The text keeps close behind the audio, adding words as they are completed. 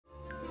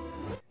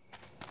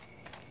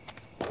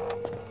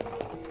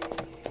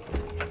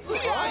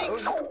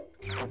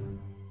snacks.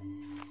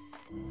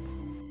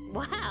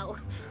 Wow,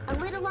 a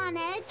little on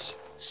edge?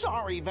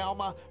 Sorry,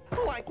 Velma.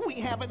 Like we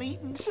haven't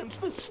eaten since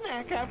the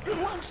snack after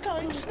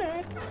lunchtime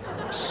snack.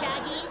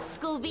 Shaggy,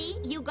 Scooby,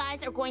 you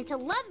guys are going to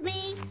love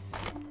me.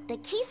 The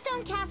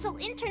Keystone Castle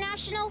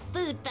International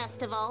Food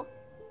Festival.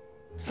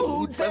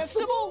 Food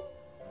festival?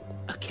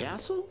 A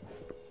castle?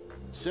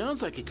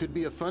 Sounds like it could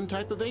be a fun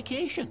type of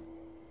vacation.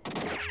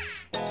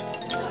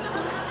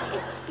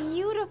 It's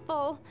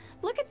beautiful.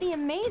 Look at the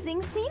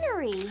amazing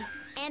scenery.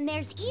 And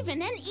there's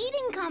even an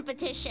eating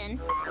competition.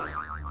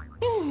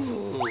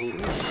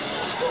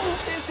 Scoop,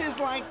 this is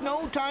like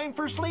no time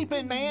for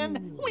sleeping,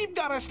 man. We've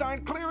got to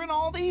start clearing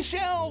all these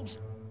shelves.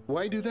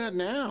 Why do that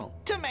now?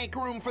 To make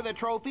room for the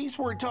trophies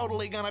we're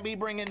totally gonna be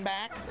bringing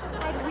back.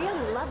 I'd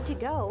really love to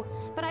go,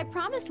 but I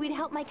promised we'd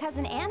help my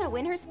cousin Anna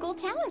win her school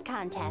talent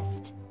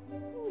contest.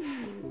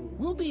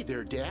 We'll be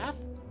there, Daff.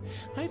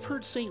 I've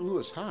heard St.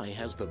 Louis High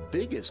has the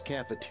biggest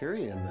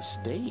cafeteria in the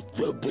state.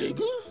 The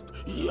biggest?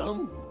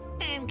 Yum.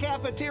 And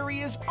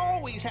cafeterias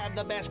always have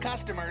the best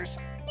customers,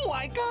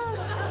 like us.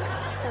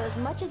 So as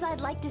much as I'd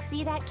like to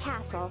see that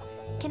castle,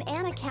 can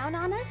Anna count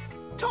on us?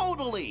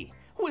 Totally.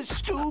 With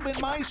Scoob and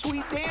my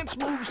sweet dance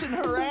moves in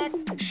her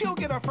act, she'll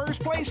get a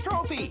first place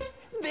trophy.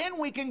 Then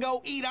we can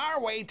go eat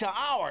our way to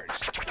ours.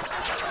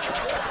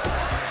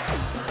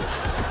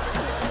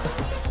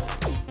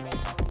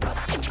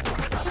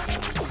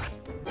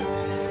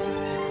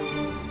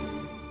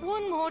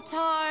 One more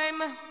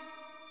time.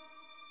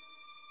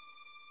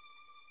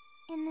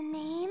 In the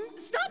name?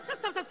 Stop, stop,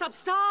 stop, stop, stop,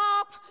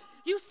 stop!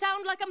 You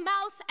sound like a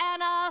mouse,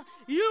 Anna.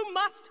 You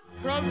must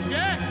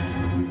project.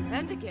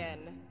 And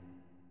again.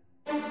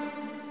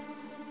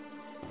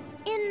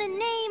 In the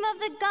name of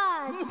the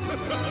gods.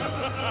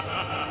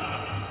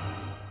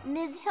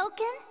 Ms.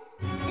 Hilken?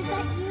 Is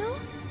that you?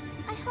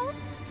 I hope?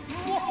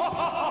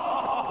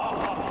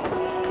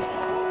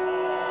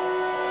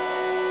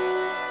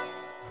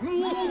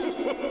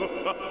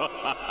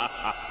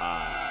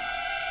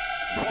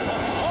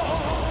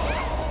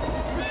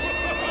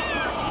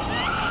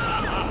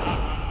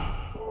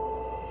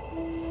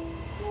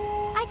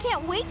 I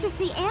can't wait to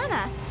see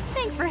Anna.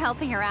 Thanks for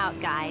helping her out,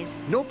 guys.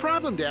 No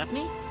problem,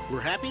 Daphne. We're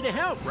happy to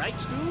help, right,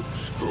 Scoob?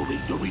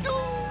 Scooby-Dooby-Doo!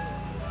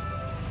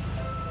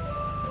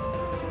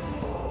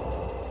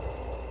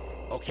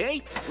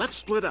 Okay, let's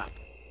split up.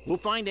 We'll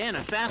find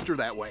Anna faster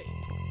that way.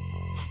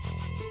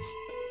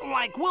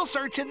 Like we'll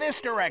search in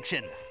this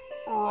direction.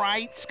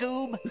 Right,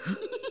 Scoob?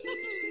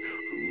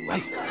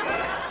 Right.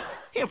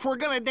 If we're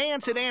gonna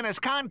dance at Anna's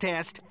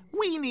contest,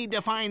 we need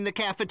to find the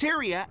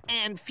cafeteria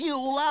and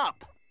fuel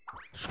up.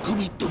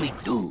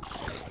 Scooby-Dooby-Doo!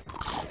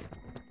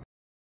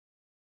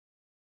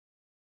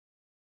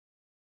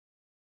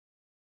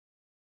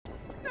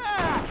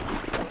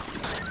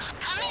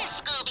 Come in,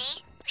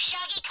 Scooby.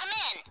 Shaggy, come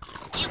in.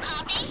 Do you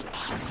copy?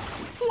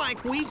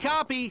 Like we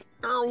copy,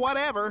 or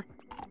whatever.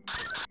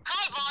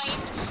 Hi,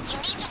 boys. You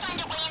need to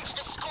find a way into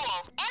the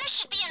school. Anna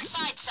should be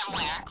inside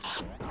somewhere.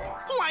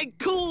 Like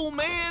cool,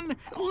 man.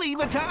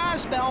 Leave it to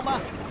us,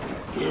 Velma.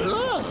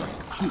 Yeah!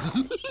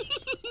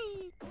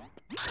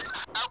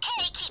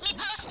 Okay, keep me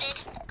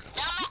posted.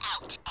 Velma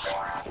out.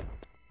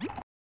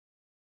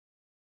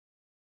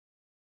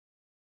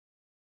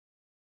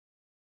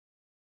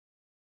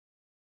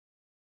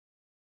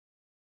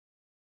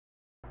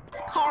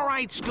 All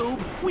right,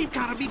 Scoob, we've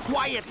got to be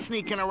quiet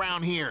sneaking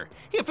around here.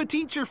 If a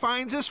teacher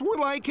finds us, we're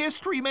like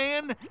history,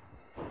 man.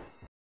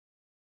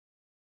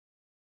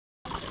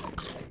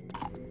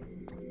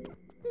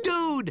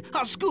 Dude,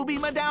 a Scooby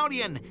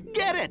medallion.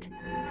 Get it?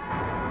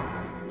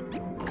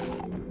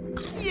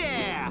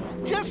 Yeah,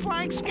 just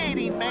like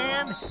skating,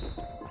 man.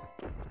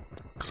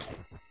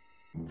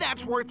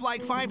 That's worth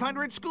like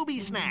 500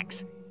 Scooby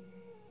snacks.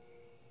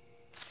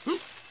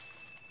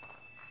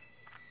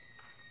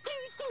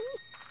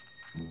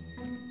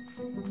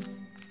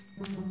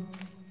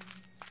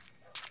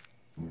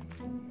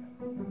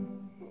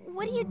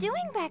 What are you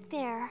doing back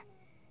there?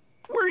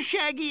 We're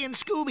Shaggy and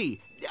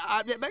Scooby,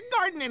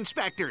 garden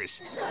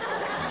inspectors.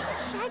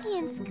 Shaggy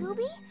and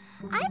Scooby?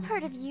 I've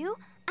heard of you.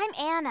 I'm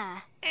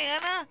Anna.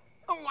 Anna?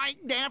 Like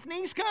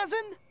Daphne's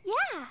cousin?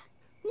 Yeah.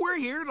 We're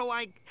here to,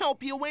 like,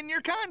 help you win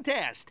your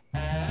contest.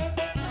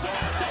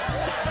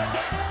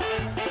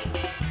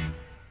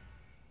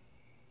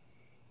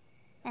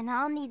 And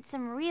I'll need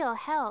some real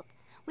help.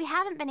 We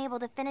haven't been able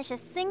to finish a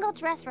single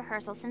dress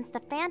rehearsal since the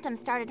Phantom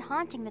started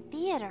haunting the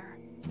theater.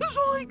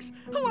 Zoinks!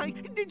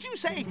 Like, did you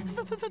say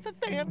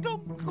Phantom?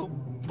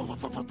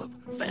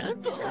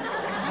 Phantom?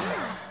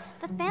 Yeah,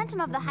 the Phantom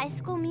of the High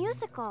School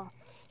Musical.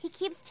 He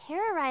keeps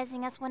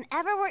terrorizing us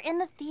whenever we're in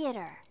the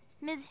theater.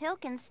 Ms.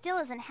 Hilken still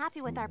isn't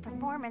happy with our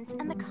performance,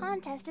 and the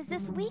contest is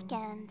this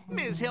weekend.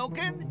 Ms.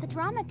 Hilken? The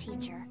drama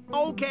teacher.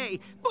 Okay,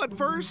 but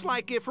first,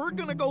 like, if we're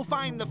gonna go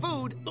find the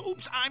food,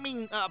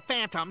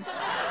 Phantom,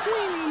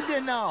 we need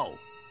to know.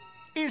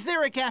 Is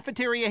there a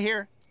cafeteria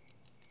here?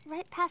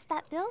 Right past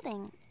that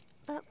building.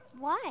 But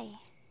why?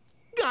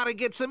 Gotta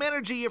get some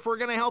energy if we're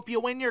gonna help you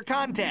win your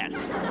contest.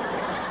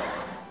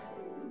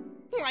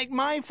 Like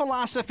my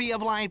philosophy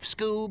of life,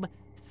 Scoob,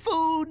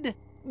 food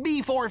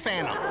before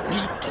Phantom.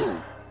 Me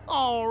too.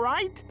 All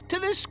right, to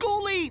the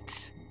school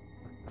eats.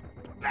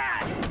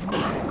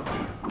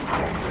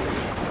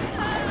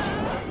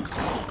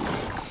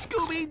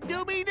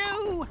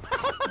 Scooby-Dooby-Doo.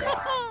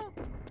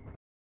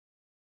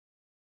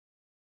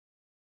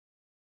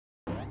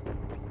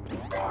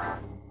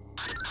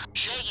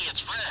 Shaggy, it's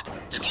Fred.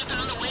 Have you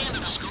found the way into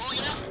the school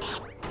yet?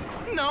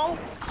 No,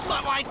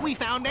 but like we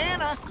found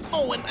Anna.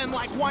 Oh, and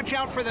like watch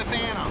out for the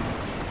Phantom.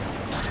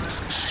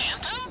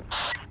 Phantom?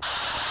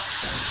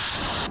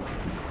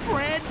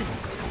 Fred,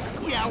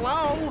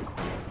 yellow.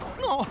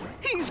 Oh,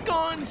 he's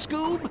gone,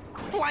 Scoob,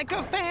 like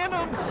a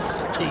Phantom.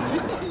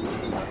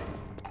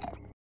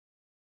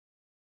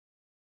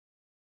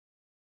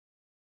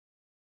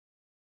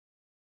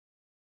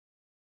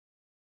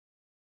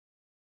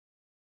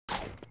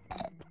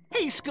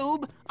 Hey,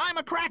 Scoob, I'm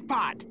a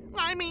crackpot.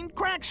 I mean,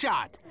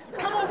 crackshot.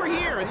 Come over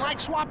here and, like,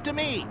 swap to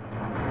me.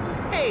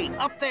 Hey,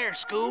 up there,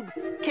 Scoob.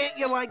 Can't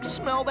you, like,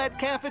 smell that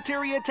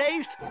cafeteria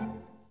taste?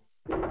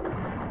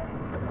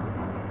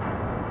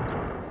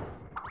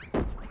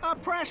 A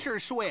pressure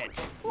switch,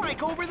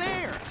 like over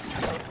there.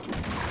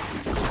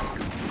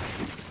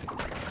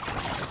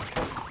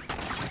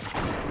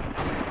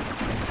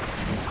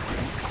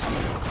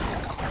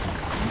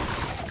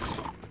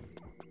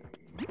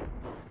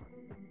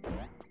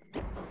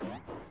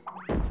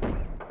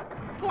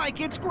 Like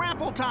it's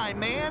grapple time,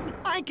 man.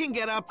 I can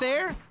get up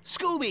there.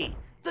 Scooby,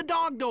 the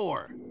dog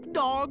door.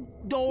 Dog,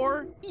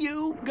 door,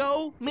 you,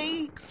 go,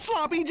 me,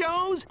 Sloppy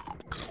Joes.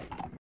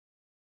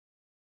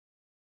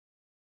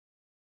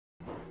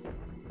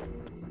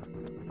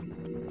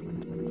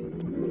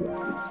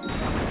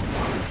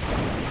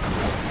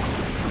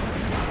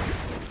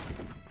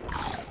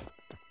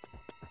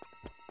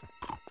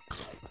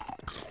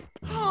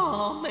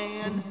 Oh,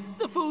 man,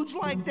 the food's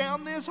like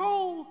down this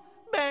hole.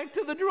 Back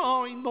to the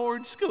drawing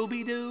board,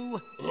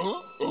 Scooby-Doo.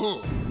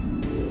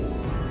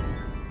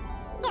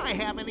 I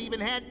haven't even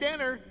had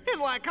dinner, and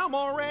like I'm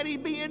already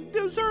being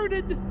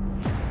deserted.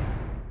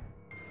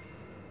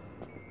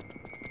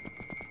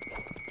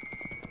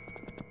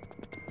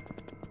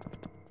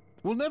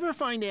 We'll never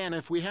find Anna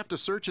if we have to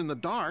search in the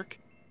dark.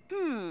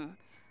 By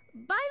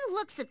the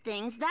looks of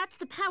things, that's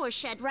the power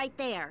shed right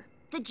there.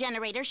 The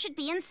generator should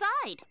be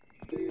inside.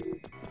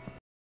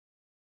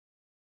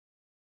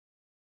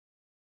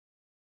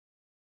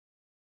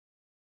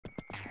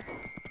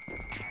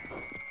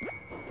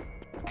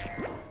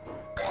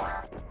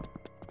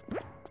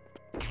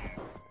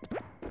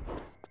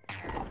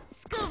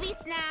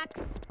 Scooby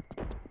snacks.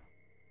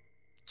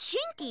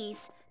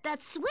 Jinkies!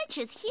 That switch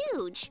is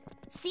huge.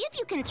 See if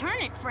you can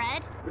turn it,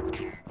 Fred.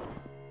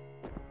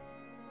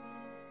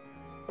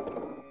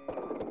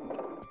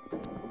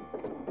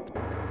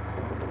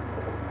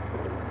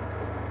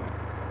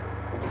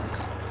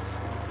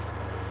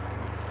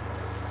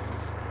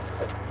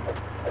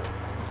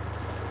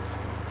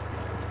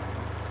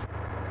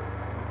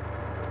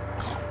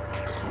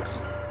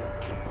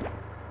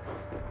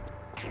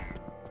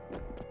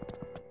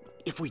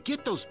 If we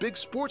get those big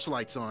sports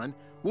lights on,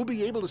 we'll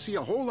be able to see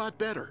a whole lot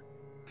better.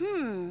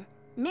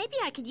 Maybe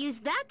I could use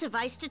that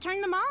device to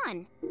turn them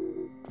on.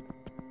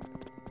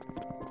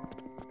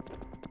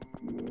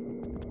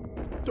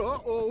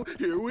 Uh-oh,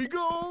 here we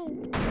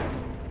go.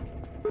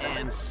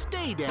 And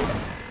stay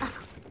down.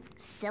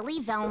 Silly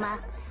Velma.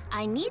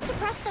 I need to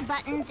press the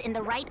buttons in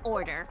the right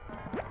order.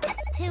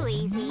 Too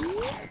easy.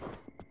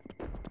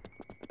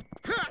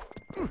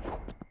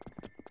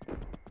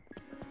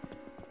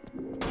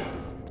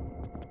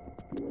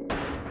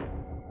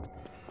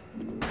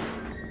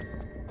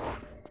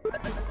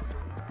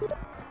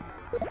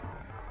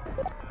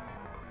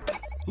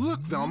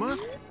 Look, Velma,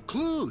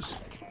 clues.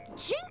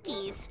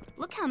 Jinkies!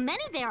 Look how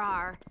many there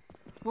are.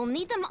 We'll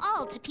need them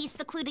all to piece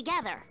the clue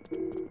together.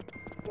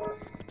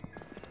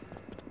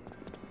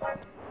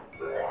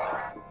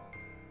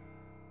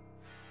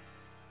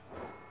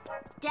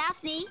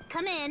 Daphne,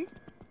 come in.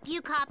 Do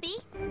you copy?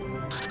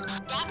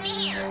 Daphne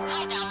here.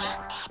 Hi,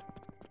 Velma.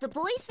 The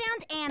boys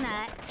found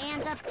Anna,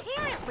 and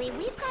apparently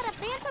we've got a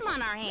phantom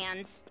on our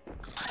hands.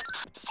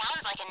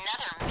 Sounds like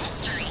another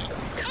mystery.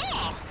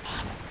 Cool.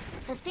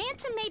 The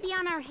phantom may be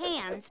on our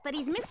hands, but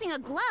he's missing a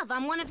glove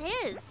on one of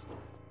his.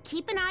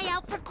 Keep an eye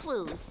out for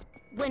clues.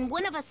 When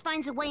one of us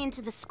finds a way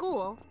into the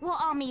school, we'll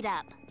all meet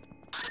up.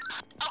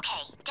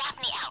 Okay,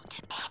 Daphne out.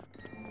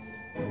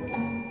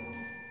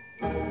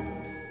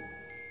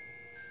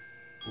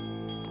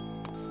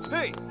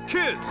 Hey,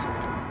 kids!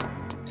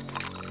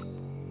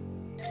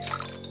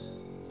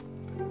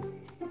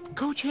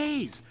 Coach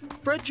Hayes,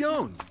 Fred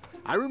Jones.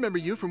 I remember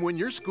you from when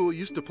your school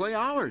used to play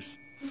ours.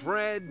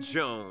 Fred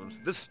Jones,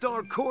 the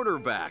star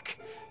quarterback.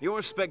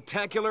 Your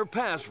spectacular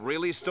pass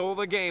really stole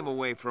the game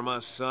away from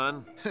us,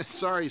 son.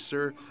 Sorry,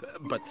 sir,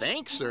 but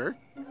thanks, sir.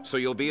 So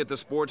you'll be at the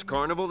sports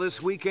carnival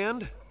this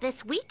weekend?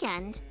 This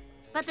weekend?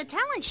 But the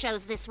talent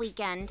show's this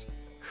weekend.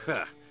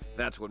 Ha,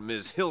 that's what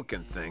Ms.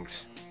 Hilkin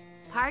thinks.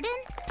 Pardon?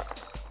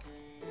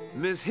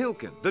 Ms.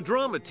 Hilkin, the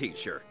drama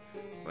teacher.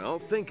 Well,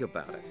 think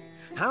about it.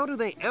 How do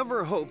they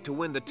ever hope to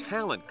win the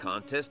talent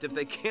contest if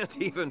they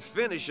can't even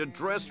finish a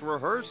dress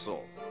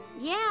rehearsal?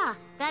 Yeah,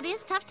 that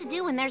is tough to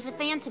do when there's a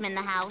phantom in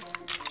the house.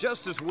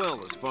 Just as well,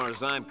 as far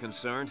as I'm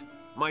concerned.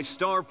 My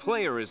star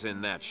player is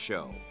in that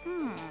show.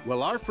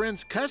 Well, our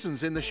friend's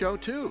cousin's in the show,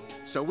 too.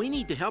 So we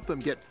need to help him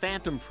get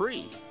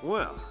phantom-free.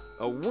 Well,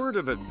 a word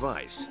of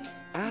advice.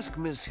 Ask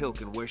Ms.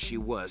 Hilkin where she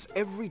was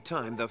every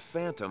time the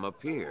phantom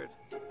appeared.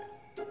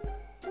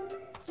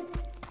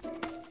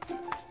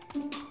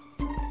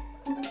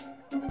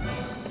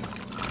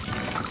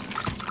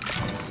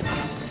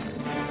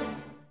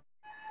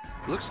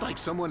 Looks like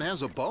someone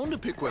has a bone to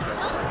pick with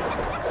us.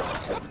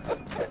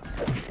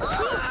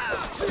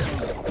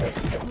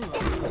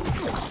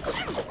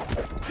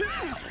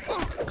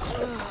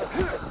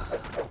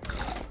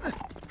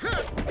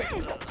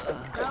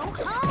 Go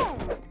home!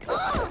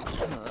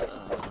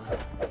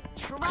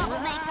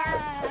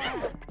 Troublemaker!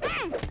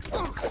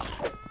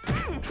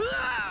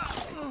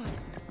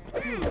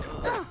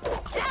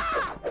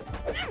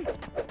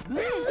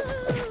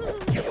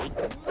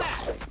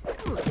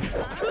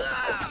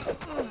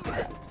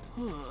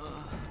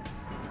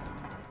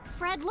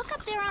 Fred, look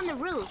up there on the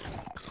roof.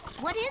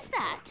 What is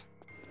that?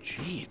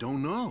 Gee,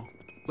 don't know.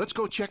 Let's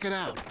go check it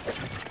out.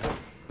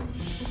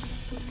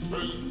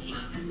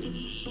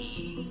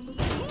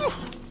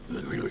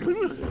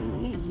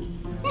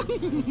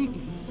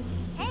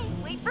 Hey,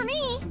 wait for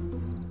me!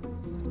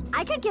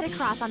 I could get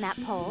across on that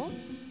pole.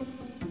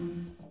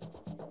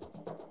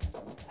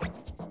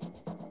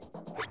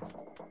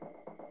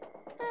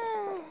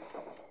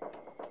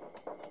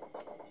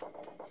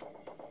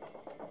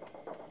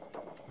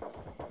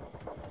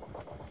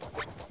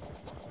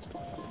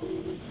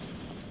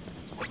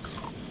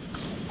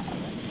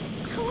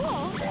 Cool!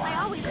 I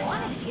always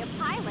wanted to be a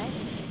pilot.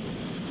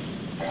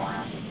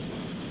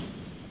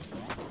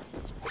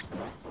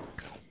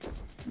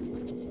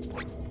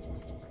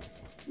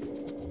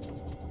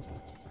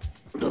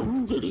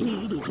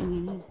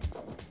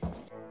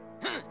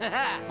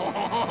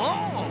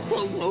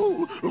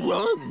 Whoa,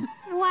 run!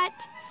 What?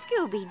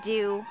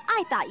 Scooby-Doo,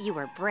 I thought you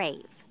were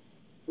brave.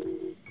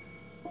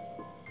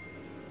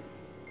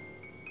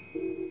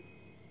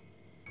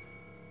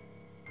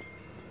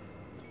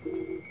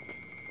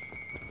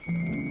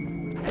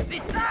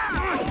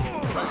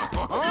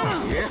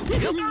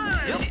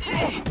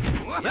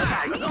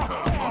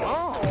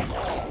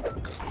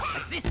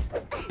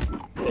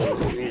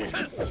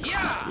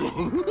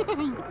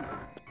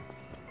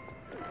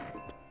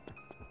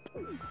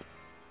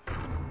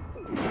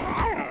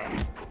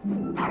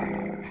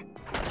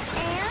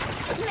 And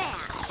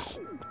smash.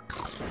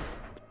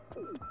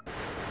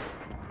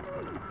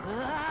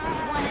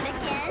 Want it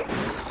again?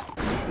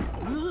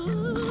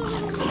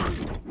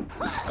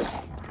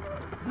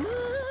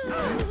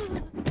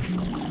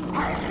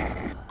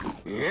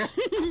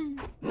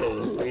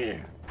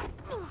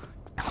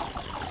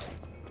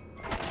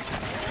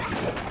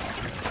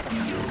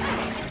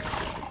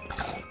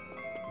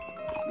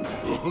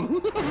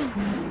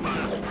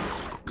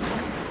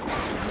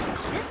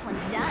 This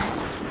one's done.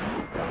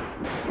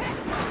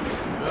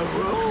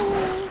 Hello?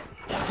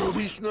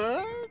 Scooby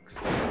Snacks?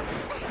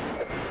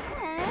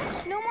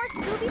 No more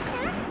Scooby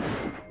snacks?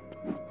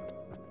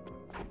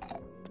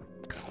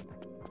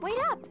 Wait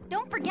up!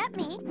 Don't forget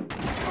me!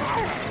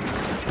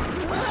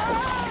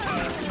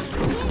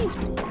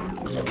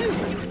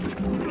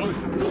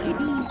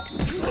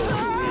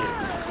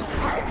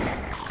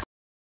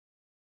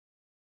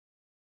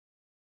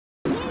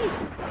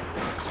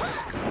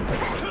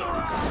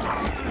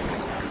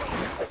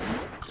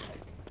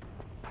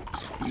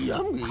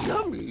 Yummy,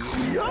 yummy,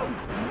 yum!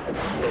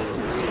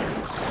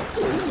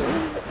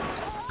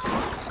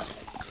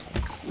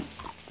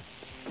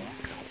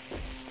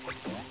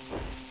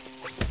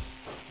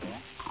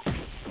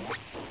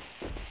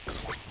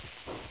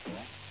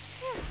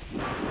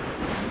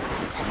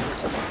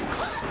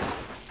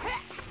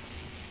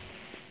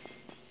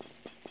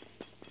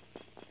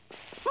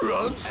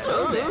 Run,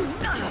 Sterling!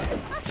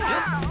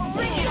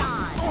 Bring it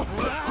on!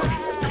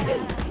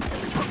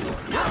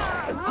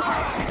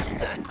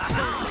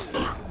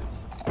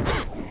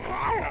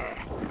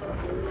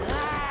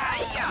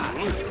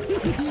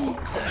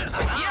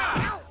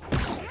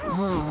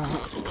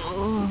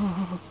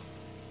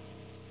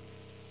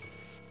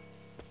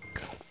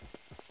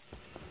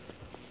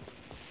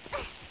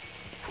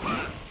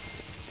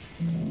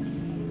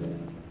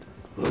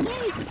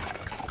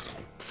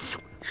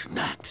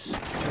 Snacks.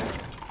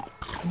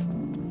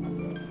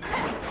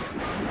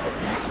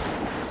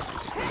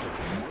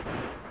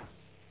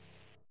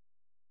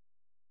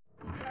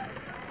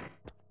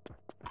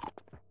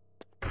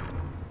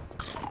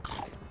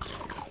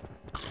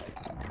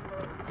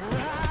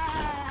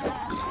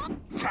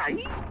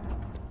 Right?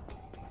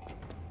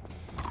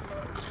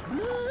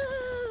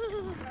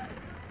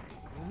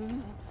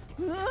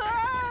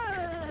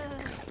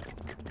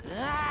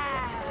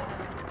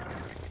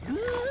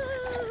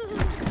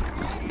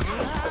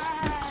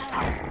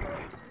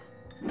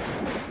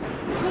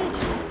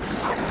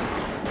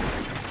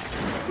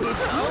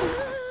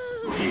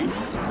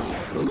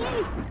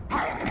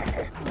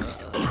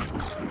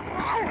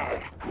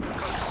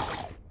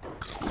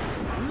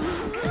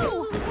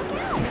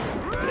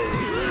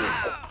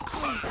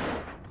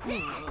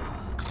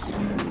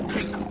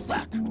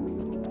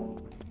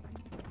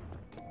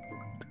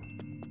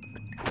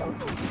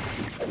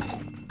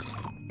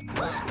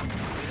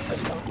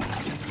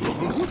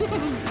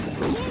 Costume!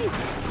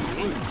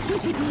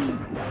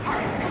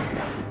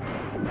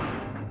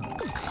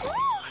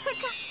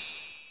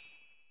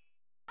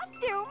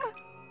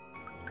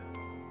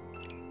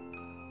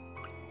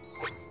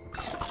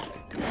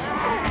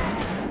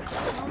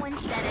 No one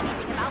said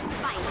anything about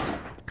fighting.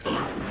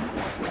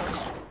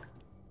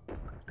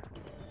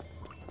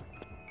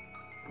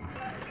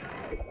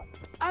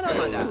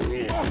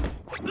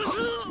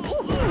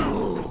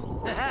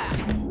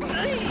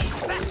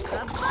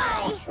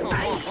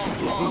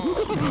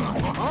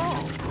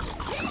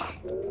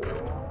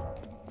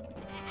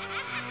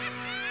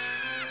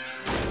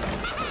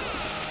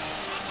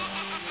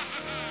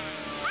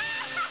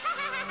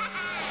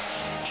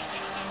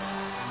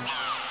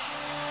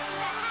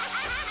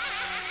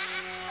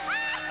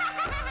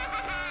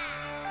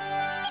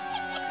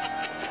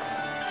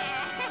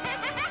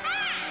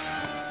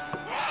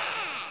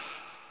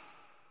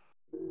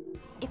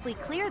 If we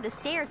clear the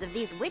stairs of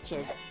these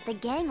witches, the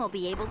gang will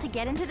be able to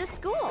get into the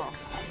school.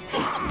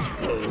 I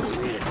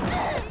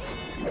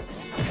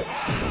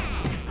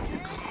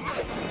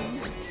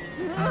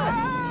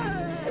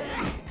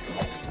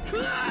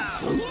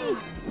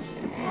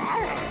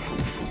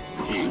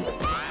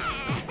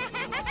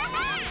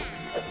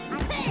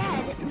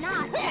said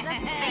not to the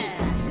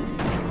face.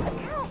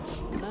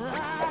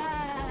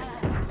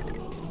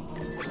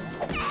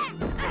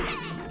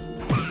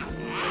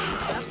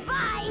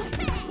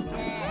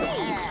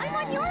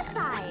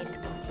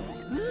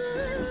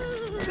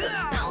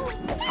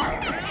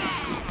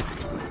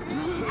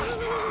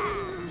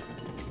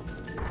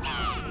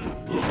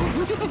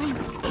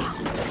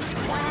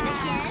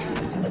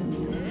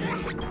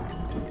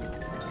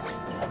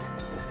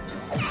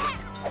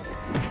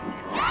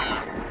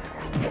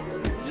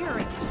 You're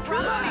in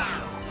trouble now.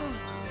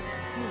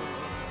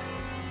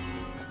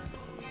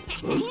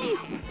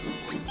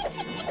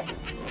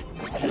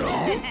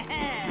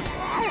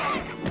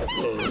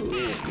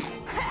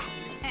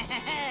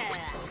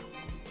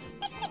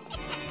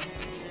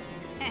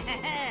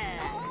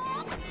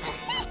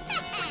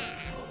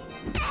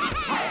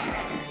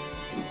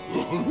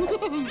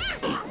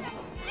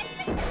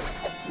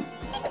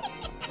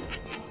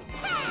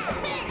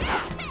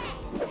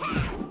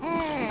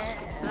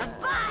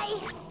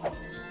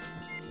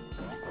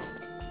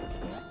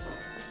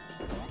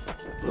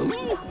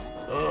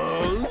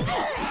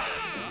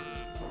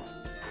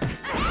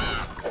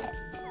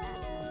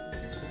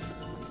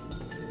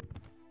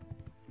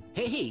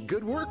 Hey,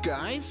 good work,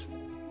 guys.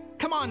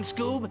 Come on,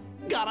 Scoob.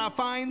 Gotta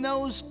find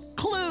those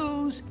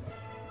clues.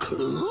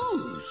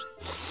 Clues?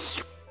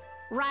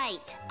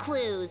 Right,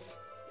 clues.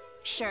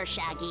 Sure,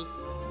 Shaggy.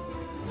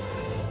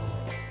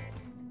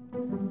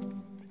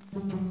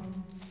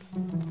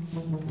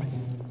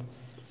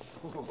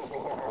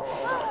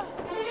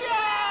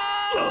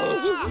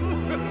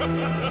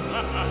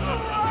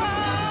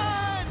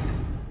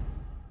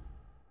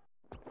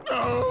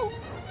 No!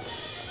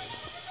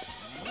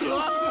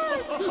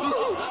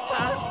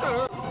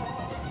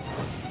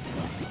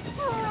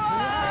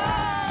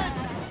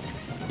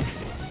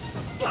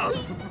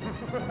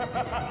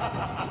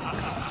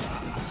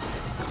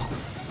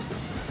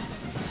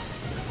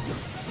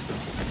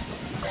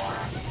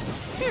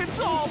 It's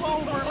all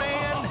over,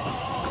 man.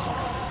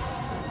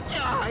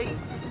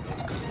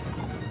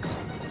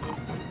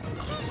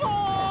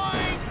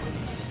 Zoinks!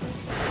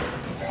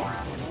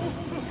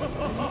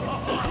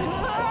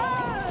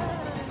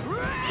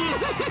 Run!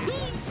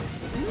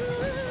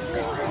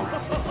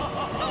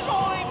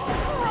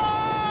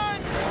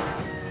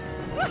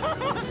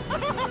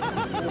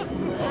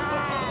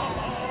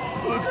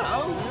 Look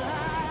out!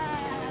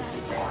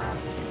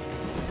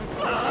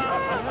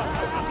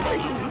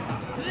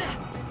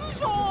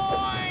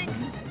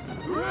 Zoinks!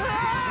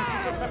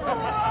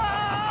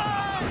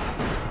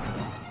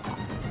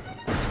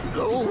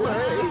 Go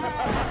away!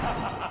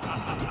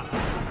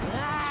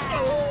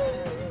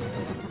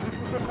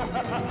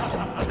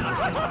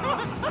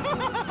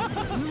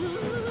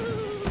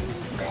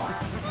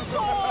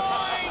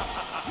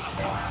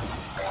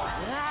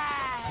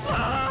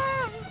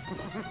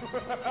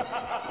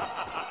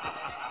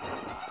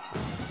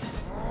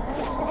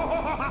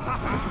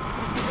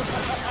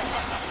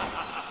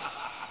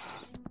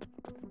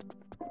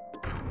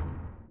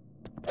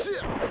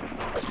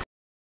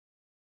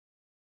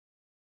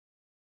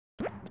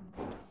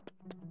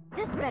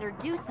 This better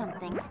do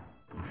something.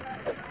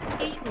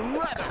 Eat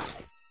leather!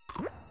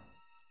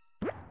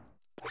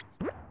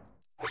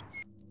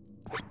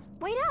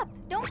 Wait up!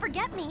 Don't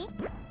forget me!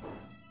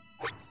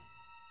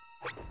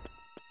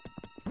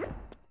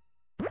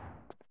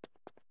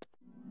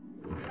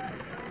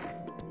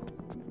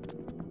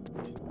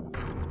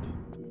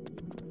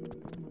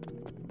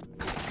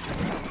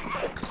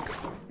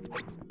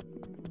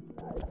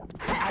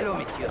 Allô,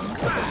 messieurs.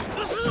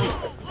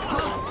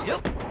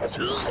 Yup.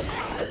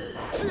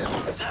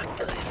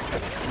 Sacré.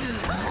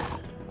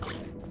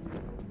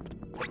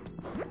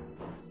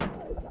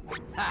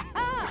 Ha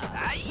ha!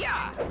 Aïe!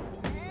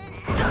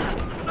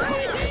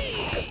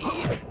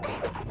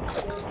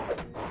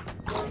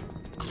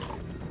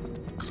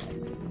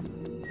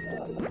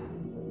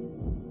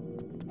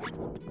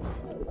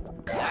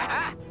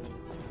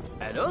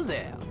 Hello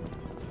there.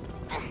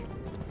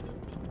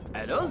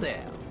 Hello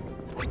there.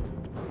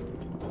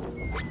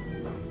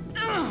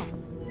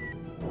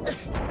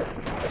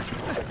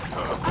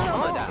 Hello,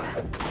 madame.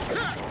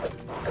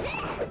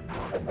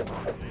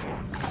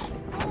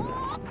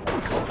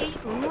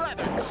 Eating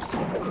leather.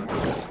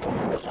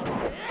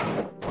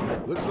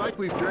 Looks like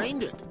we've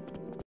drained it.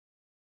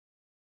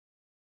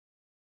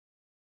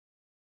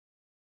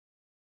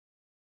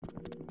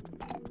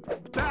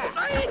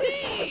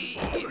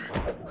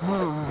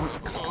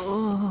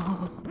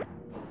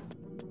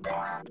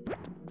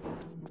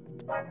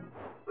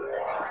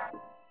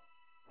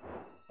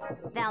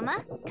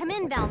 Velma? Come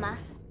in, Velma.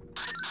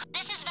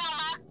 This is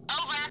Velma.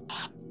 Over.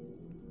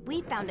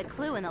 We found a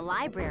clue in the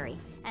library,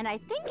 and I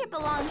think it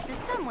belongs to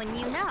someone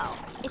you know.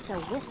 It's a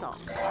whistle.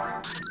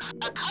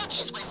 A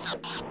coach's whistle.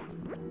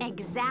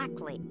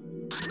 Exactly.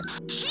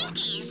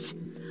 Jinkies!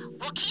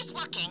 We'll keep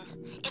looking.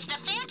 If the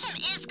Phantom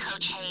is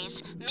Coach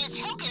Hayes, Ms.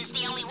 Hilton's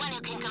the only one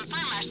who can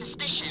confirm our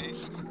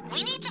suspicions.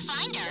 We need to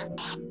find her.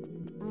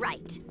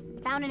 Right.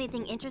 Found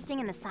anything interesting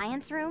in the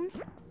science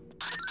rooms?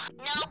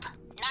 Nope,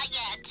 not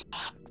yet.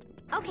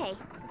 Okay,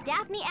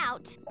 Daphne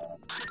out.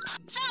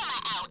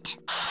 Velma out.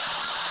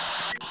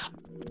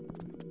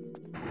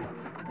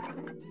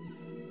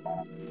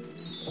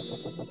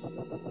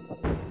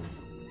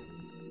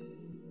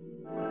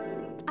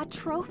 A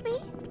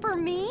trophy? For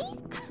me?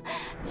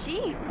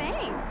 Gee,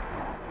 thanks.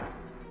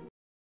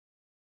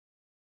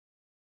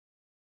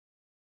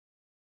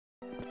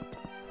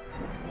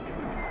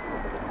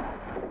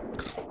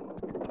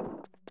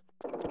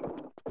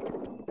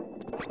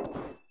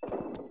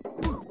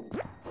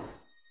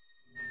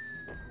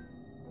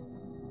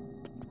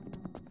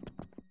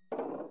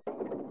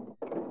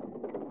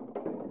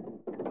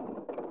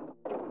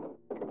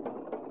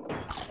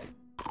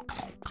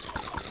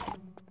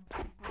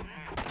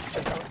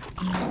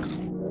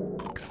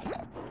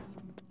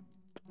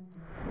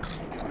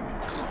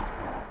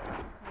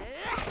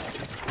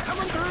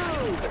 Coming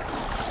through!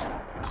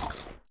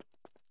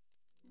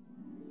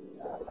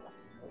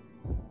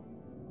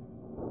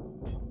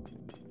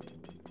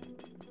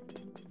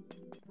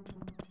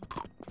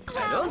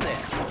 Hello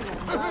there.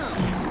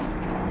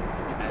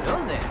 Hello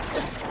there.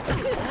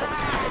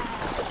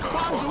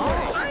 Bombs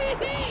away!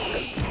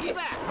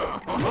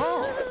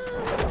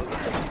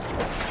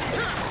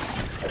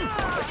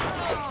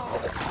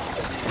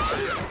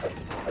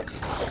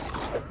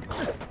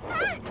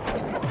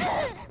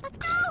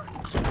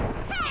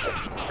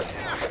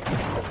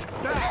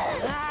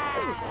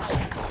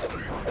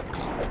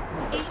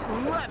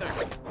 Eating leather!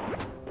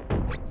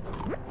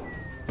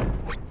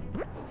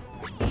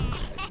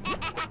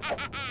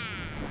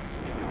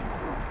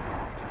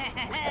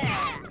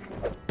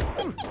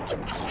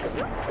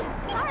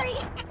 Sorry.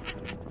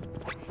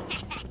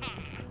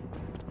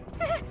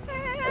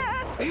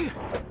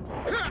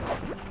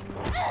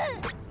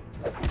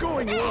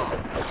 Going long.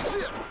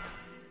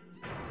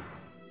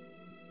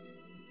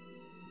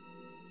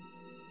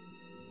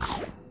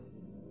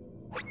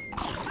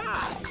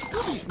 Ah,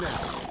 Scooby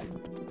Snacks.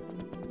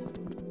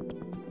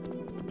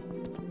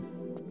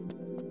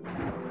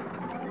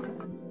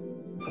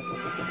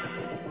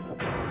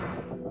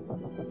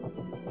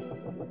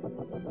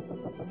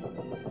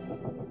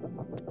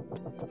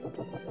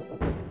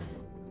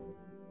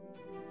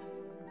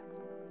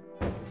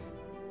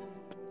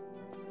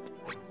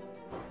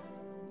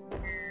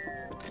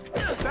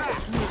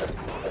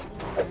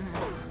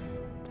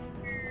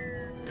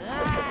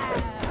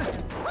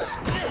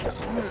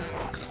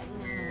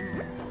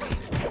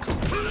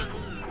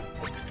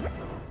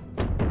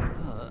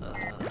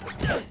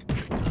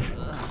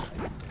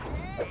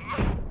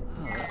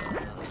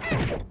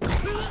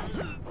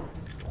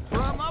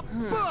 From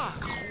above!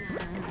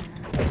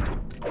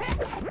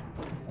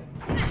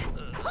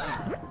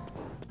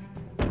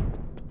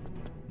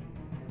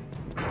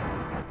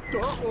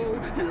 Uh-oh,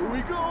 here we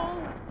go.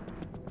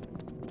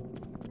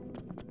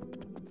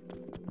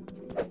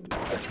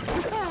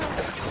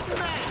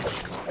 Smash!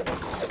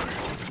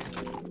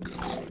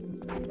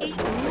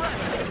 Eating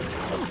leather!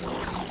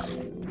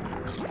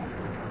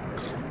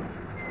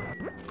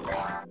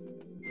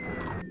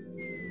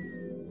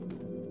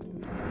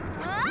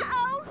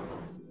 Uh-oh!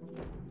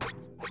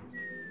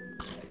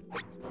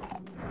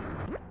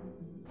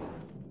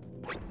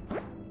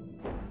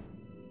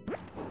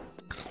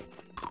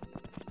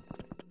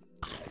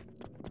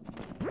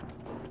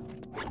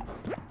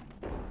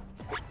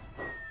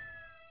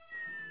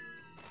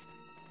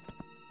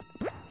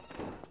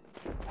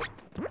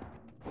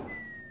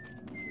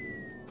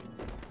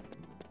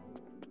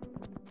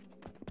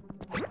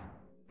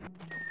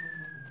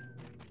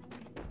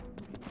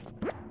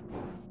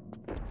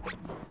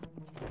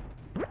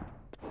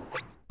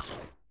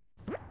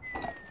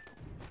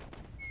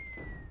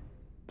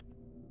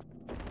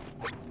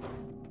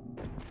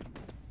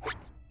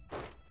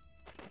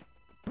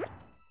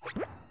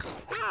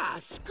 Ah,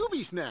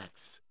 Scooby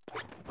Snacks.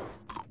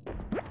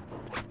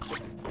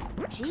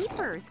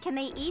 Jeepers, can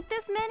they eat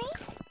this many?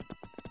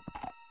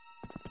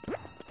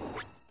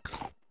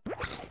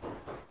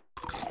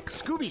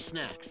 Scooby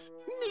Snacks.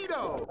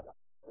 Neato.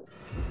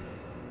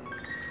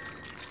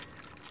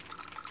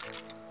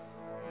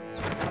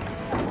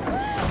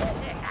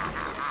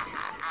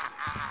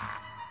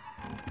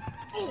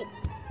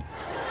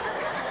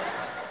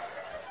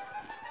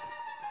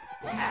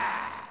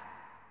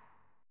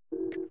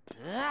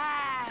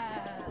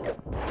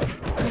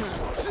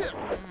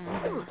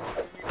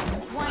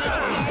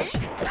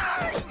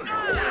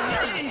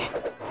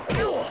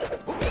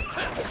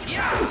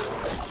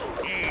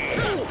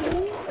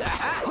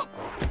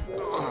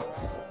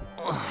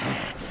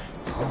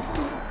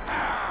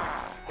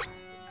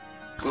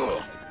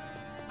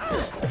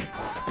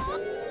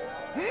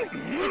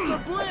 It's a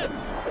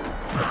blitz!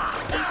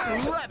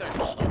 Leather!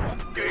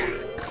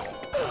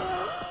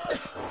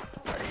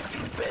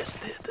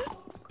 Bested.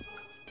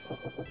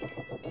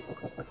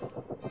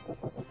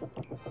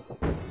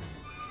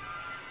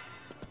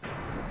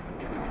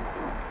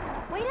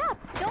 Wait up!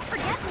 Don't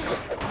forget me!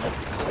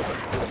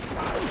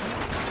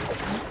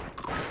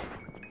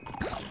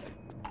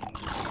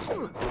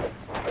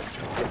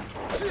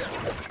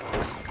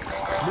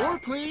 More,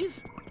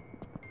 please?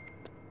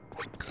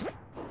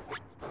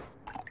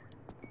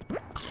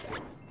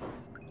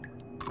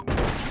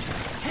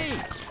 Hey,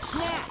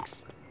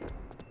 snacks!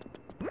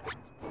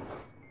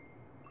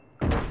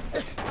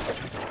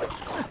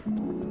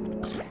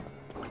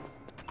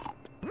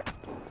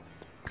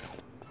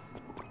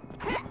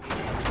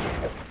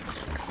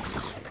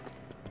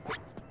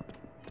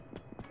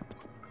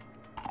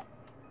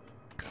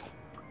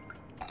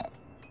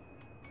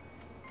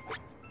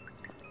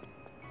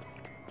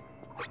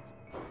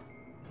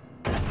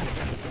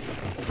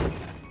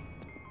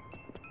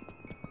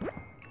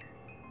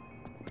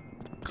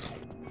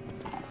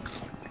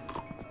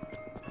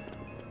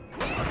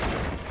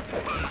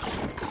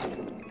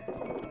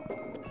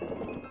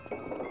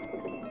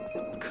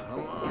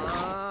 Come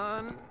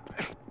on.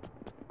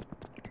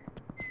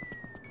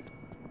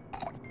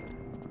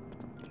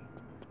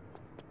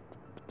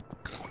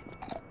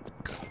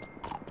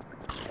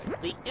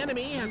 The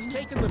enemy has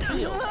taken the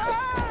field.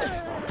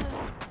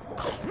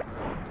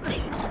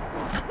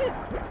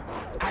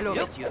 Allô,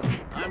 messieurs.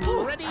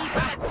 I'm ready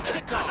at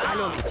kickoff.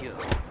 Allô, messieurs.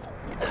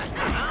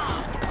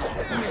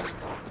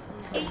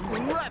 Eat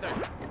leather.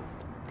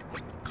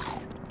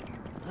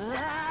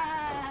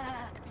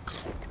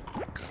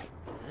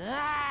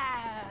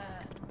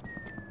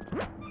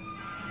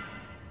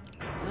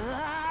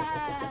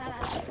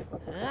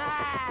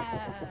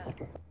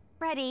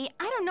 Freddy,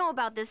 I don't know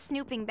about this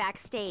snooping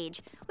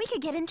backstage. We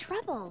could get in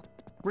trouble.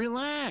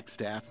 Relax,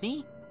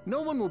 Daphne.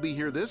 No one will be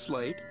here this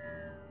late.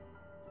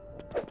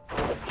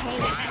 Hey,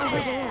 over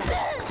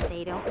there.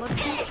 They don't look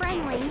too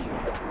friendly.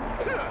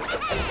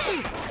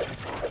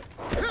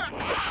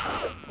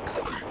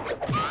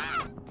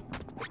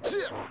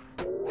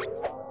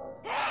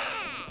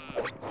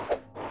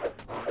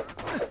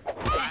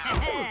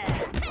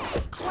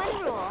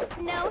 One rule,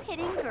 no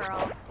hitting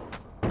girls.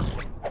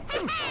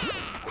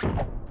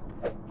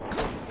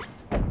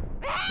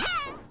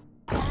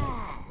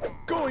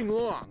 Going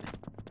long.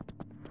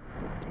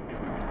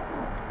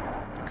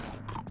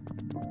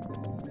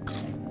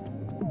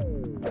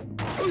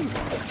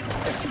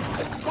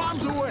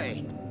 Bombs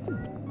away.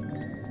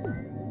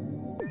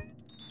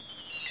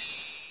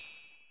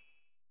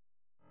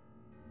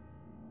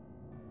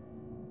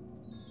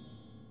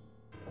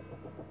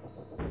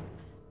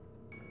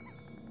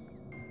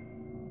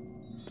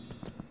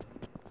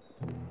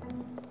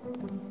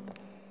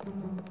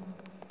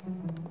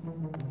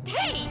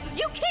 Hey,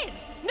 you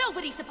kids!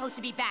 Nobody's supposed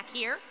to be back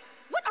here.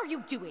 What are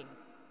you doing?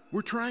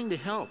 We're trying to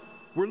help.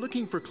 We're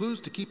looking for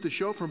clues to keep the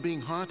show from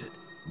being haunted.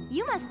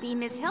 You must be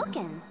Miss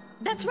Hilkin.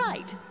 That's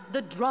right.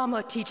 The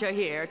drama teacher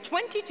here,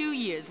 22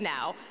 years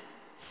now.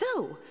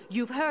 So,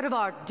 you've heard of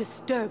our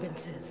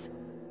disturbances.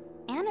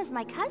 Anna's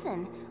my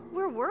cousin.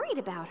 We're worried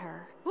about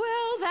her.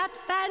 Well, that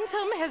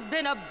phantom has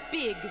been a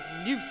big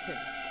nuisance.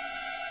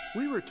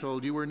 We were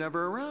told you were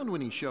never around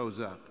when he shows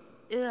up.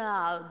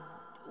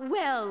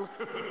 Well...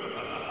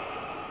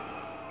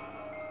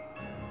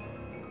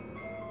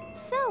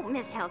 So,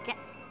 Miss Hilkin...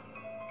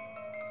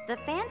 The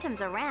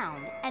Phantom's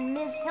around, and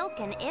Ms.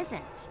 Hilkin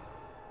isn't.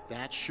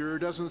 That sure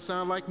doesn't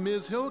sound like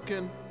Ms.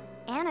 Hilkin.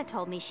 Anna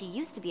told me she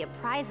used to be a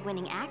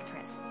prize-winning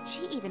actress.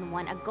 She even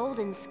won a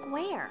Golden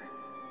Square.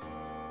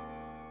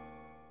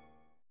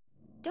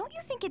 Don't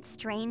you think it's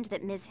strange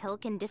that Ms.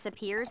 Hilkin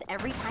disappears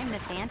every time the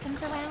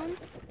Phantom's around?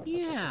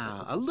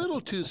 Yeah, a little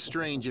too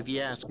strange if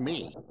you ask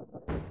me.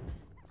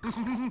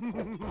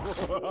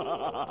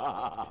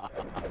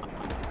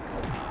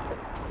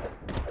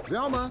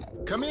 Velma,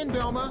 come in,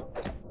 Velma.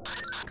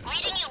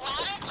 Reading you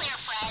loud and clear,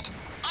 Fred.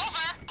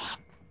 Over.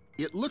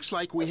 It looks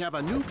like we have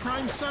a new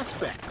prime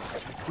suspect.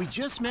 We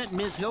just met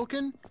Ms.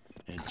 Hilkin,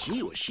 and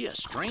gee, was she a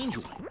strange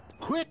one.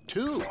 Quick,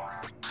 too.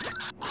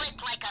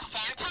 Quick like a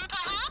phantom,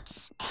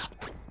 perhaps?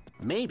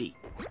 Maybe.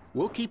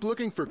 We'll keep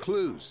looking for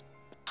clues.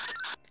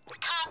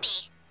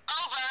 Copy.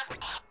 Over.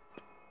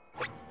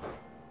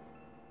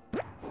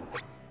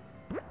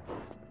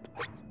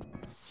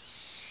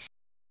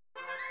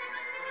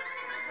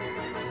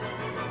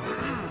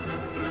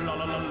 La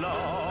la la la.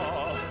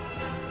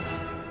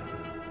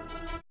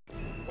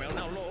 Well,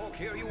 now look,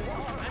 here you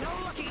are, and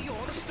how lucky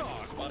you're the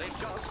stars, but it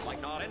just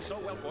might not end so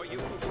well for you.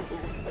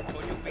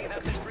 Could you be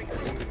that mystery?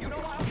 You know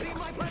I'll see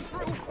my plans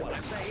through. What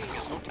I'm saying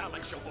is no talent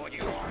one show for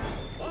you.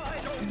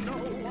 I don't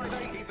know why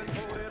they even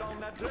put it on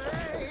that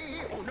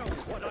day. Oh no,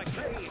 what'd I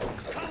say?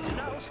 Come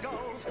now,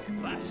 Skulls,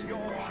 that's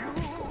your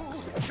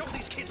cue. Show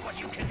these kids what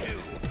you can do.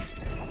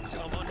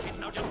 Come on, kids,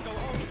 now just go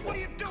home. What are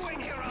you doing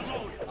here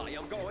alone? I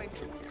am going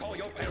to call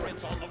your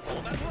parents on the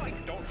phone. That's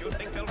right. Don't you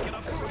think they'll get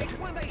a fright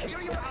when they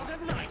hear you out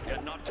at night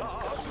and not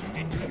tucked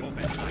into your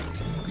bedside?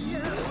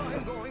 Yes,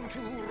 I'm going to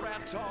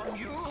rat on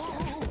you,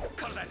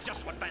 'cause that's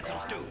just what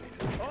phantoms do.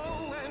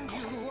 Oh, and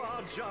you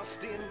are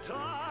just in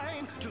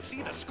time to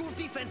see the school's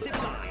defensive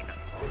line.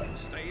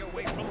 Stay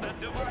away from that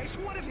device.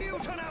 What if you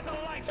turn out the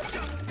lights?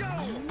 Just go!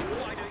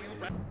 Why do you...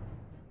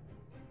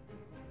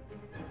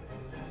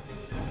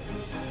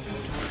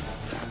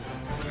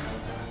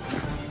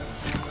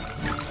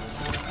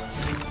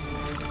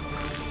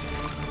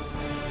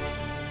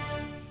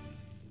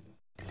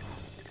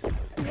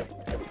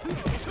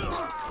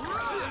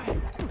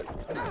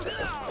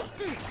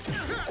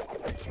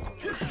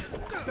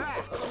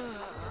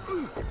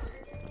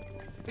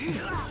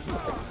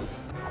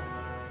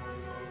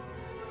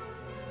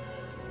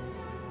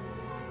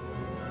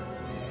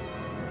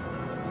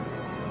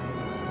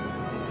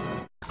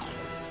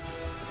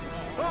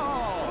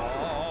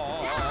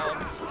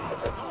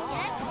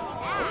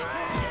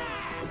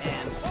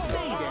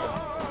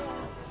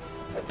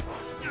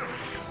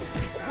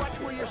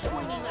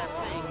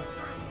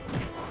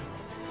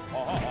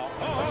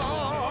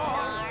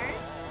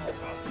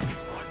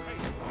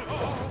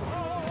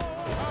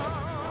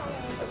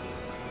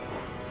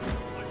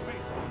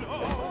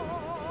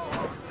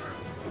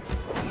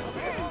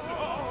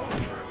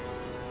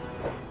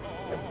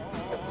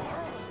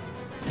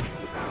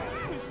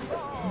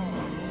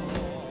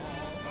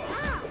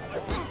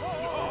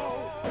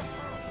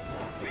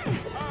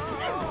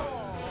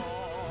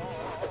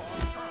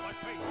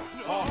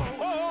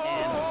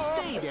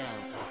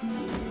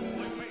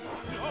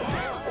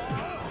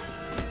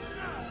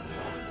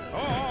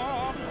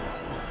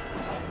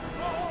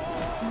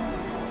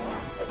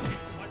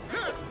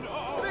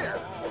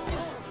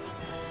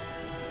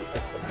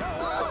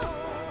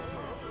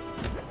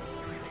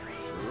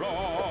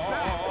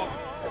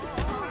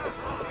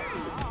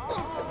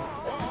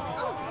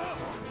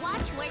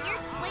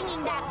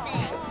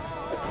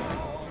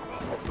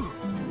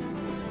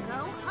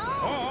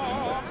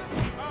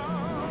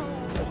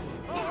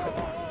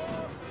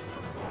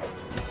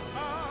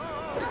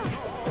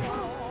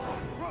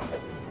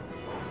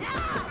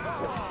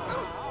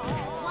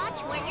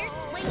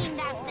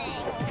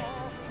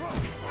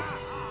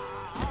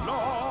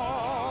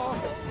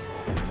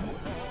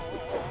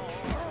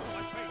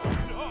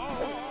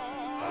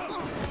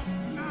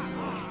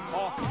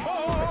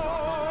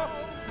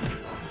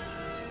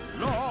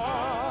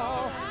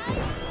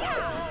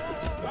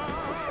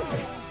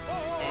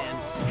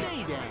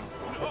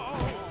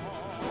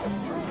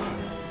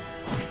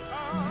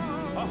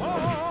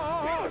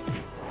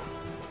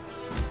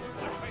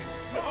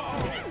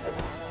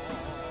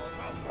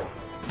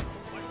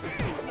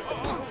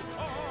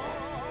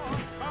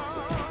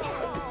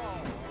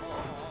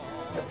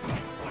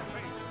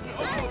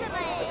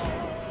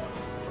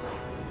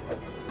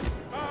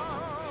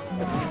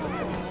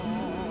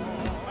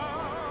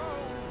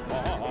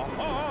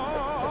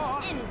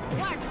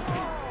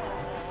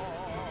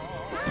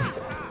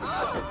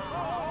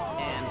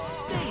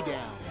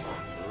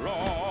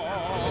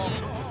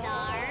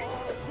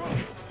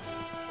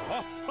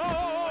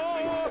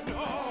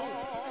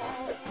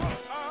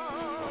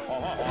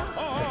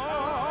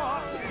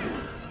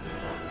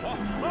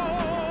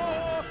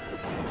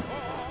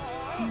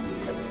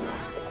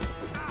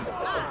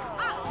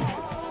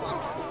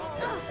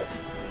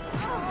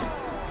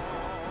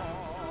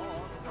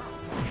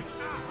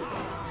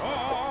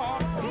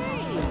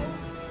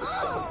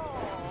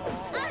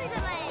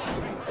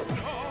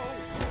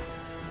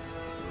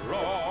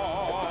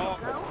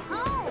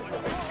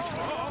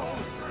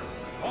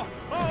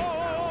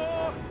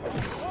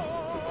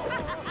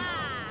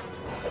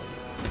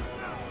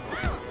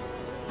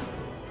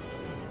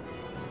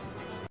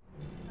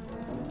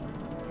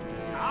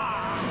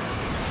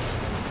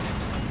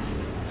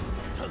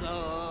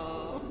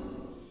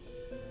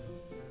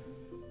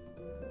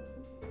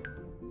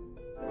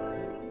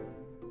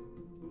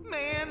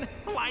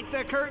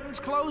 The curtains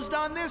closed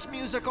on this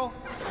musical.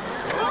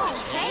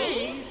 Coach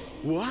Hayes?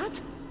 What?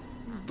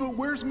 But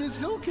where's Ms.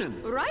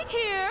 Hilkin? Right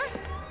here.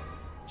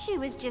 She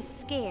was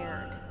just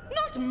scared.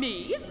 Not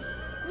me.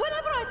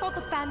 Whenever I thought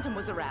the Phantom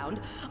was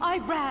around, I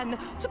ran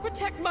to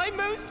protect my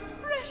most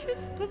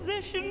precious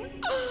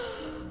possession.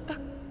 A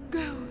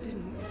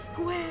golden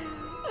square.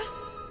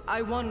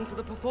 I won for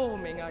the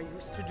performing I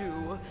used to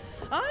do.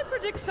 I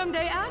predict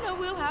someday Anna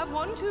will have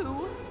one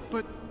too.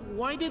 But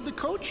why did the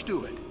coach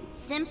do it?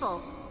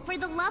 Simple. For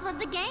the love of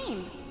the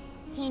game.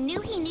 He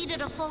knew he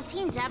needed a full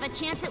team to have a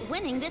chance at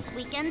winning this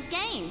weekend's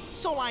game.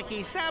 So like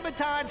he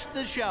sabotaged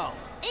the show.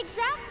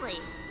 Exactly.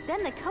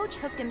 Then the coach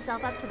hooked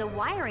himself up to the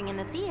wiring in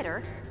the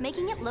theater,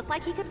 making it look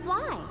like he could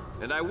fly.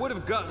 And I would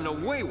have gotten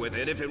away with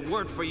it if it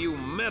weren't for you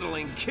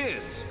meddling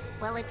kids.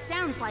 Well, it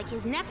sounds like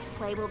his next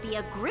play will be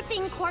a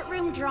gripping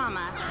courtroom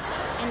drama.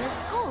 And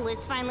the school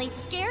is finally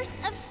scarce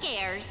of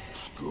scares.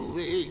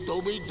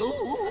 Scooby-Dooby-Doo!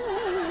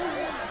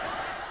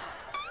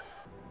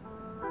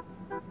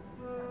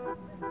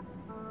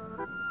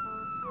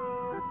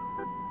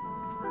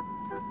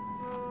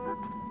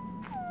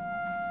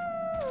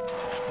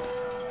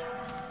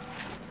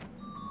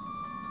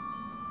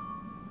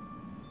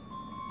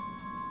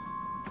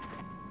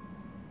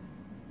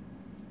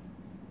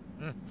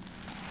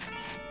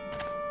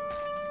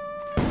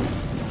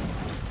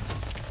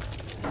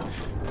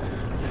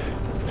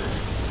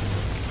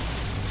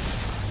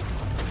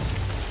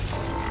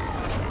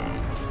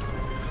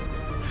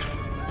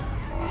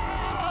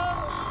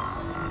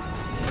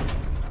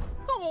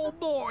 Oh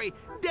boy,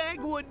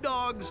 Dagwood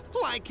dogs,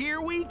 like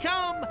here we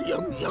come.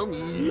 Yum,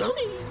 yummy,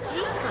 yummy.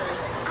 Jeepers,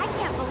 I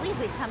can't believe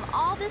we've come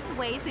all this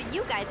way so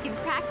you guys can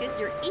practice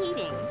your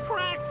eating.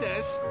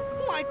 Practice?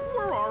 Like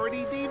we're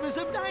already divas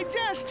of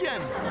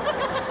digestion.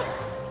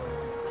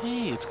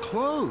 Hey, it's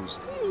closed.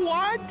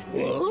 What?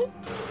 What?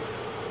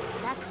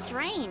 That's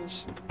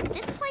strange.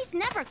 This place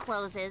never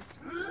closes.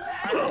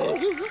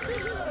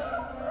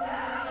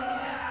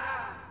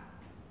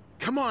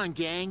 Come on,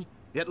 gang.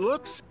 It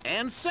looks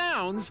and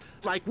sounds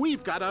like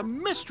we've got a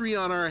mystery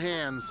on our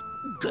hands.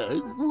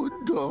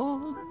 Dagwood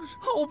dogs.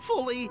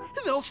 Hopefully,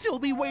 they'll still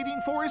be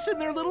waiting for us in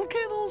their little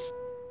kennels.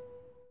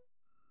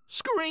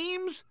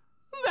 Screams?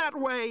 That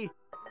way.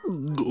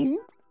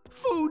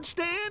 Food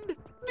stand?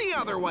 The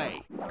other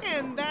way.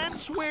 And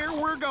that's where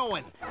we're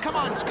going. Come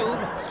on, Scoob.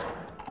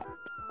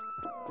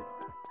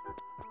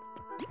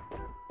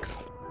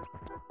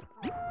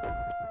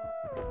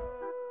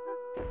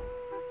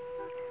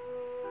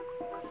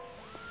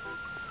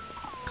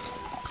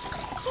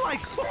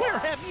 Like, where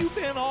have you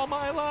been all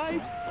my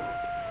life?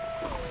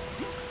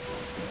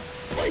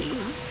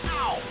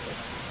 Ow!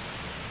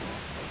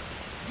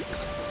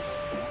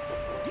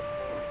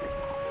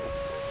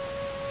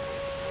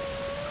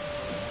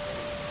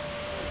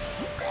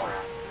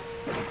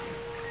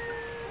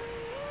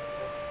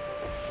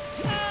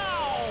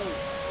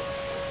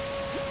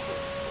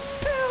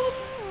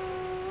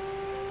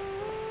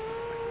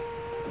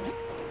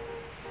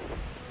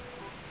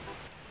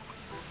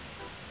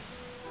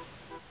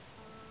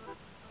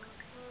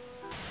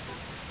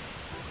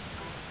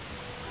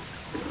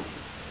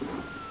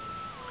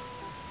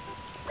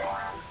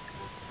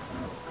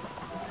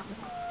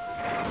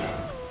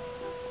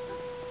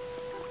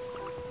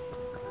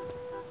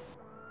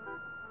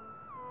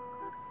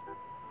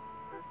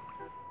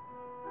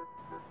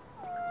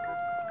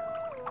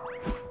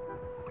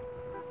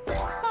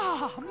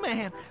 Oh,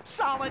 man,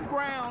 solid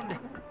ground.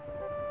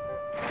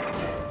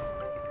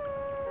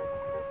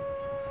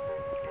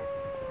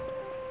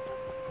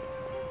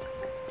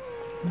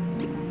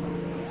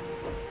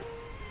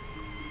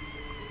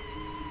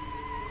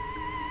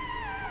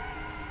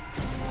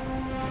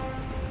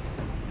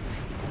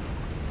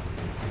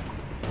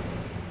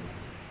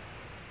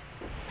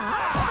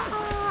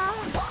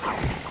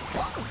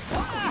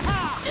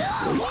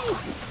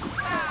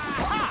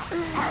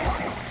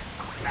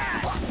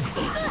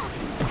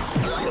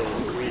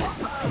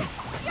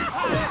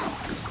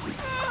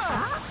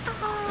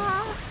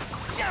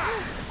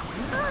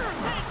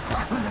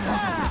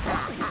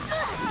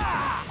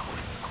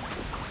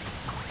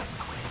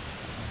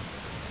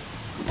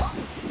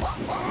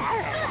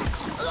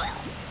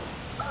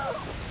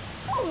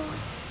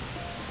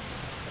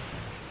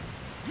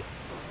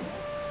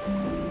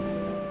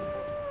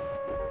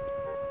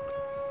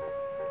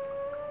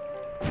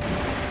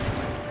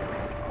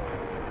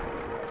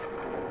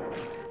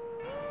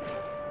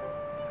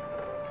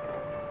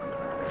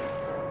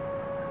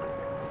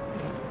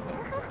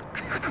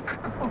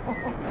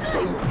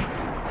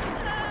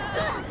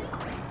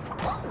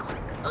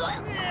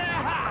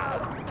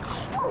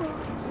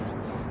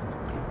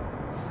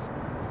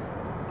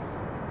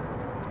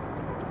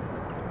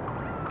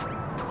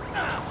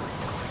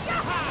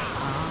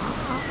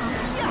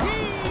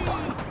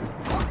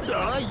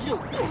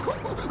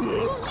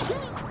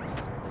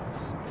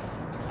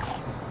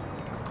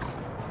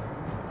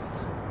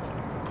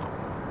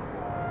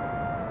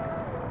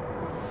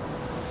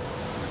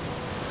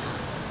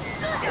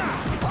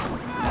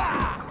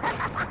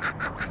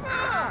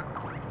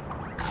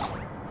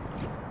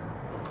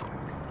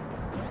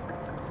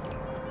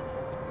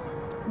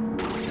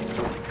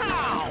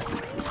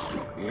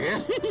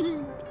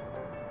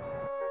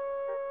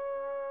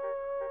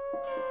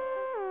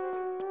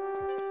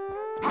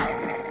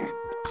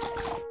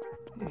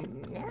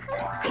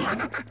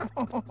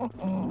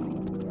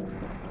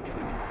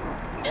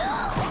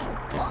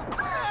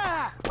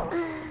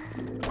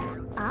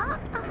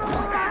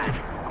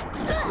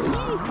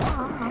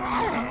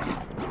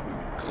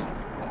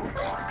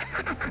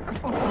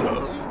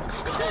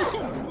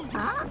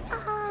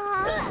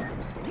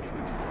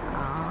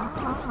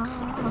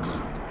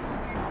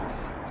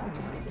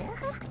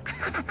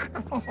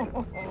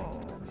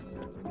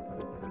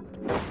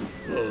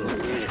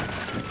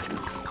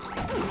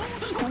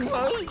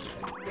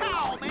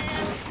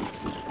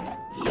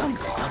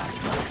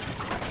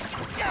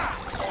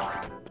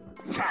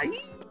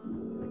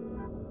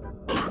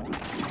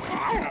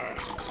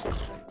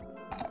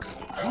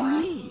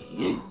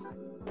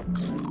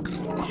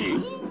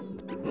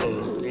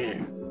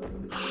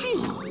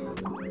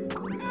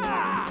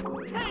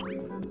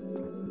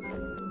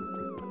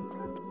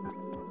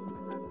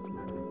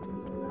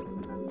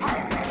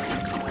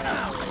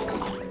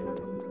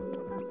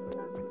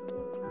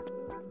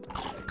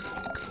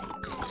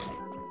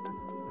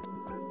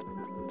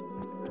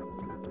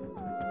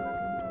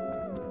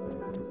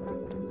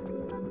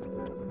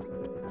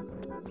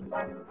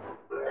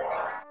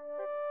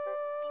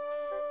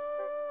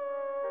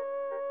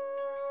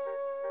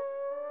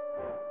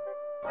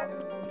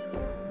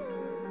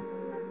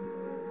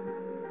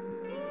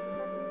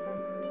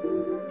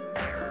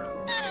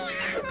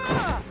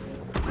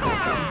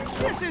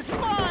 This is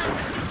fun!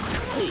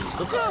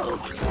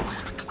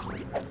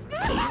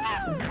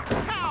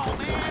 Ow,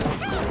 man!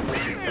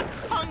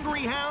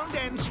 Hungry Hound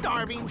and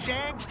Starving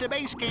Shags to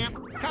base camp.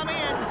 Come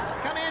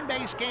in,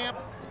 base camp.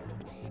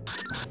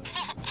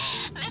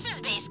 This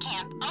is base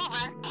camp.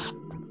 Over.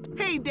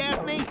 Hey,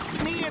 Daphne,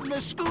 me and the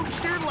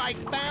Scoopster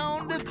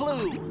found a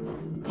clue.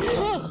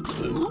 A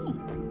clue?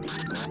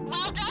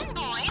 Well done,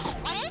 boys.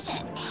 What is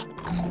it?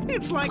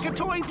 It's like a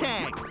toy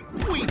tag,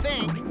 we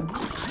think.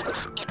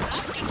 It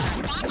must be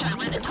from the factory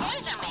where the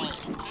toys are made.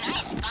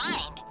 Nice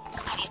find.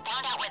 Have you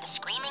found out where the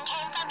screaming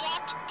came from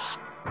yet?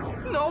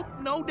 Nope,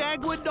 no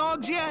Dagwood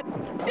dogs yet.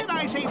 Did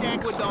I say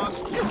Dagwood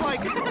dogs? It's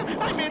like,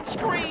 I meant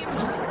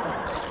screams.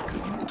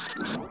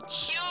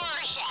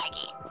 Sure,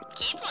 Shaggy.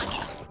 Keep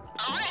looking.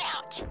 Over and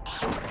out.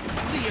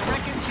 Do you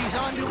reckon she's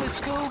onto us,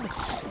 Scoob?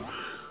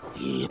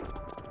 Yep.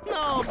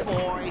 Oh,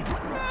 boy.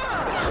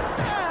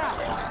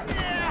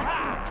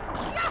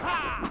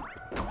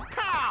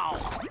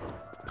 How?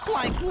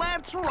 Like,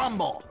 let's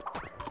rumble.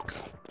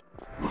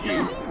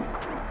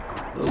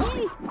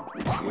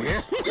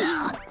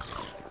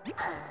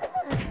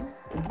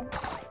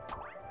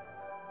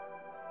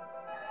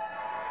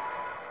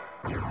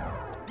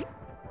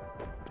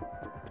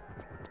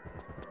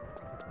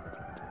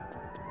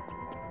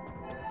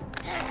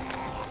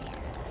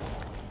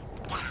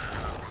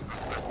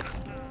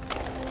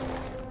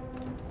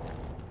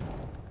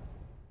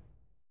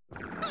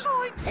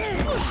 Zoinks!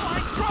 Looks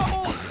like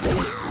trouble!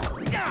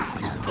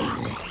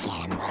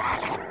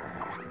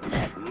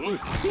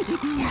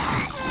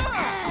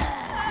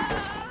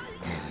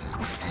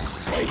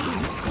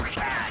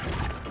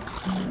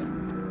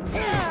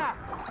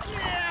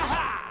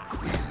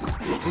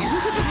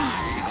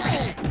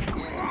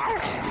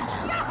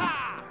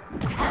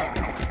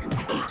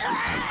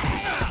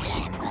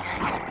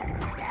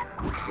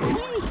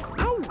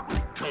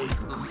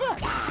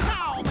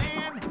 Ow,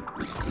 man!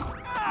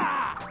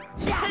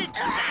 Take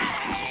that!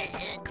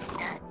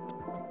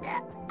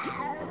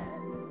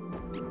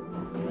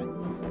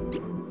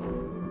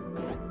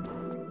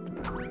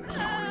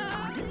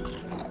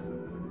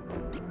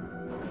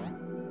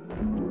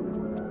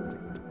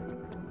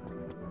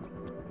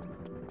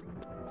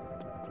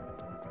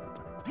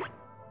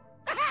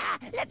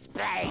 Let's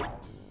play.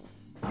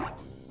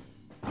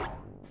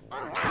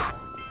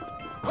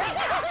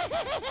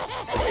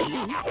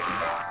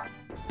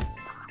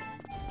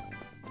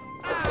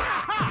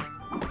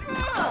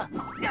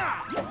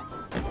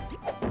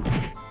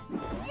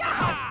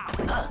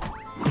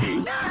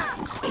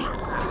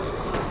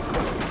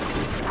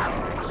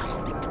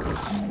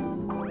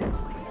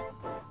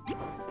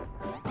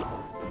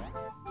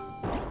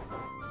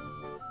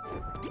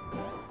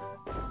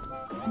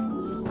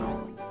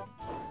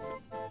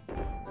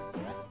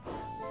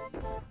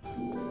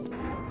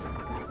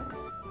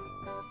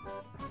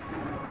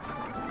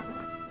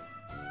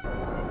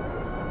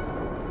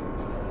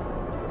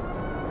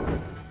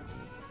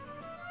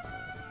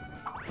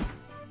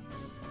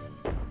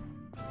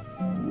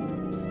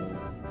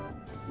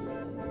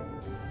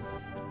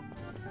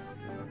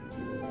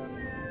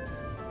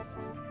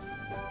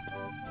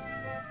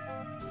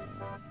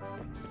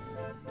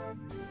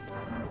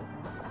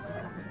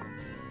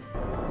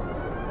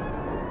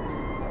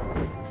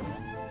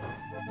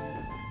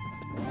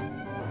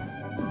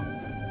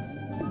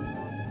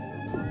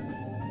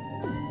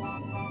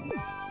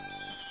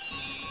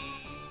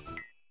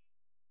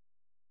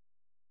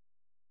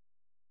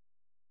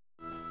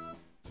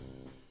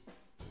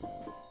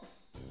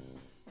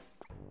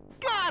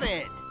 Got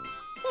it!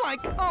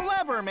 Like a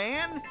lever,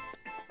 man!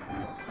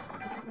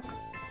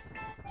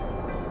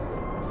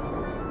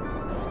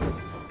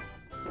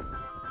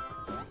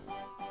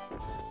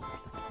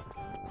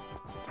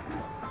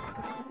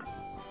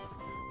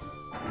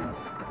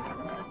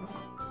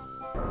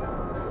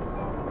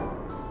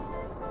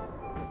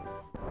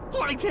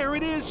 Like there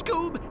it is,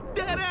 Scoob!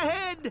 Dead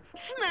ahead!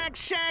 Snack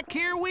Shack,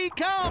 here we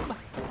come!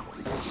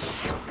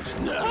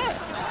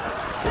 Snacks.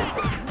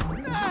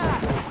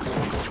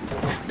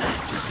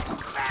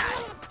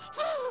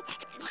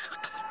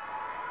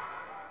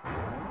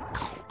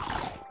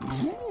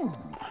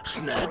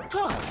 Snack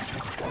time.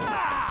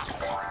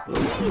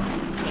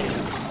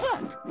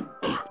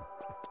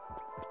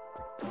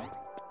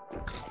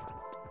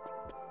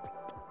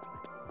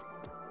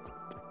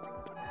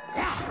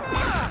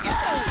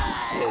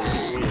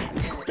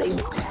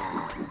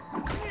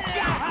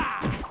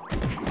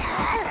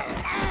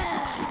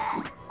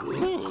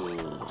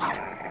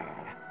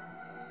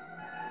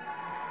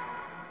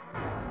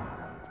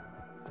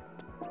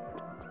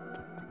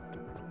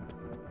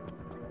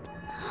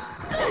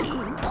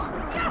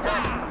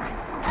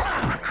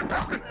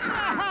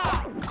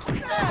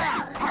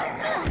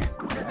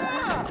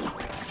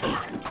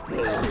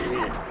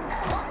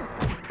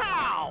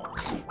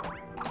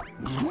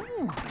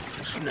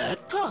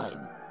 Snack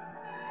time.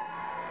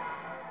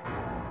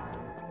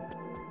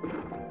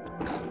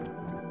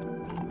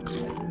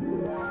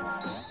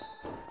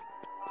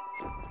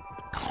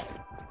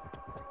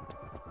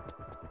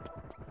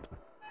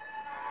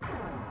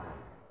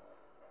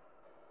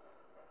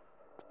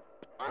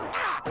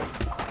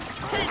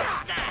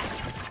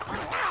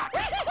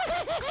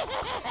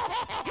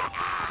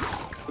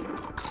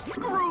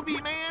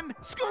 Groovy, man!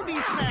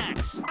 Scooby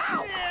snacks!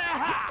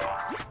 Yeah!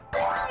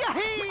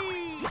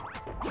 Yahee!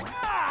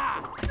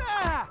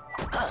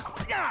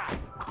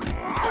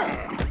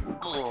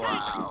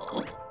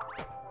 Wow.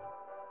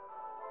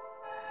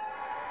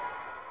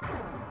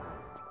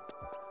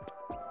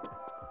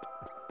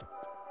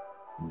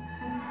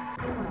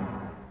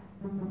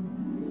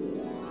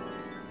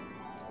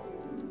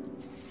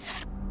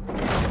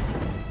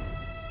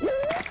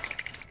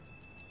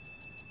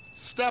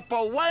 Step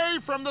away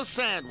from the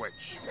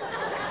sandwich.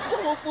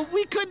 Well,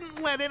 we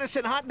couldn't let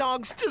innocent hot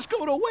dogs just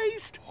go to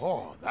waste.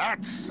 Oh,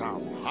 that's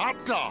some hot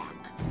dog.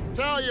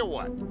 Tell you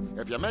what,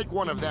 if you make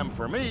one of them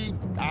for me,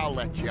 I'll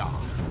let you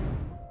off.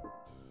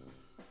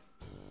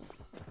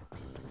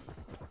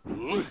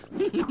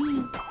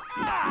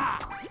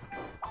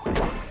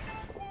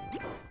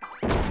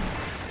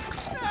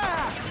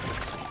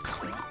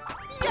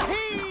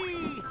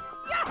 Yahee!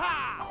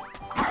 Yaha!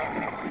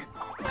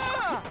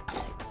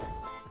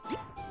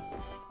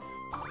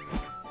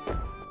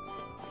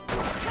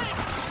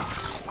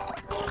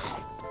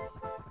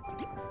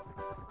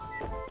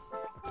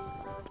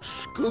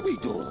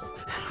 Scooby-Doo.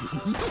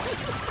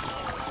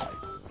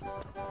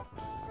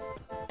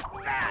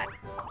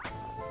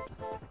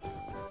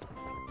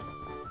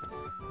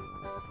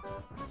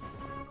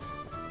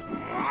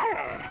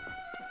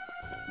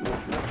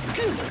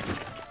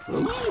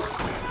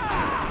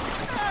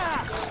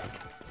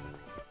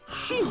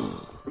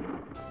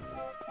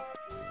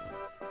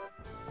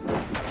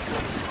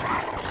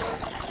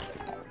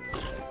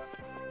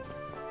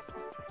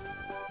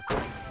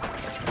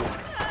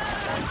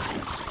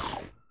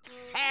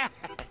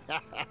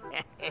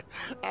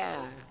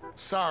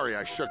 Sorry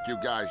I shook you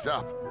guys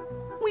up.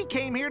 We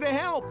came here to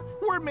help.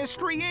 We're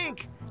Mystery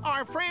Inc.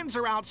 Our friends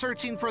are out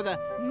searching for the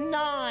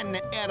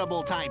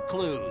non-edible type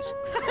clues.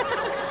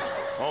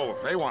 Oh,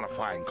 if they want to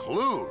find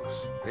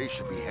clues, they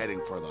should be heading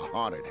for the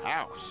haunted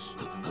house.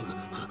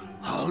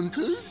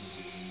 Haunted?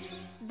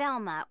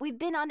 Velma, we've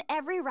been on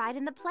every ride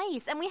in the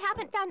place, and we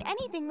haven't found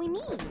anything we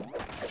need.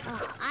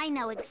 Ugh, I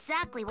know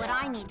exactly what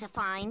I need to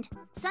find.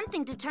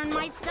 Something to turn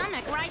my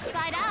stomach right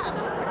side up.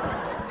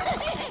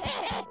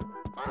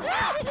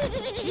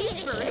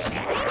 These birds, they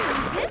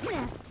mean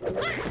business.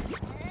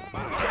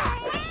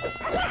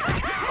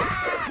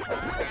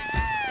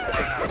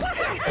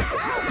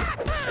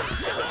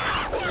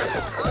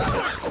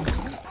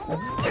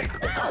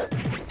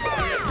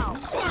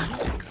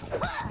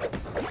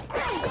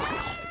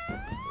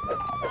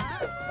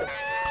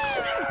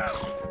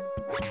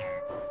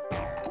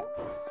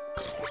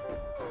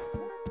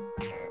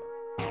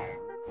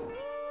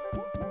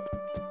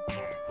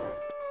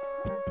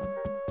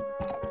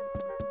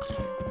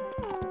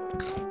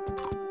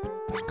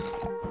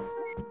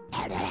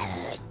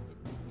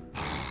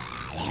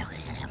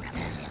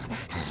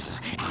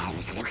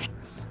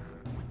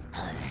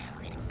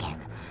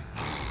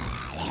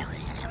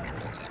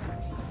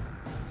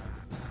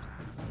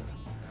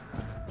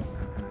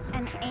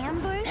 An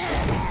ambush?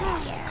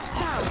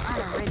 So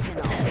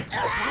unoriginal.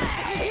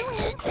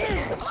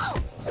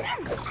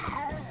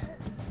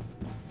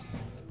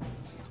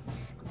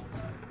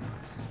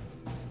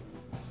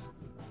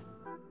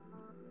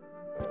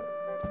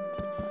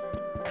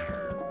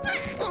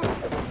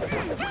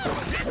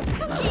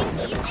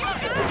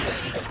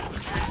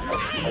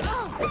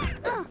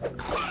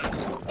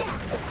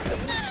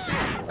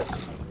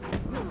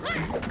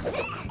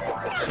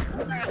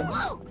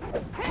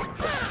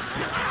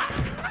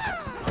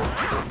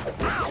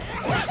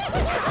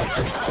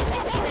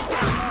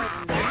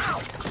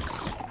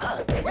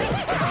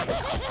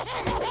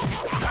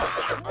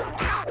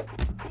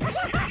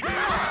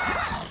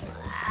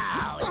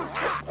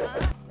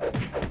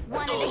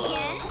 What are you doing? Want it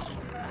again?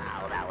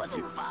 Oh, that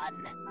wasn't fun.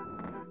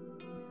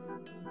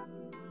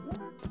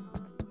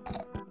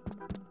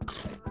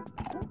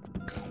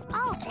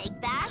 I'll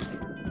take that.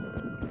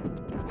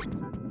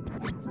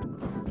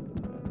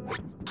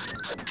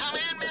 Come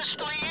in,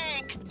 Mystery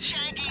Inc.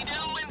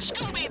 Shaggy-Doo and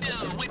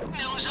Scooby-Doo with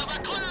news of a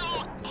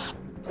clue.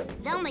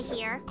 Velma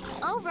here.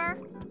 Over.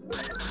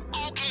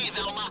 Okay,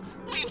 Velma.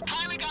 We've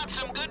kind of got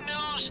some good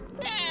news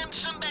and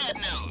some bad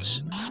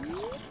news.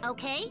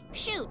 Okay,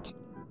 shoot.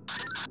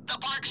 The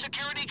park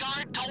security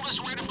guard told us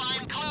where to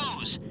find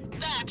clues.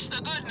 That's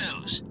the good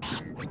news.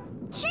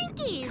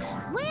 Chinkies!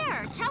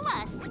 Where? Tell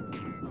us.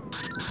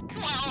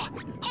 Well,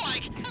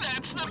 like,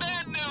 that's the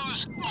bad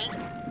news. Oh,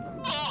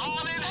 the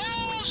haunted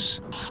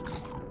house.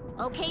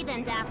 Okay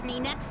then, Daphne.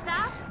 Next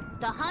stop,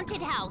 the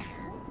haunted house.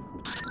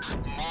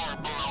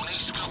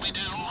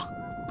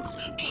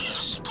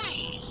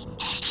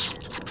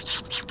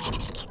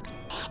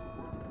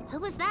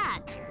 was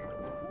that?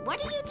 What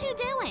are you two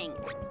doing?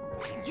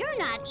 You're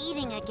not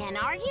eating again,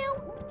 are you?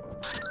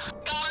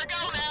 Gotta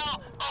go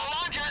now.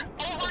 Roger,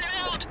 over and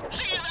out.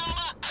 See you,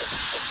 Velma.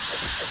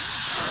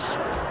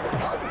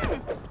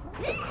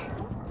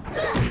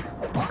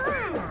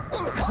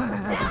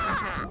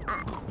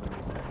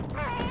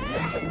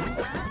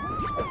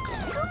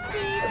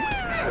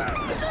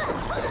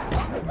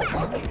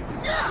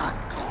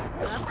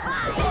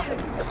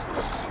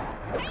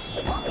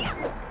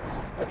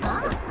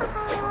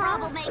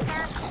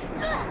 Troublemaker.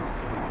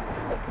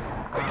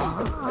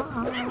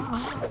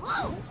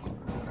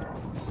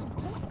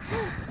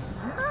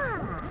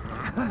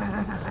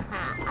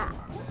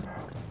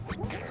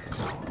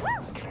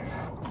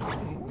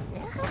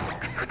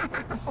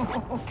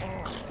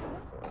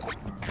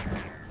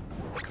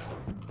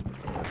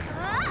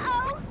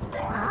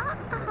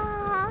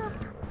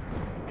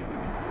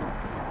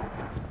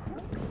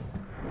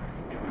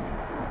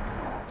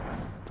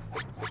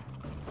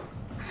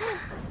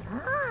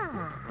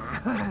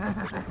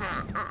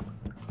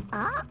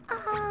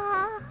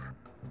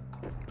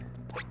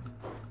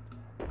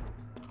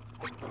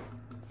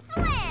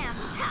 Slam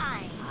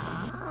time!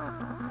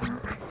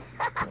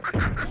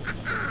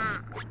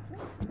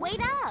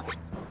 Wait up!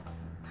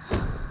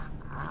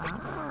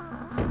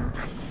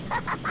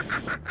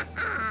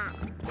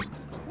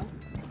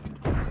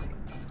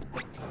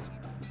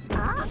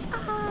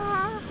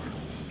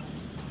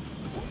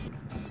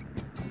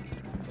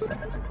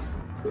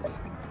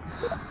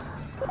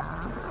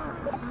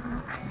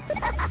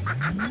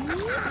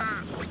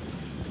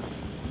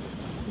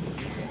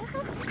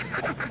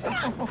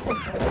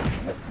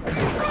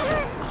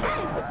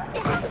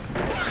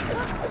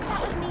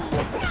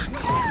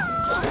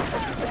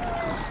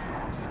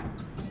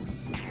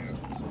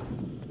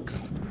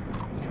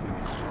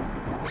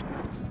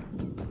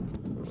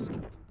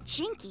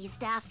 Jinkies,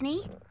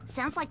 Daphne.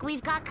 Sounds like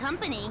we've got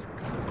company.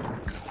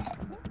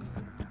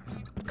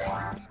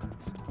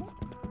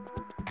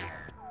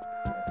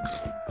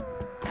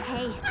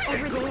 Hey,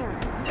 over there.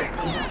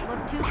 Don't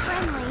look too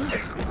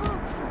friendly.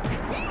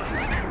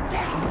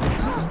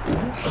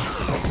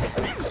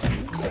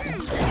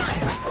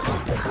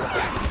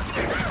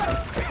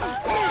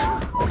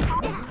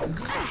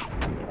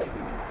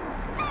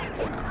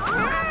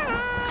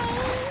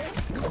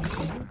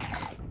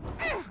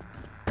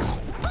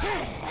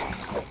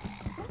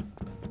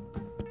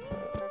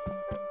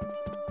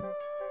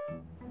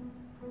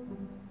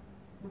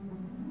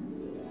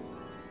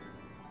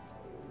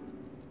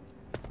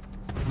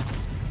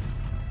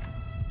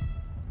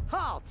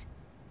 Halt!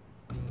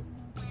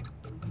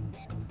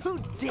 Who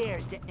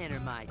dares to enter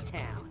my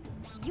town?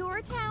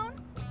 Your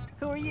town?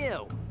 Who are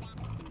you?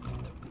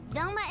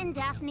 Velma and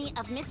Daphne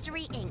of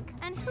Mystery Inc.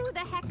 And who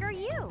the heck are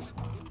you?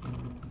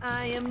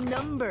 I am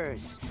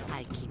Numbers.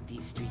 I keep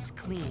these streets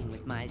clean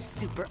with my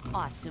super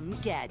awesome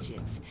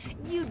gadgets.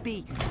 You'd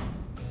be...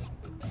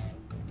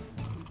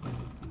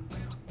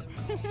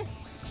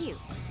 Cute.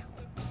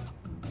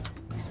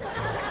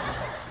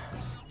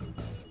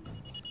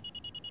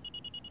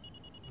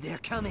 They're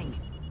coming.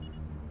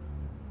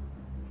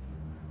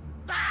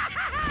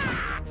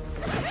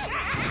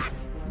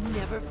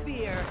 Never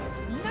fear.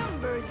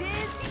 Numbers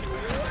is...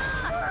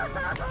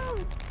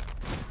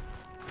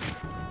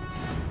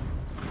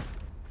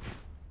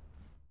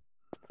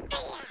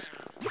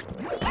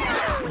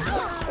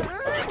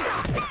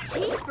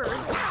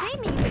 Jeepers, they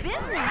mean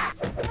business.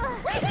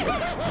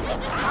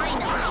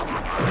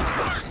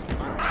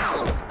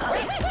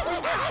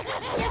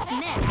 Just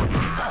missed.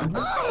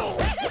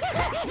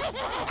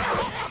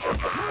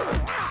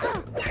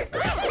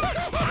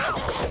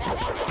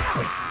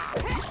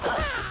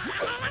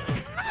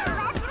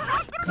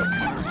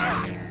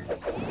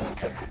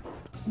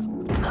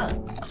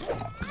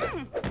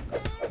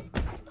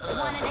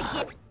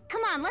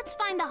 Come on, let's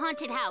find the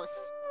haunted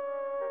house.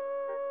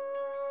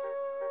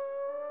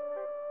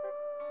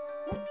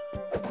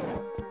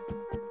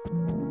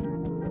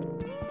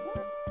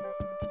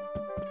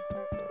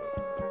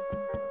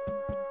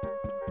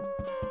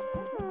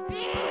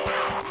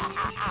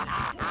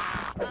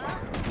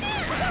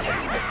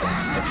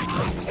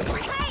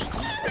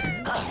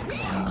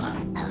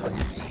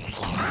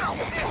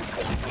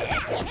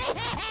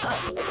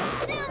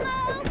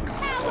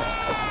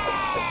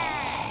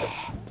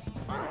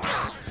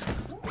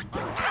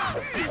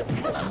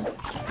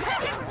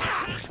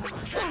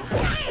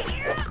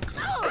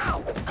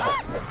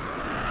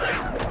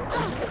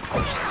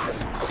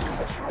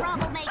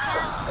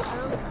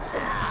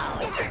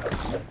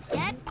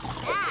 Get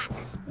back!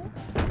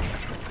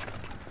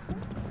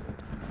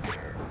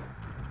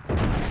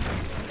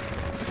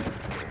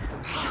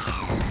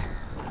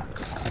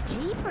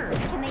 Jeepers,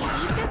 can they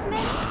eat this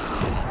many?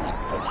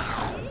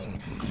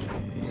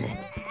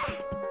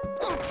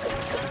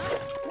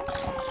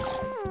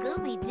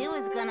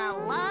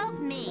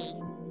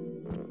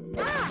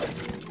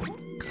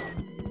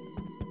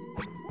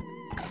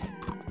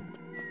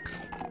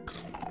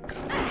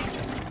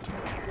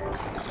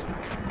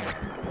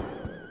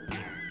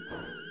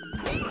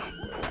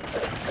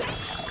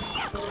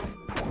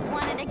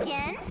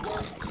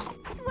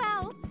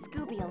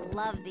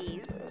 love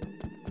these.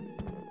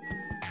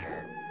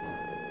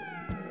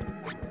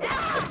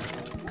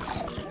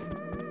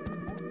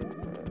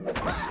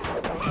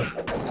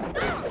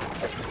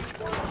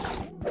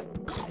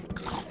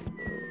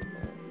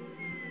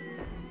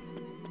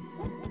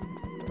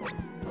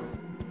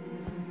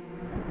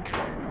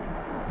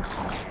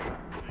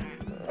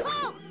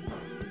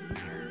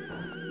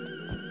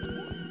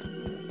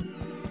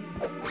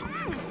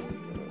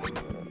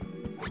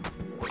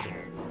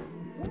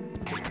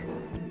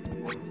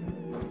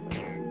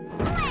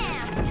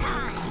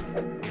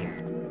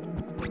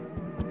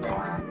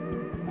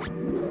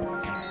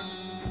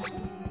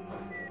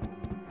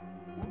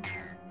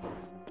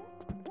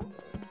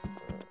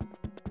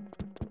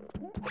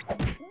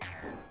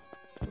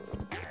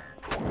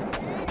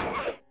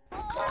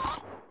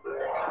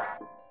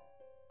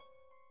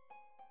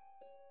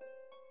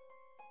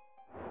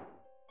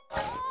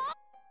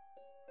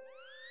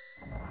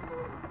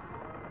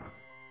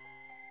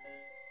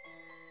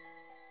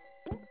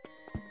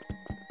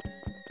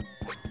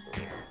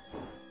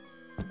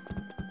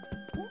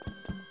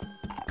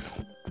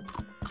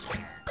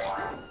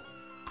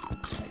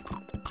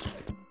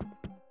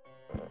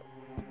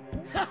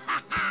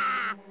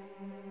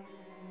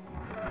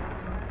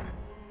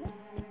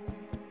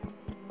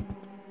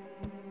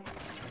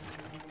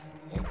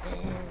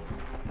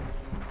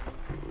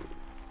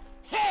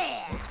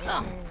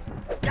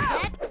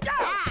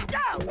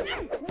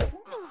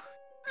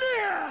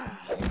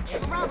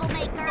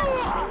 Troublemaker!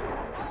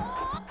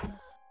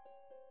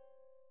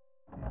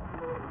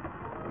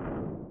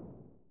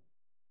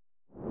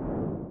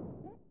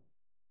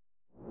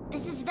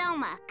 This is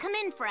Velma. Come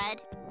in,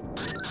 Fred.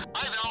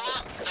 Hi,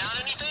 Velma.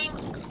 Found anything?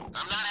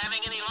 I'm not having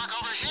any luck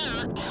over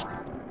here.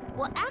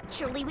 Well,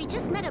 actually, we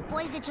just met a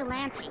boy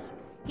vigilante.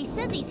 He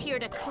says he's here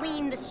to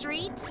clean the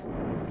streets.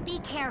 Be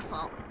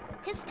careful.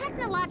 His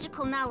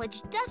technological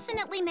knowledge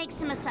definitely makes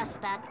him a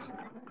suspect.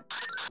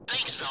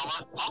 Thanks,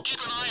 Velma. I'll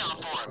keep an eye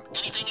out for him.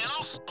 Anything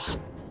else?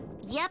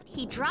 Yep,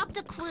 he dropped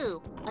a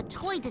clue. A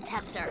toy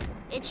detector.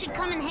 It should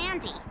come in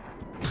handy.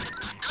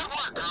 Good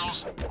work,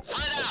 girls.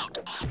 Fred out.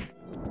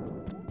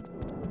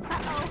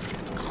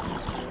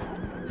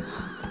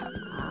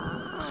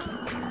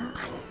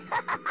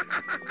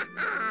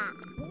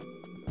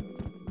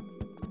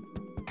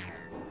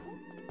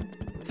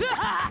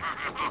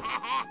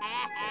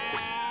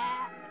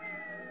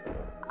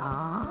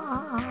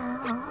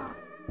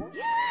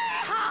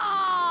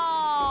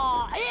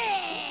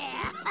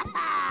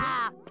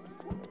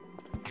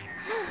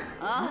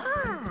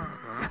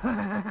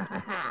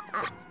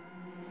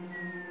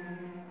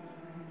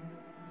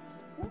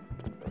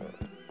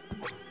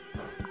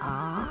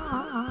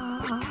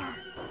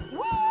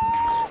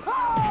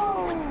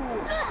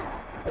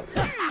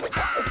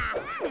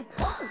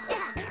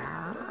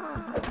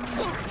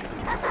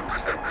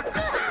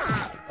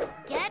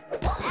 Get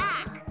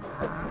back!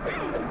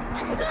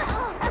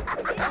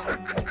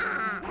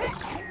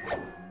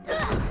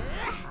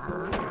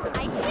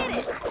 I hit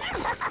it!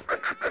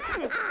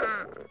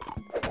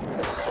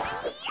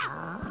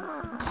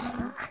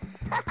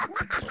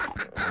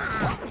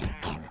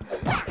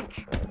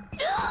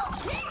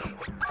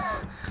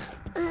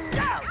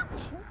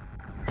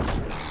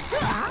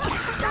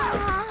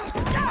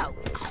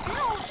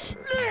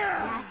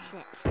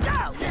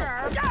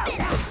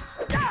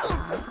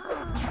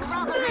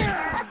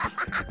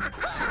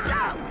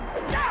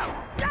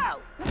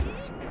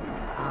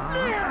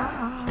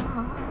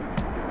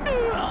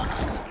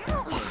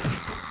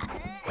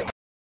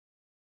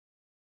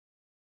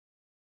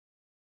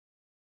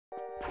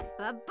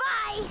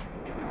 Bye-bye!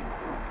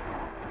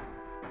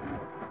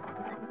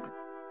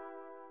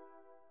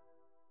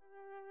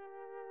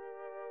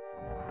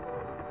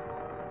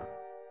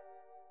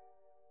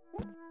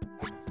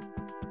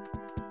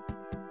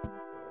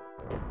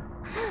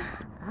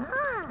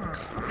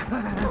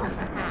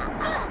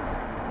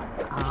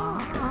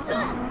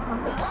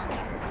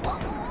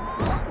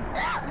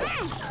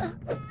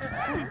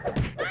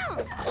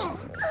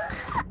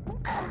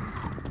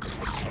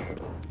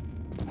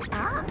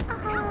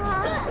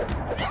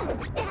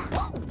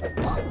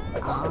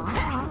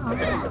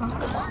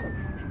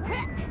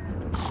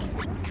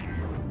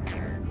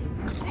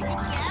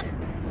 Yep,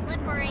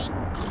 slippery.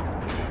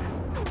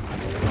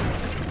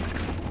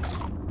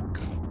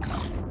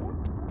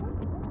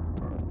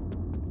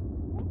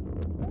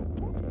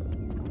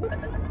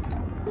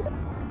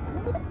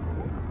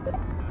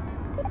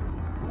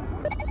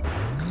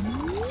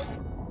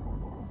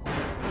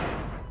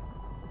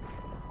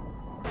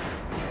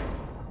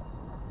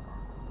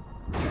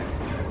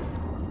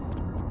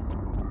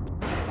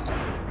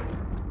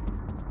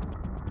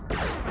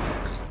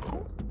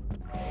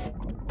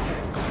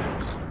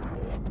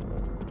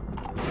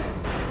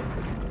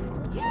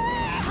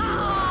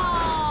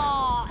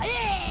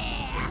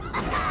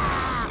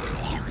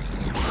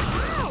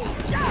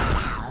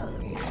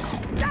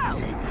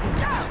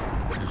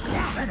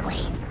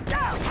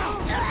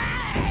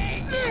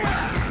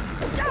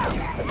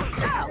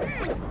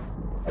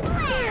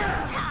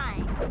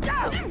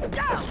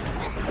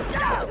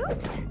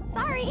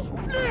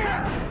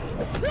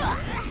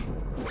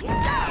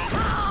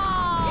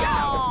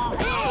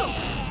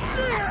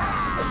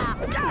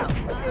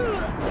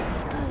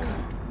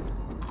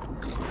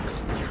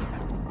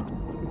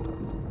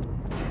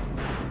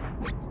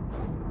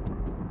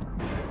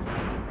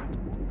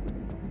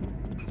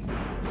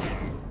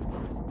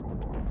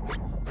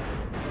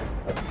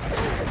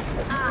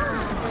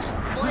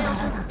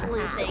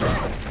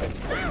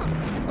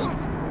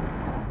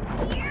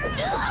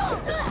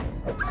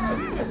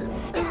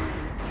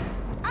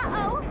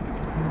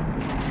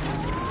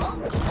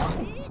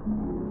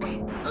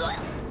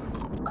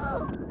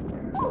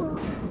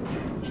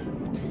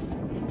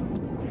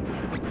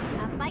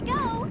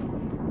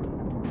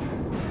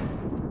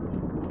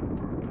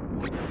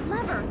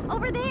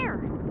 Over there!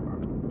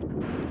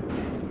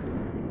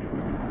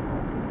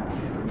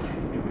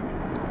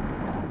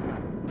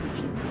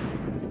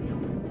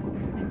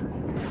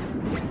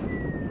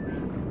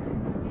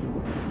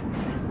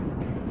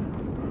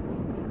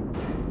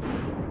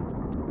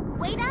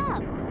 Wait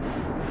up!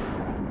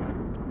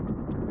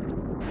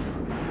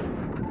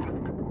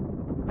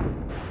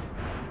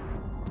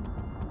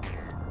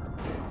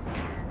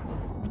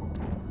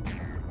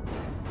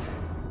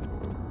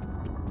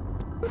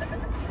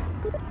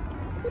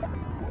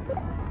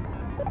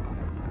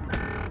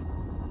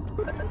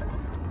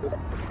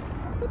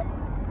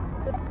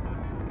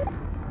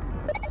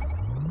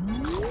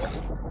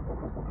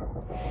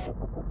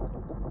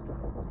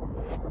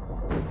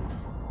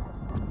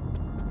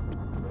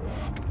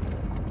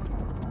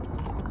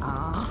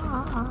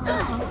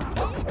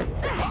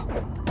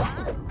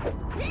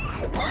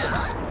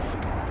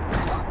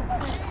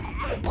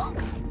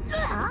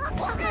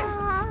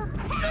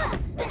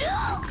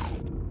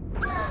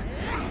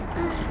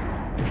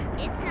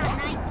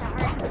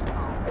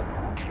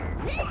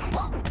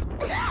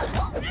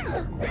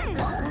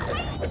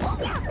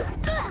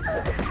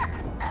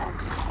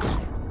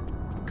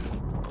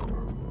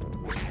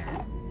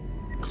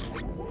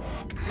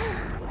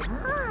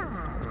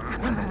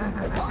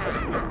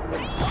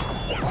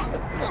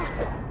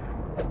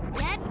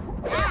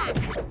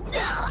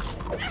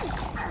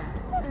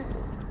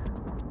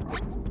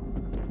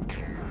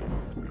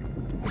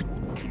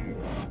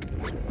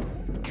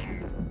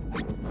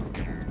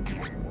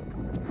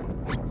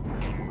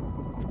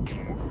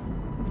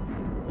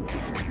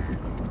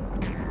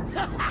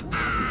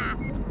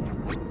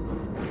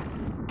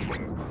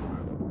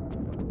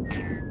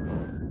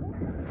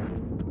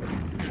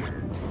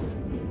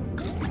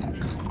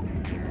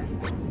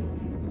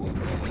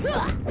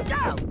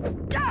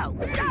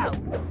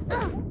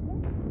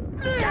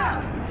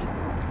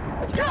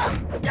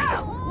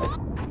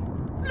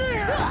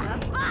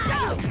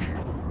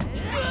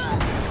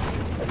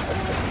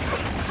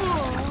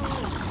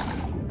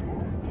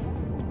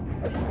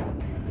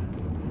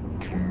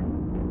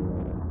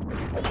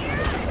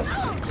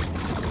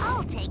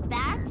 I'll take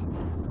that.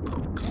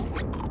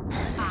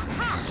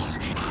 Aha!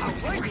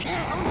 A worthy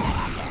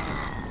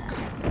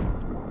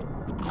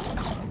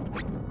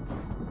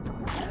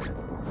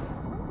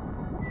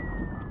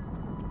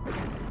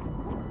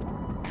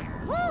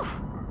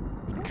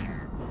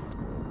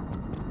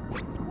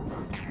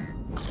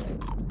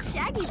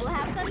Shaggy will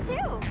have some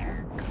too.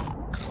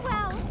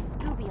 Well,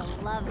 Scooby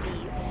will love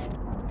these.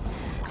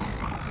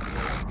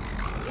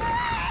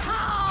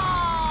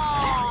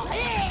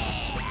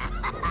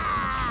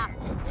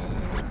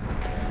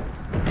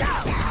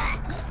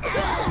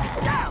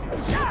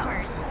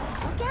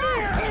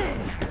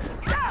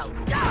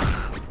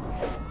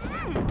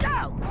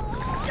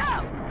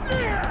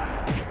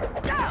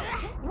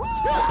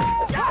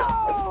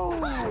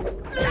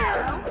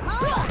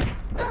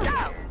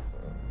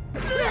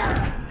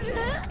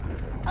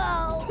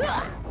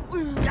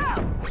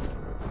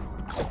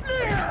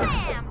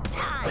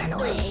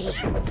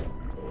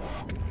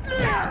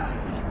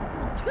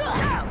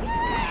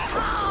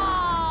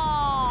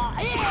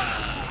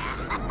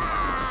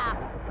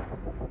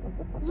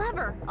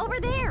 Lever, over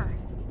there.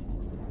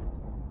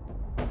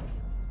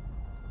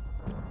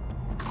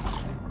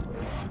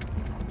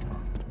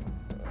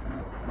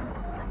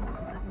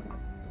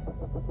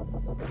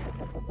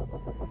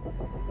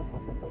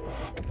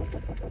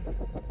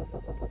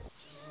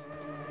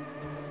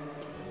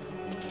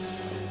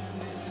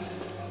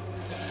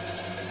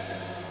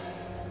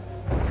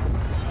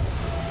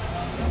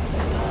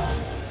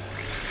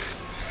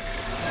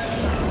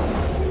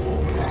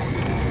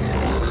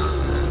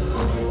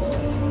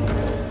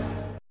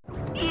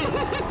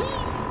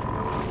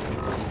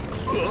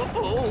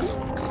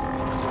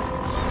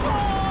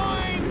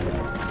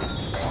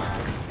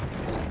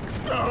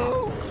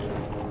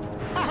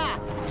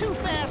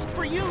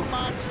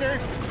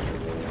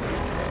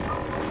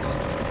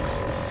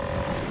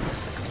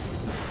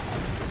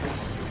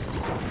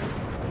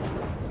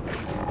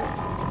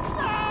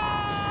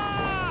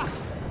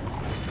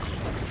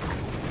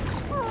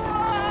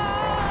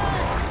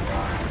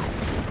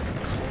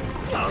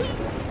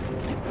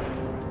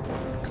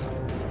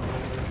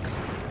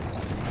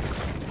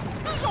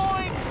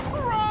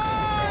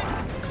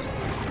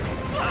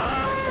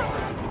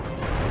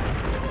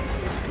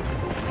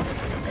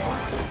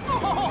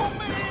 Oh,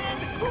 man!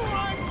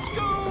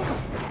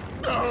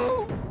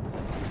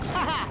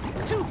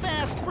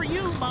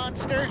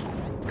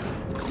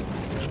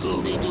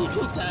 Scooby-Doo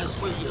took that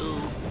for you.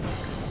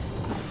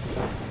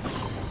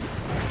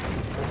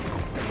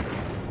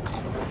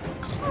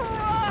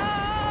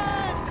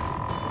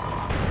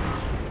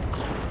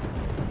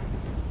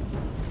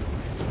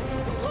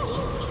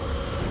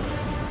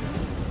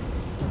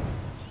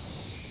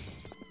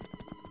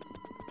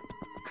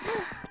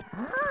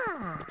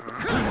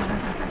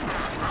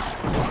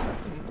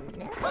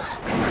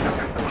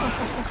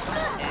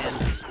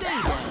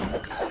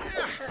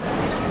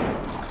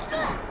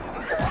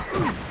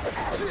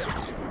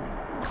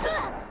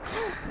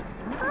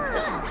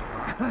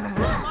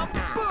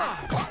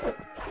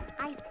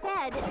 I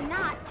said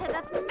not to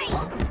the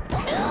face.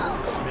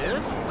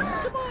 Miss?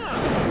 Come on.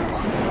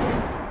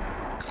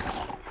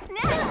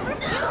 Snap for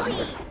Scooby.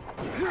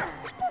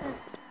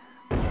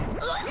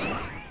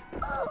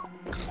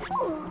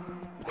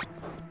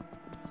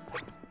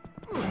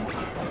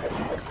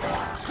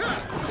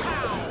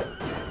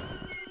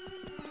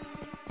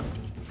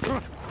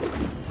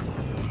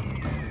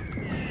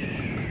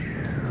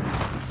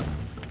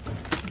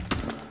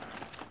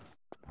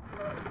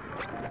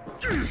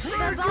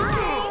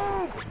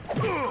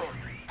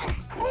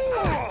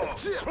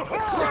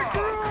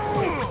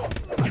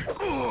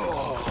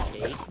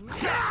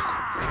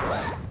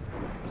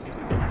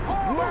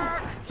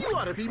 You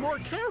ought to be more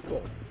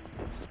careful.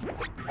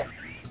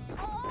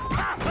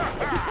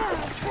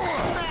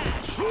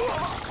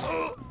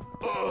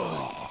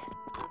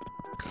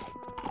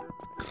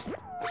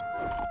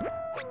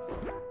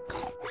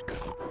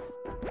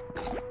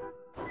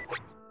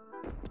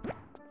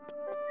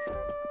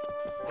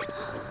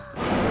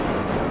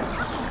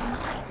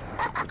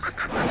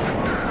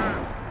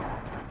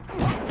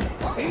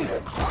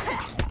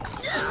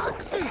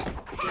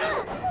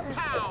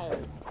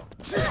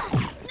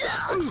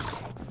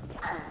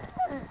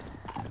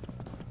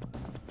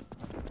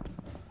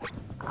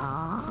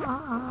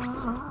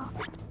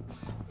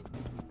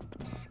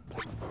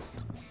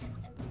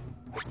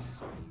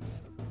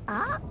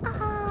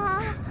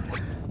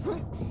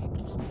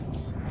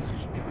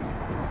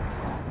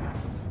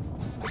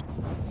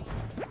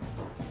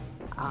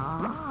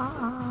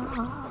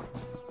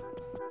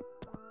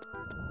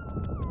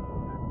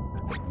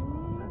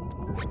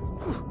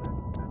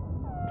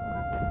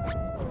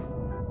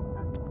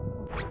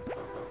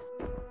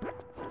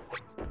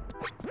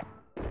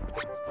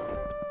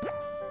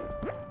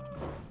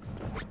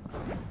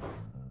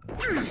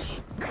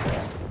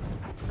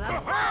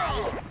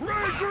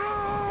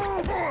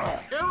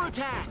 Air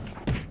attack!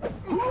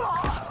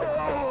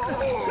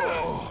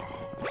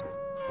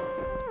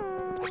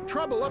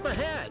 Trouble up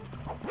ahead.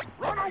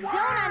 Don't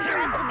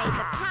underestimate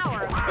the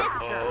power of this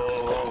girl.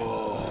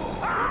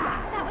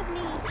 Oops, that was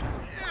me.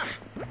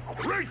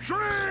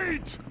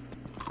 Retreat!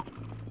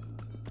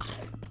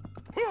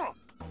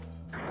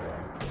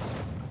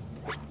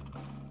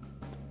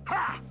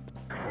 Ha!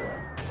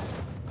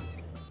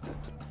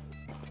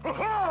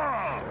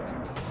 Ha-ha!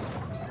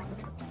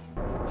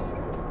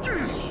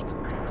 Jeez!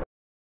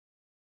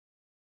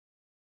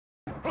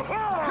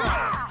 Ha-ha!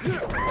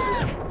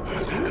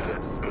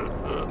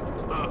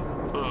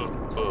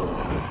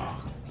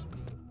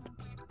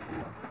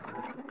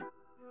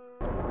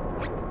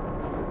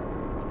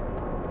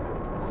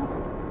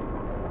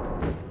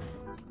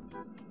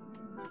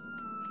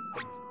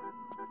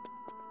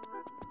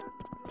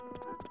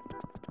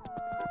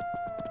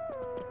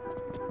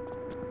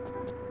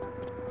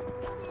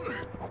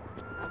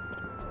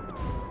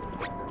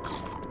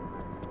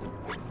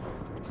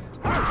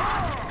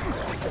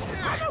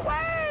 Run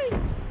away!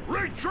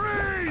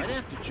 Retreat! I'd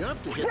have to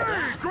jump to hit Wait,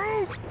 that.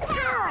 group! Fall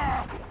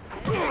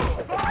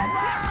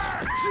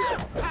back!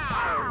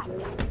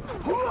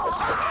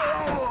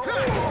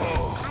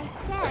 I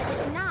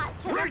said not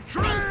to the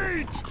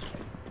Retreat!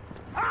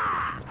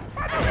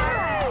 Run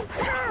away!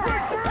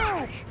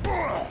 Regroup!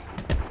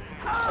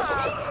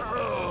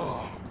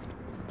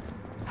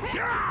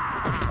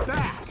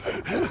 Back!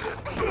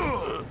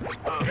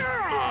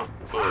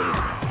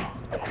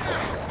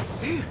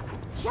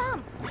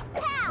 jump.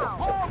 Pow!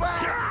 Fall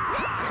back!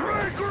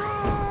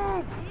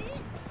 Regroup!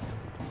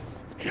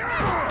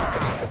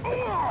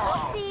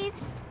 Oopsies.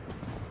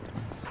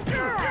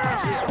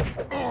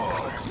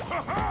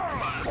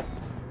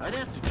 I'd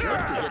have to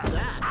jump to hit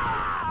that.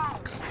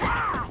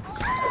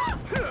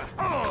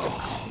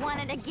 Want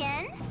it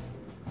again?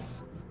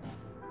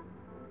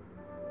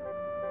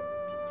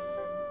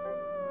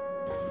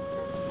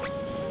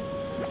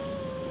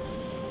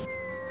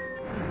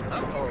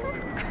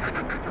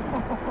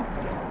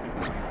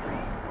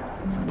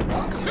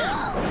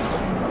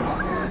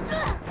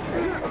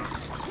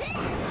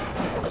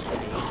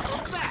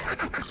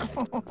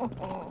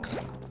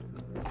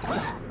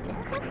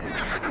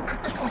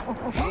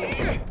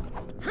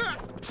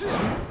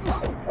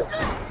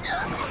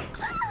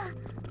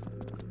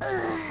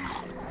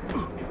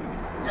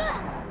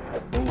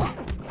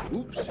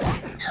 Oops.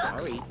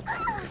 Sorry.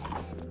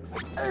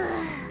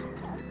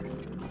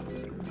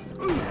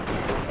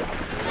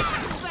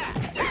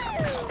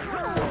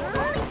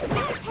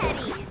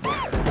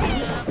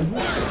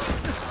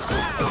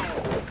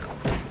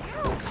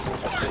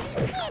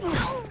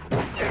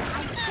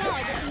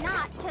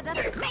 to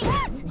the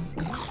face!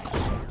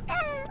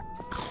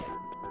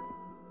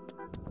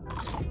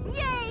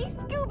 Yay!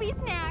 Scooby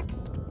snacks!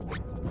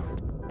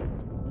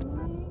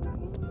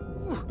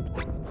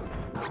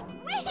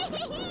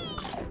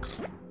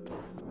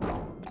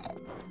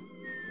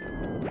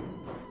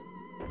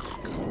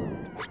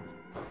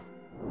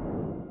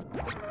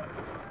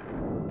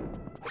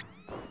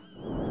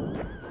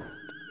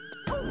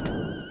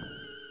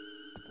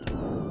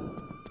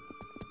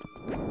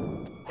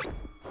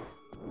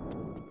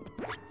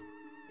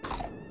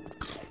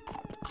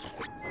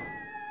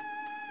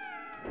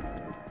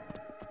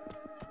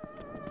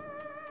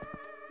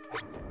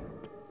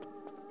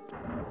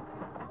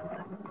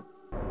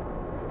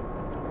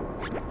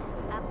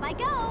 Up I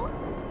go!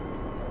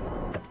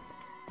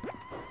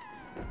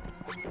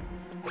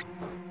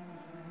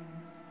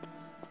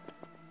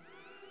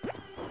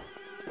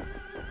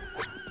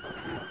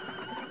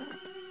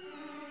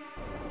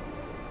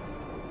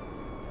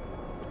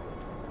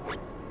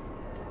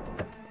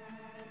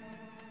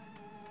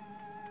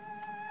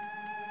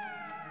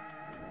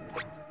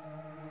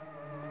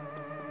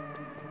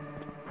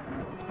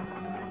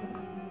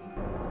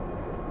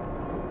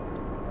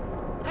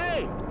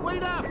 Hey,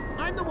 wait up!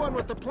 I'm the one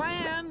with the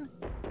plan!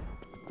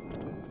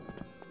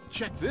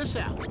 Check this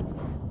out. Well,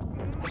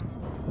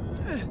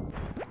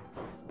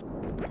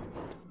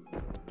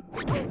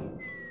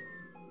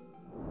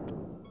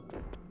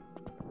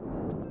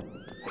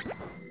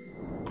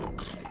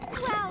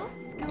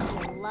 Scooby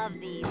will love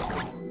these.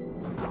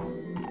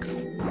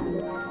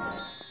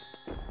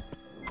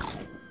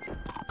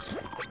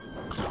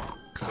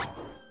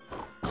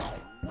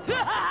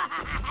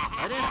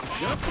 I'd have to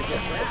jump to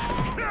get that.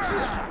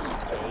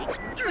 Take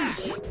that.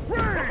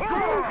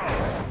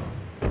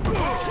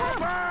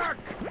 Back!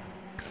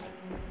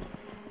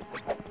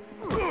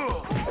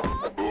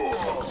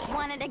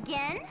 Want it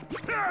again?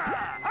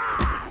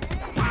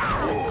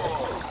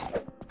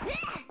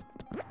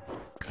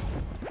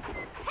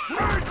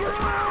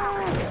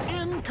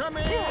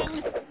 Incoming!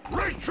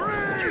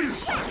 Retreat!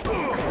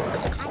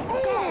 I'm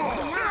dead,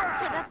 not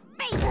to the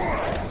face!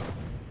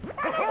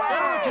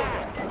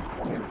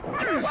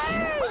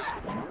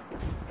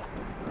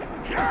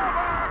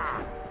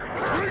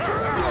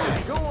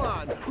 Go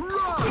on!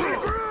 Run!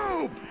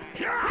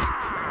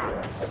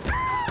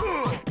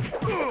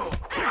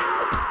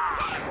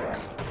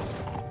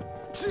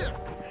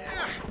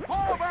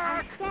 Fall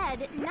back! I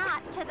said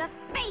not to the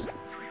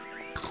face!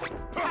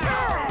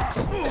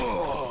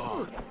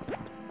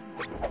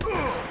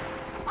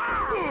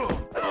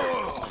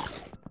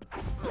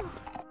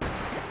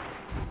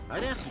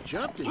 I'd have to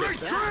jump to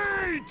hit that.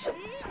 Retreat!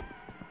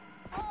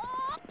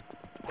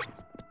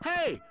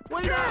 Hey,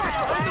 wait up!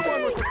 I'm the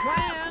one with the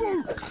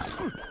plan!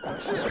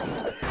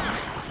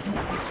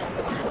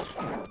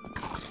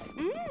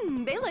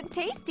 They look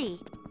tasty.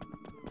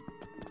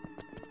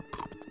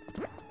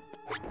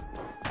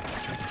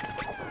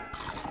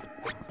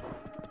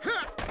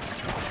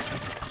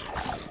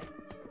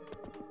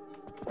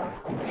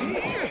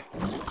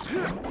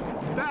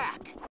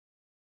 Back!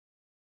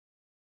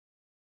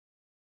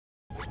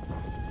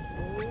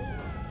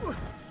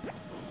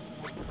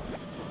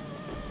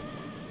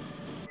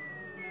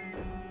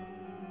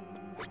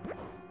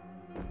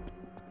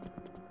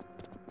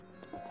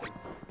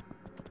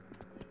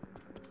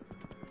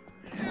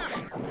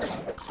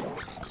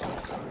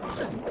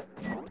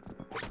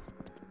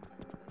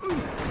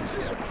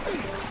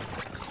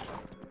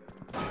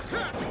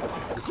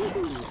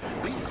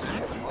 These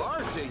snacks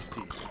are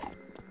tasty.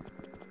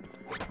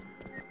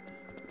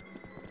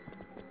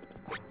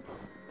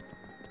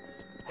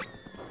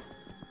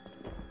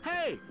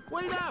 Hey,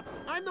 wait up!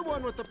 I'm the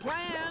one with the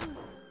plan!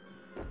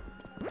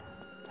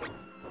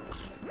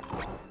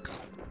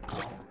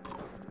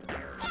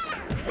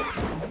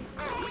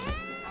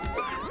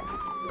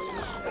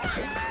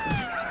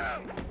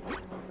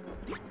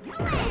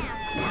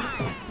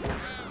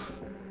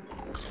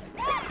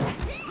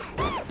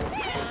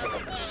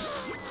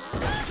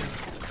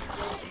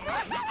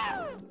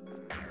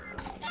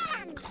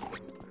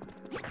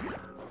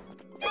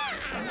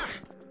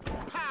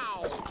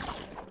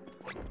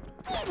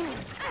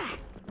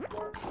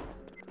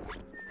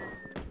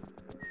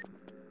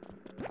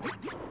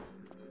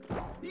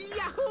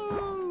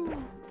 Yahoo!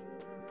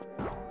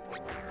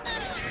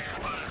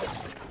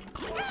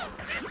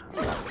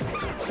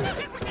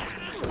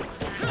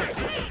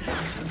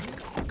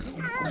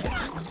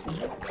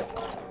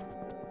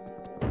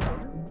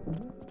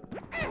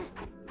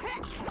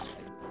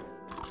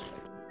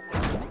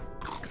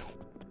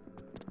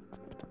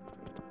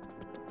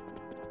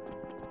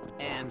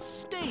 And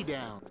stay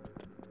down.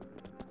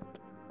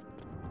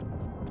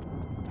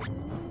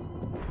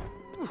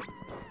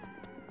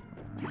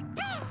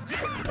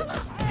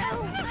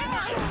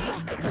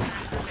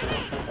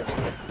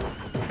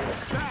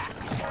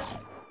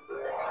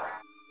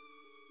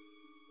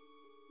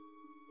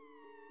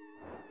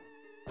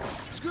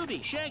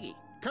 Scooby, Shaggy,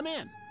 come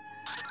in.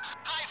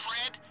 Hi,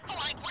 Fred.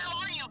 Where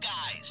are you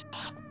guys?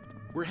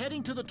 We're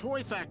heading to the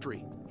toy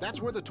factory.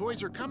 That's where the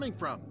toys are coming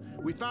from.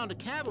 We found a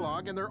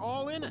catalog and they're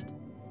all in it.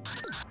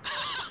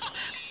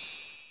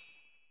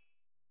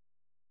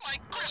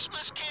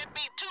 Christmas can't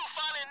be too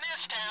fun in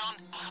this town.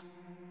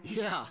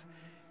 Yeah.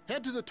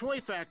 Head to the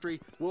toy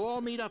factory. We'll all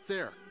meet up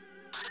there.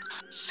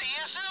 See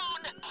you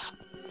soon.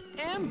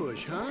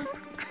 Ambush, huh?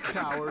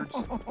 Cowards.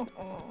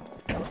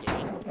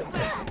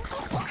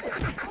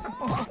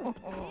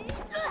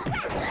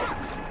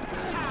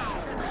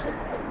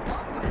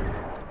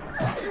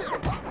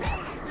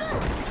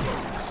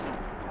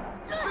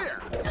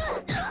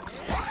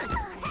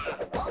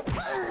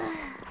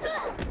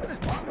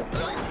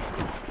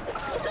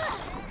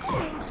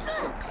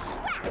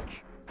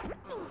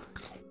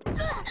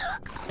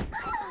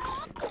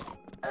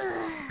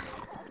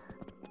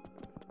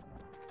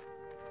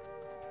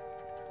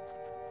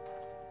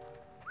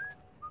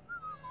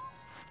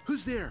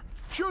 Who's there?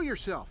 Show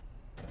yourself.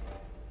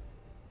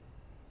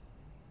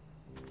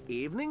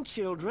 Evening,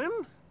 children.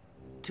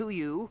 To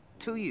you,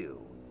 to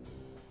you.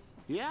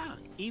 Yeah,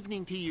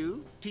 evening to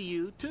you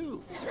too.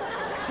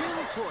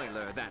 Tim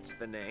Toiler, that's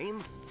the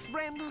name.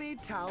 Friendly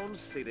town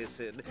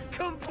citizen.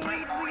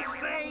 Completely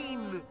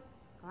sane.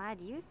 Glad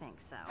you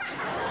think so.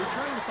 We're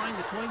trying to find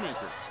the toy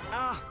maker.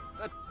 Ah,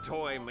 a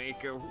toy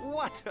maker.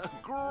 What a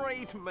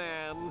great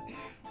man.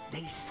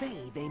 They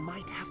say they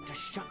might have to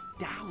shut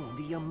down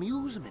the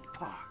amusement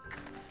park.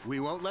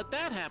 We won't let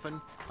that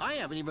happen. I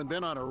haven't even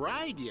been on a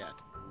ride yet.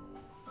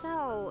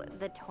 So,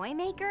 the toy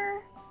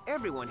maker?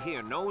 Everyone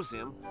here knows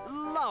him,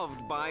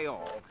 loved by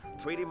all.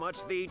 Pretty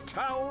much the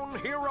town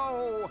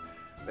hero.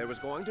 There was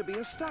going to be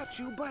a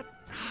statue, but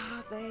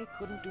they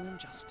couldn't do him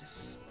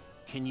justice.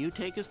 Can you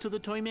take us to the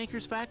toy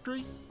maker's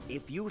factory?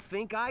 If you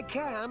think I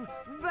can,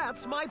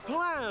 that's my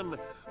plan.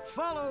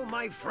 Follow,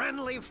 my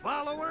friendly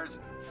followers.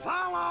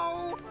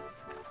 Follow!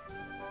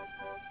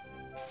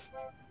 Psst!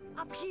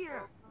 Up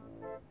here!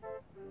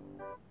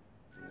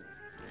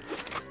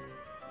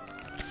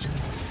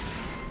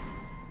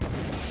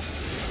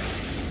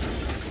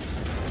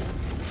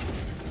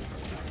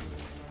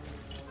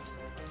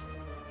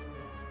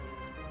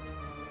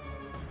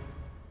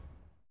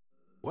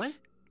 What?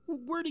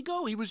 Where'd he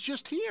go? He was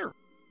just here.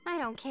 I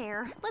don't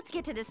care. Let's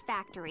get to this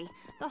factory.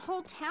 The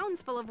whole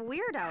town's full of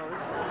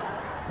weirdos.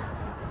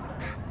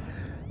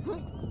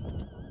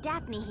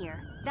 Daphne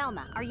here.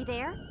 Velma, are you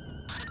there?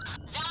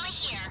 Velma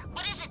here.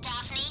 What is it,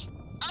 Daphne?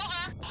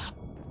 Over.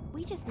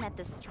 We just met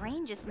the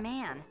strangest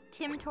man.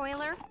 Tim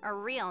Toiler, a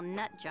real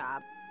nut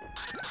job.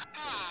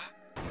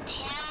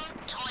 Tim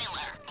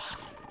Toiler.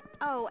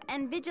 Oh,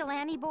 and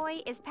Vigilante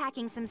Boy is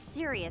packing some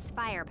serious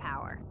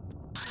firepower.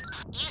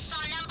 You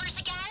saw numbers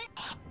again?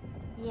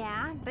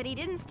 Yeah, but he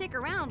didn't stick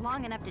around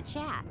long enough to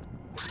chat.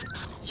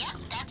 Yep,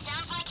 that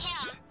sounds like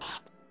him.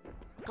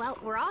 Well,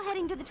 we're all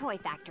heading to the toy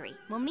factory.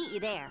 We'll meet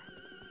you there.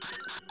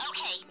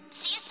 Okay,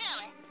 see you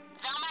soon.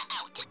 Velma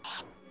out.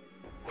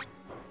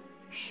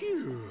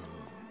 Phew.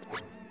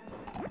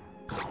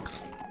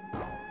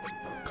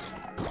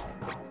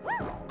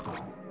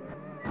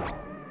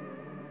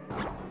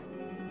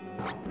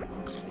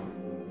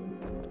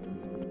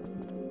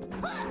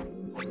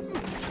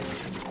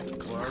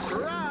 More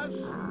for us.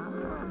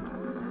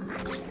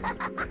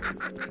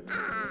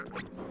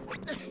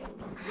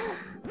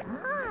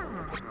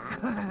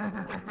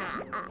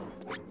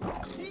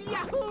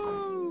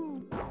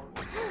 Yahoo!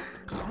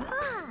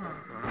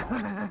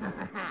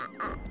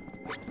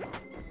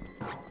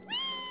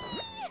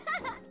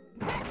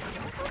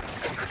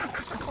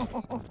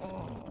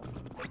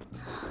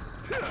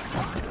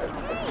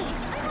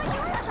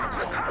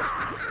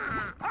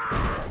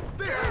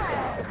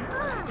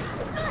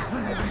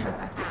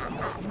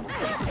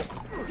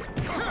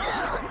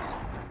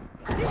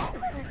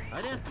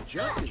 I'd have to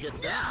jump to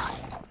hit that.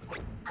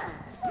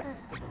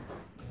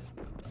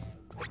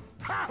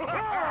 Run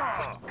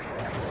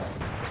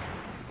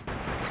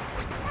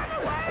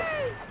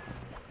away!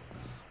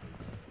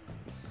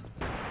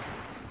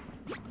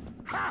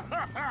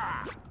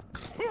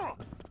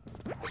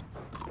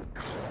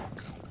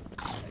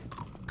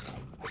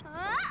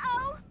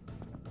 Uh-oh!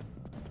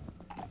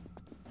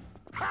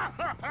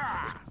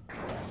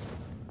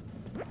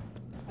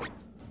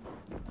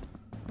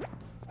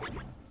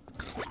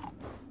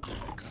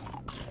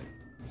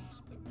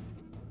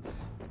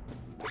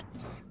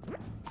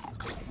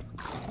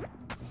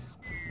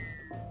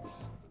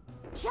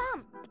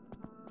 Jump!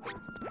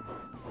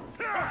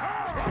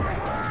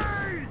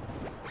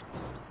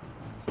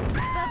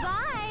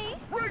 Bye-bye!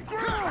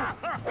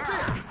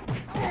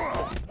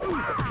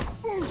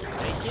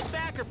 I'd get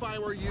back if I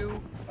were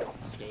you.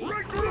 Take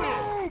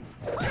Regroup!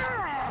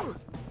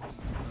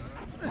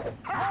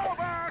 Fall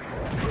back!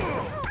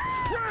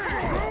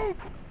 Regroup!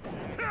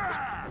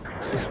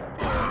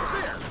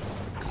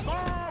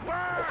 Fall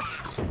back!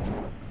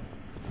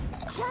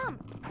 Jump!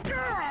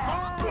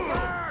 Fall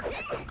back!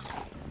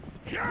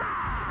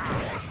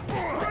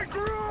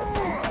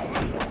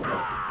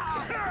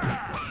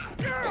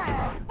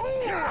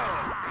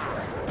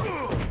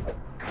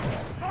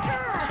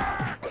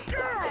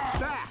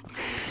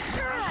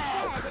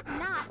 Head,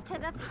 not to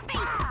the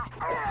face!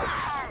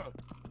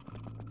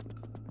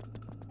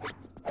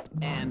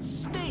 and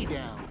stay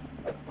down.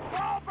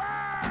 Fall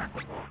back!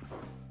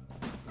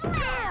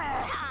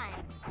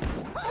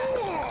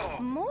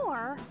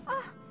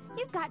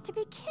 You've got to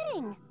be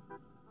kidding.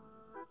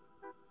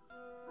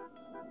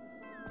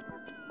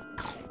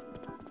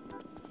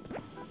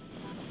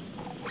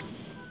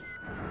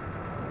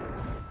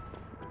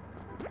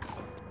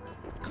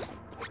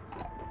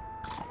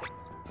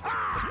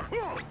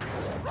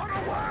 Run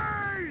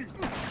away!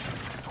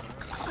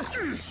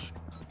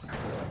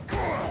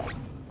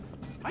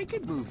 I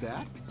could move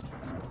that.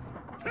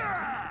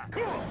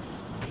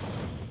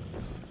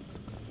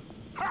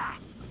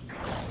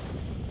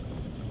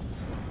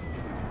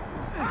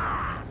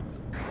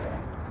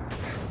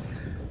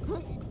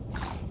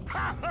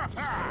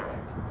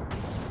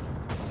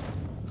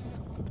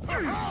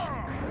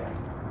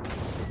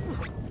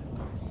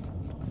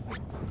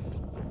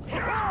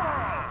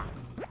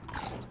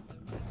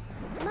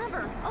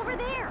 Lever, over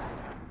there.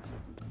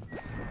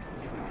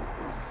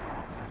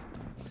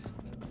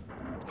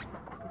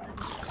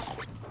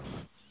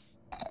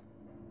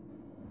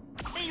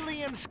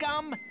 Alien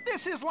scum,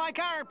 this is like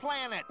our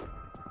planet.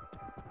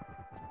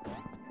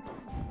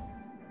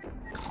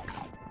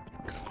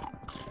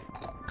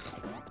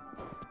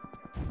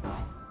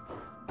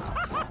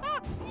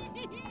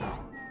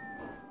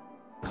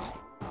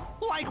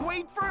 Like,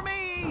 wait for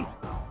me!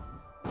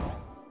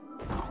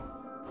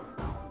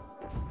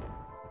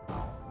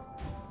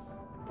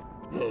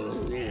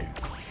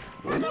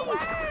 Run away!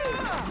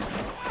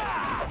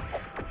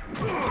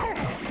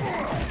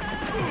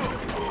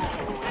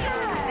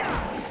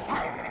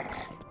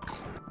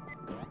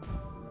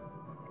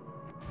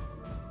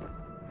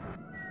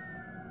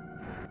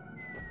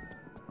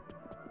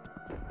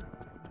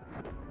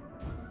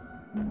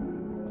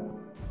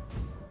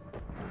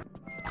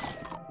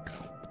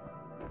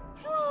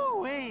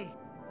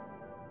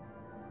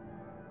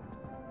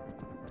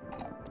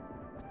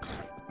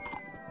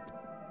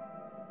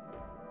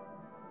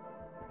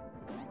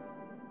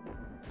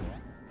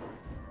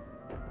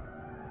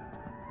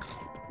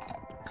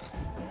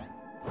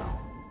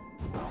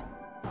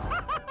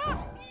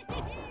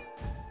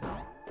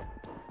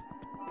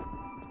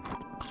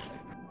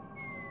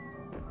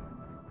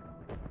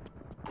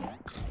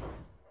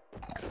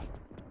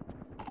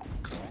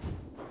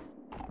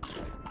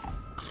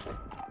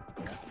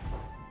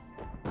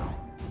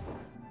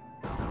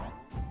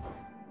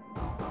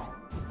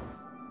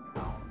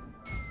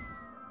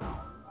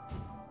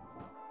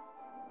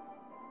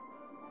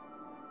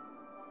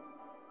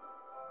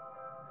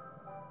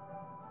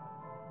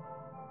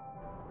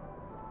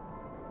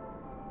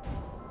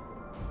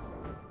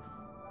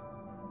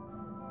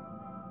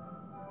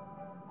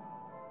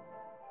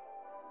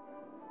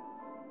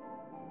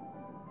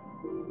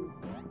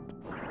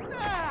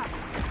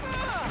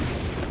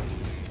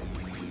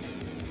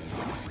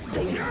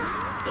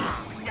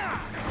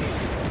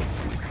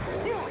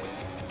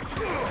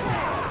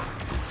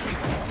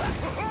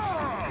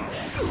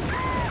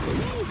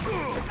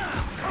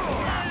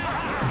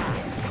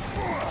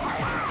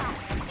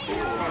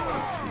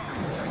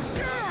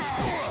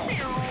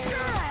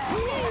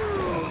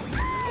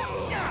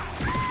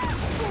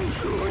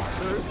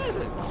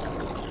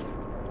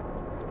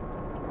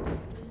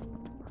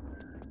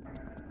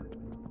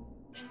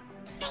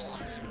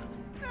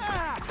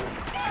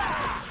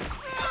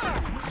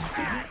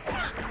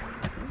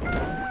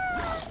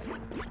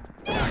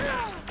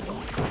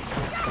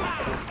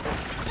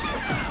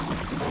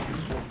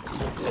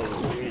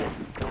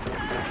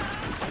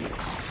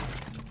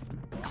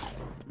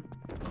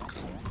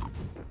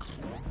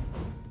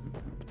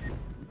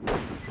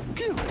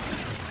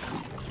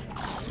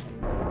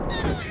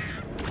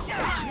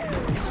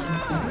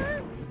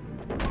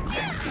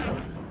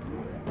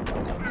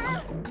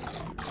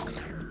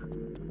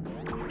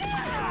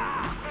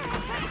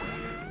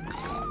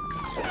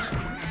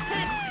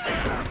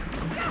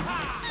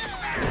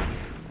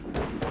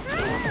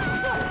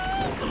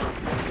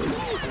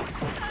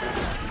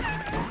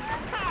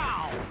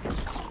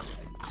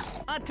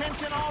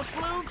 Attention all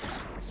sleuths,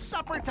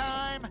 supper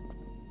time!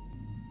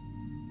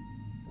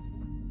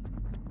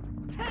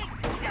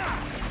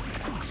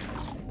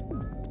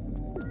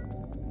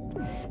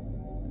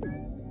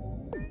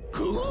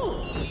 Cool!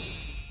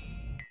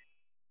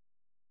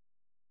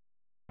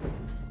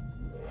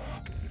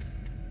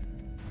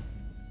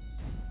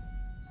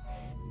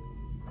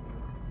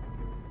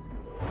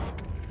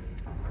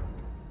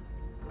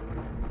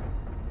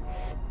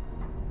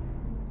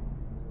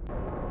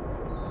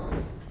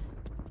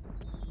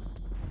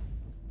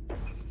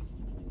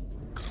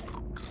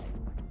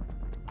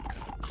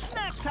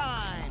 Snack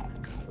time!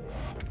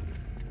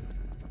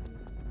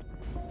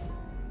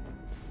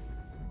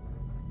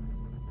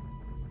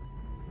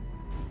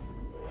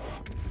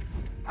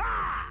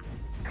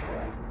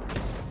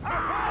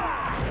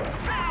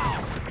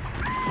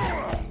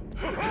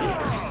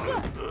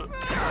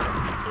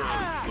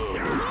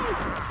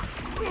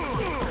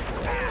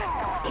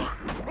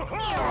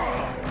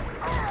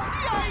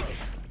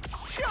 Yikes!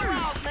 Chill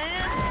out,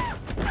 man!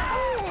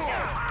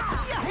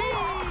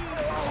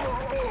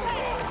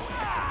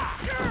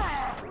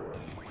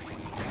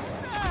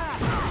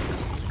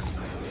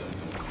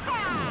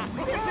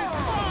 This is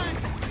fun!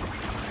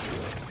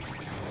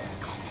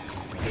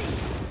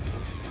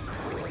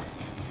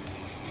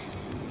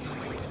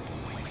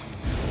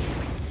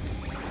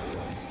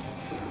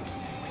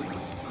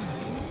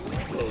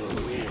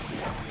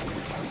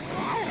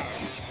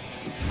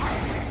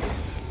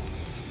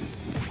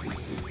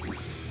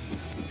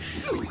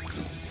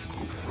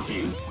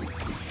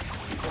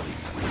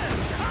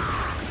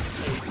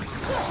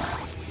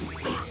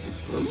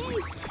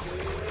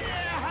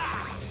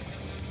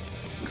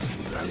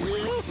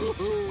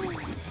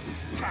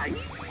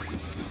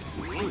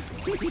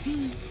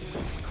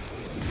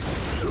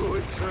 So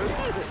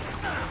excited.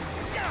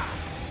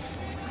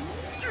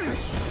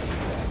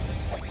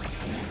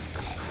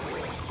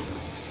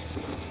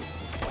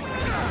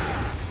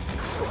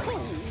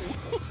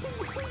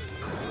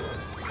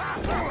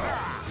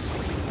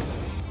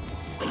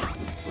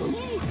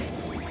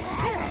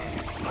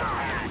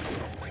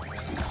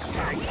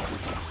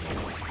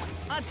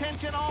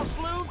 Attention all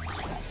sleuths,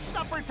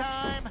 supper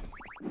time.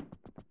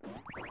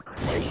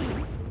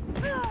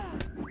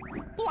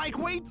 Like,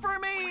 wait for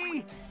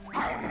me.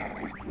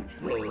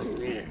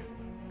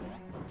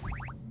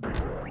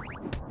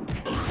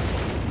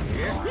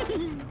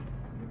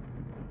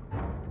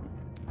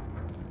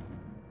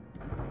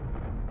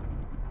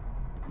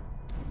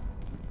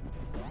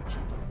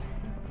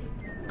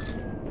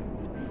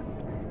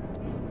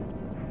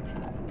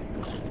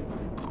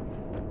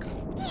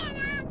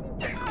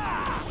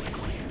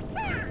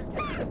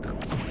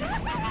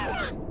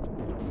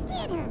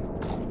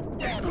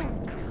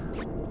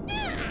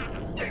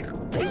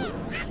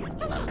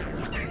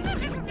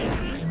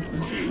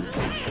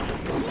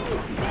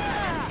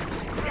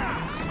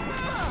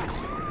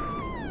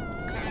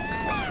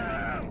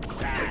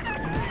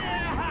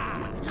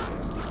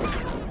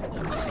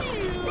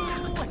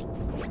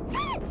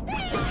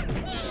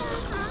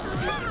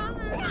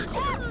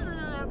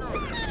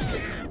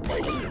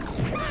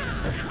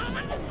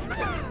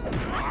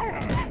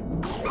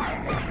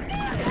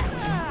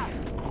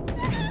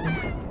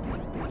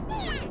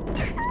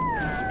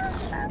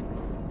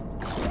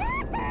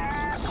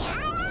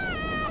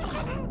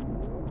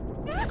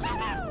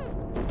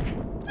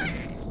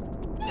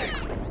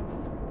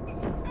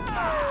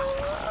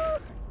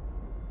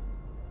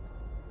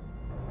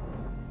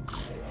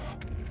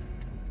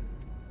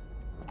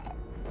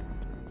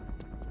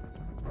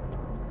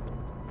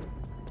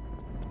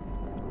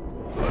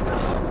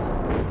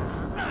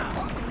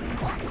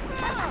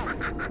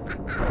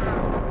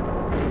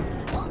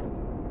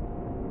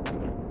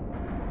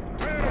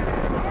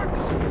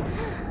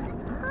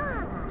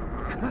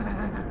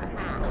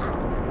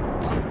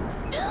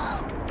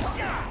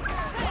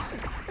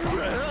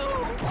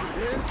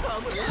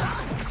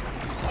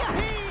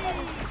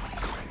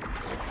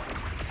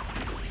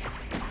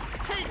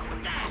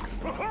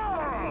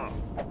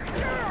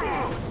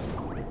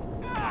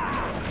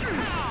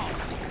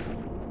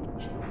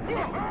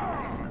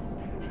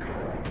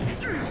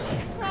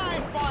 I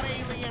fought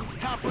aliens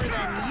tougher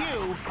than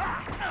you.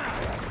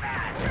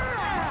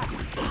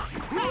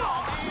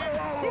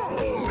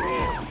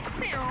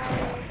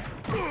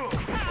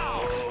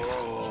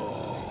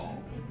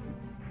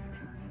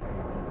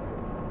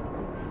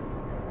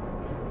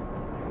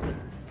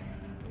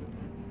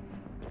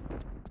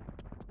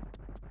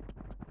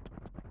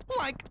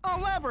 Like a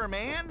lever,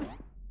 man.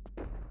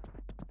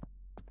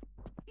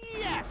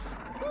 Yes!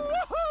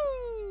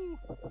 Woohoo!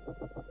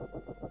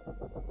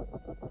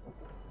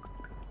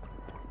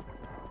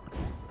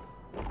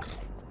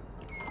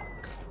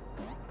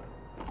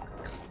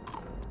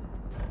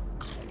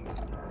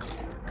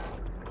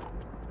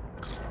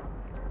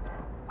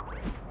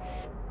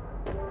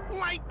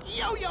 Like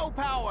yo-yo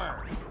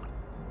power!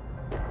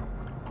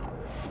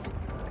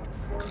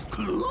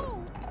 Clue?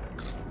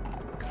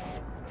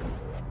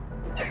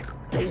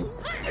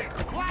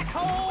 Black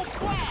hole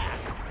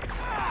blast!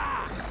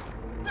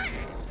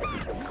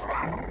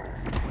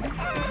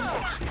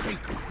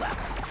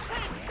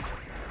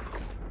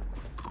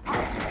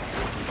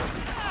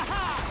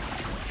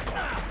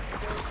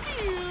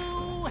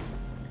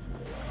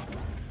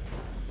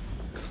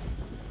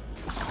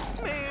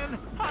 Man,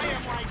 I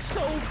am like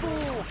so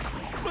full,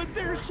 but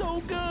they're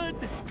so good.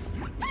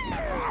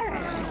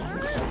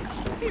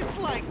 It's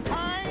like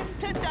time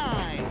to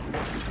dine.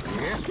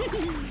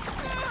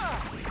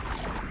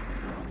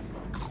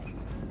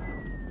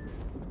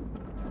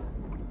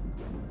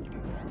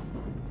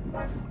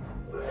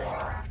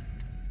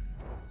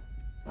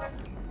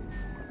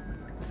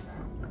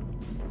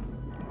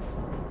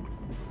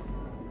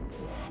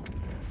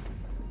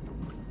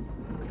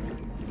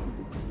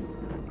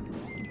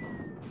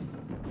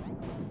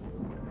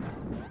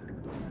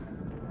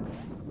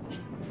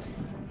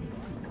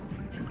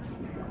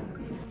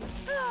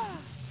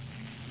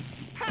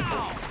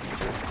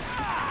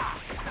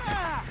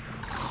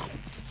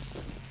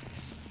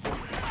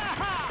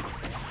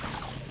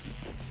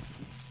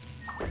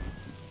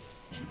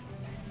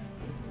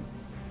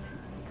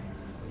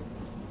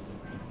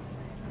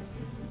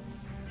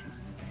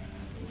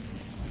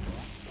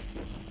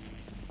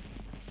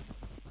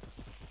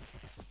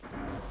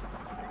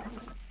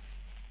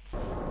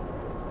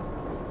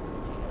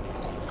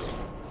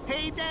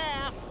 Hey,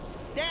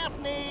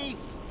 Daphne!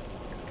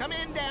 Come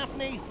in,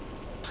 Daphne.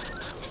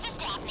 This is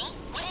Daphne.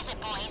 What is it,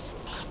 boys?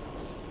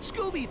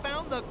 Scooby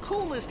found the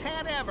coolest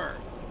hat ever.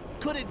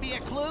 Could it be a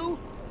clue?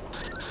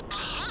 A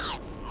hat?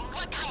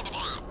 What kind of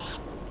hat?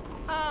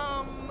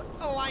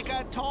 Like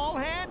a tall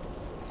hat?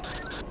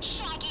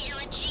 Shaggy, you're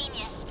a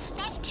genius.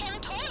 That's Tim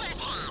Toiler's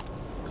hat.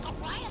 But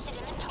why is it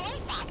in the toy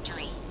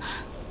factory?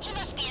 He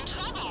must be in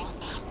trouble.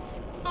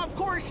 Of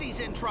course he's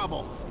in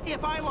trouble.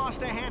 If I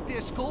lost a hat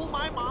this school,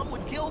 my mom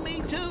would kill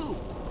me too.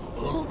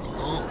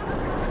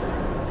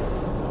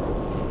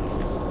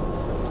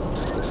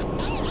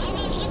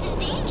 He's in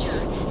danger.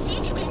 See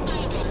if you can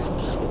find him.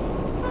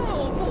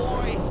 Oh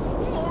boy,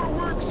 more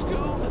work,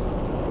 Scoob.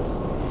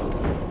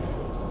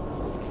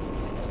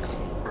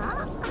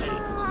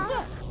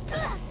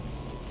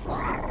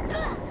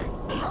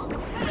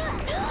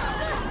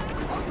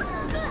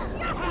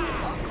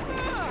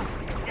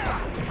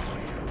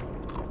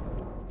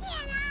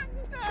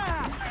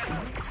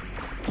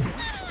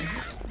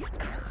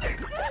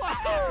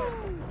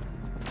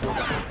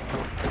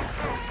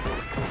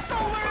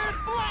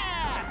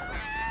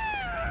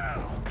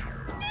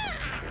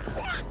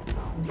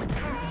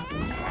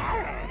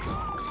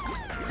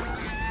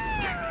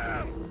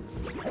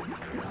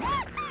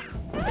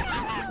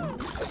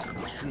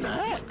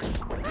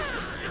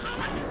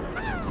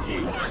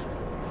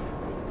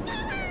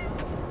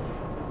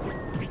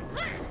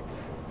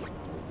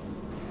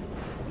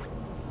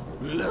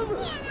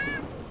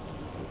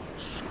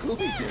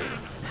 Scooby-Doo.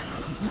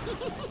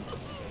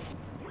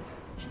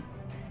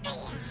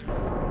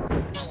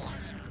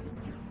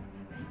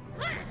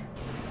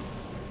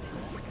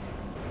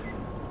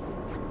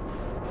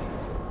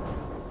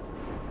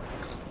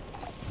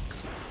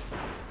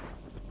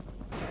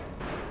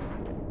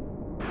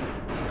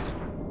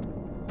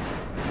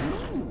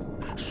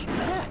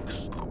 Snacks.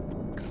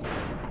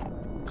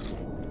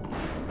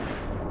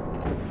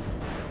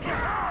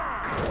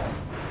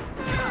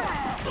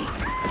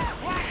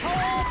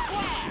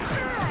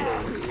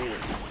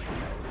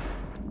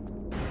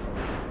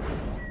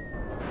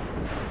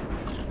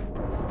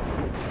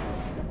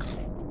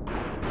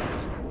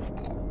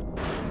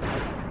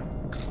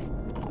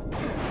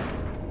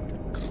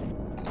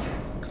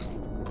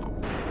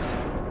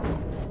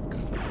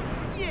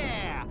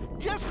 Yeah,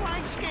 just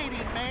like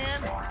skating,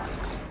 man.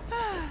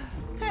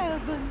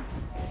 Heaven.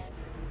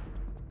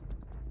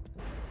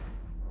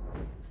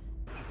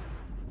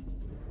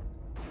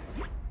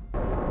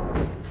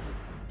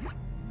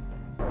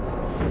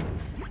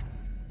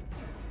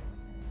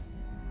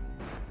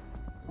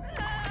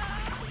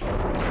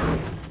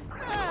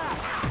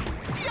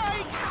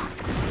 Yikes!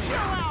 Chill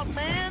out,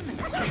 man!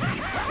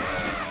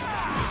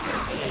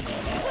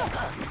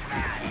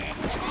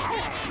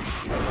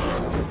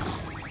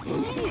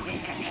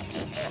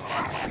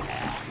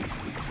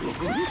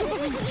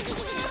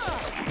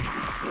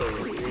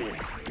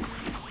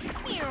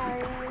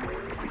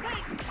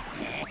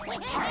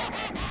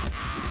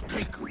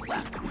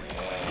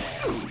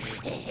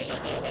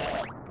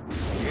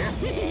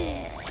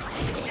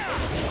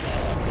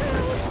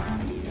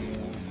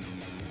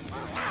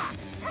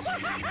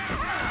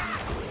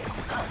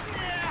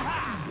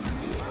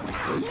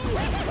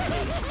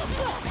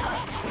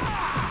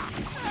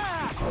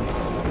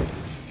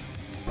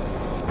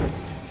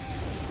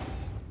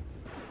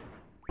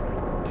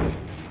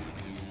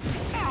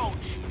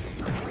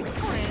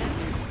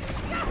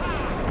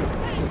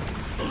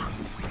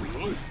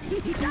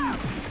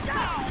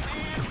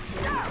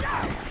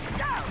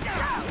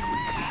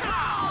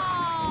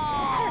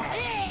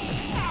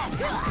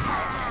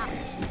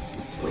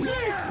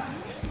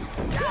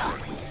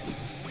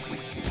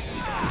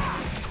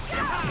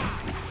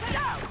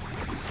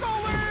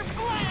 Solar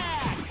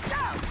blast!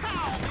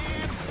 Ow,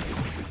 man!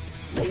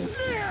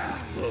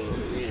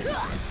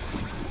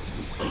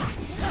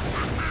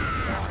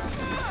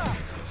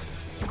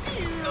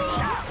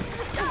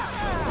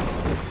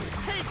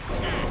 Take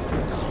that!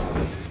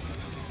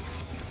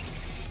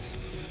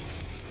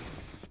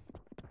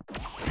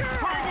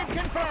 Target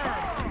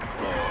confirmed!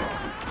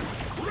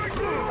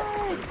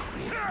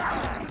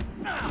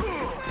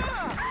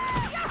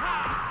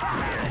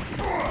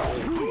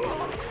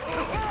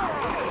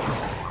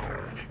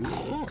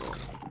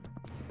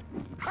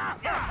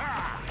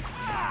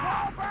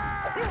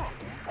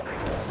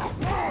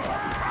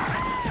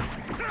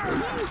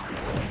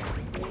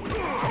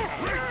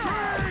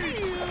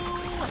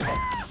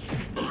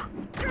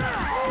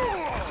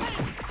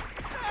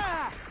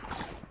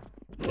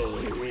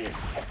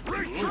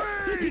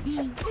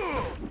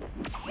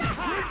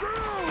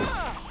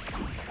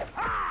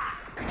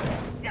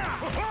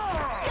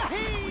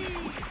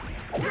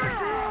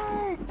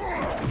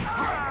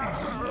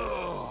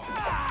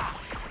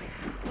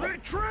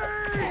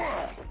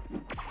 Retreat!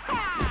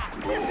 Ha!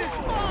 This is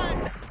fun!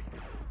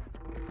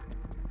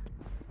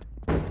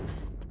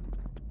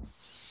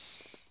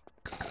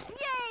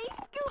 Yay!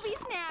 Scooby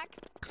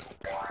snacks!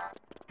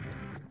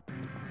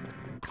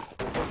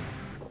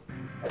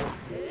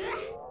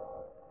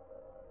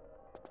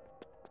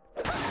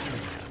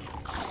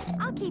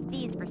 I'll keep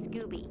these for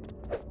Scooby.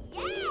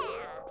 Yeah!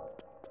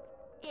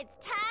 It's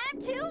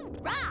time to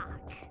rock!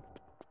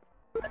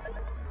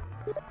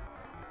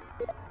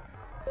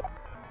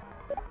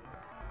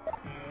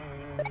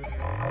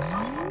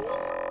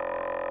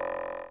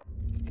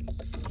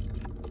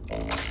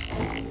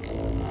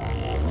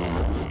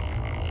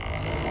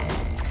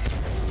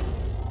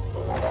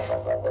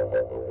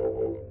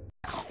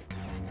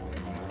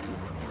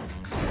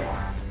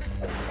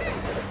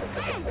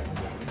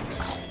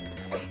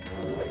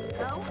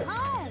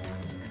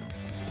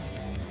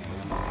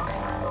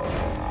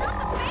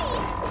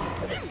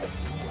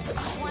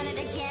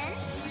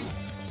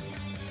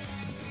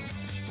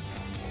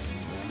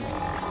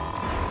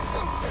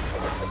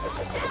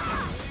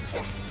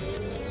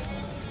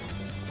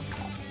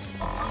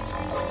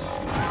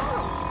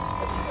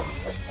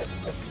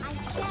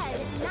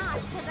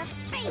 to the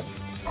face!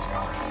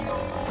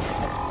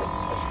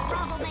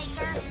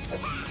 Troublemaker!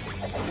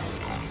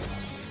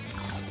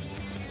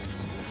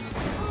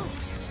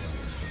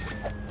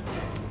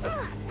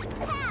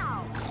 Pow!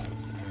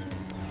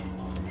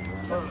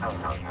 Go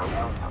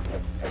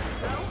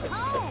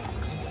home!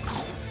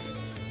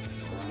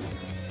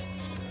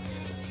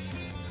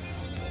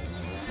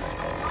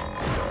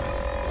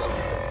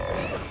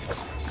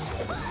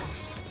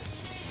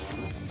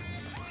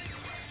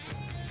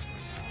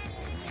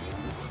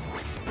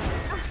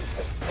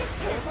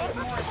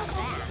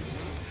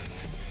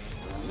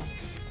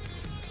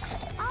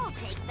 I'll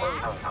take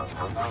that.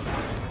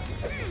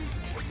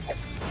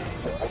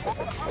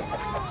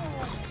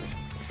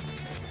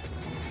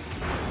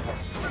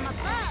 From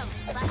above,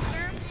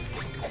 Buster.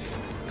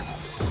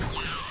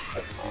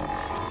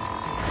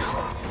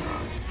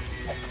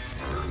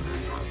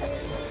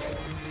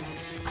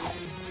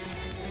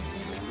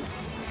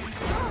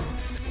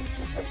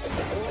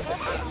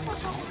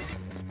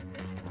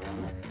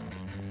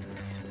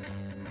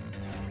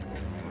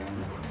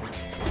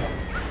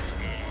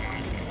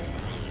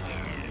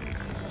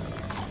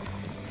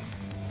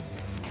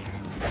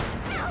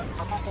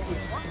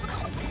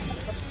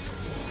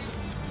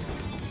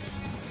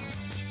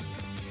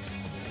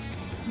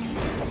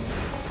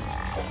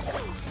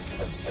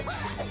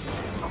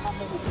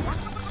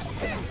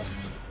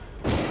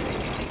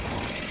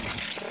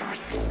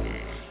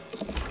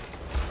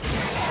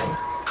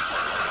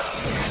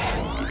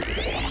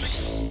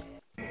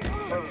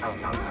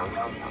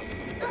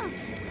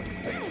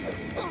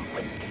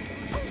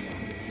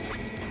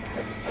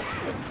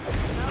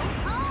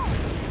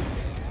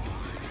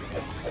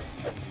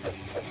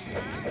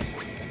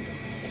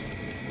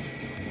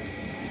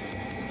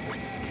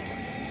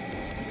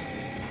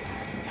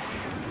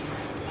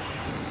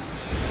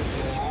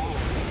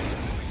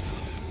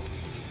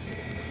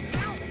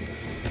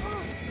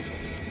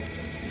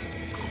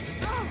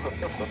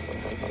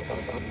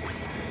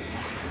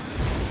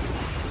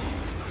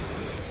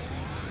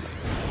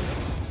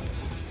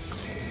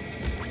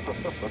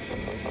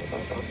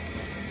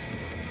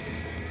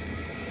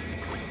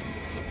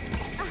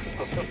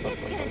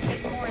 It's gonna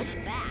take more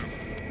than that.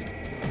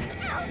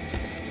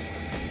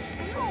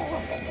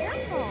 Oh,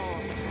 careful.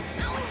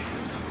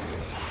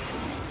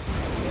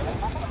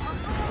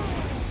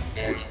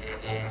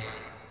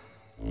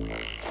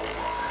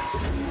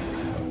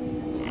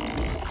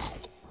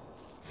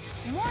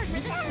 More for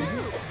the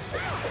scoop.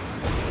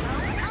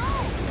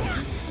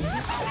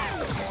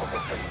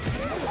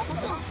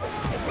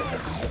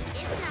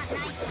 It's not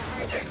nice to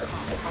hurt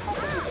yourself.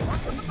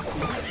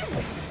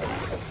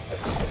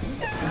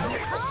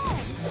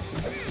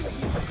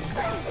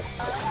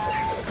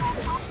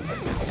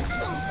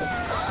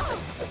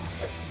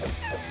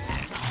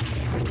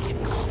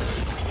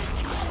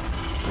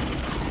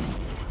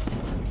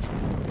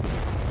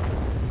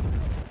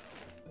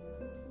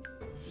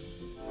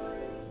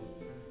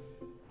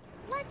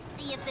 Let's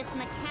see if this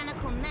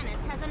mechanical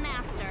menace has a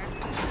master.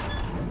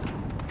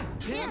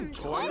 Tim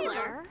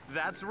Toiler?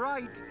 That's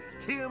right.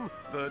 Tim,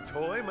 the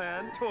Toy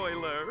Man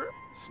Toiler.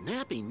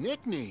 Snappy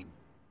nickname.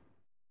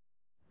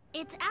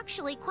 It's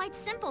actually quite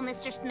simple,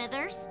 Mr.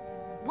 Smithers.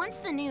 Once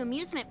the new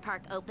amusement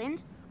park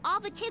opened, all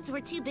the kids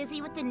were too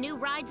busy with the new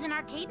rides and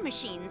arcade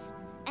machines.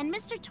 And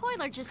Mr.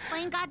 Toiler just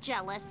plain got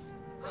jealous.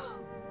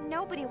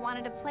 Nobody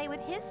wanted to play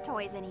with his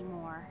toys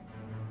anymore.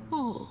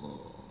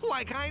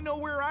 Like I know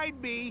where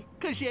I'd be,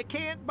 'cause you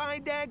can't buy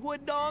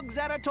Dagwood dogs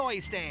at a toy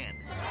stand.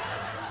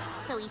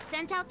 So he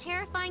sent out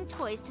terrifying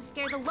toys to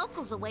scare the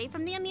locals away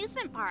from the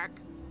amusement park.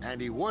 And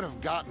he would have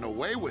gotten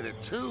away with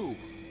it, too,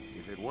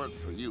 if it weren't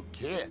for you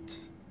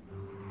kids.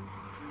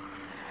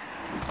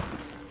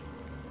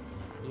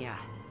 Yeah,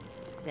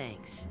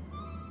 thanks.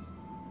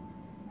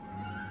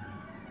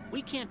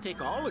 We can't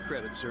take all the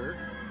credit, sir.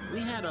 We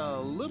had a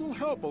little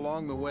help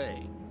along the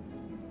way.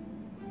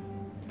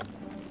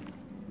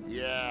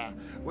 Yeah,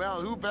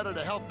 well, who better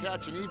to help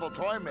catch an evil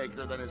toy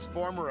maker than his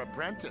former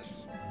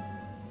apprentice?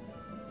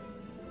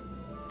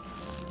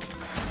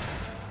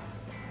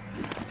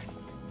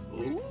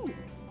 Ooh.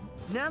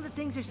 Now that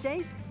things are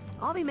safe,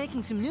 I'll be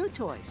making some new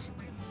toys.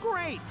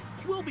 Great!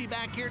 We'll be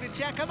back here to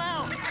check them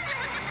out.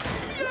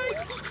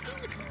 Yikes!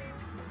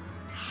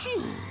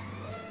 Phew.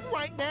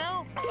 Right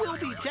now, we'll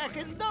be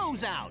checking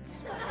those out.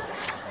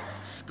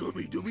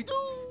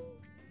 Scooby-Dooby-Doo!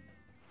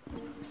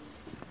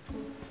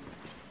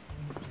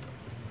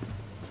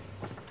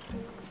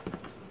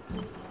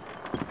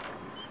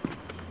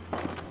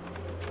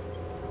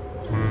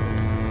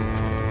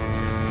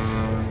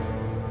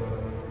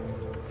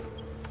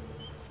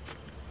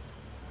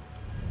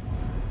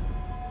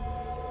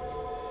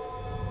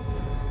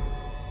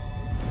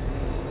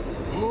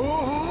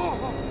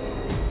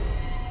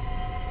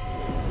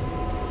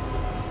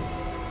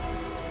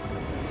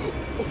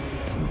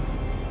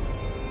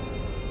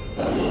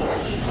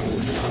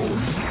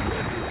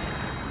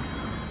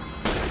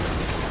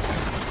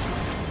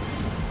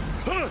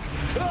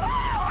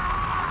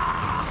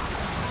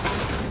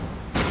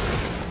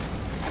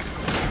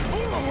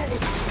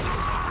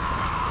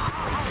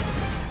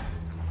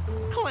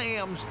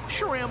 clams,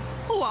 shrimp,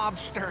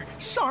 lobster,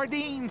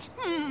 sardines.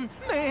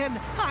 Man,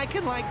 I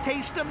can like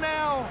taste them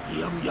now.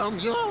 Yum, yum,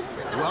 yum.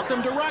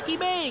 Welcome to Rocky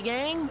Bay,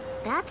 gang.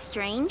 That's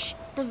strange.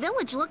 The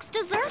village looks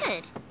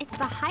deserted. It's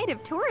the height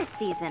of tourist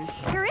season.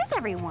 Where is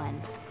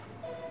everyone?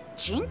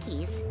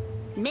 Jinkies?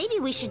 Maybe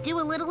we should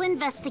do a little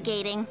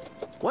investigating.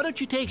 Why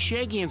don't you take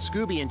Shaggy and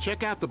Scooby and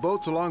check out the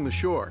boats along the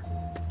shore?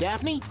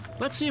 Daphne,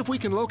 let's see if we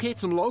can locate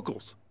some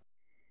locals.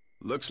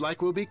 Looks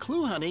like we'll be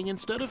clue hunting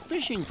instead of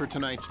fishing for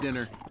tonight's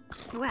dinner.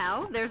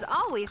 Well, there's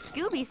always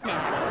Scooby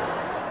snacks.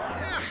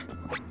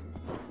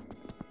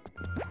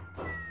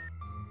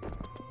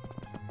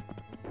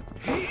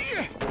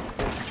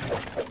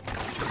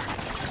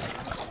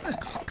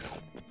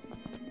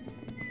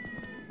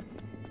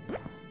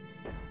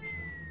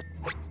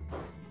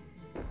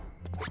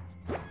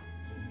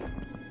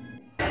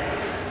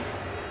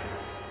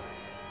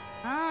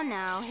 Oh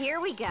no, here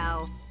we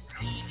go.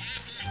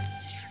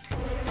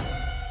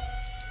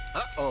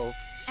 Uh-oh.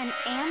 An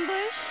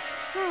ambush?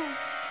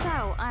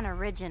 So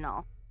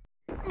unoriginal.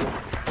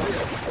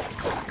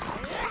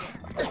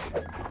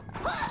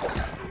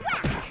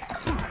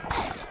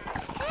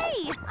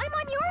 Hey, I'm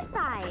on your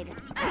side.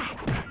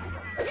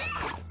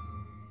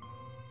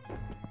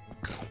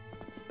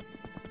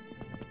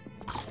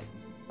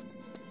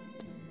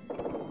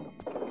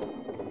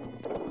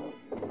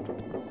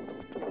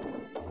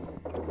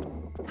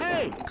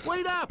 Hey,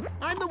 wait up!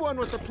 I'm the one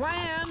with the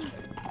plan!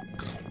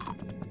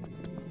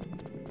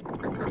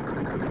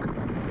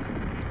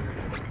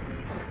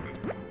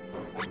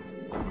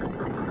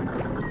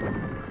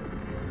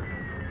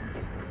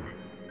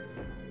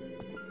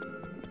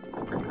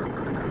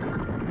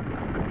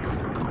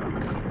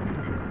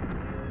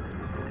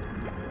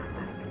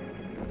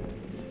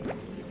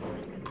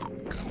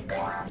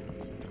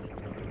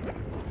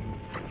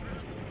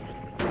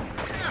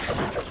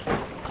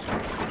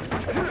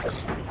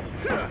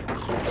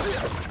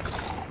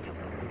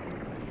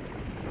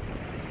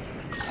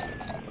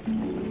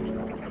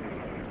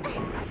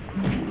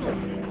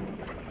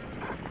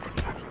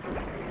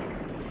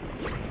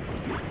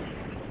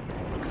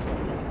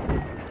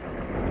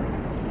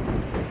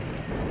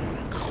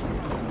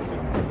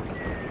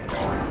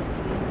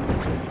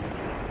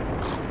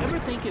 Ever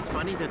think it's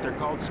funny that they're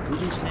called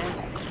Scooby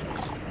snacks?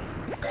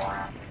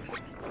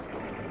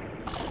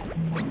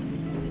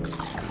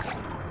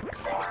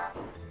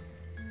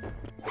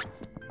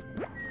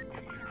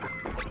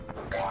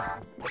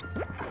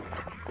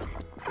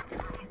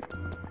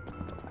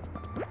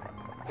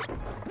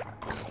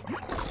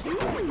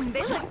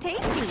 They look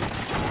tasty.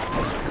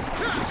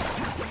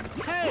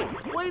 Hey,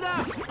 wait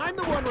up! I'm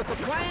the one with the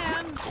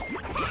plan!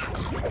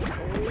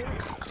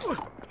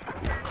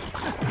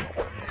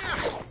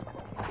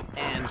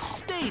 And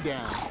stay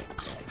down.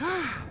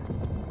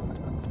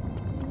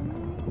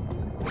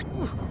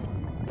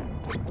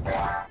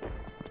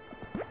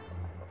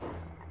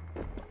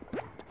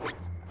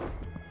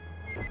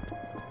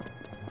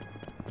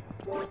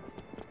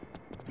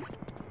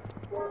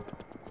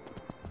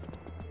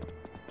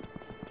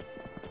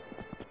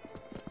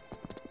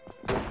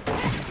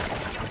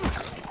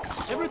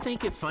 Ever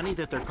think it's funny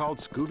that they're called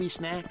Scooby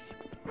snacks?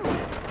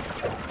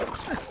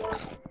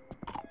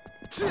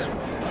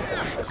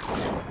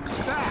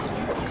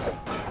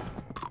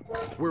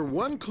 We're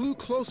one clue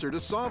closer to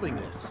solving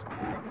this.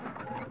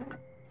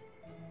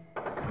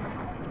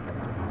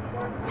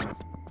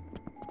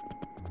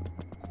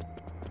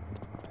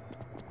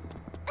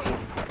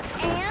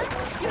 And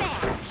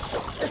smash.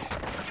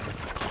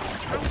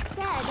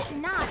 I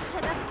said not to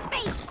the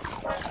face.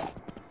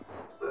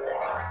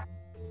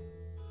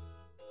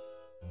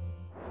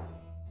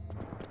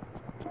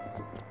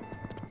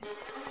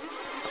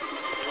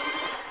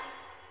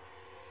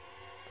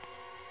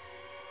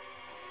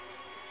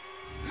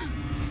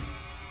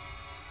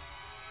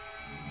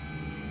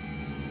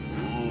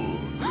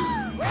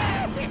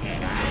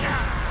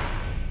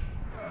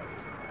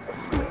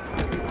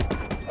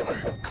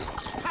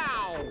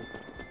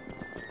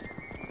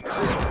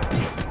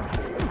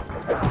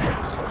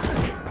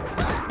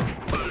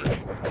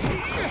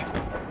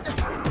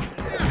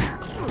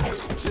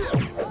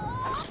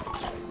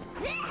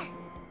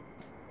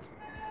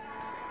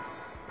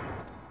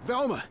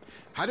 Velma,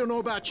 I don't know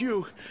about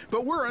you,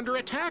 but we're under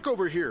attack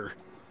over here.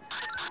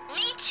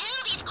 Me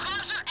too. These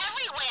crabs are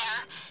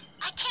everywhere.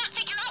 I can't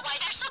figure out why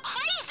they're so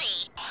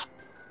crazy.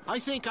 I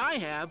think I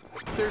have.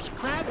 There's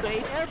crab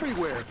bait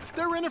everywhere.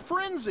 They're in a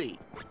frenzy.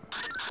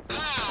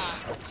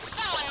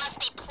 Someone must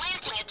be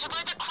planting it to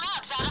lure the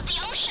crabs out of the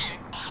ocean.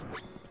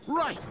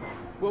 Right.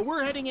 Well,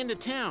 we're heading into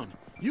town.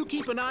 You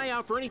keep an eye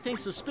out for anything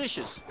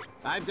suspicious.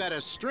 I've got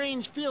a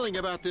strange feeling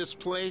about this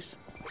place.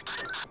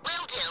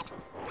 Will do.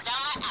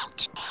 Velma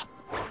out.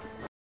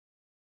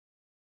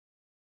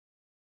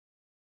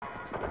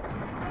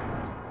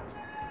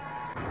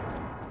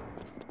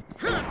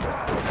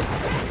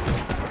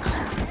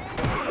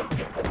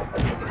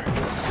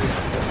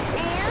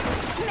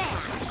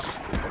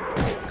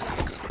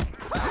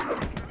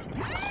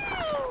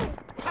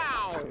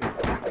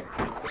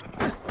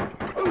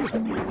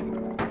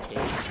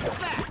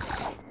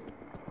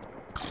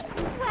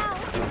 Well,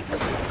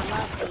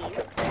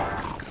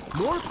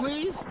 More,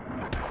 please.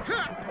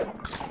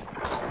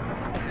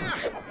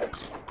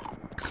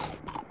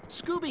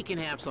 Scooby can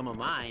have some of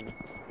mine.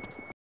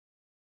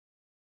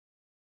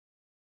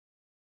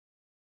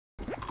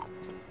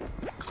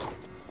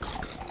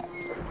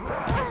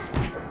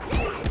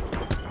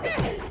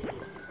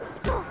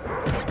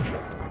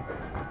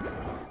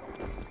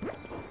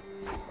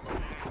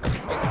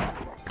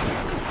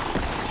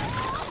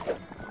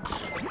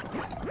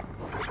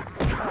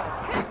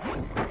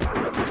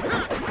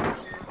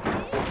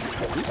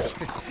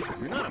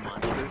 You're not a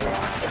monster.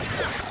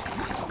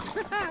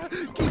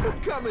 Keep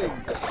it coming.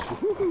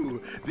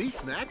 Ooh, these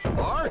snacks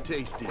are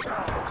tasty.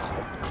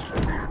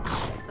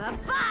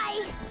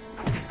 Bye-bye!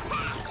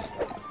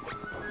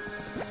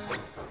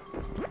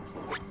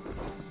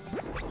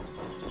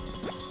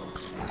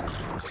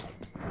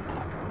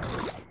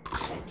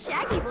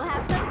 Shaggy will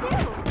have some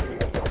too.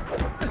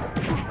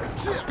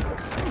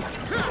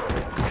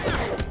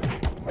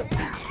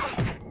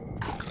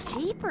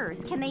 Jeepers,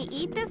 can they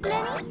eat this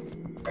many?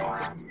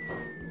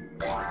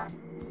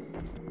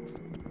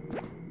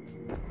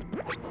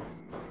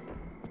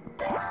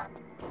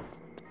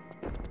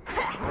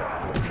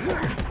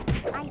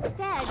 I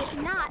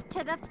said not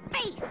to the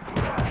face!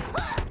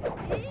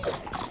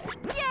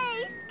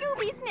 Yay!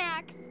 Scooby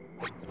snacks!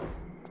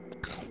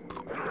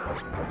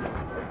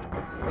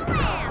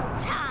 Slam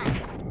time!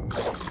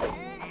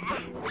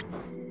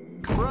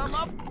 From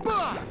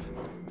above!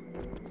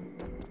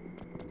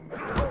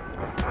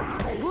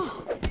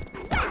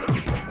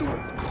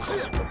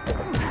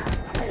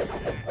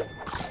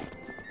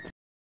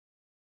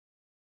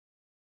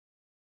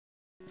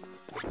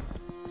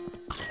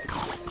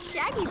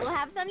 Shaggy will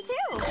have some too.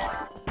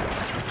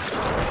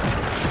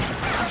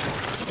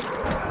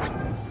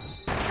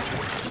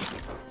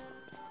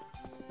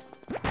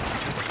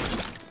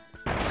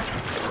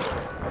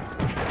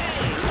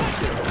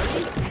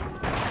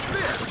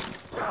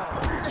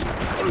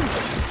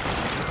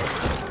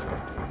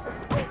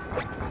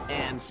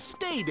 And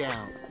stay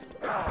down.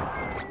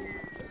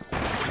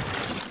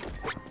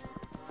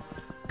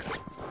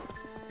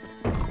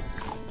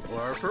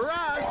 Or for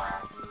us.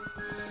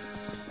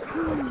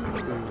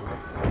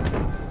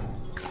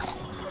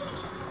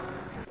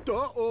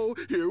 Uh-oh,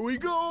 here we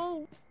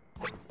go.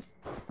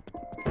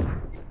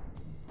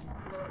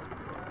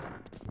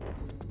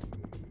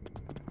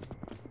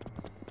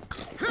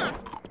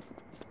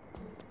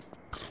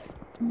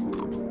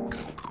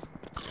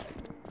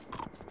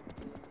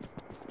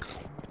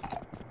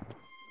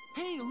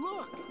 Hey,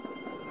 look.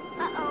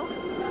 Uh-oh.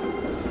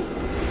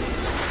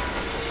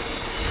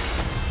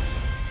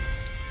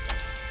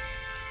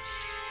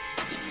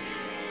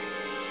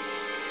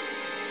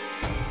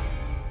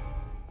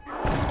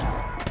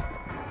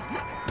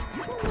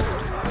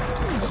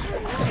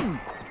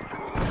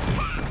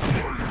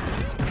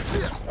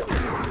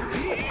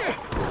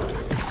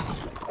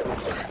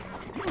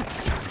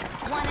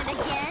 Want it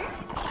again?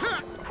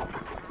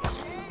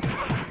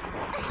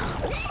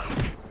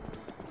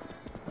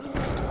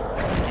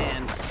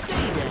 And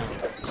stay down.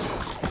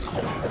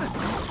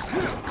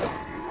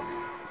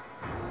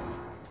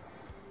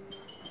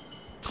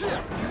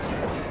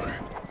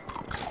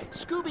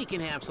 Scooby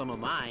can have some of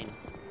mine.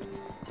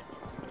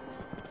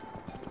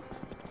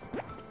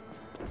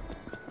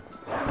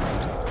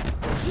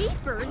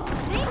 Jeepers,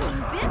 they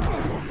mean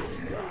business.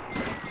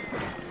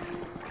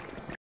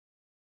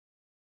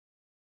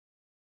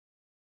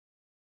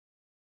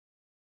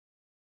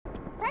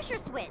 Pressure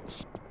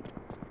switch.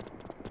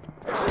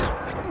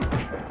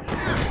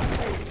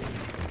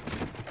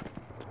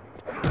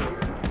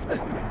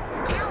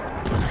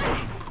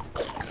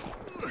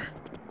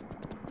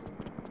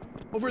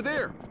 Over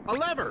there, a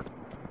lever.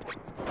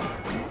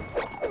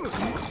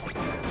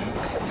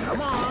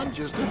 Come on,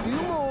 just a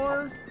few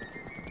more.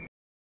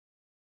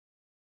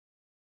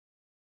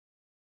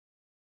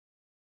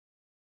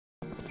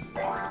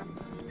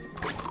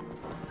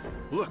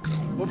 Look,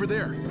 over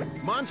there,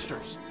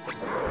 monsters.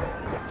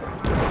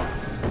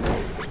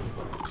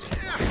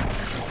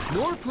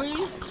 More,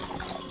 please.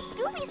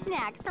 Scooby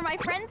snacks for my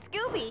friend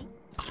Scooby.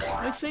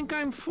 I think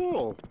I'm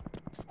full.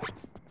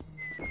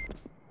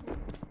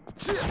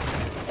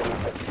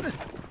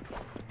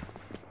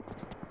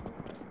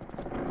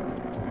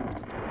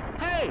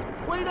 Hey,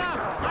 wait up!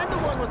 I'm the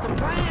one with the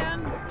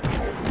plan!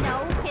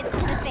 No hits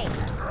to the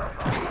face.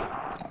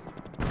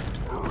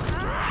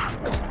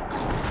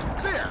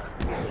 There!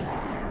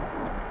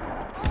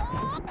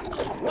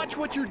 Watch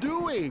what you're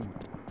doing!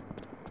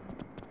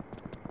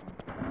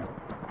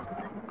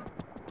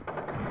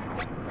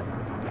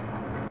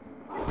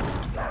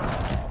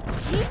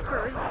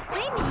 Jeepers,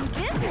 they mean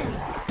business.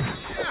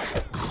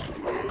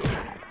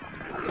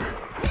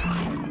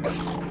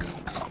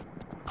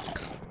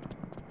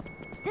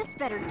 This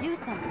better do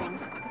something.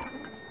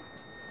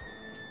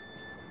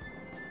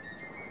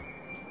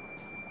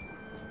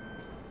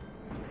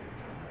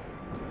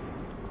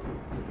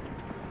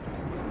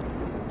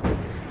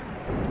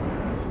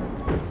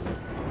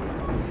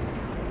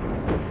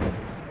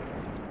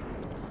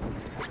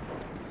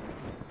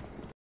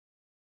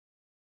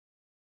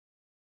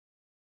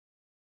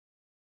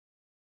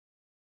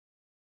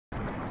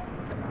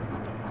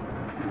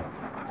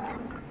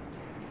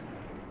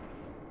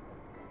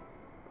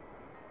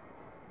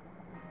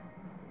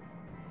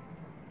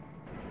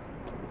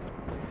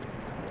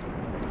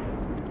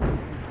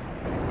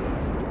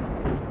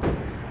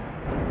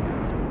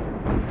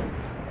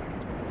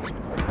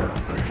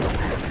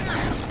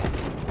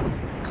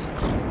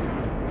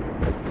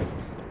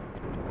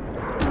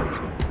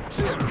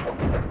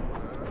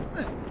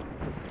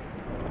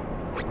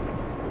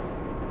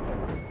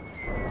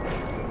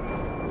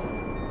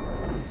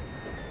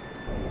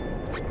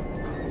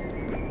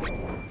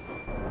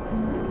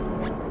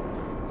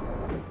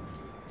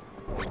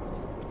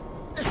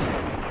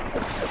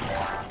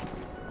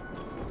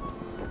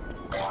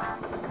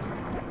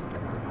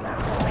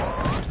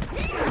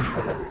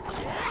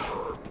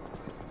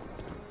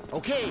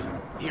 Okay,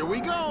 here we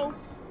go.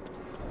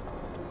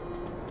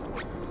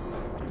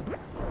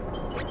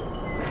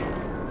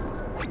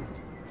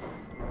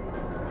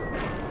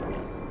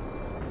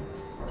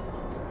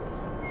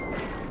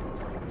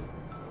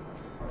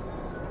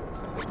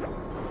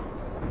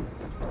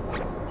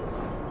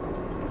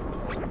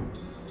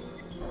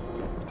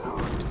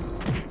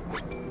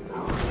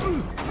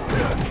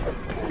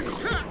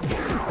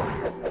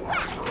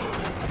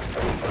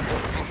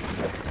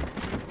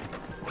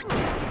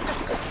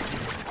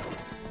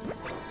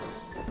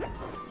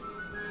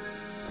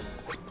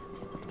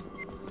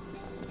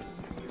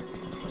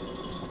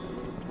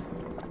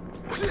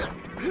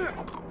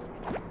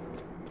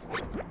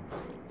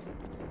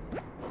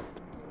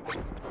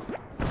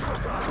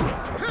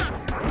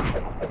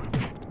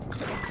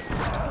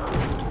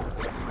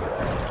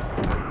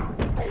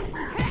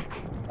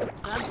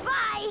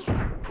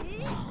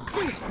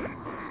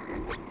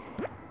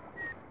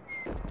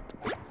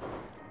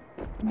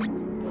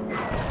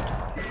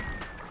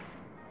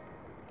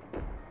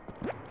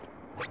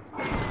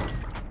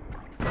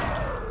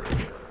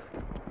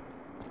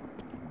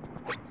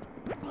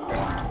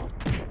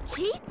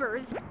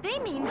 Jeepers, they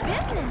mean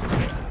business.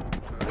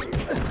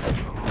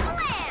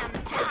 Slam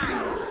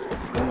time!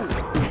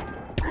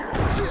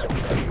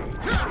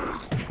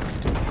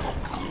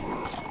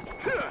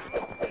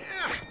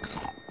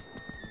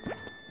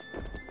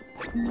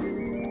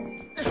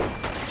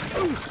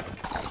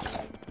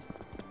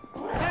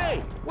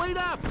 Hey, wait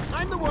up!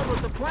 I'm the one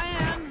with the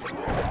plan!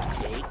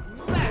 Take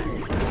that!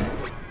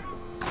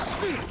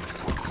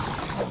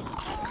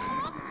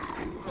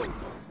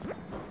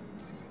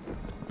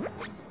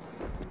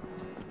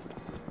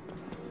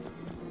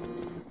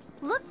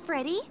 Look,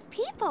 Freddy,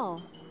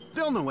 people.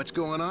 They'll know what's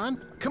going on.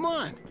 Come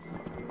on!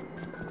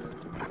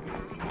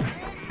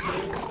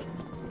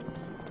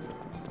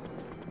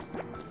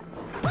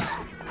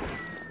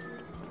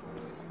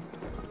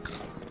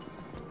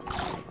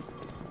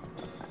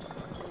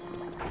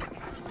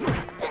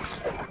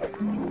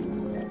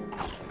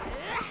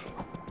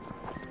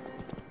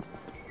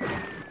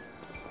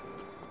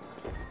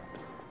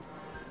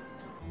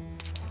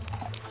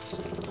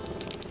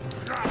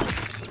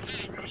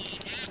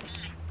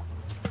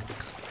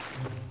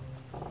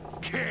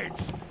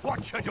 Kids,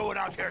 what you doing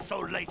out here so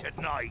late at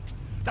night?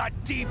 That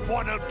deep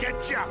one'll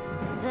get you.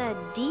 The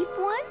deep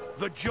one?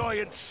 The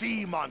giant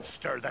sea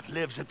monster that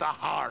lives at the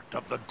heart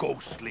of the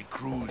ghostly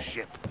cruise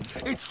ship.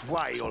 It's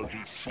why all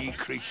these sea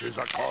creatures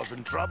are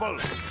causing trouble.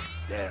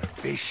 They're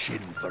fishing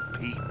for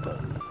people.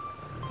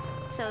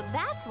 So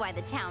that's why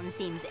the town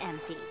seems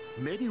empty.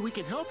 Maybe we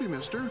can help you,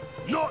 mister.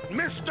 Not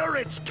mister,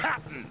 it's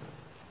Captain.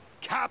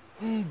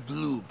 Captain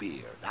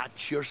Bluebeard,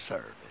 at your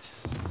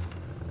service.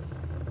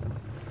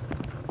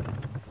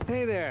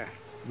 Hey there.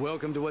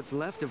 Welcome to what's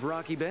left of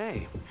Rocky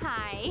Bay.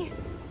 Hi.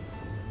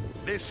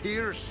 This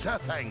here's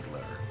Seth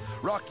Angler,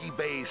 Rocky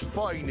Bay's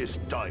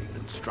finest dive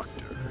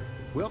instructor.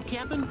 Well,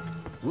 Captain,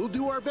 we'll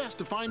do our best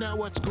to find out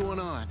what's going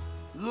on.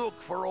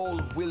 Look for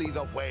old Willie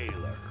the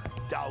Whaler,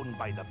 down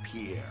by the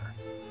pier.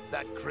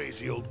 That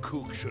crazy old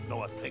kook should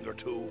know a thing or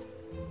two.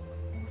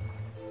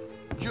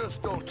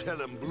 Just don't tell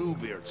him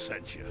Bluebeard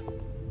sent you.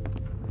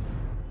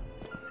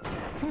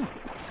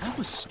 That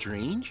was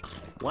strange.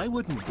 Why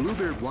wouldn't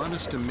Bluebeard want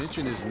us to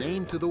mention his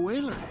name to the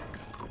whaler?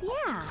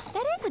 Yeah,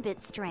 that is a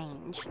bit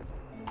strange.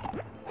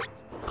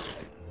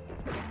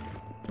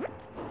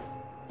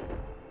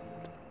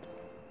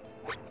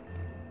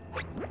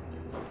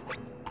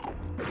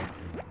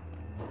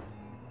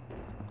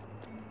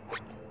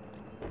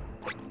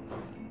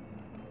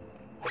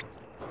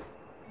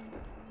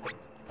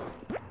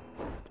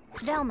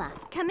 Velma,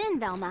 come in,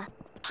 Velma.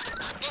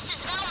 This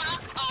is Velma.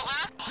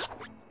 Over.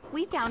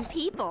 We found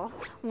people.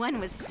 One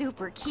was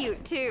super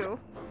cute, too.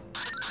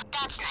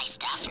 That's nice,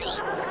 Daphne.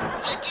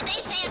 What did they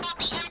say about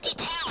the empty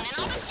town and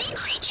all the sea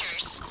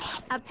creatures?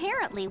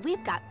 Apparently,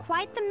 we've got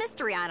quite the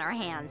mystery on our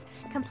hands,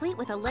 complete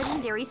with a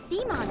legendary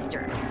sea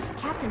monster.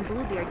 Captain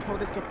Bluebeard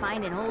told us to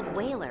find an old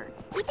whaler.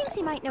 He thinks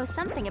he might know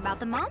something about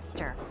the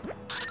monster.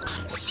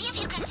 See if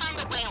you can find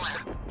the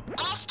whaler.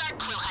 I'll start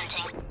crew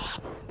hunting.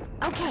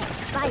 Okay,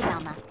 bye,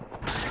 Velma.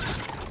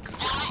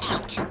 Velma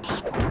out.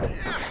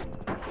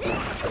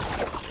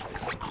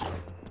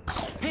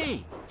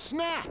 Hey,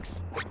 snacks!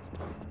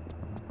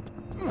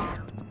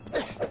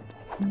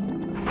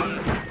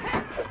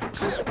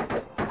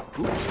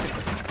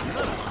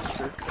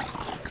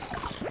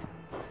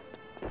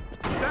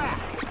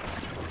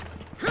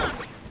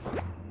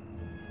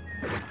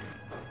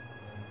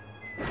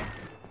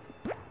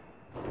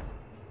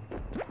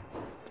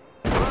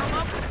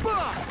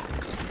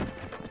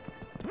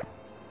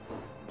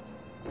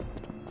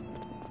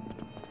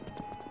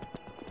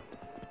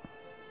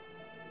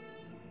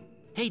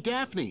 Hey,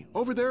 Daphne,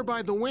 over there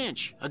by the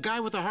winch, a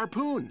guy with a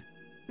harpoon.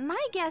 My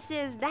guess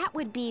is that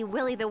would be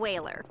Willie the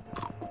Whaler.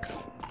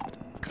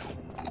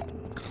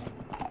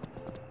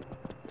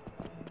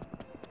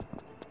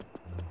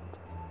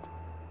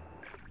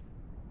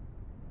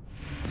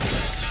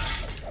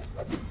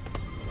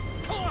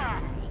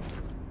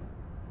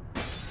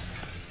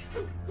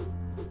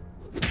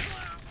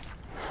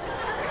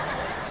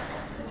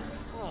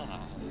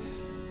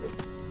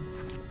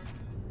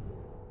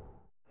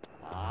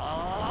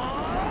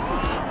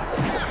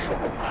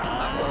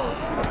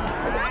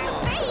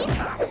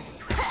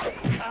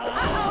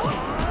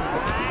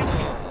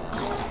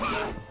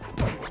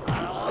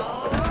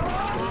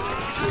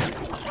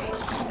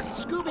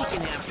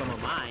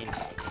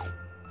 fine.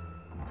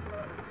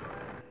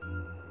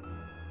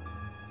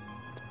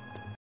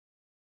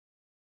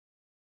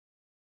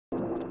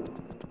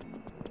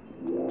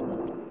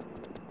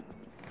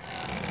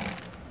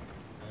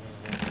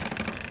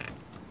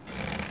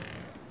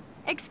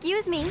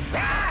 Excuse me.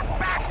 Ah,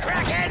 back,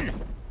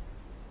 Kraken!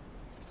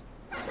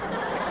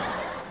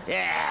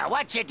 Yeah,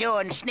 what you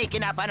doing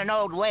sneaking up on an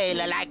old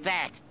whaler like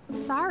that?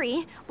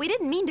 Sorry, we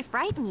didn't mean to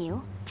frighten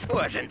you.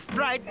 Wasn't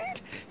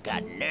frightened.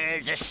 Got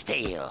nerves of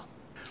steel.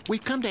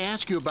 We've come to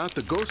ask you about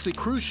the ghostly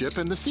cruise ship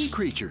and the sea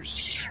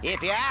creatures.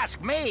 If you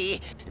ask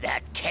me,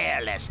 that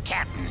careless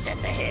captain's at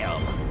the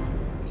helm.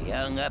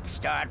 Young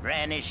upstart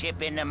ran his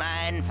ship into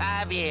mine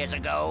 5 years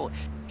ago.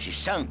 She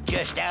sunk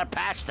just out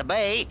past the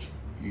bay.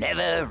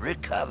 Never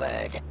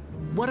recovered.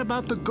 What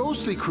about the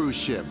ghostly cruise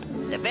ship?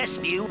 The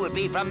best view would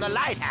be from the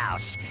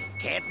lighthouse.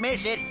 Can't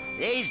miss it.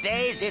 These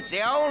days, it's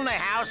the only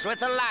house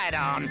with a light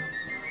on.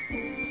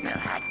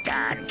 Ah,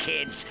 darn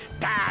kids.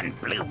 Darn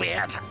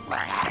Bluebeard.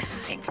 Ah,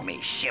 sink me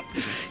ship.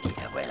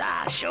 Yeah, well,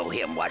 I'll show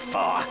him what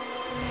for.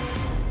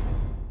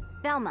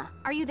 Velma,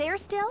 are you there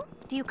still?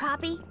 Do you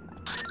copy?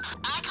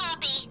 I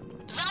copy.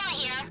 Velma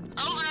here.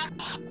 Over.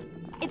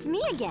 It's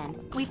me again.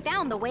 We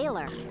found the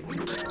whaler.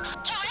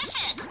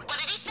 Terrific! What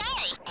did he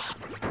say?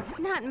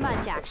 Not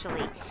much,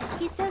 actually.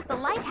 He says the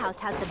lighthouse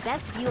has the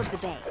best view of the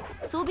bay,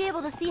 so we'll be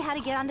able to see how to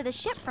get onto the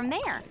ship from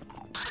there.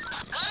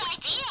 Good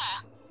idea.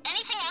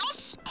 Anything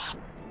else?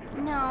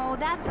 No,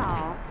 that's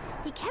all.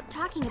 He kept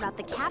talking about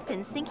the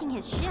captain sinking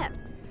his ship.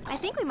 I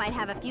think we might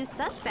have a few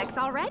suspects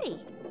already.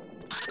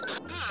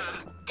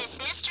 This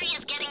mystery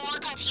is getting more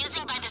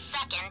confusing by the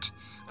second.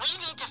 We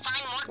need to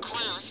find more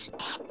clues.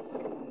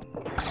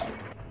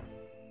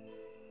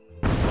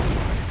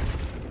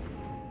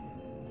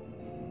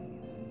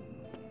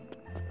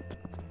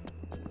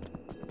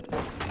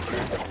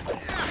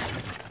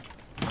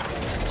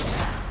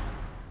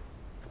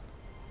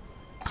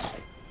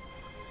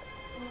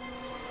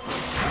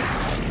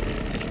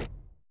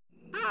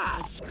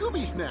 Ah,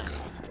 Scooby Snacks!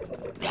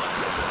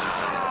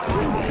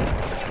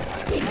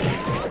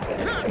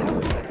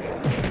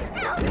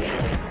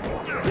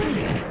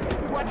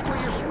 Watch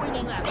where you're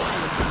swinging that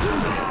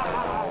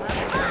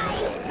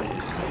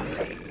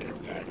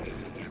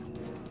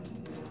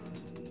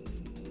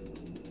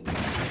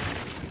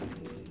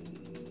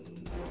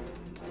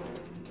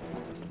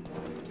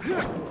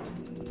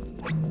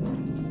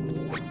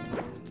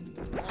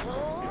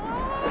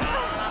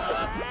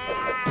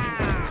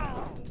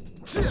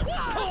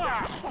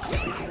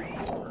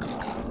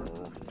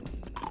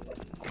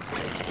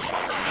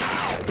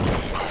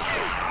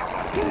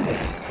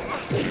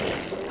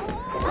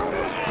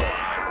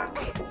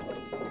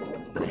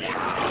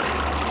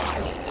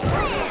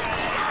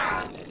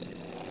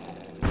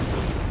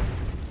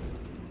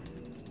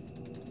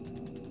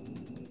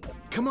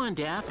Come on,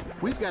 Daff.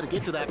 We've got to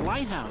get to that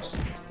lighthouse.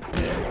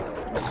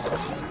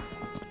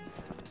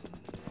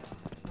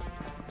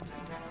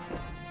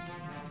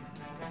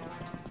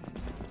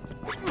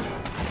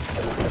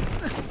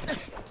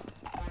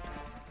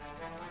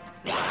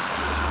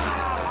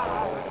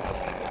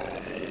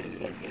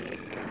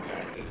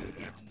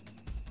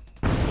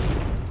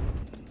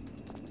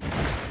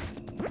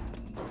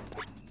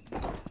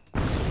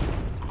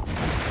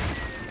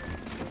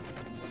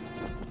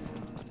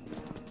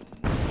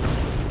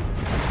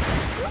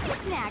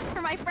 Snack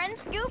for my friend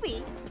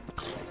Scooby.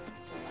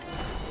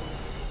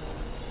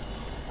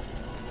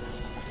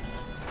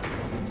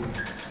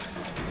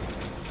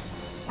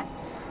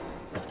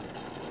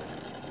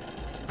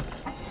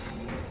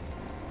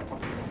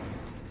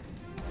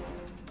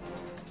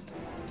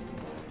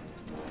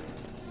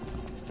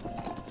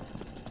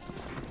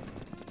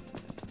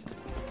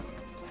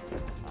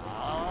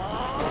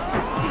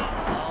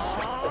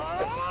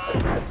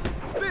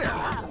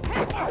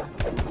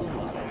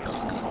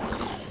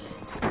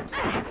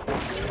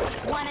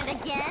 Want it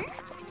again?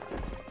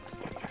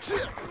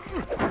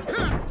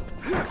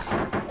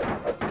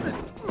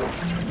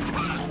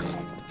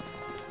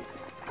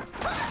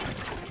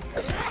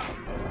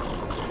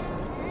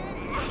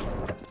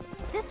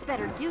 This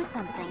better do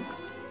something.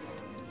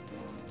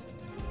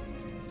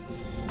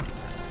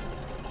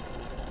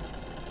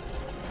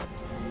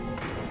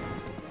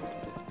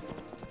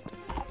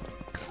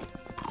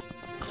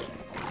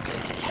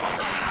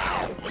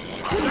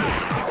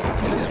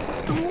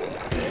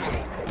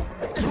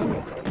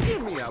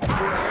 Give me a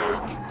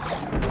break.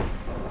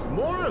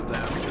 More of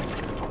them.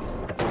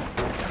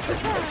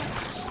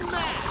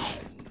 Smash!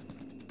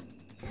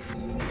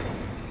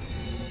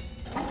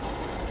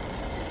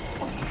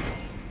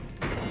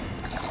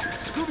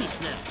 Scooby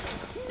Snacks.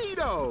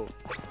 Neato!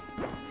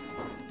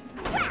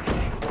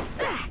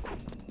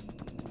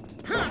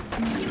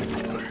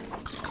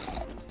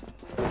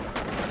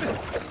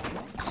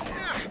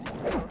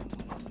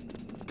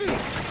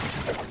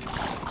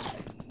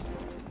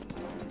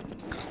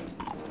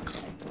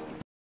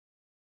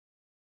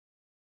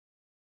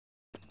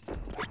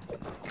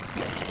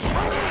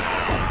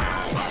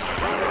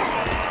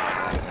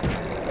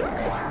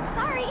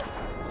 Sorry.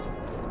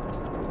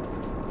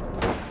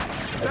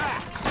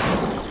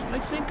 I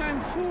think I'm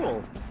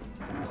cool.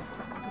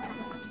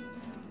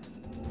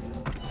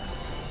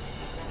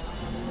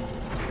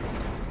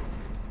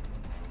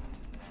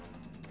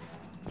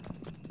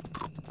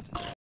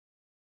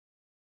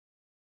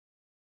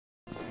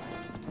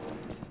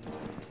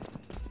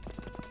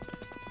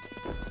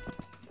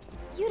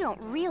 You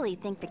don't really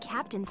think the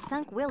captain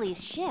sunk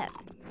Willie's ship,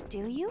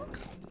 do you?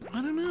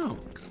 I don't know.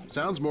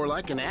 Sounds more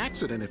like an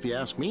accident if you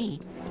ask me.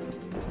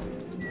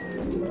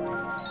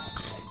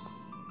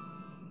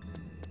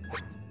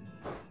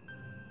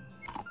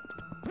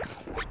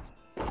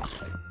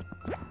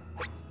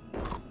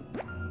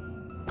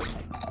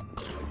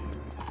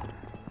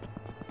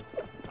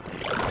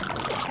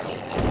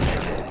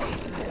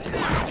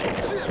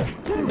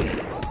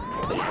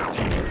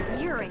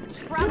 You're in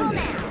trouble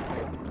now.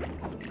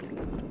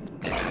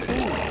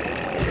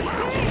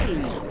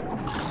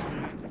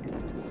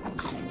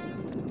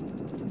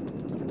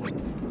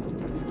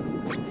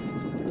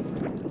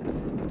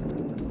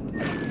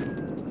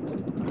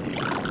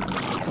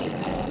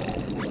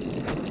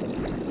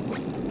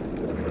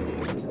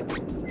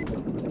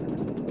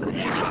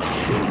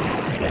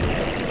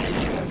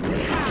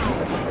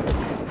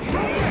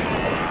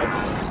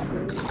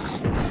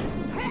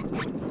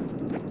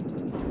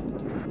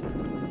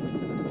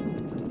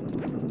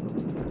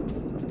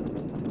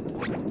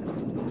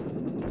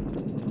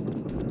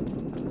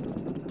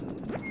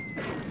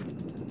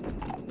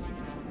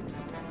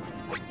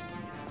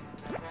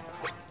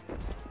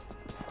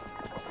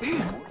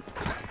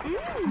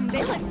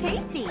 They look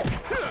tasty.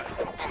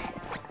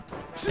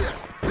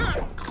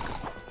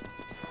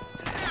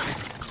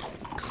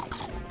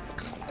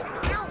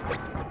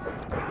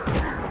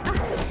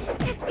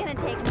 It's gonna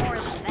take more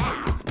than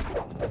that.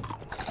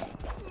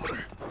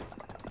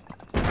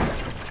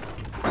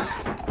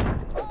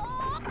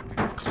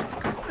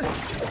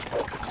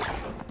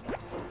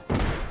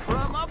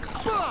 From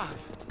above!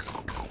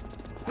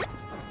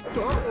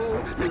 Uh-oh,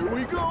 here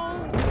we go!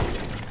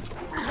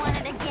 Want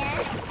it again?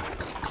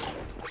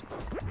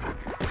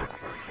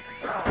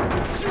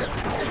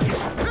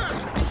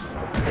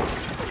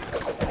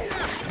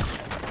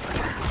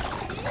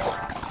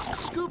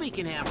 Scooby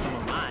can have some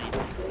of mine.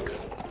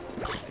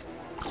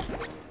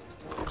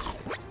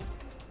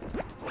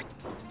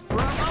 From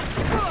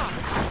above!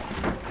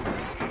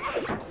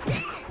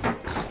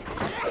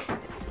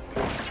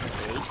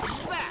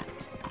 Take that!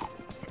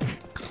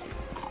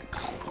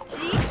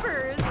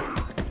 Jeepers!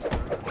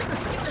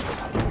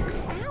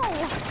 Ow!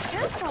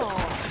 Careful!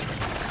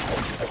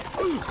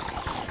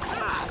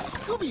 Ah,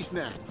 Scooby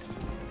snacks!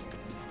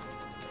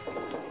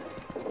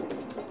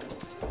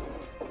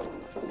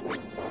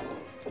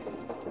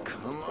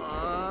 Come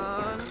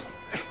on!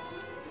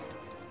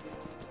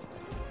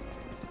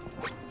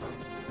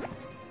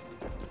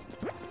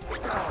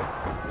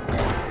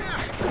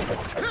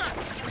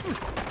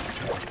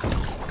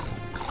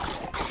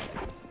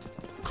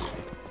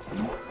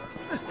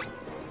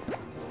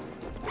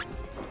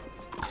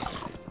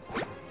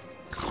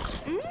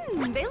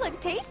 They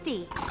look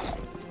tasty.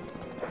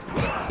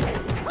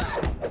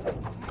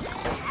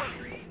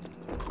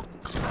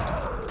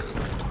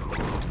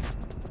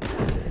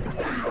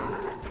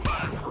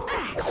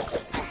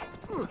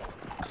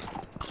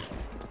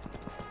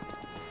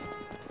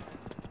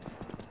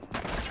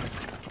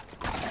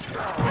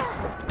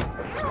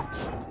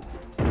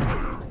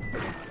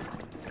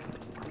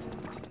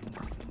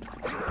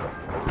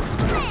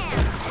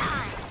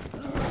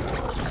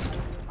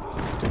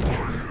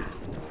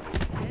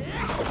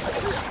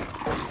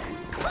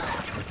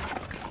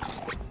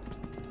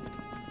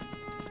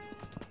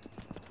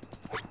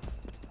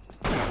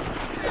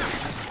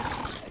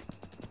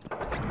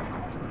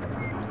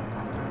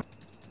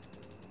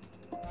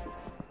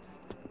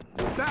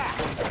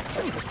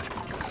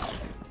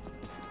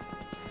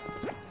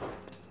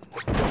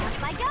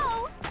 I go.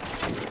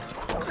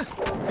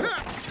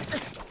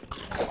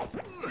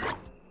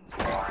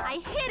 I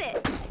hit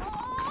it.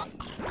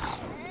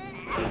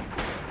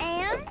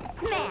 And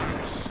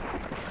smash.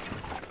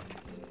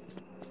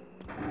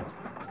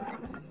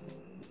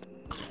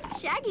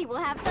 Shaggy will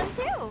have some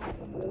too.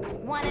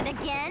 Want it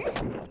again?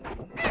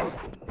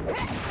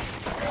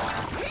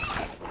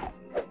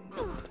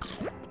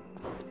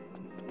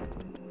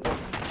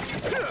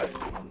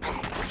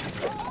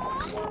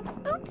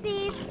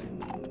 Oopsies.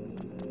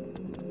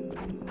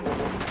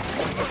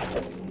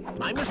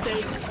 My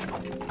mistake.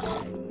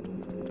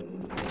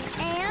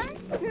 And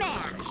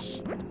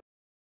smash.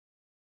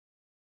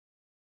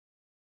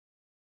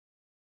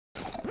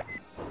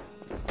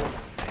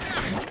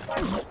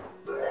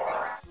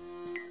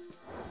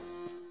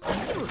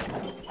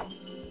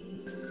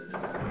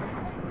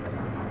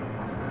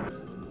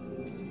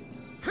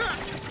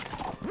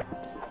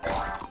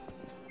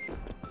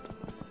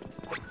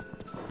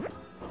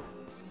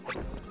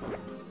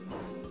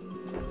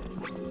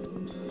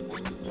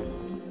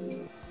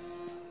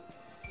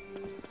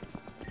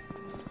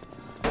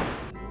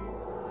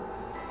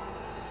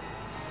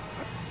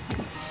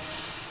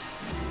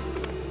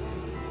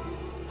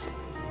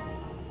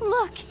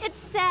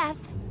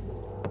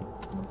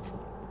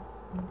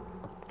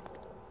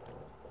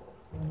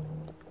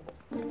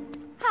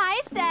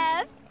 Hi,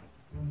 Seth.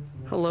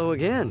 Hello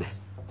again.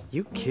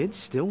 You kids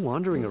still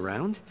wandering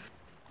around?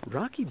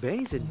 Rocky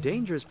Bay's a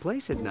dangerous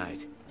place at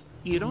night.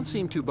 You don't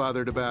seem too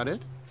bothered about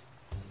it.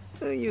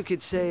 You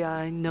could say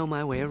I know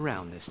my way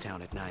around this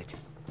town at night.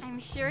 I'm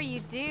sure you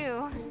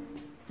do.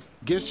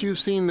 Guess you've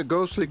seen the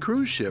ghostly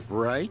cruise ship,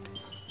 right?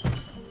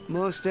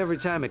 Most every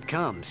time it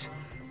comes.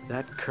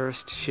 That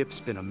cursed ship's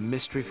been a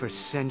mystery for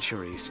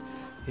centuries.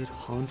 It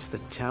haunts the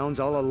towns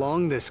all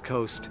along this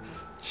coast.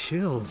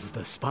 Chills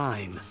the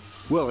spine.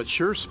 Well, it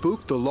sure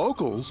spooked the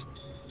locals.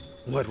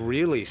 What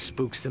really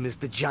spooks them is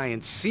the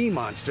giant sea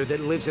monster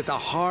that lives at the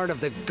heart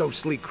of the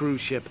ghostly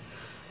cruise ship.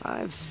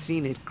 I've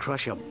seen it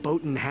crush a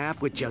boat in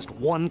half with just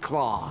one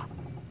claw.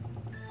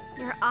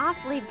 You're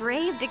awfully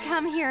brave to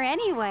come here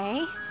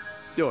anyway.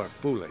 You're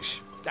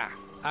foolish.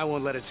 I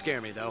won't let it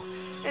scare me, though.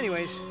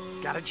 Anyways,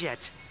 got a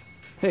jet.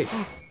 Hey,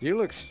 you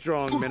look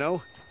strong,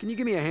 Minnow. Can you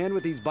give me a hand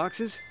with these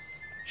boxes?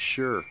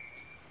 Sure.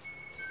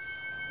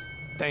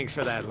 Thanks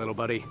for that, little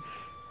buddy.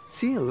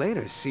 See you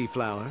later,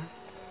 Seaflower.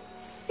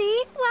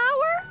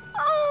 Seaflower?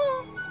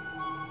 Oh!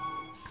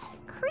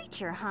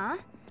 Creature, huh?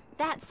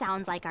 That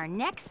sounds like our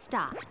next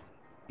stop.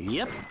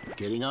 Yep,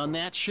 getting on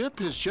that ship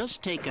has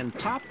just taken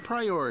top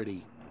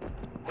priority.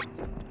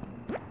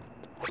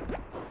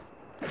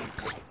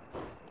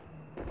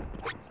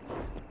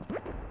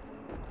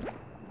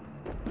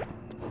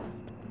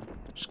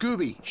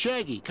 Scooby,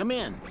 Shaggy, come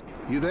in.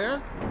 You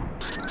there?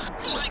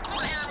 Like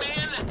we're here,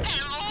 man, and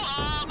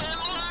love and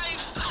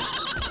life.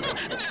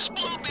 This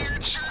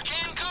Bluebeard sure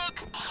can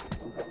cook.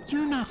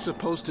 You're not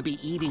supposed to be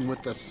eating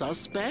with the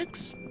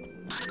suspects.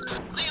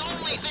 The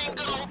only thing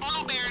good old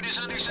Bluebeard is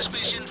under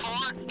suspicion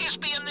for is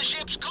being the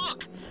ship's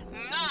cook,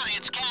 not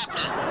its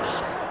captain.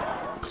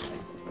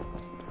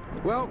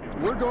 Well,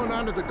 we're going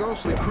on to the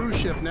ghostly cruise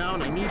ship now,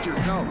 and I need your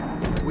help.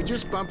 We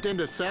just bumped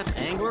into Seth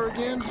Angler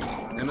again,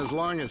 and as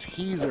long as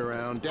he's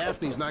around,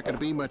 Daphne's not going to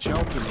be much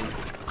help to me.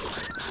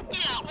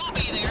 Yeah, we'll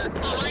be there.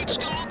 All right,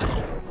 Scoob?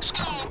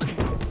 Scoob,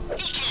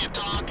 he can't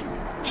talk.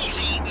 He's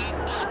eating.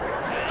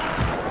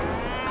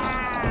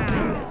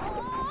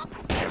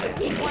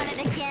 Want it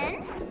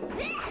again?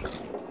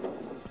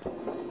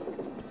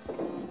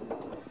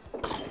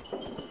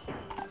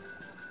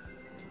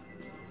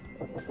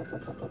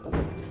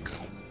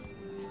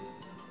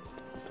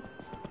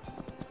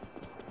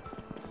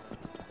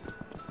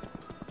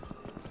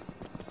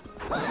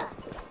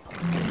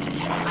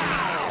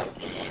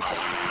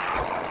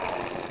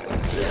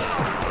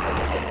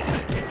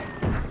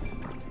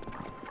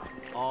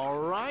 All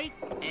right,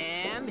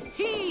 and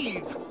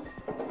heave!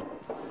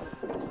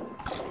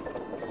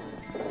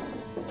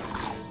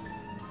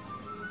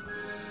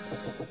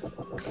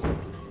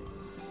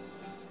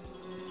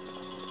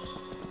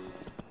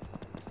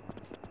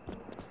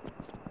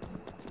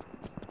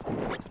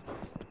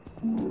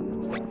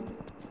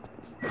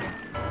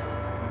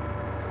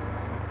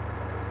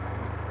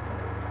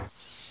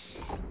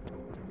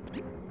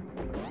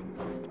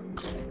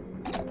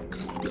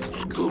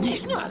 Scooby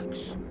Snacks.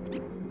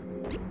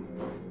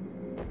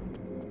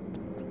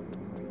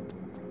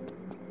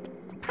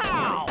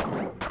 How?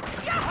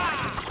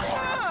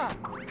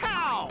 Yaha!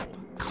 How?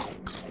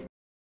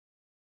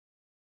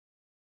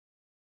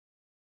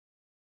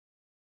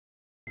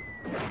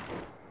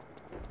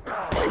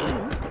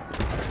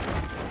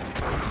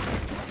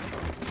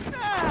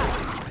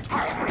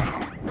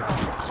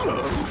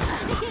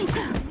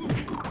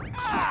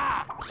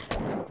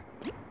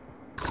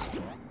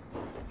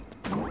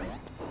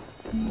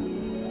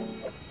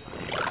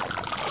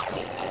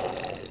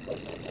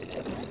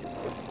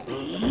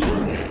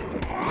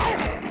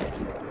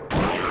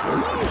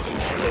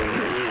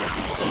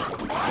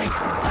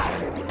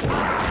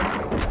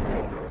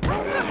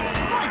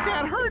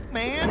 That hurt,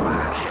 man.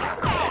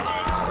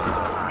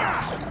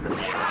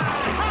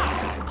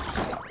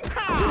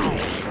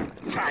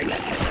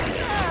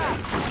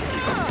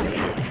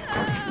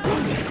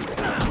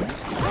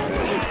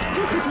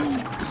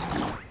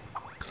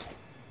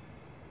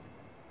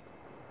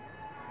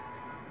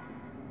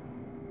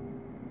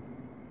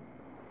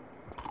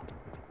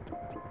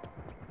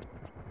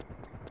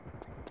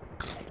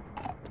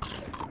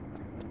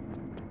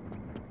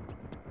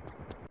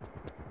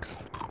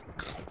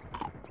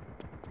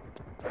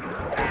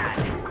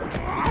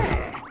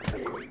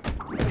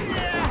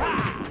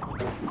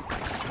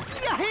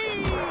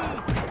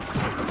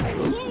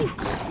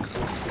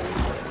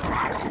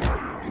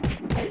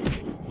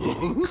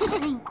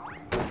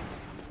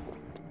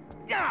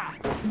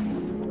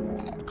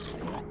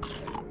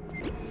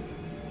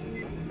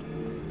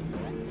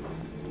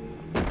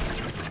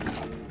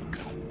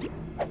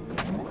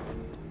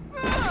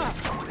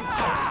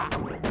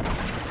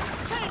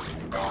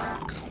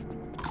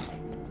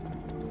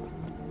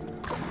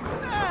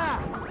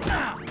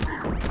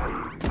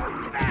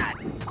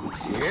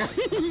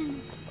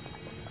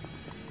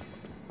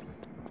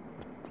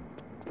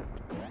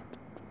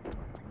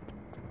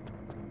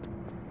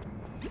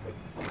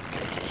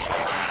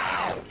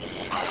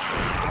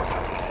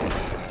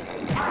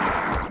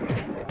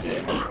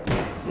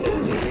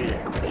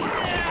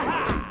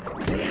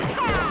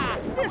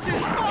 This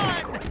is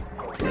fun!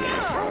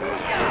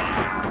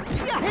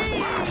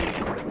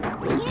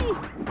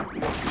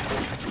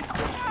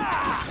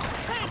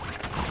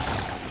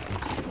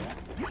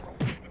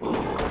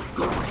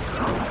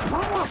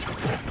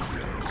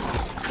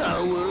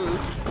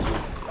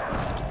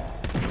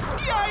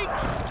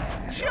 Yikes!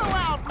 Chill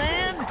out,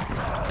 man!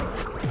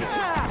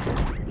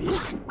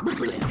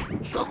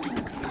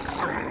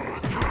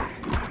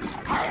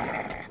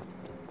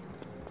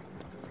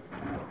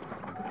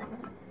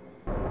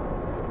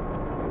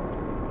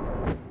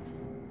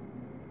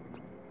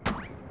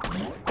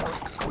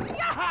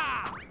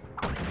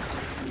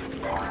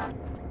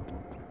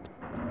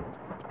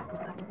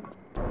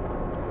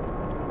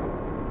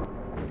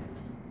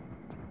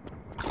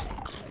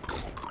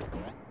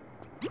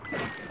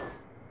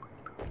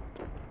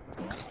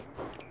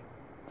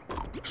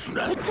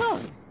 Snack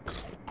time!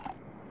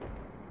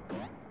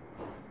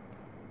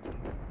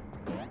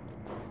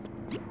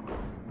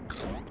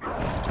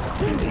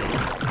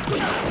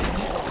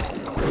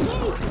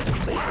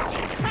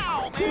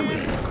 Ow,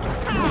 man!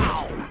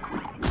 Ow!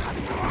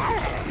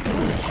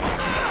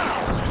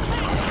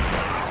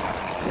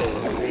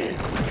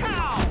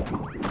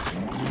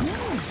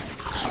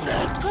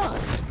 Snack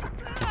time!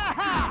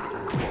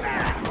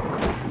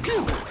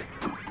 Kill it!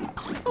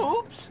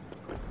 Oops!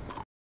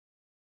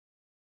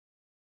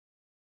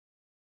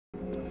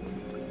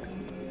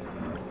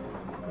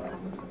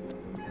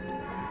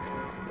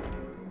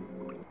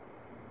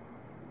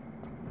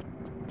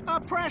 A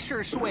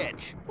pressure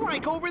switch,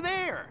 like over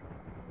there.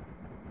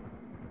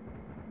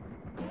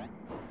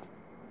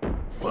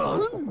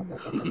 Fun?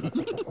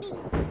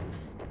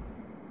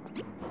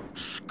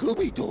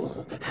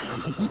 Scooby-Doo.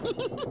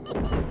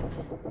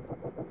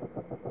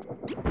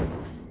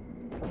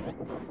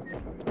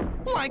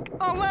 Like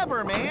a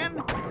lever, man.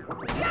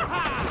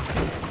 Yaha!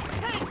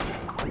 Hey!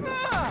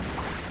 Ah!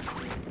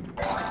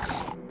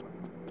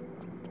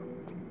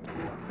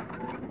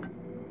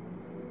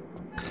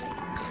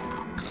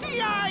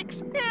 Yikes!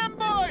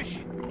 Ambush!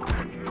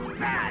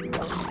 Ah!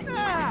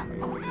 Ah!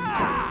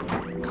 Ah!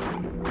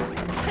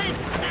 Take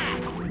that!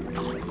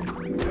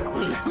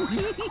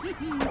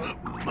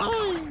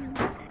 Mine!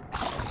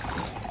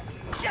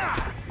 Yeah!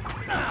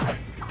 Ah!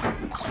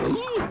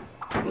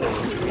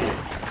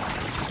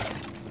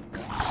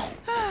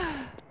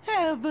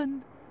 Heaven!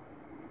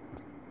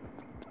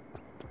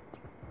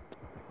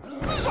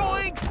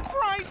 Zoink!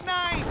 Fright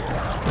night!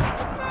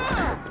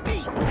 Ah!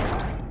 Eat!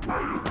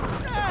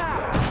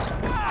 Ah!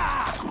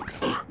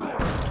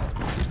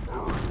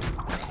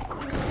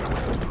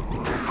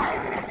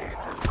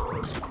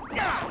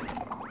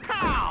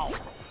 How?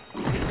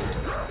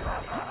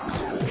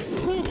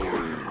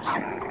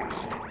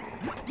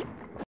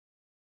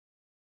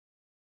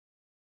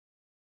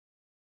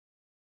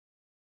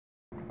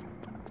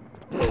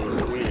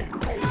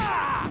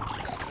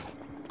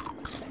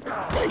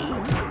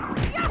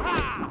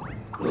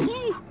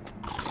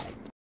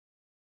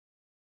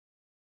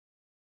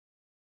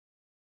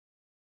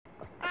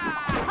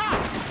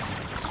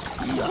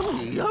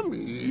 Yummy, yummy,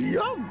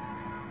 yum!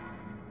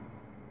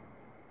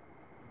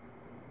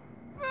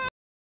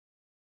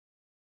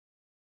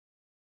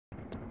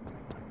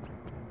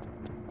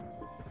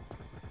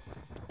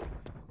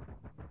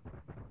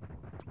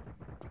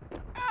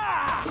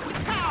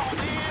 Ow,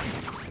 man!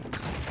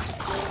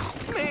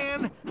 Man,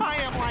 I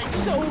am like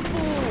so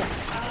full,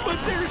 but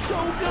they're so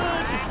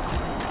good!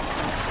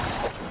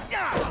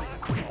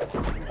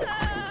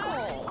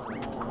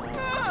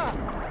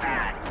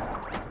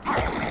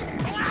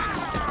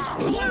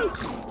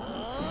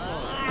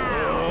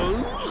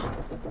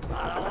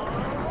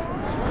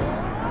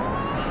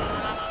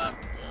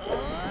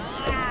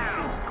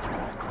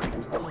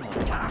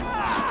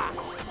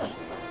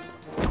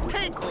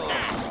 Take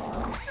that!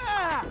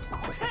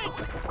 Take!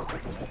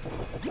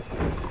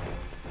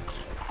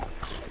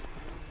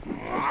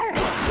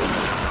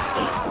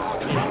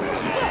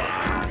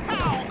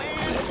 Ow,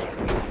 man!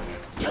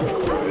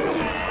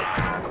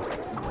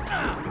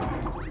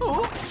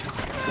 Oops!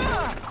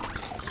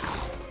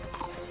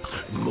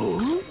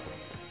 Move?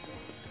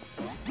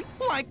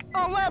 Like a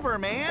lever,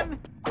 man!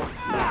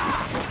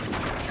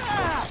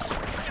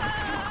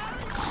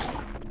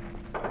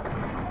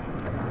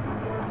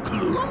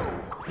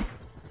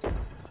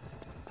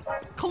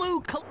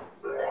 Clue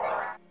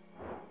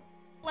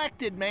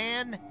collected,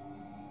 man.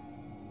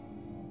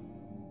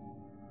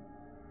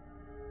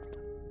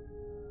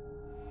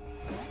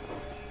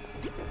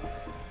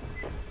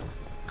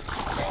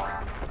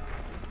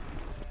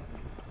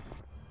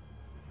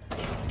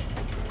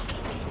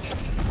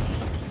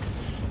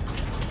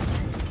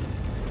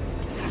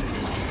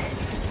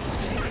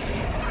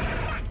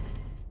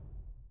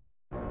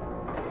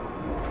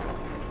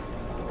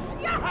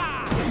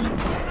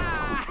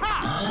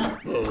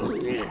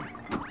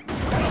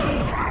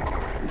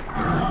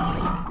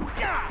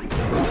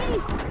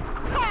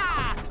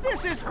 Ha!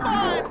 This is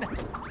fun!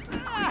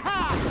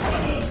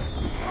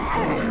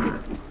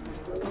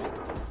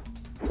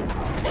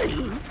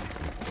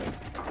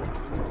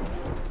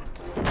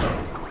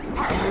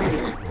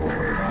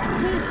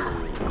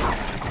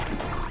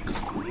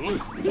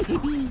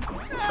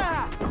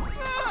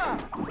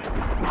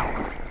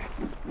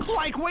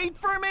 Like, wait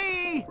for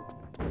me!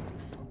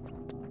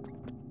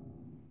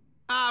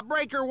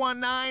 Breaker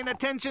 19,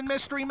 attention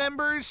mystery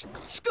members.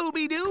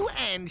 Scooby-Doo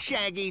and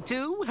Shaggy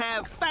 2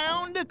 have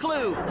found a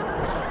clue.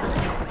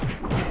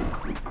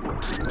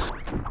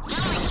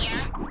 Velma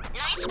here.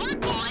 Nice work,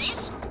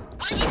 boys.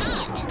 What have you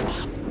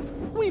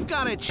got? We've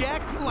got a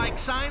check, like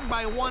signed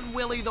by one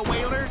Willie the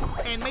Whaler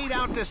and made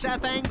out to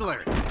Seth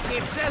Angler.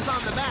 It says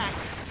on the back,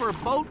 for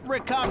boat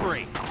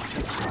recovery. I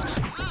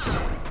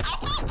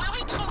thought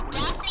Willie told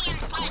Daphne and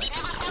Fred he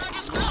never found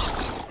his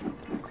boat.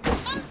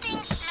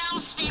 Something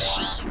smells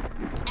fishy,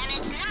 and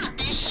it's not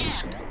this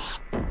ship.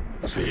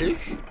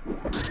 Fish?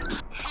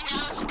 No,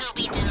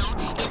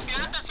 Scooby-Doo, it's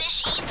not the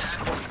fish either.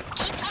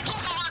 Keep looking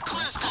for more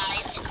clues,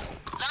 guys.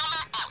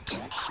 Velma out.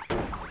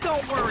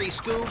 Don't worry,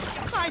 Scoob.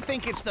 I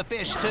think it's the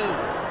fish, too.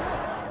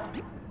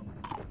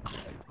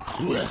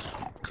 Well.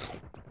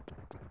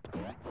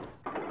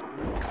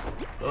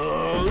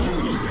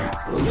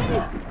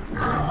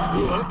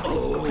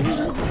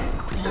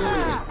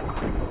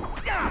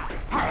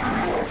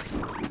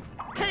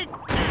 Take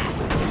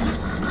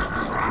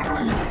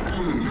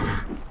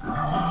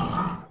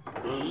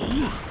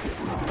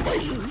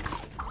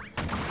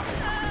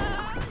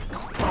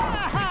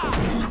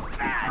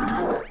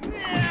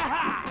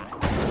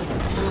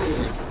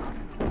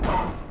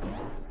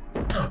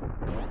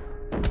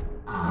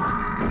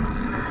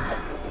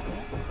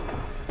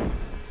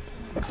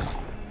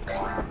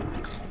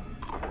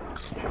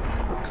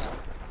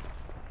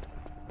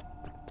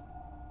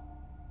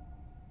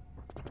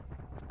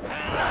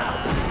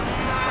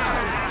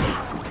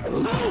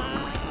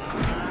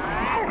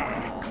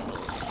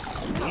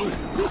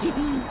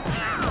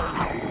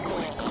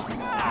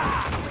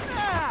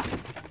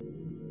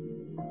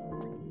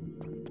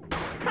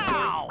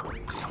Ow!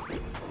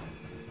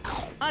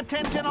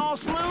 Attention all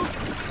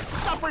sleuths,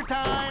 supper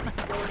time!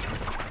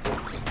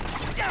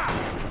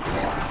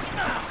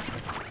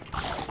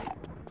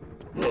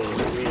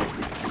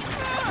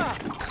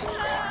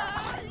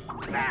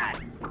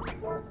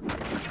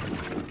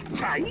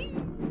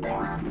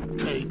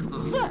 Take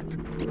that!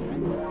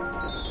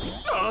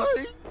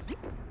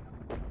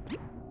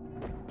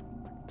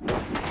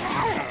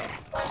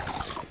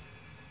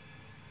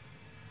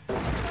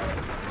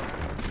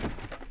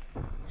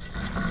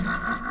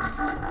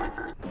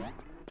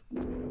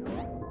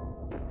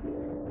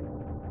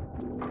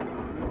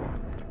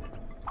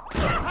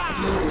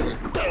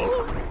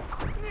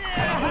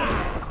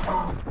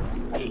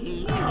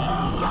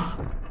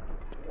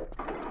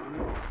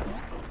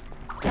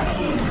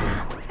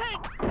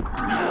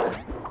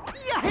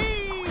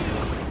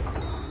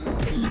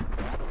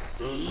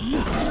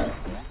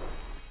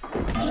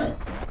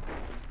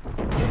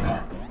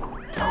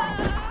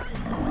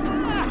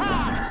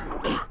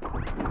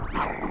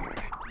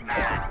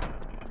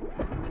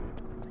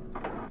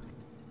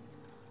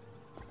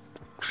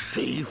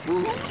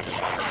 Seafood?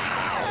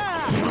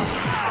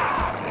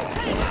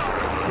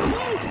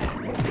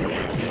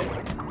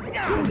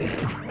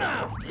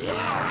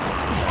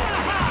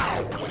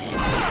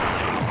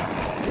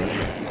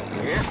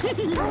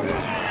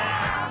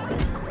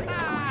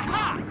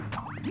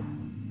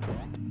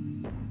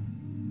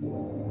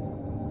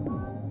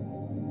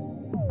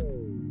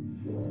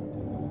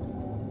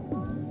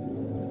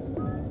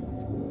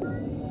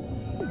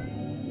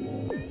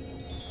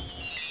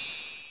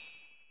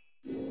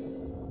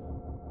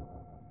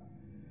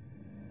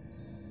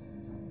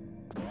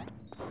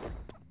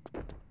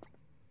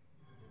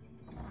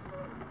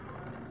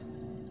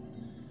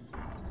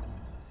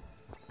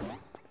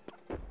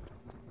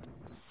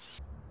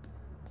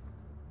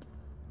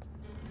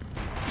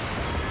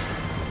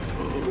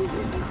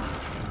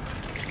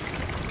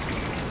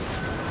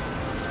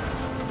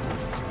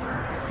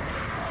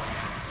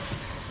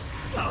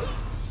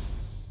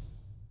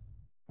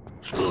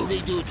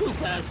 Scooby-Doo, too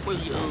fast for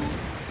you.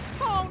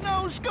 Oh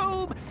no,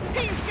 Scoob!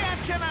 He's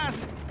catching us!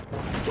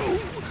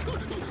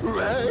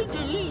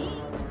 Ready?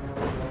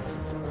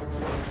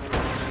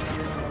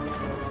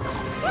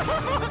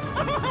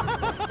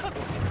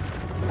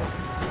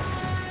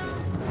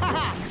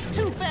 Haha!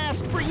 Too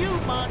fast for you,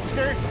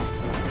 monster!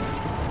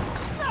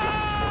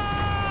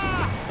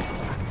 Ah!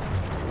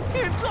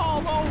 It's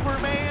all over,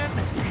 man!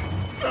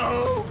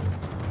 No!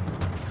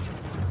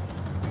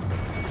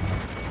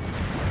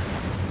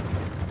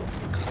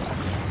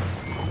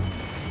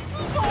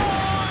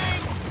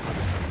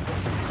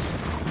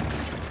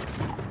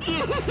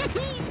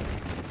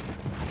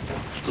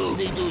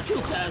 Scooby-Doo,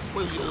 too fast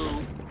for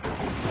you.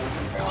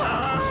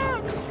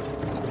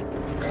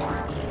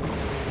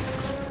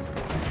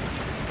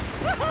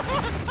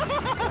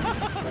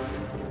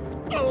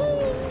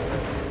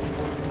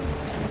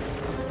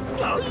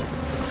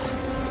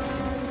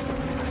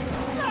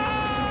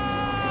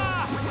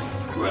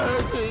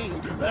 Ready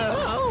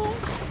now.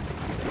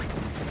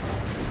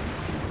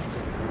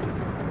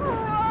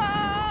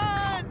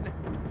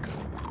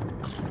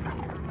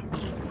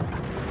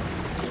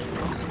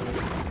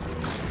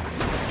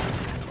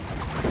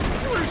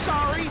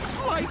 Sorry,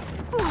 like,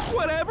 for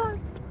whatever.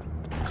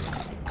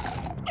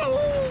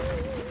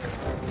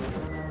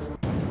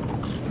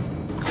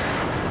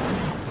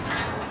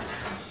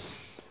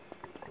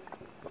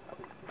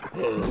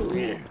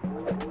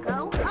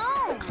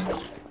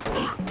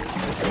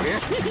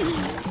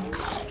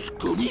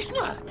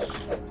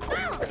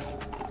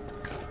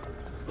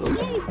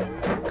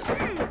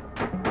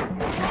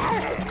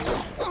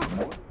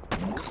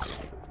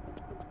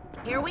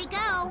 Here we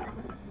go.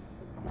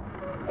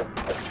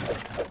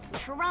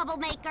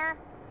 Troublemaker.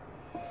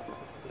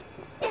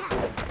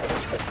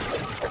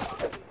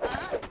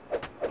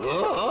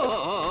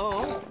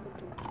 Oh.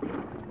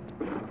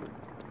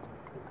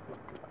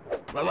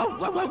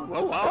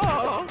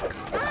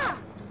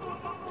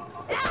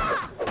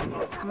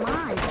 Come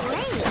on,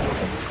 great.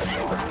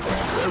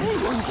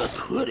 Everyone's a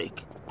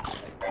critic.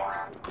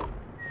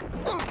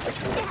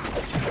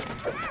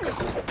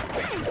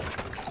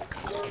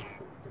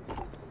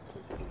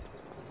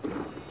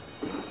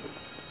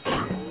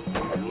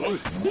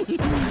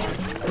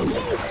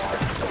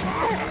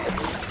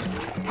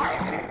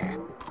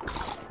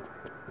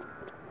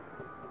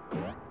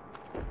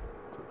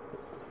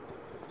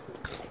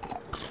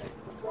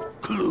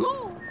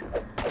 Clue?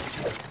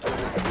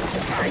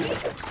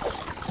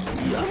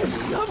 Yum,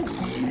 yum,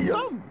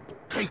 yum.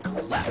 Take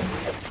that.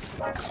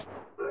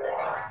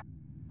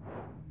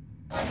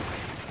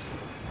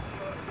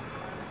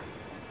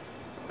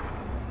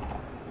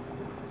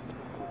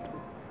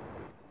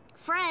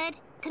 Fred,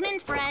 come in,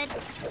 Fred.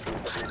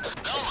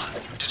 Velma,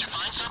 did you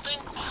find something?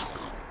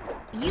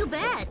 You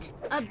bet.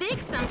 A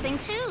big something,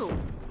 too.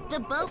 The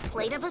boat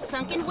plate of a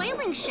sunken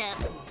whaling ship.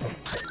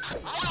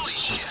 Willy's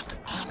ship.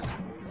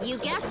 You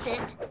guessed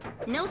it.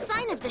 No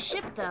sign of the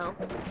ship, though.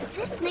 But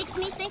this makes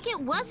me think it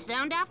was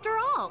found after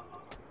all.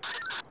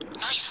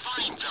 Nice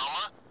find,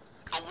 Velma.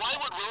 But why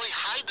would Willy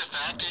hide the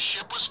fact his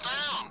ship was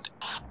found?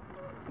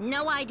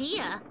 No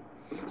idea.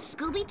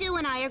 Scooby-Doo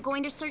and I are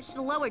going to search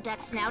the lower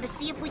decks now to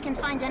see if we can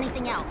find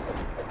anything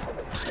else.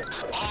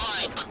 All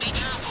right, but be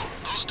careful.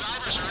 Those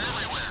divers are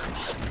everywhere.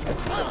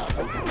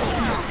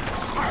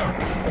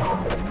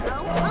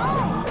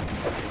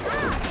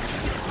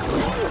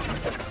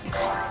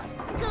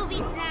 Scooby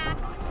Snack!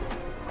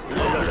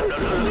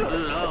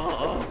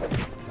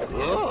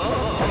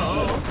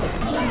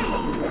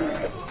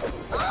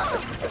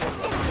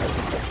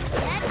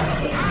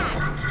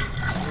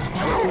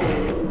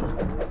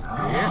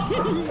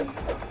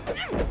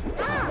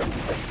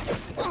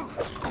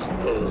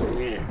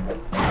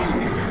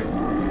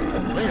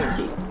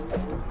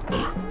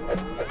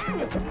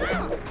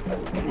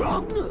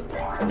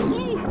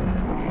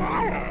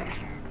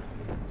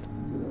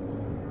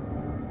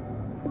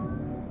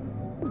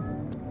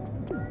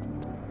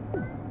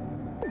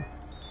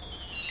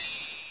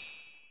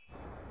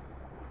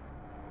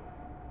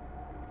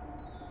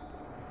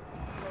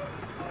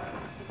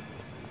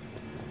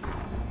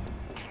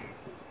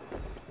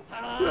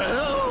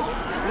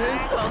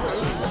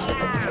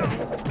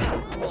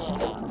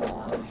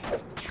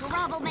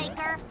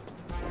 Troublemaker.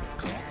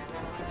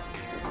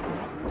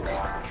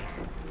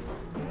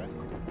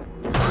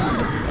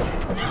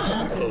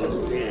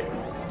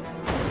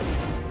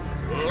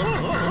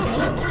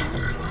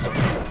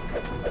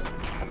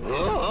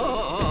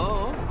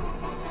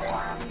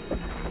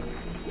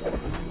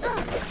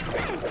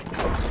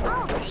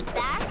 I'll take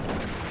that.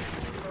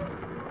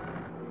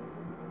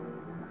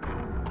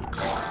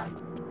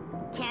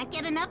 Can't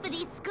get enough of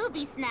these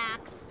Scooby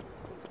snacks.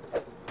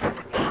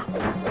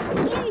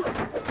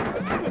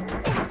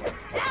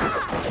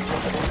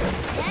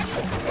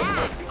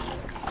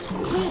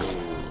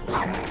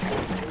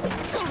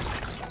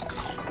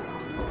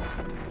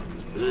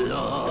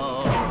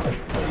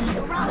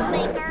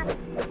 Troublemaker.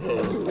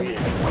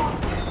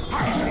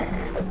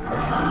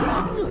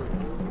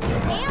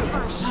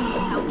 Ambush.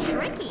 How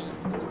tricky.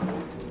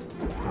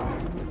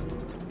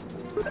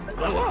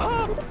 Go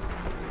home.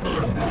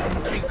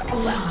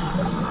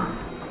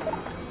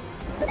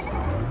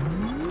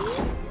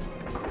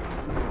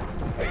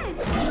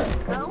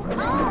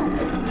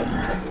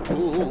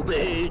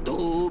 Scooby-Dooby-Doo.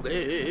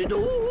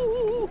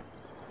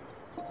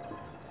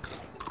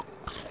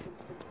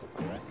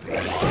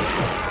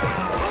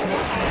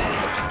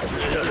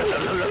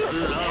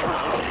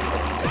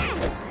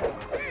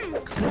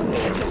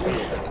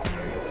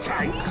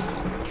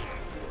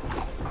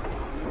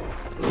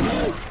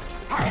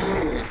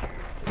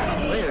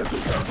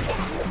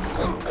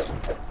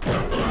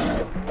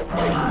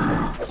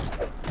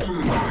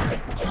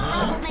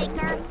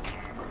 Troublemaker.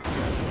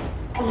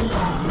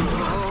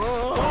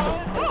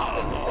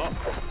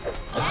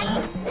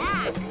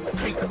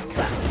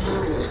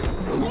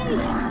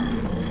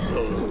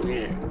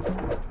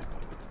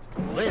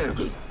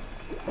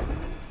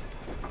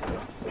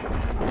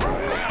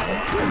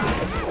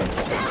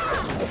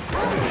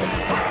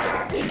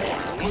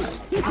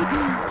 Get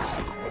back.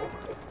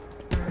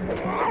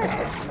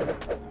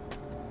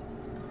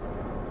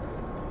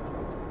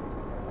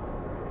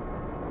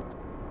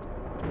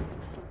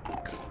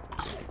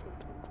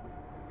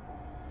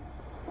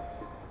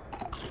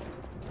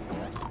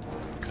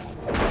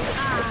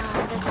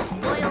 The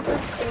spoils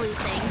of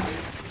sleuthing.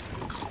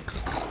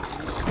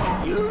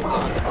 You're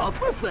on top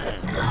of that.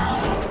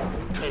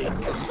 Take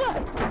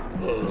that.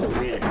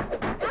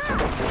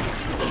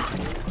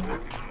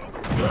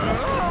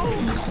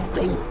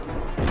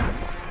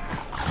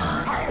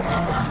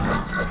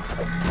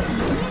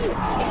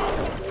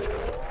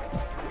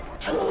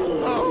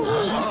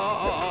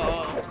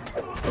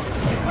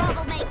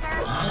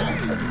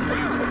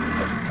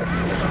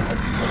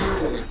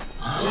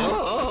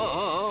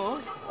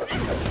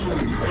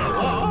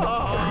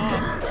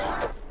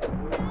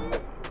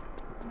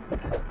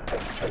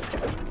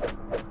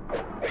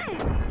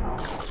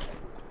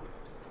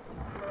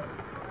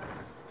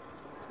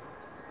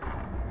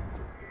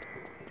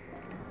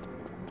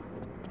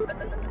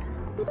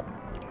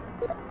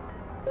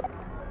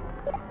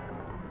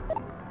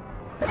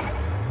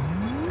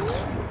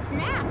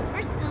 Snacks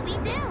for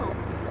Scooby-Doo.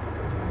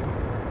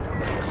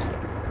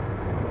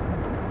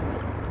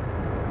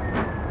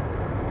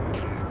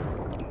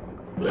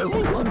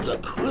 Everyone's a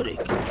critic.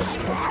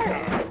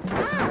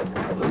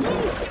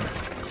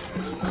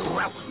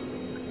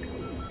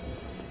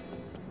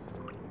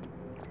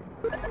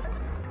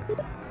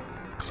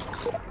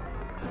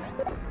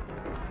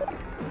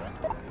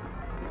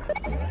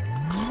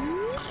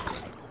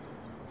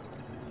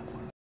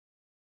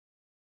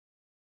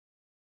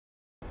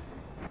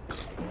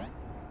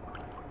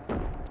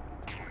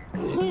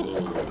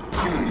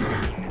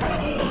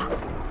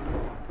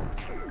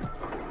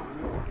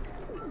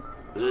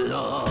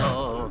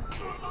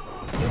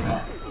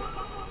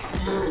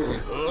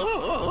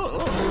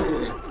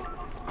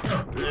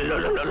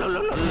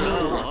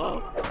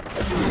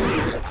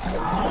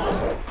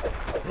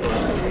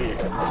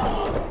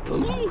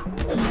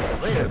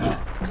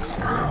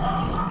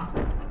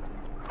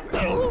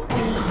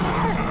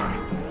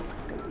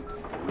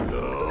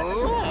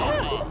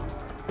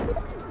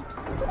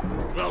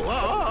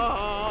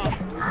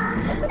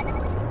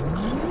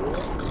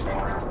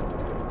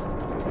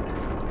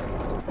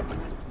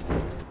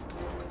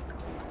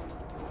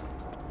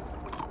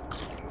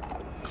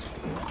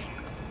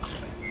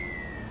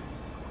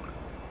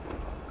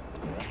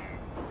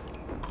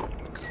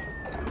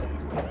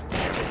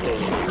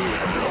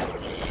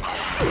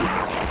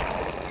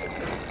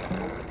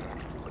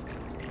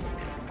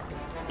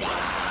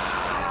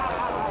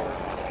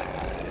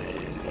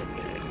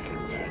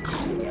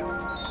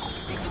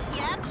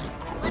 Yep,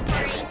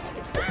 slippery.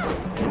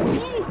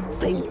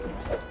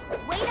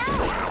 Wait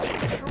out,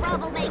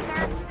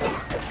 troublemaker.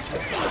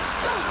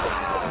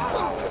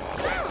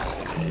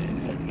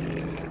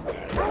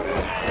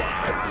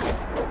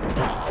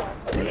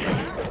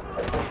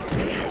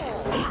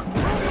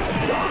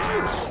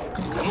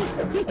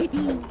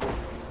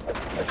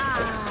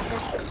 Ah, the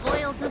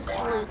spoils of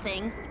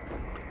sleuthing.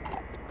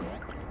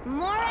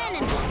 More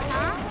enemies,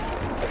 huh?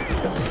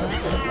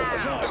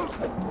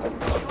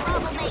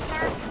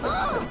 Troublemaker.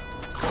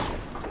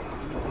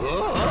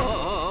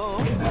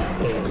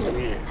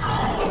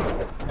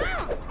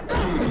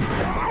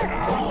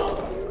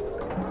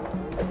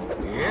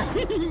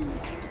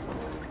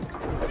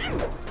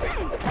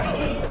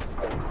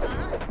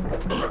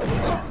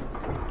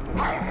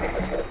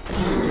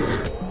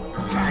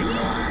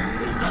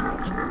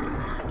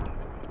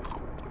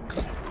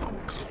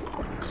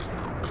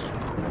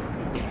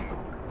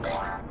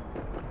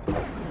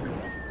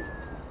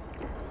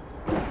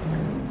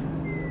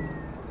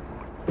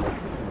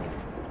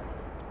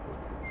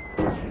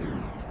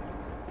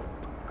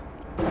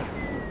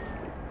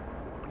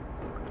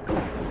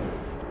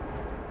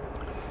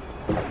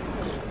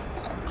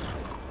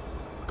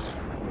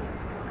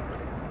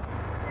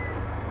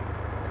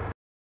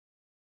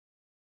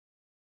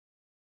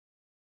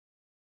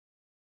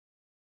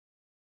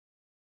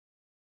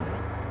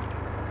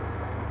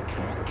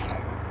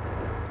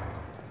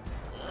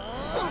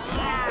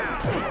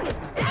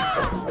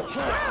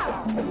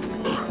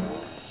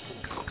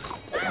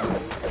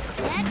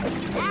 Get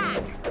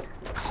back!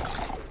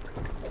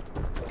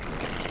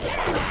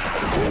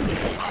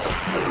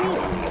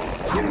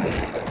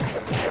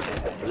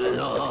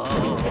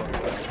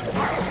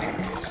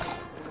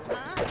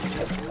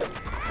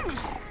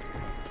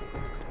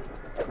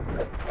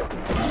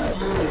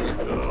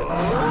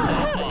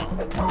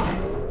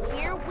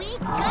 Here we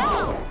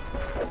go!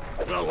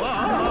 Go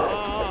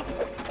home!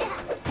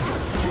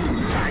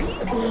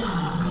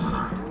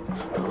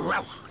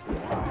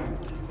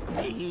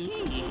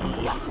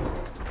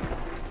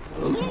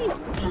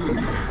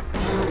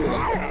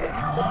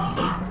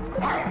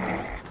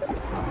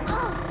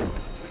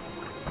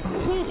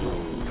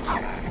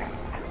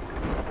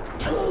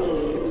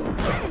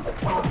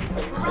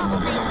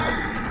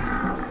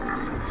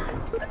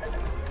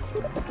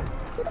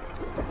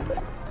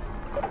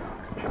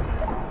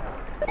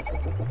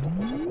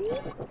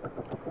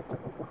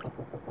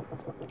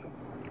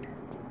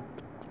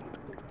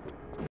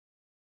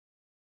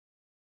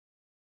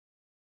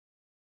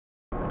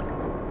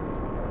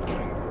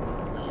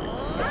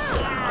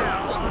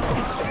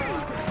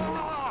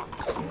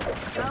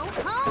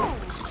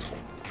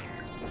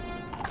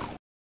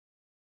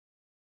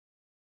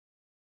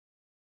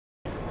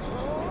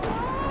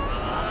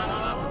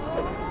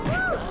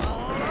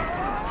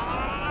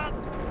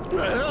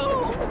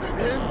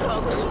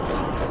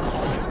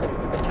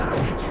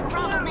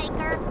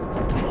 Troublemaker!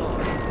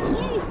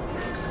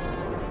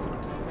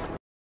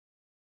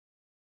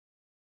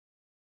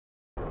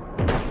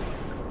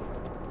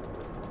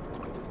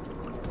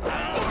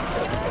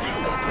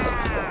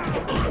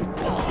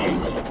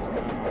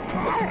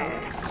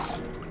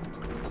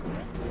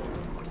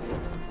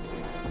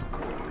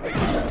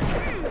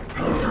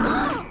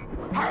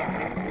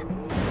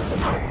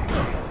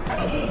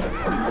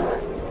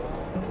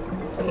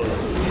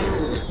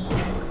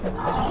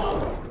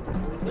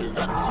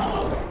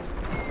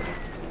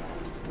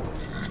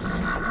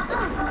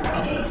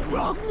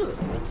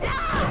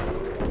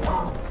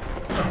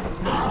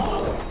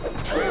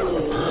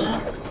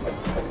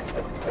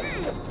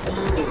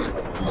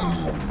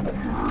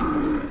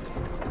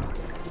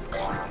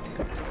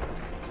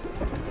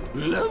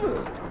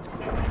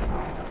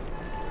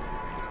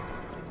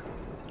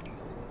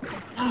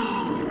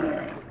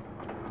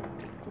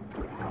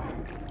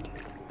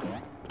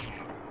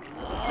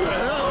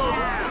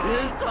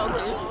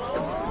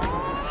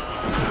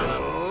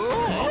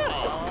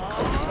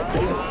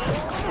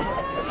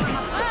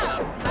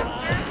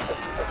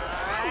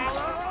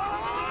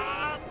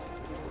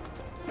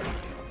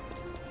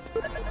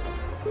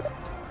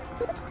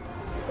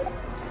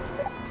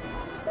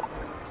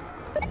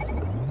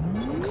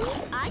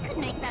 I could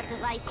make that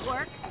device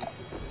work.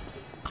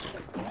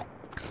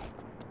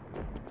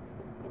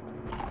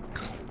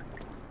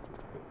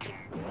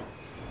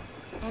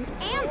 An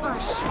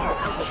ambush!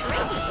 How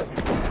tricky!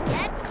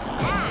 Get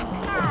back!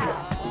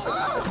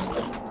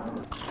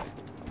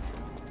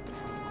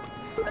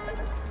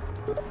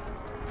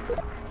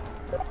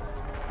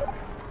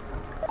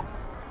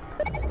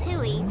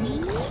 Too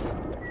easy.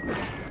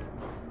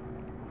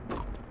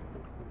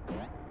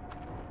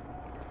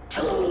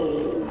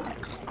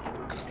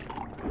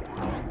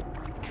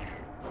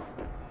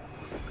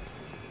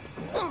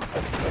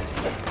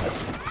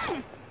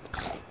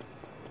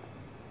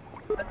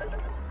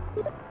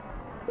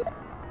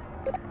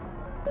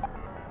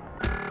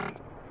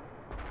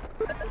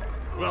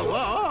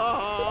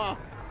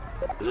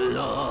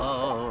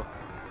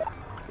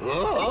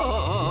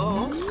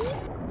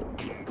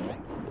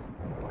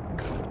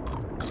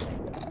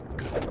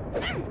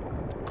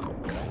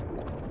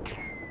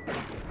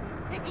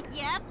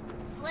 Yep,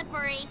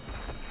 slippery.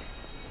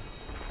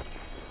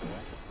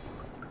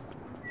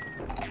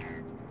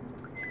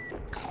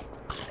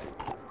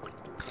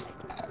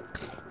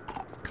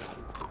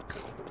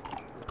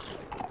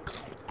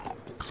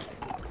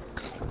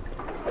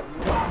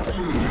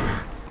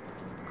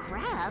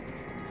 Crabs?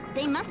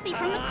 They must be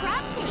from the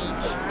crab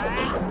cage.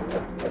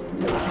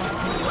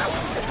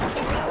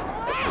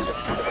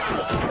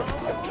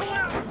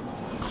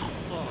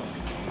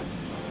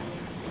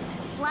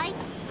 Flight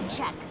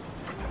check.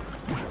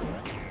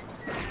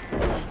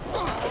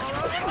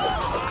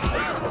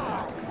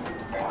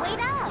 Wait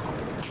up!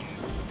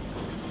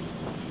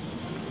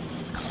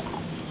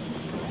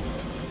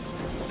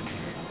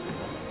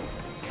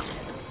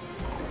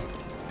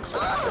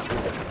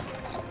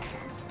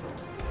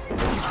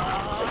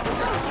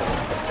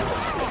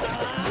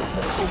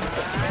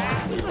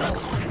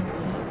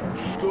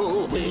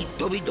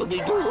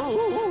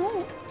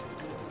 Scooby-Dooby-Dooby-Doo!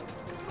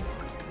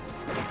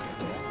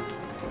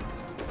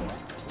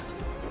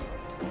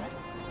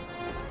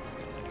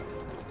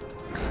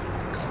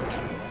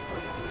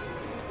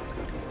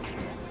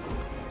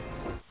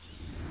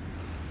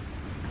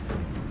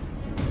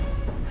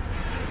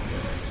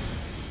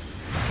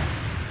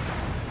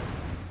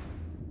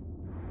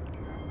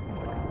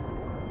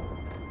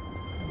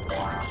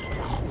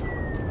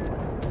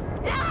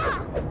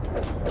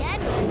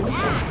 Get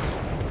back!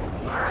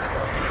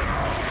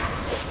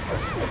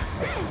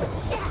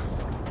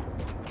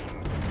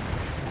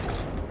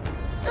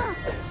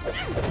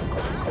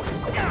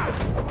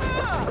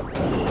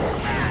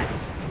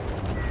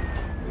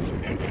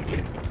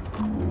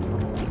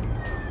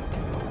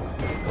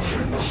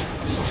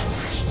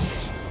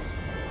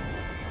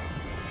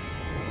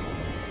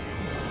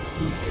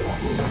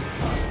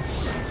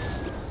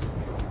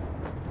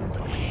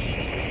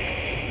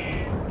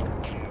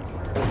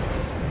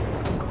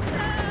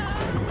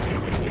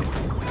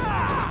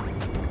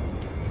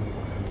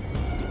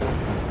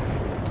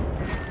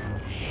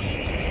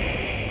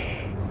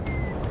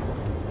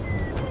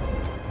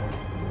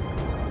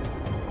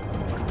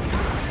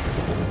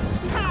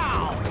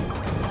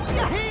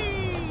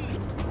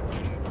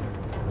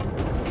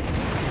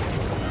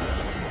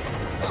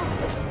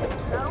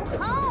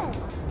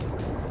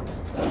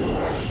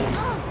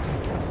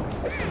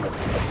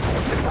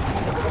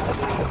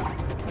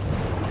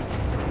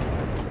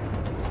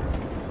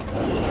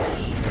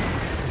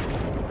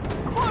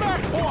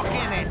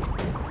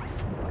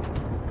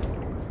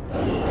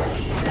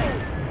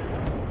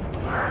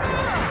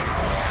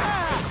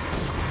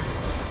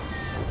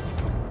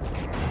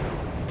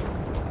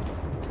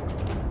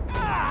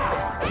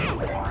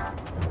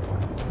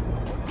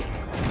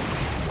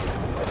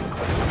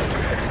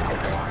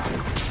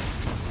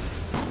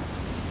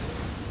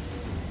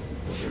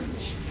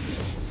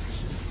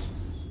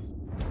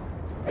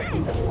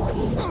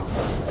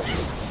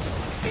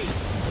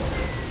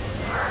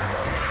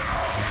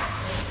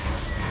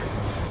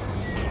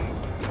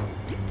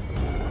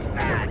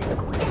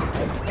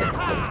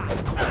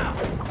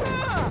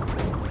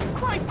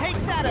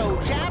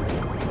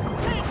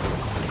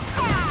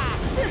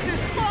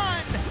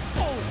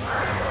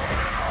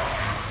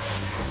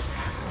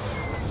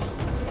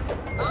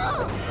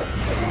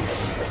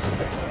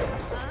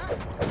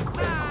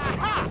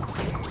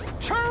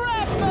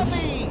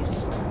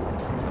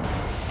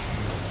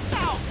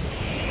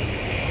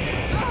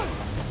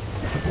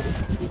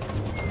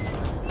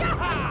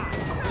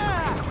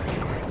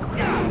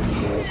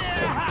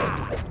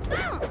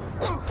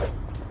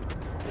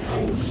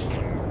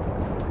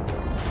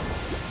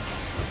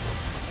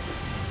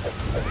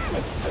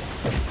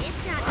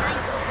 It's not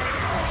nice.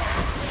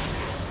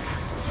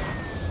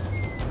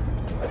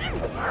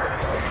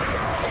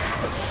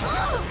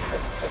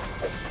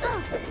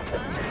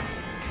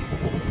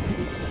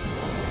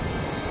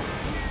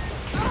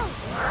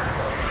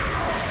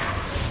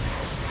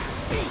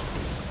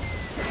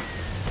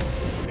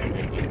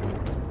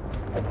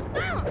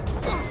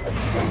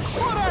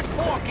 Put that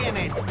fork in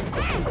it!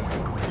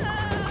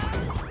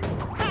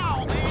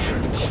 Ow, man!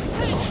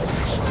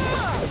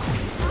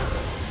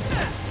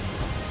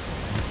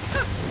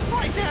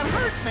 Right, that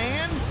hurt,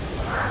 man!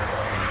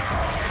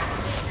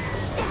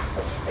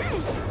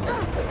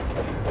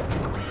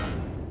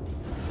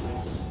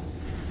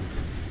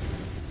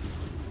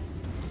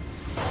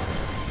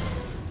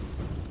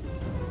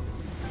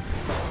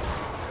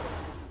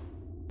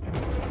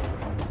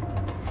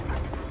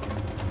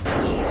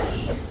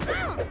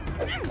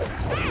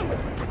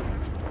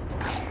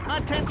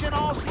 Attention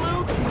all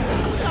sleuths!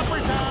 Supper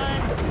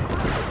time!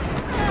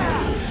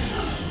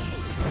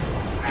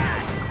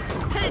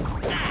 Take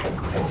that!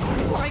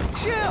 Like,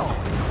 chill!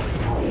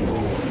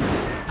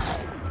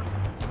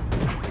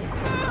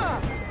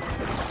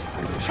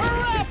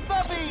 Trap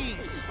the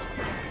beast!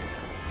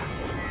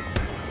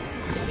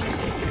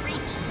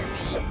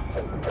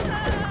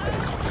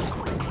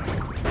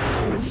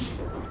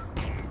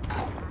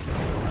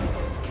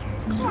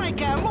 Like,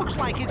 looks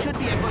like it should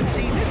be a good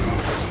season.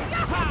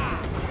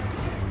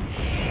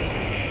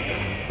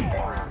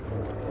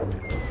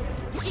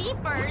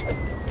 Jeepers!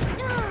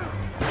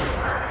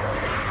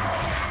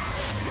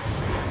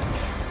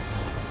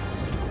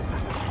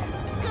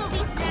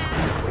 Scooby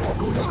Snap!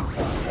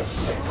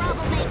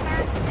 Troublemaker!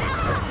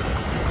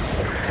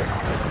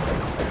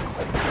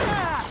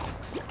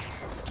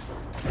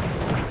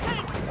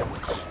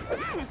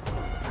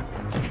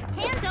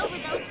 Hand over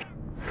those...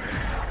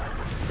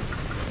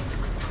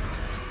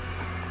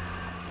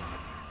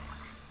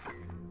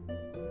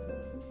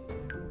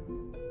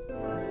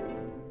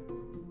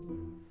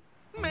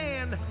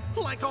 Man,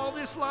 like all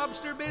this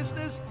lobster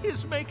business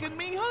is making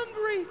me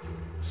hungry.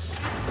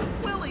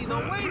 Willie the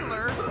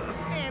Whaler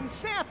and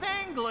Seth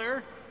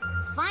Angler.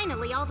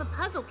 Finally, all the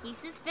puzzle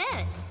pieces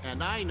fit.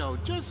 And I know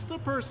just the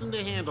person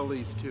to handle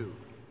these two.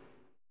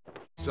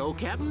 So,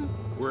 Captain,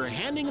 we're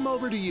handing them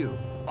over to you.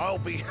 I'll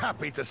be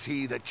happy to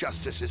see that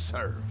justice is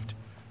served.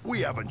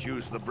 We haven't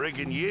used the brig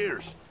in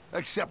years,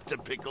 except to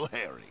pickle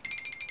Harry.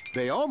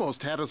 They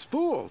almost had us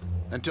fooled,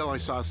 until I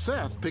saw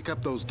Seth pick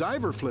up those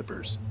diver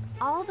flippers.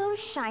 All those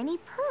shiny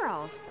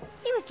pearls.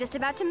 He was just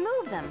about to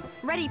move them,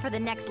 ready for the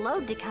next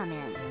load to come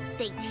in.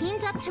 They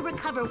teamed up to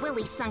recover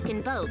Willie's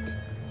sunken boat.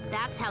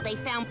 That's how they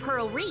found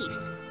Pearl Reef.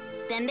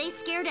 Then they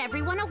scared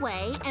everyone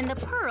away, and the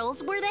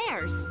pearls were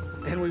theirs.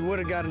 And we would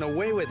have gotten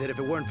away with it if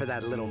it weren't for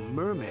that little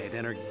mermaid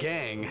and her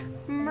gang.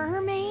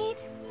 Mermaid?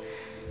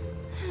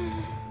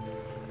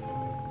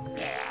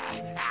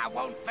 I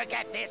won't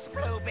forget this,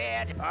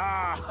 Bluebeard.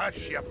 Ah,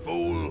 hush, you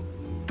fool.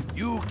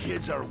 You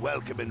kids are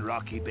welcome in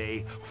Rocky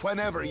Bay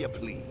whenever you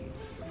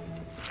please.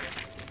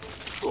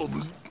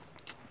 Scooby,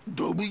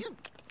 Dooby,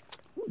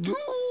 Doo.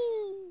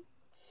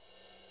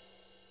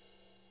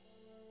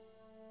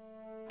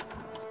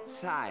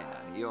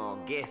 Sire, your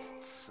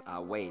guests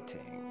are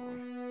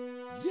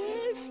waiting.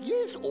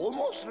 Yes,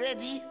 almost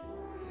ready.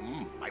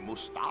 My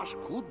mustache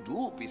could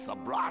do with a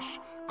brush.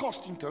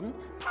 Costington,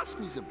 pass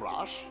me the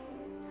brush.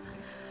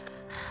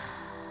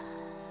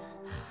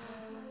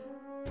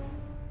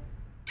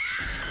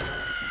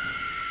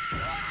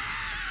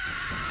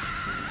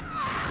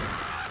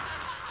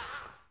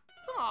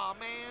 Aw,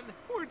 man,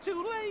 we're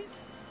too late.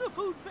 The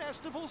food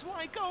festival's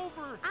like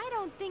over. I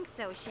don't think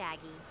so,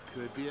 Shaggy.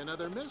 Could be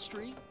another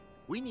mystery.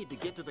 We need to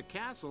get to the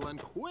castle and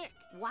quick.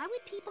 Why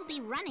would people be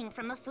running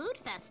from a food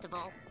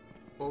festival?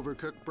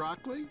 Overcooked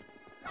broccoli?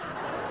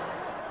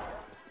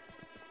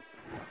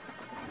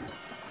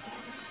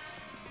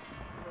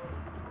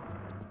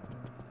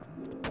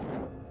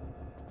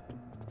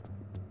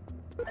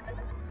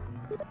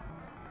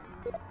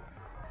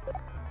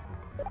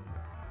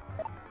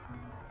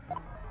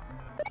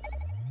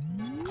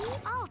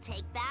 I'll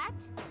take that.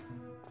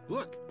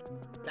 Look,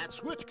 that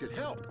switch could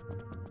help.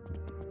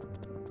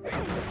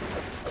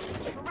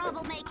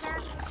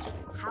 Troublemaker.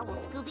 How will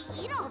Scooby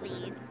eat all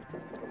these?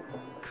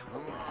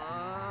 Come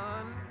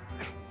on.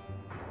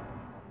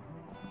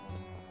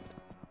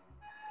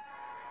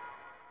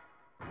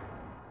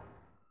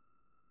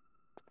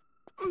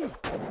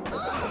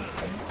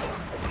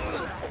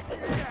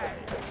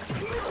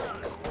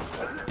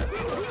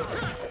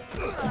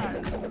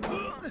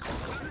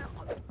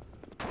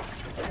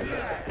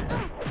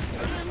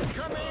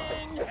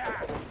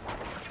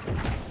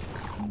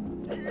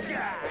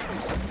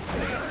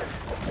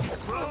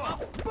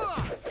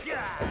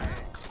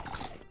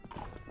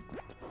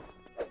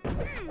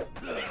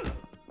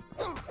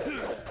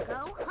 Go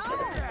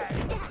home.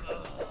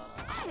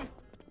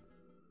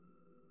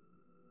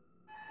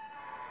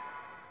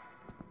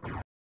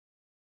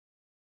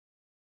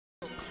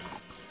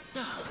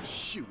 Ah,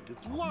 shoot,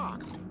 it's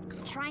locked.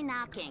 Try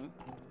knocking.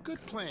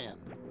 Good plan.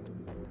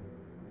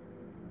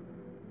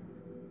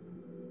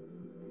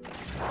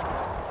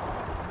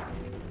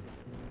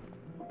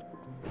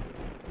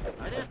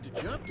 have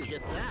to jump to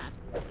hit that.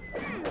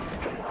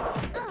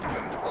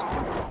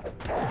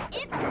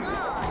 It's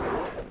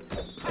gone!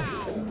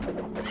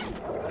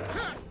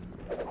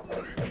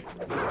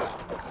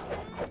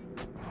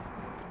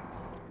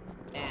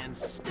 And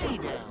stay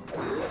down.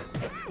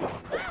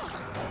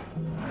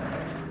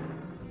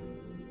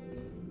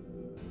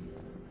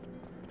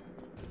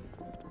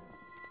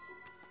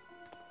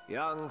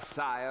 Young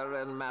sire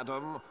and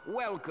madam,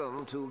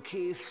 welcome to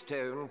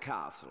Keystone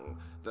Castle,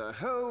 the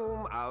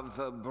home of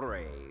the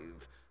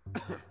brave.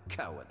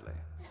 Cowardly.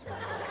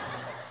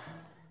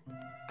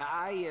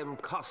 I am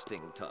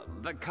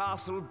Costington, the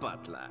castle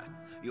butler.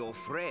 Your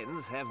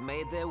friends have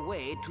made their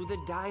way to the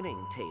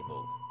dining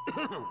table.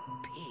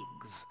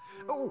 Pigs.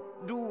 Oh,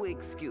 do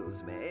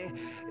excuse me.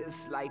 A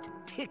slight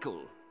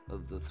tickle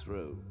of the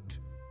throat.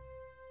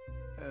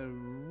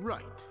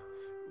 Right.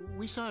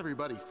 We saw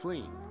everybody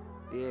fleeing.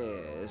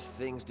 Yes,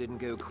 things didn't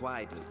go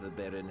quite as the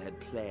Baron had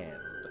planned.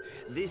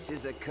 This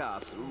is a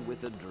castle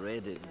with a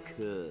dreaded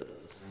curse.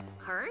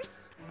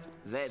 Curse?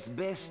 That's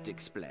best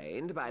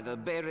explained by the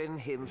Baron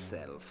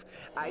himself.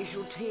 I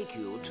shall take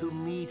you to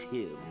meet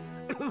him.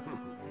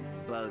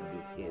 Bug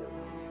him.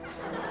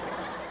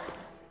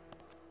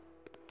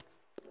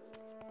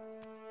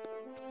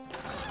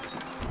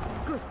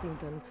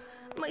 Gustington,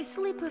 my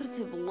slippers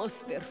have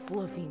lost their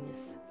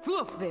fluffiness.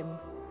 Fluff them!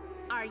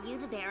 Are you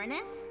the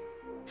Baroness?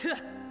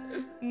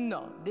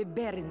 No, the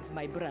Baron's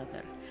my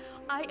brother.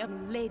 I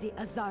am Lady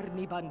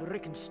Azarni van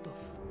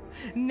Rickenstoff,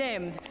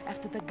 named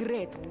after the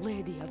great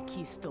Lady of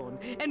Keystone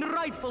and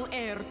rightful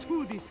heir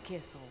to this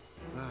castle.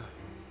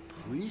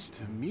 Pleased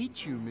to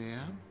meet you,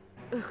 ma'am.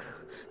 Ugh,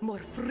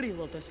 more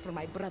freeloaders for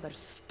my brother's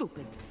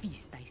stupid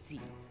feast, I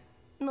see.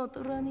 Not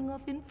running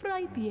off in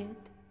fright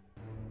yet.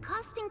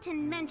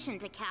 Costington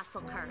mentioned a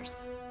castle curse.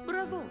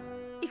 Bravo!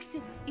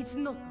 Except it's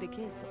not the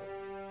castle.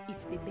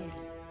 It's the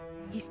Baron.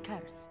 He's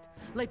cursed,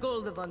 like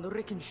all the Van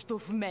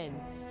Rickenstoff men.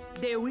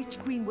 The Witch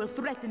Queen will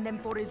threaten them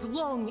for as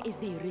long as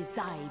they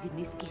reside in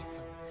this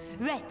castle.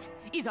 That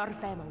is our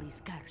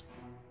family's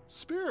curse.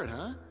 Spirit,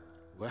 huh?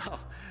 Well,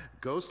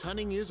 ghost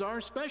hunting is our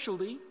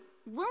specialty.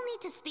 We'll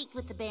need to speak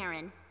with the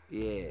Baron.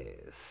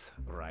 Yes,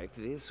 right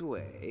this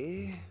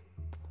way.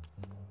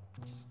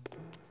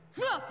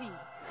 Fluffy!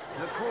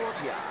 The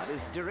courtyard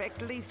is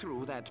directly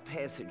through that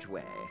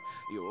passageway.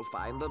 You'll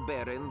find the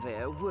Baron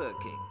there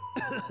working.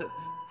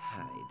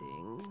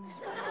 Hiding.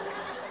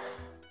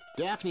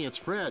 Daphne, it's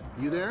Fred.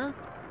 You there?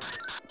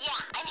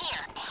 Yeah, I'm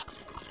here.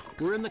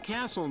 We're in the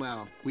castle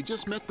now. We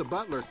just met the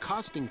butler,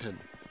 Costington.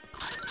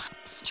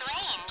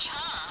 Strange,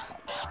 huh?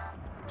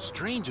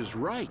 Strange is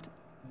right.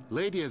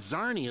 Lady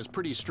Azarni is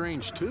pretty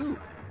strange, too.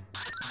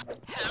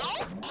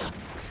 Who?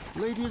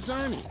 Lady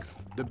Azarni,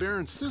 the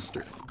Baron's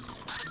sister.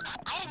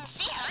 I didn't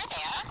see her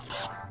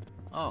there.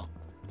 Oh,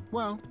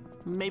 well,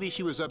 maybe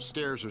she was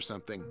upstairs or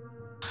something.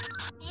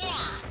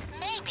 Yeah,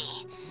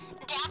 maybe.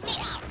 Daphne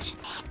out.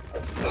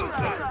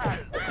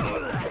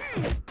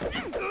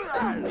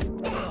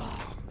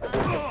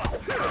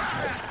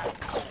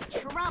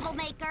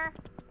 Troublemaker!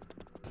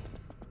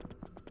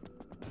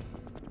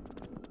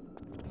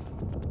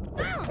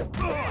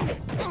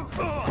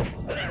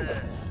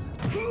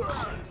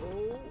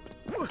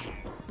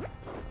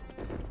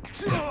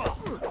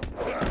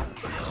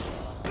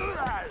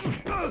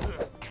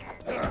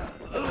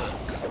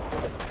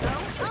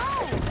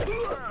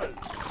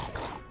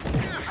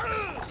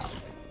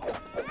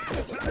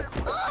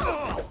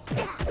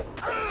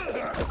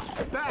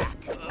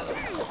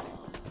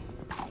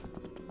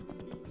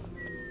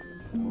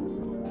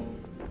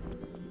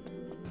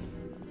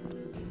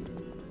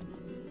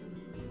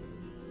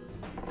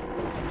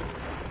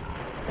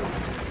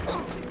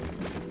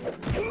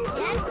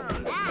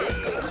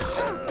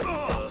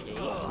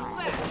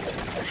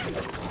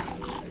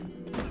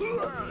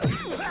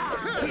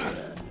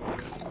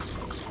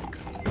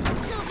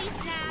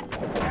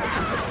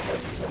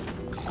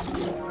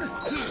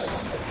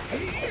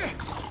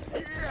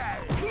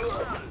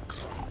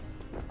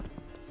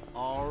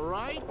 All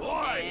right,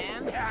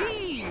 and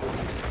heave!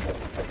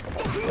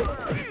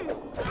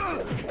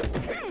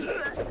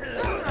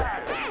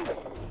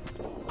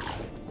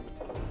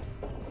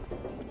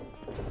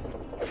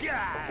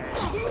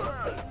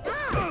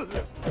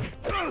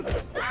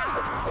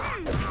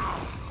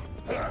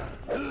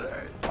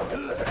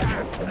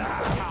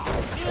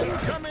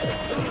 Incoming!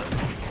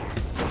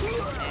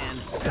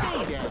 And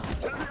stay down.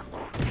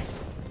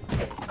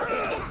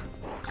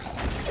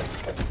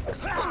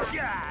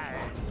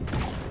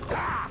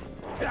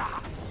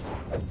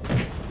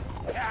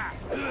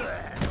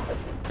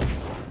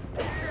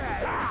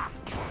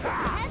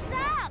 Heads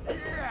up!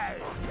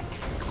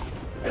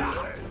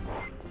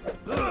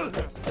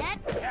 Get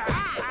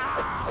back!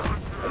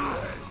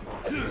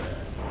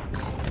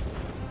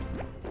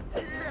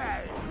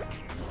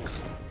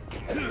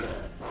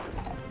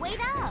 Wait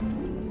up!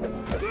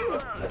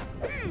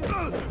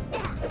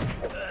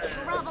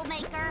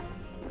 Troublemaker!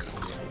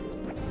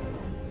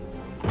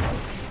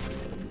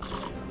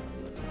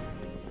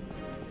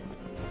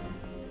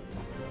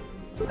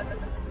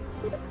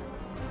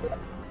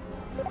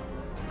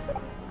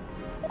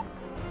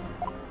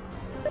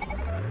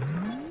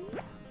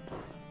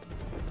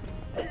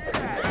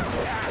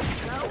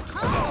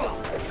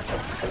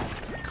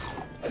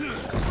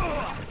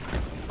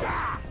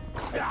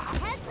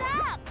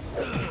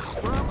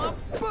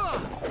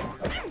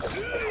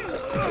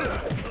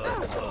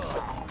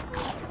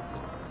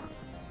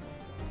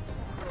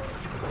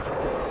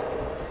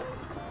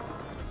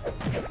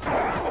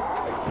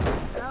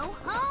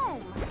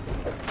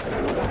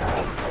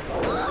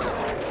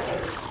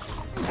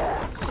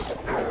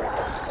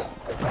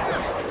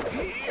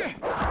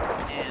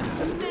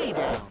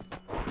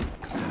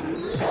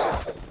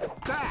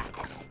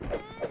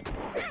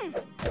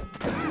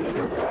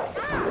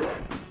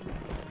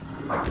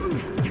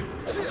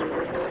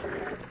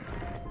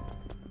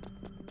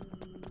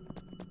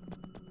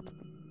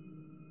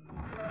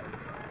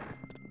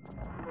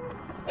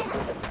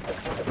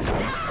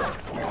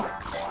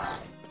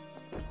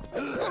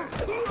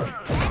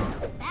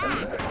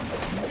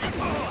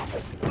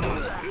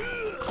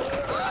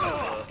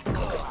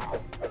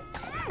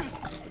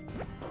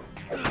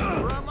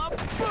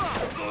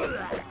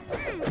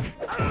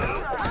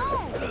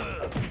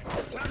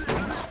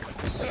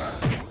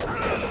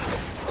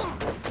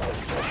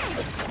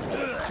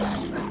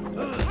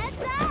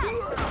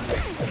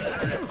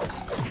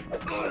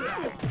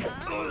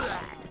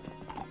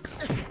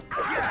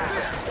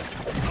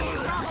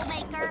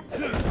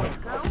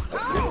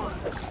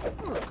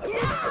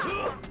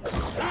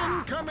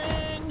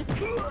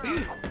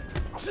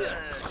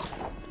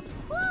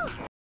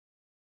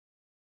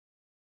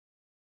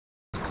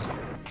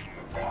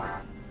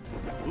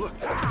 Look,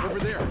 over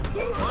there.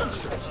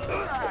 Monsters.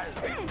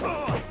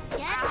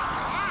 Get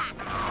back!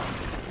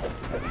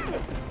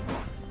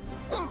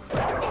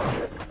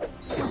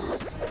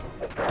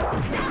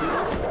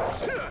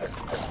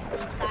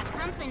 We've got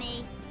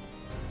company.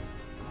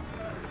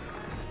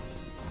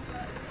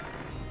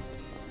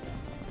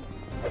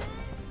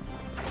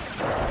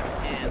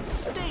 And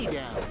stay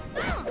down.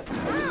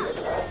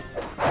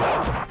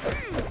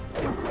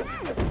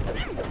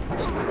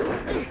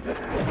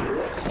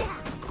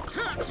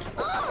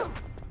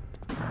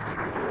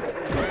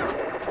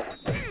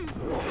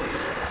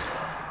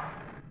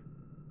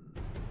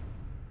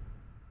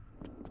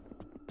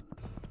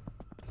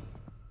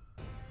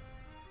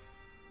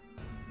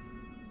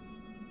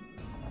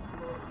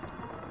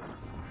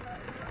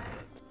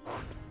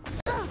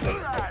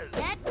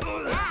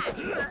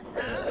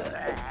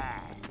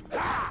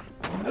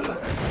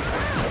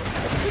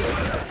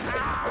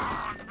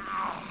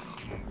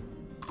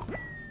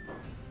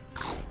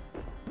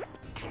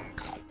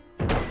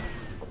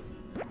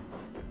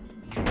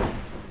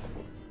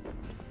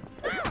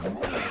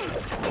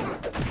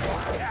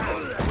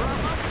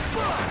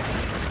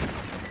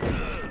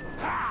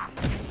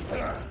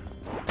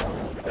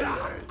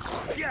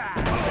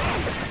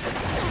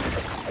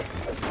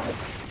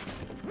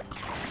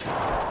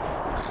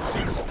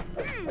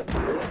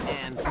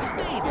 And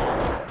stay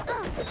down.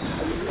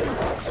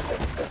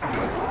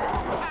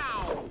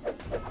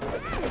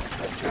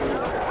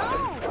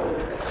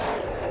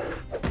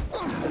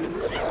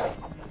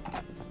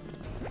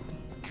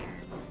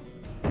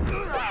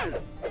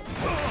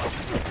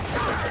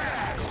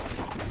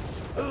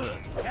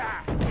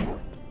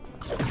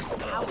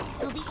 How will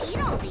Scooby eat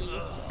all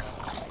these?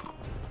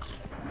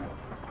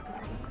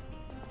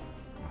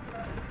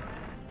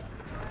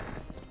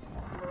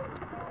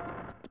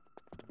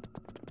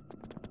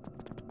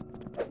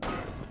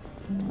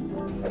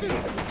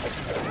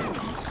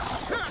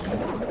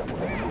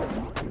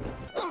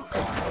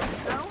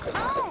 Go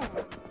home!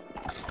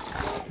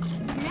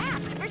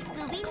 Snacks for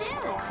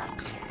Scooby-Doo!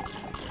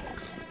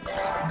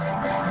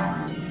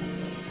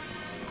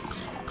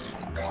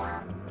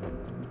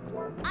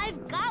 I've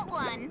got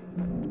one!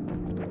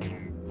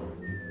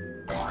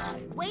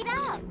 Wait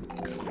up!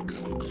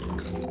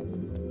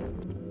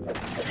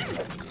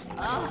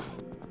 Ugh!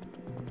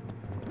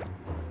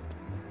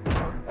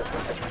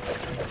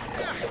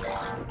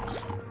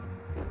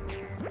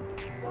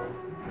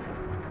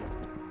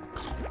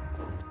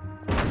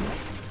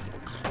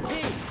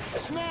 Hey,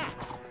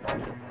 snacks!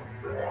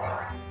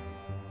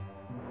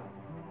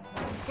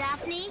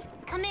 Daphne,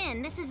 come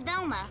in. This is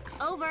Velma.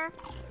 Over.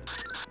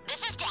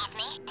 This is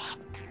Daphne.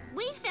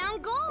 We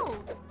found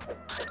gold!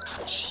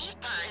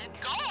 Jeepers,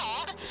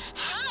 gold?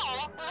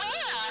 How?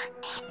 Where?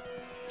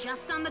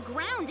 Just on the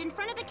ground in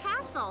front of the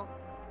castle.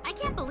 I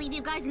can't believe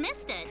you guys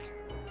missed it.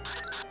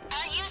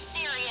 Are you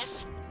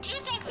serious? Do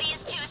you think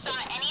these two saw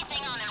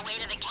anything on their way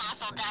to the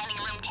castle dining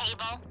room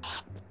table?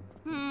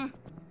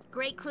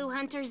 Great clue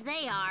hunters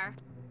they are.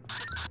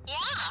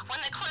 Yeah,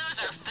 when the clues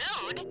are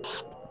food.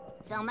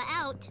 Velma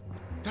out.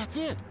 That's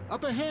it.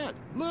 Up ahead.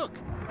 Look.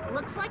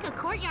 Looks like a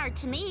courtyard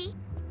to me.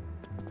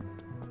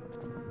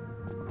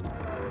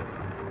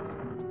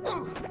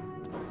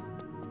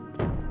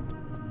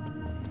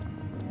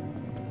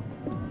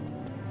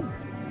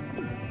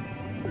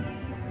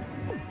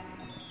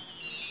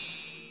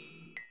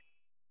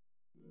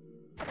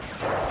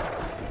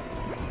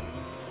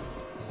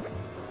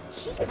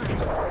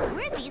 Jeepers,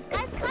 where'd these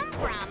guys come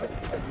from?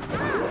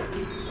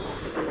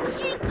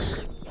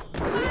 Jinkies!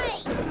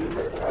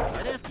 Hi!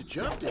 I'd have to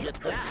jump to hit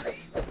that.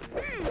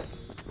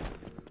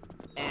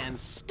 And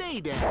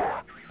stay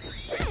down.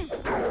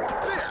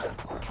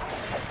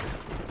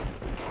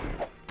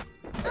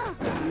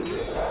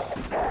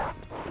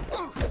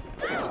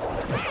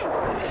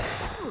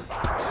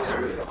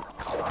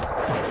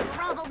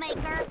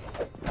 Troublemaker!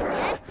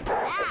 Get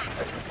back!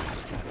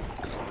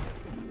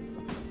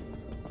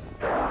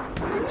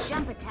 A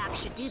jump attack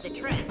should do the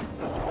trick.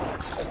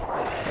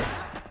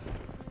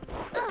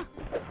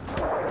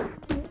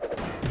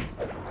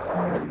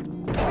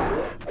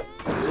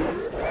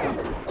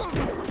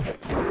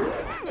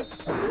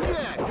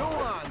 Yeah, go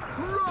on.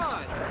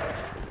 Run!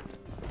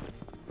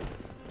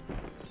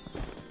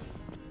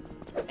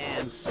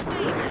 And stay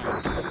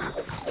down.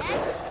 Get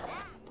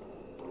back!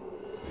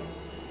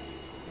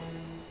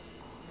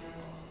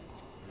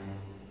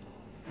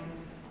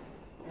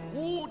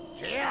 Who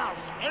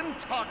dares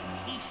enter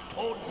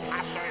Keystone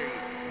Castle?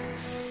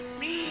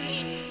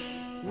 Speak!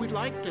 We'd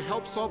like to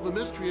help solve the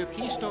mystery of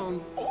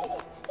Keystone.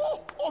 Oh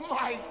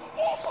my!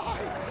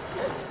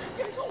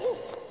 Yes, oh!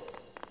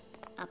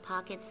 A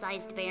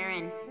pocket-sized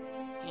baron.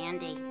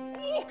 Handy.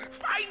 Oh,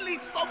 finally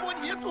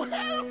someone here to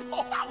help!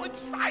 Oh, how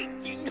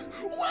exciting!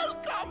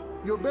 Welcome!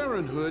 Your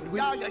Baronhood, we...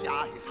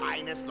 Yeah, His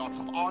Highness, lots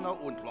of honor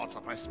and lots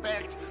of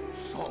respect.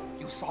 So,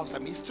 you solved the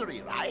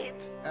mystery,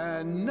 right?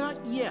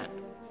 Not yet,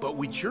 but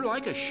we'd sure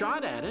like a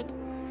shot at it.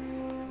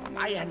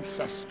 My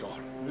ancestor,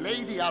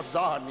 Lady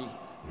Azani,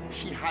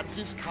 She had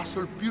this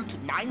castle built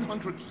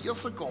 900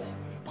 years ago,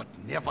 but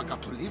never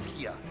got to live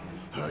here.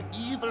 Her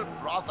evil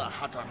brother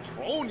had her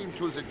thrown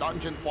into the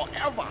dungeon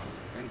forever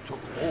and took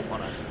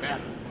over as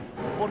Baron.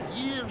 For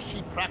years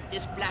she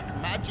practiced black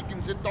magic in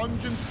the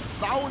dungeon,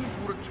 vowing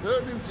to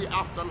return in the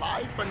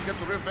afterlife and get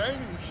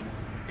revenge.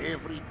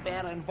 Every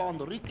Baron von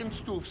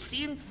Rickenstuf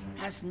since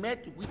has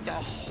met with a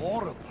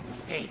horrible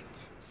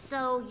fate.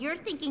 So you're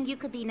thinking you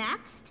could be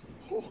next?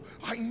 Oh,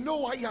 I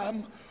know I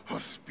am. Her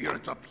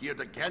spirit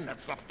appeared again at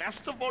the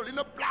festival in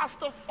a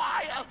blast of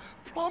fire,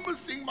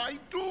 promising my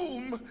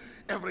doom.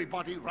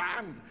 Everybody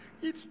ran.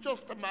 It's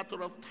just a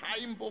matter of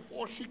time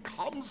before she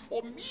comes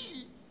for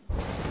me.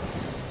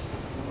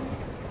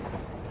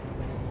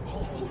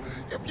 Oh,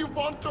 if you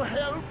want to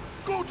help,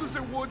 go to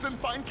the woods and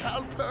find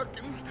Cal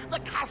Perkins, the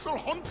castle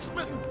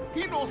huntsman.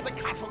 He knows the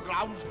castle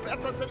grounds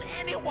better than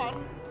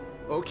anyone.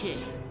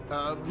 Okay,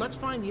 let's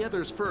find the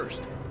others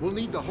first. We'll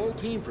need the whole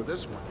team for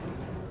this one.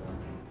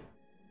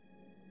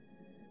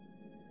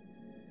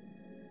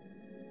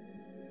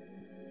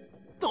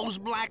 Those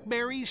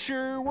blackberries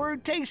sure were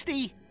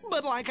tasty.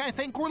 But like I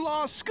think we're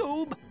lost,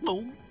 Scoob.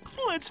 Oh,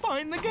 let's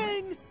find the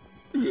gang.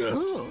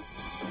 Yeah.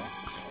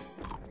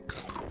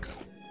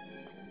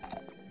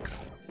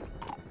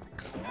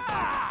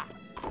 Ah!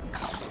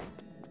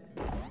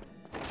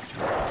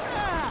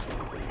 Ah!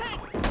 Hey!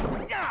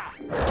 Ah!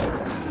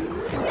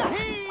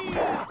 Yahee!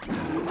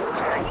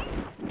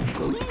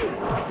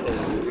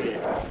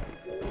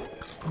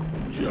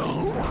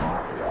 Joe?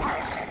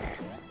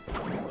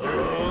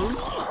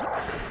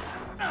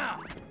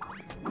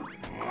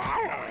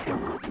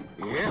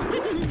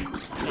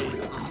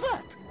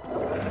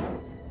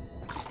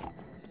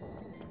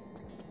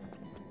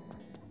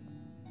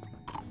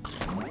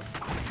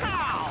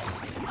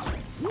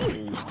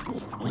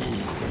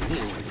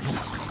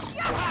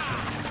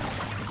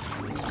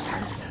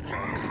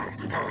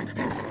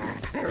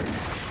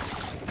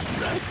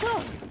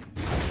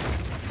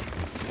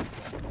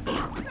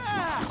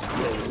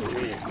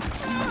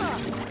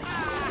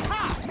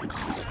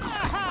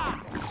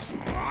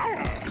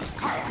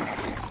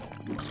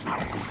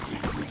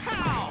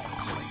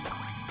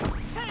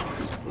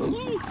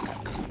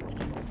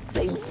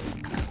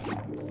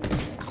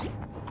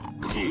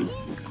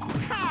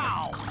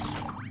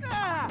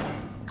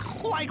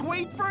 Like,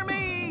 wait for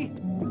me!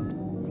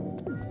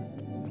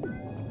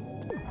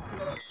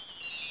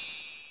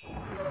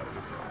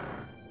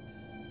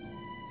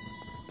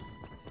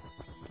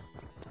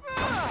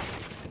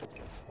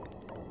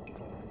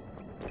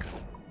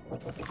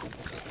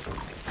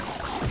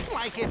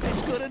 Like if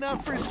it's good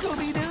enough for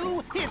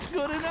Scooby-Doo, it's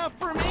good enough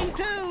for me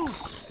too!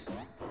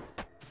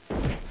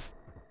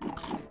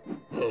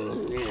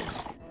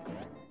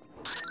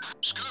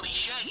 Scooby,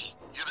 Shaggy,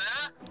 you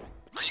there?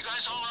 Are you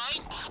guys all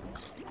right?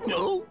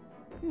 No.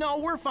 No,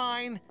 we're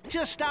fine.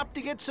 Just stopped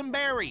to get some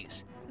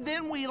berries.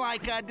 Then we,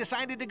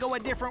 decided to go a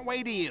different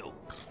way to you.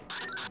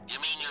 You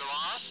mean you're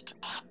lost?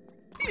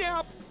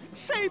 Yep.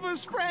 Save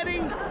us, Freddy!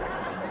 We'll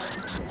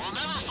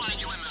never find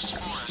you in this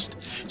forest.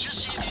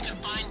 Just see if you can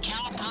find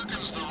Cal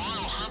Perkins, the Royal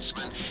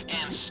Huntsman,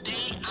 and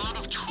stay out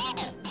of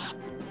trouble.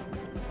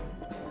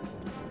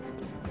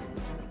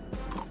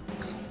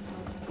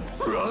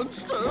 Run!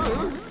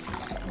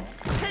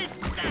 Take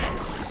that!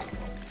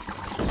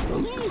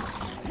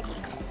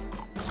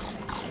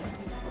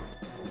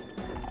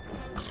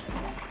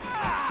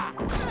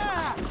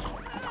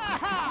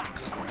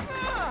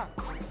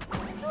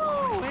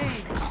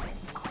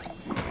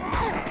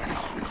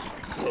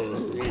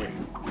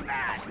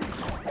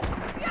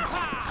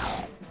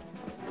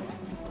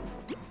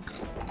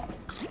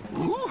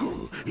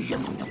 Ooh,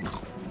 yum, yum, yum.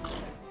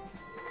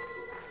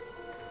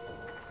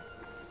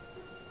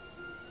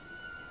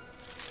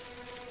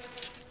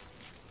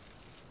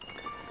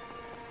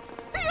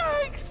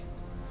 Yikes!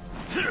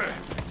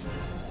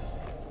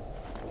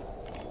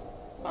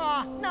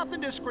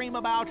 Nothing to scream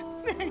about,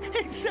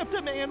 except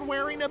a man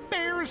wearing a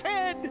bear's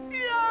head.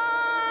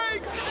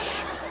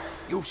 Yikes!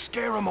 You'll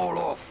scare them all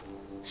off.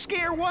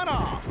 Scare what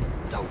off?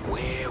 The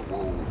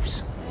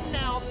werewolves.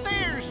 Now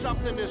there's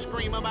something to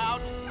scream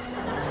about.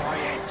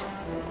 Quiet.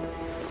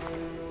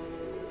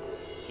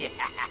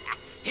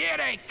 Here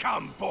they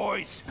come,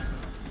 boys.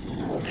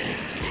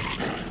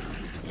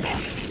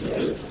 This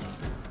is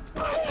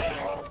fun!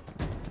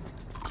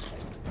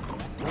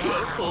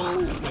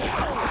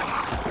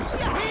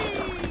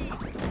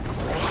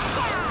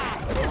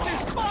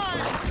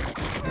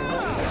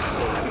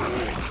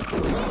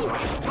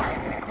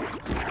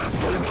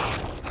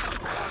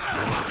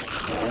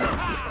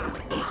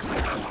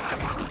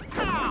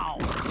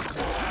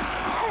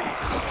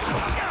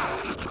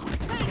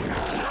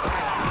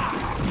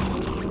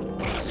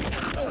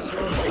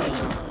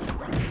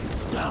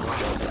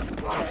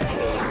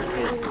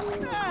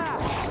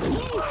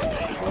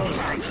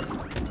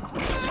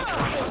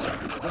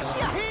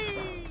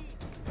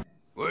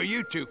 Well,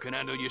 you two can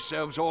handle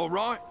yourselves all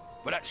right,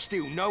 but that's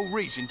still no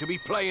reason to be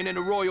playing in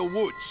the Royal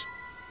Woods.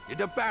 Did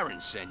the Baron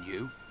send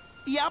you?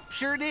 Yup,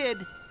 sure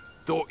did.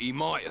 Thought he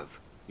might have.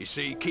 You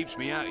see, he keeps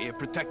me out here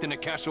protecting the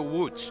castle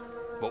woods.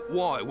 But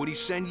why would he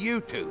send you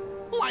two?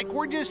 Like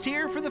we're just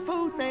here for the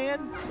food,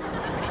 man.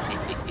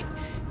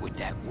 With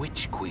that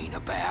witch queen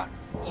about,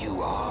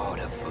 you are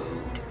the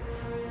food.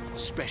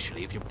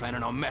 Especially if you're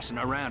planning on messing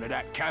around at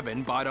that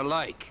cabin by the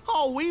lake.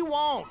 Oh, we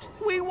won't.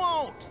 We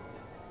won't.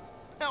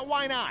 Now,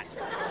 why not?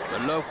 The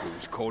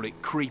locals call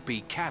it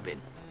Creepy Cabin.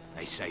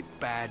 They say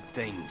bad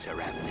things are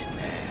happening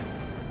there.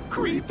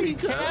 Creepy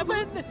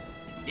cabin?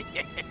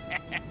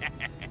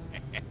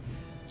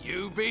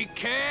 You be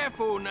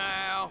careful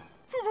now.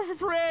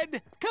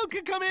 Fred!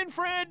 Come in,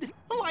 Fred!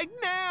 Like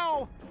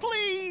now!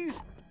 Please!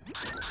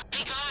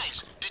 Hey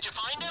guys, did you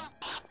find him?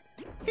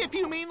 If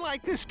you mean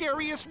like the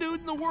scariest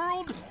dude in the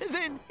world,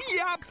 then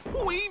yep,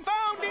 we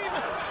found him!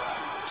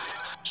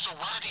 So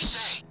what did he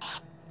say?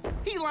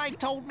 He like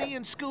told me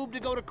and Scoob to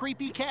go to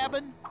Creepy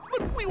Cabin,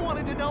 but we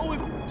wanted to know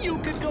if you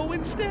could go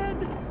instead.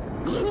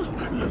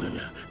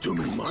 Too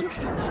many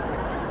monsters.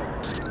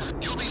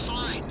 You'll be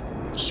fine.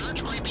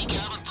 Search Creepy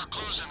Cabin for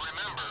clues and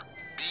remember,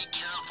 be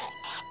careful.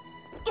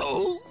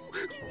 Oh!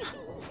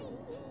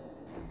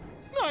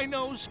 I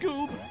know,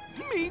 Scoob.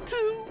 Me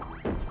too.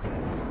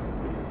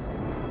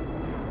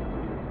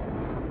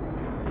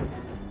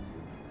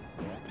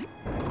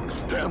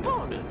 Step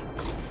on it.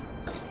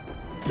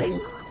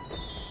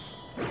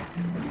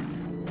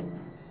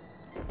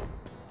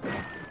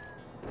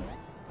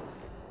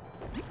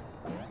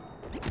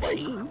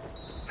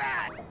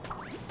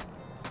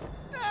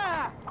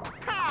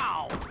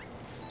 How?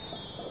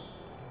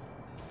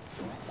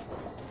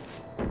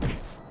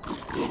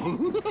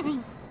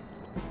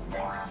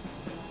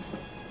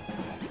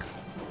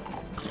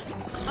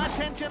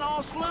 Attention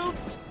all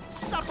sleuths,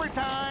 supper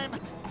time.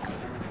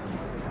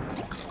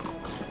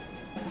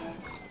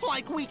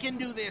 Like we can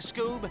do this,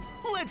 Scoob.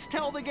 Let's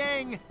tell the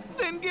gang,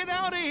 then get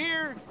out of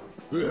here.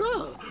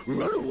 Yeah,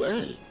 run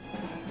away.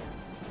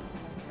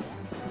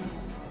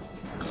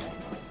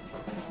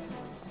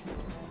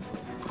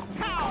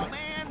 How,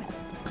 man?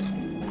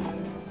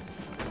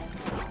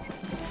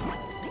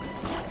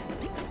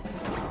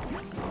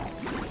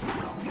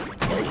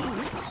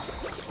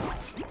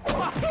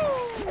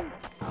 Wahoo!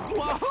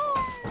 Wahoo!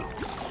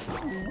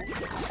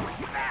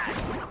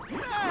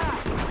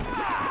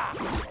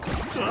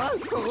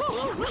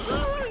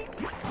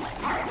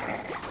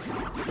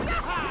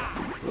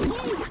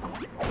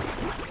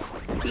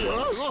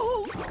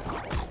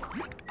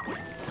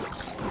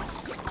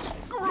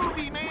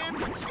 Groovy, man.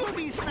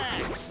 Scooby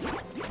snacks.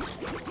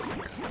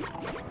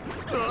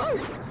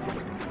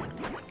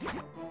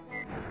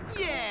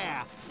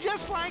 Yeah,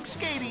 just like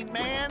skating,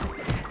 man.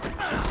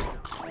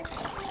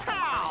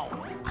 How?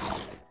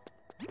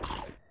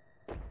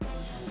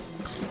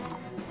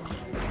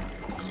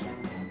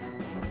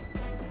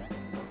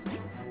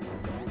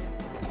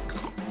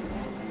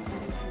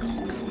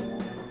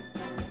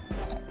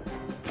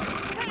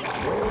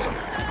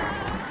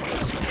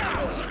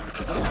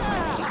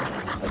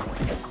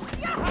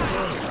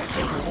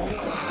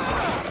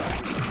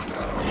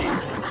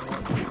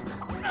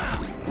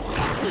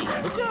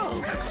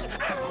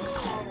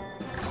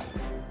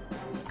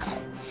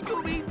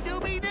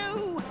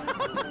 Scooby-Dooby-Doo!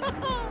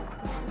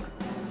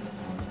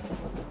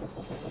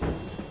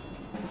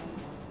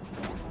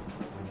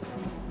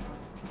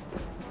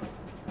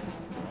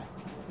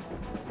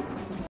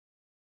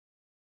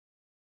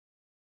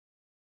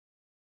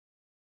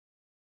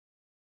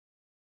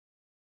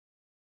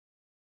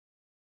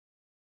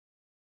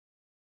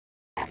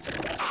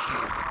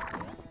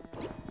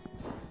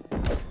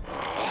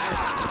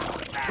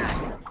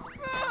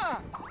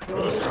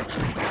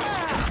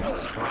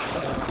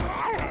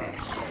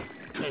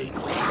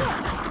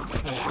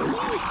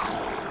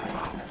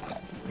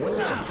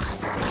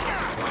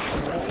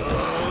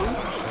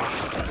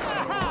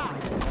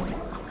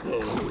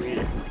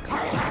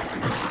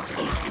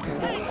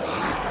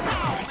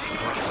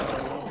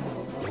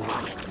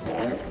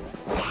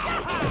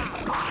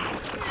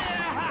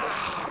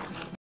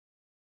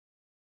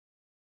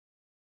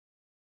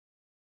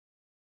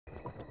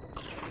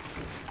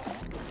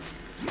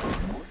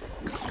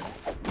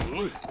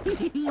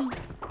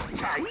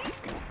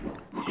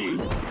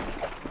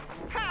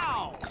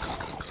 How?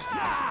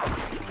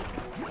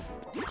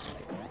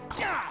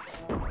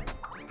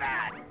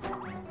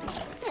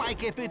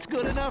 Like if it's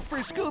good enough for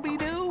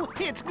Scooby-Doo,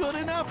 it's good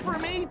enough for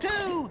me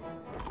too.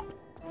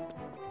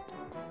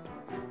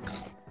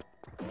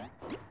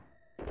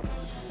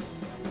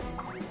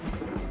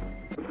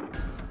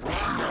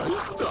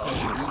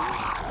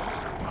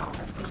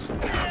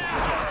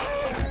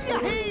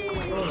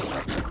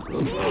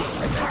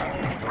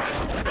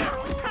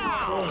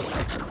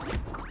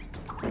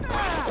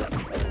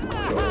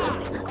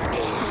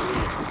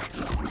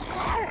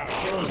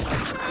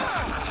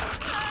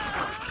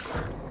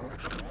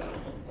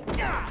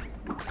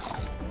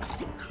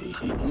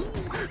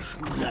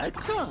 Snack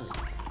time.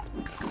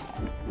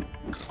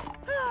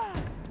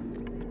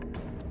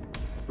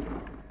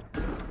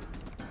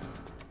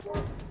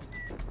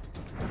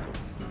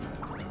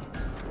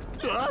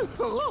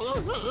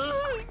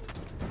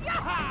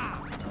 Yaha!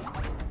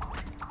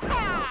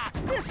 Ah,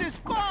 this is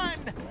fun!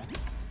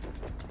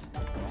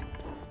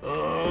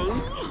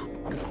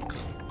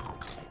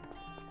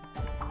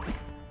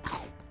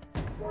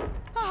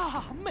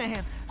 Oh,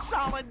 man,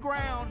 solid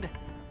ground.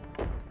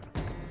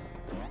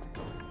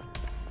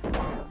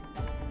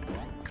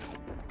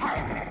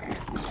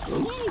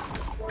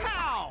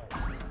 Ow!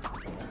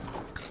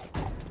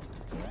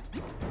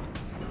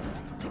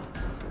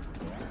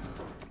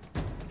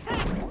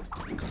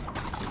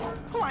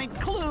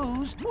 Like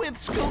clues with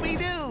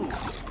Scooby-Doo.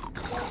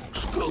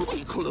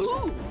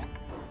 Scooby-Clue?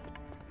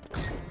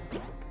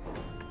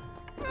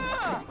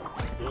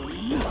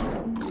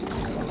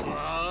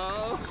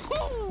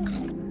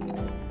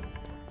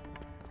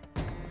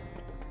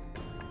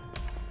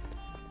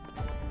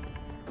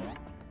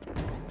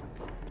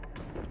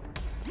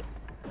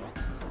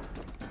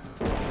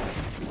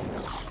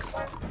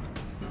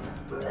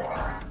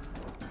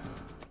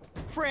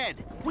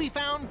 Fred, we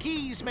found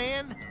keys,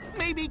 man.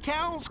 Maybe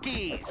Cal's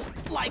keys.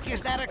 Like,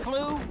 is that a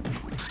clue?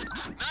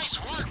 Nice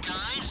work,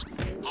 guys.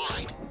 All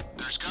right,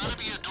 there's gotta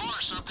be a door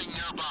or something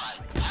nearby.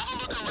 Have a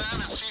look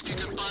around and see if you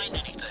can find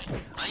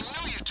anything. I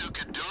knew you two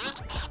could do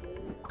it.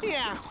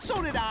 Yeah,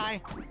 so did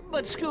I.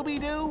 But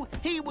Scooby-Doo,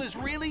 he was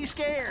really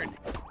scared.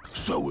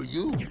 So are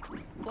you.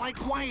 Like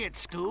quiet,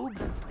 Scoob.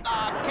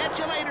 Catch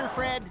you later,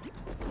 Fred.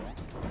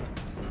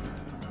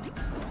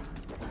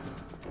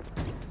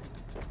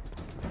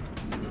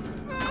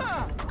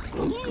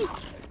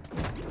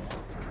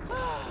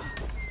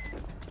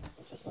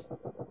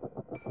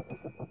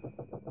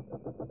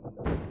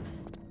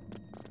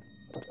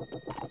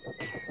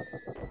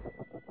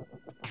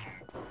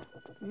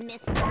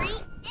 Mystery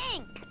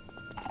Inc.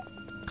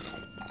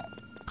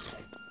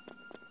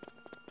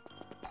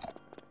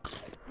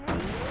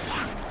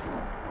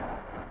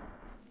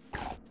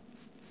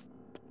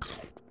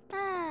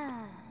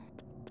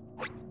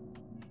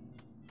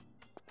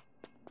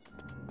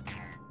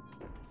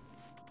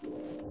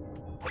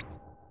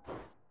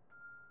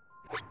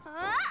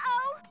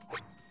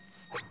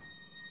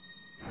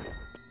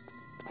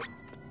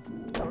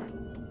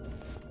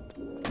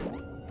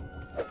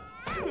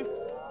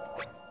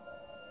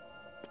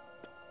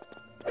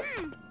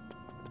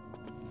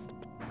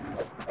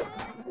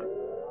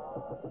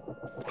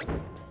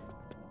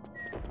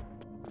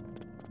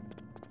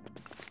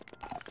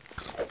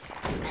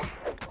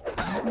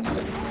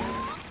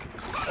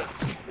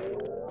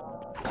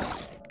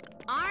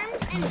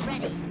 Armed and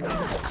ready.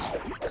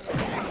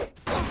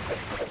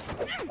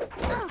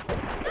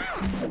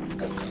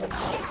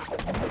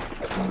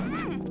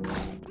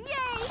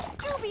 Yay!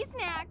 Scooby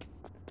snacks!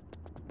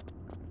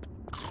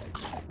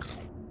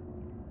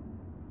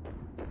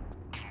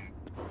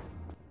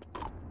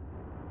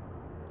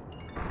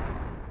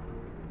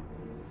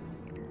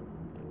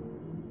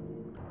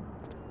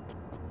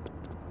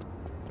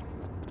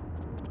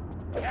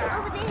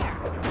 Over there. I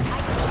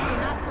think you're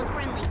not so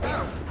friendly,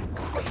 too.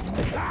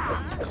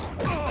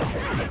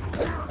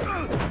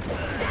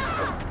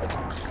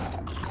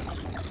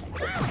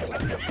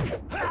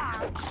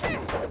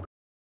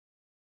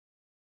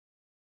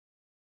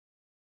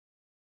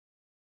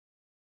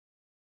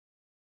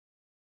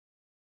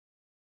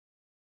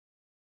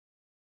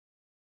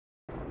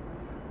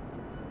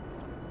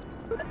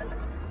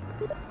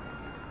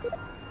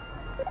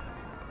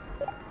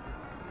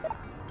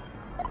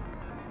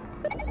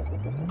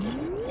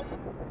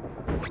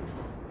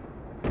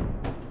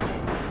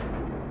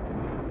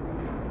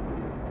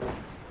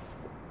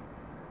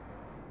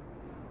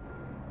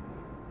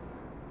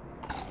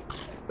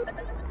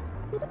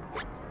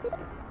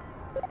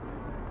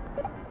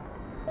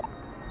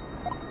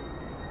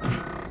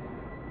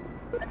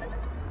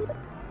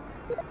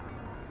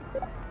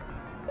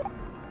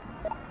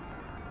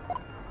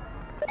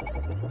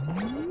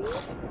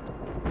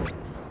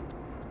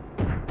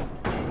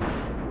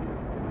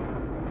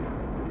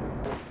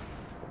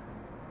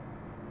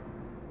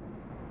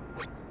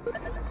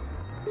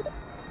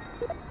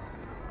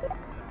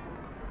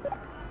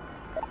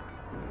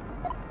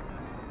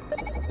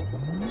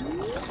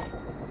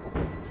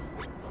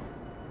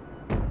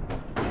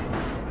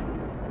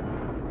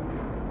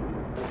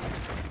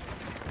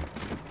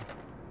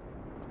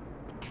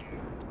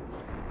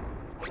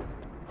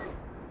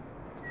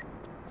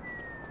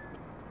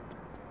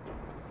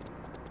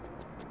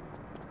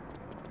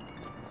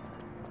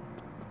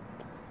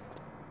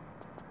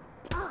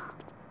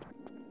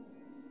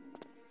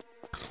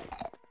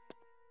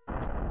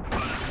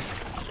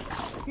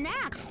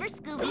 Snacks for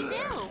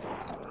Scooby-Doo.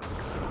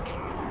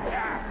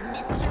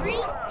 Mystery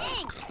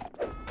Inc.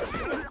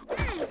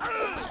 Get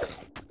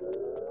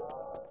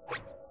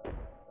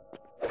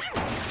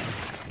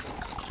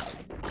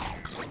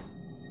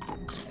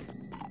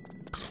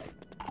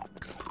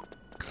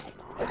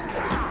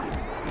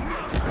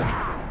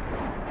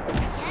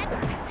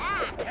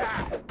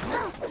back.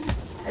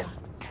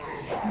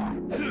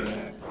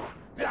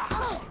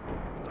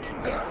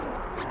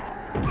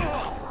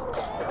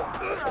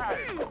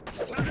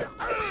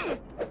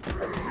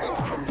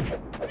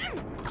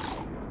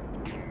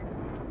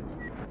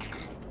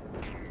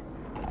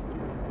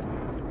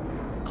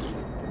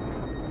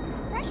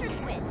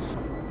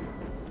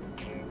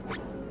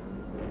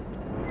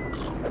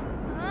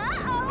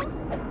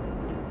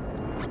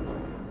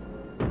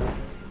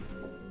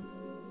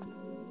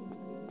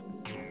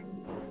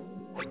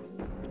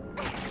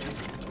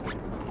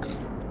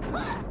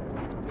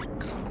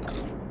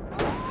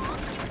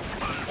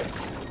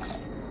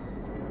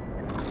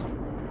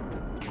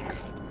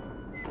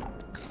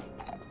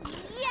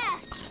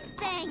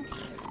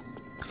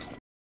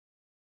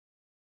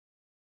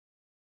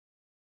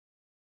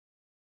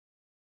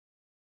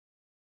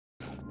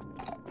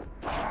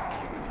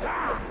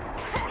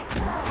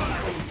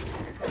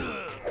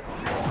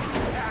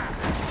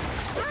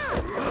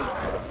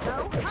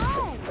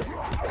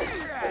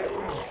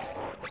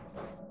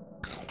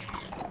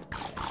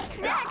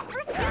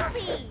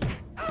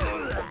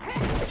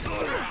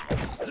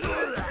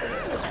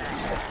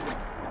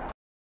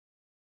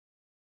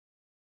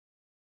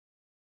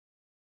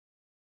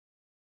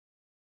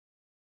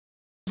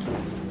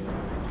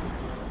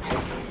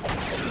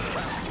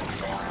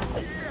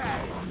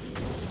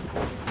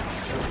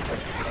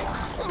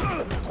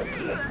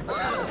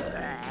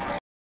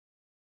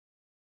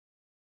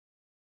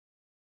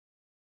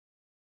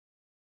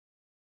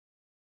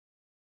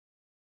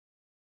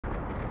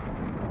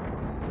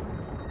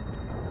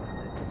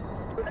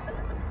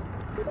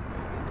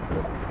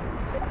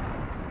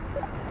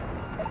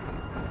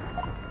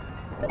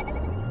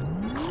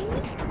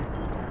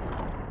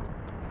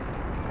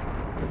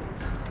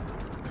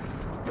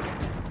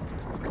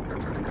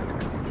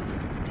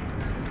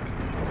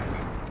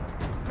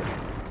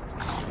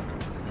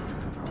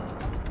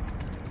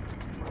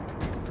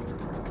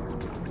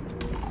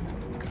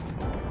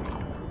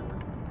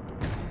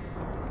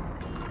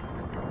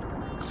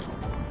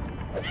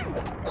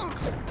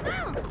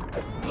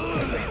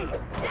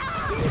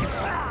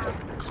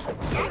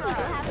 Jackie will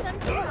have some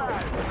too.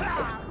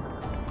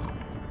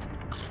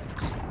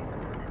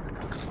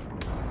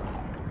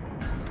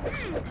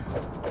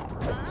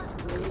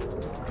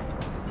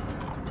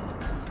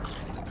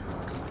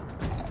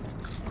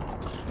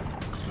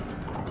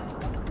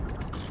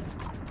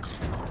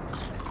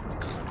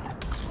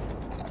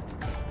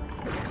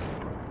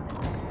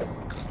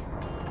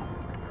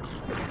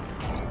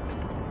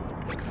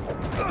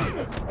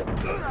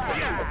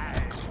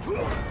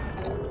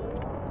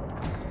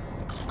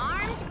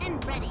 Armed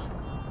and ready.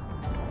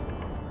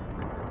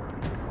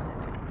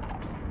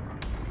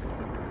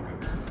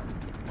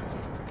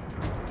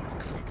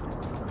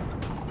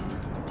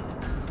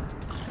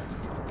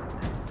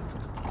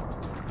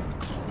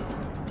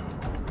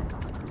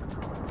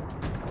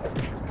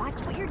 Watch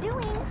what you're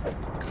doing.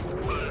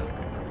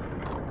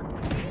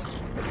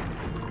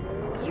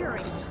 You're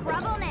in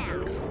trouble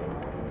now.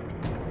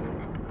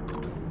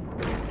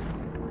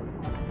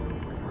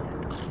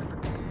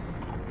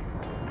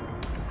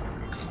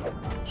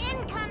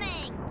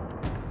 Incoming!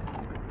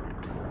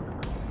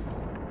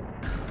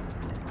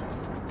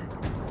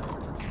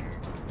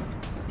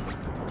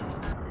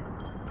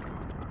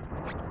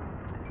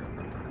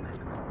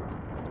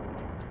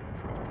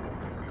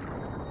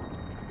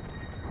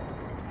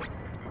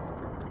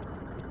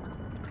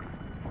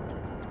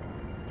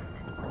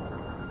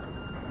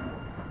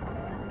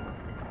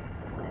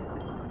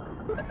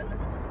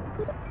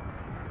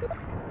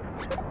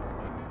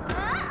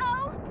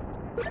 Uh-oh!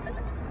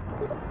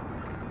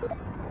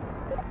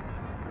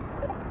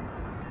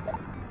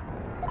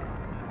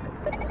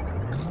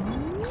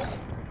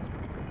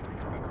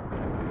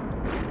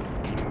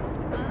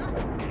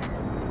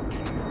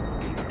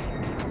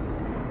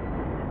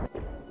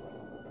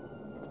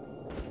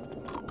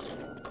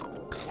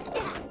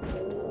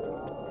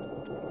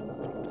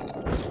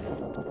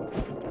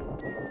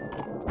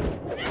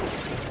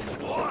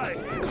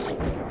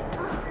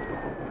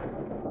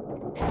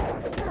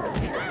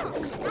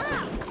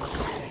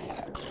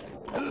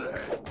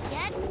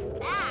 Get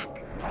back!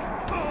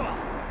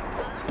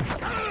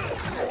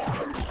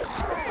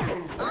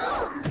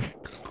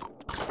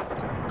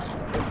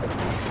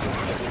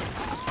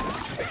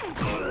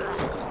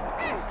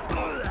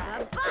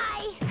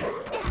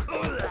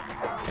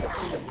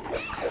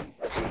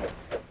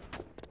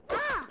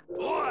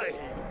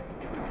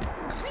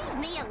 Leave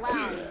me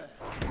alone.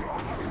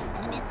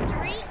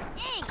 Mystery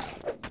Inc.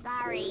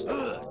 Sorry.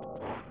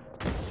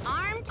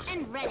 Armed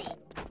and ready.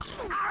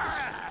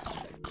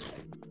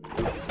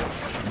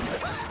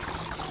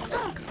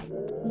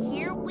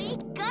 Here we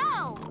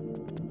go!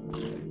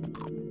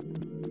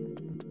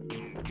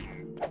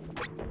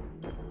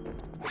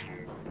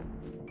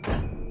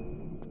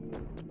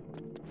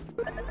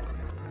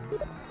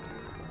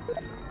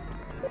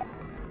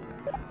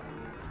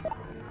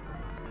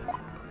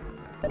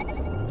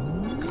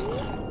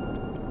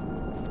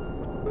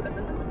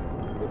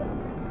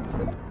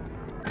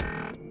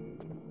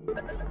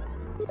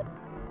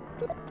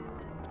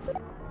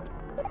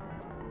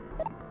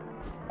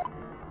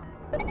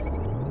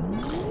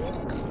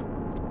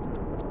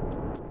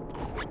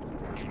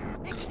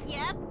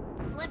 Yep,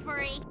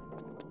 slippery.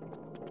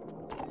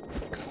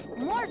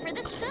 More for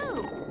the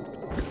scoop.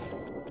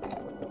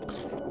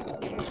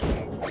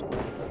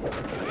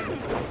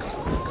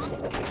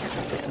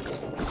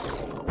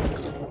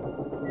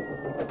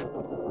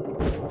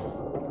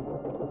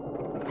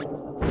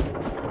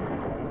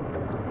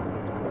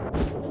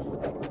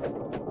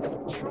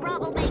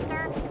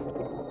 Troublemaker.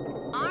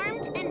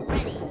 Armed and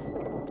ready.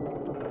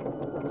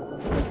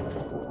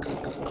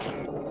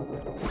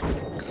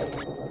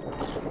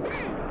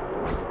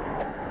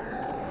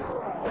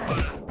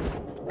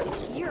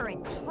 You're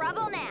in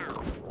trouble now.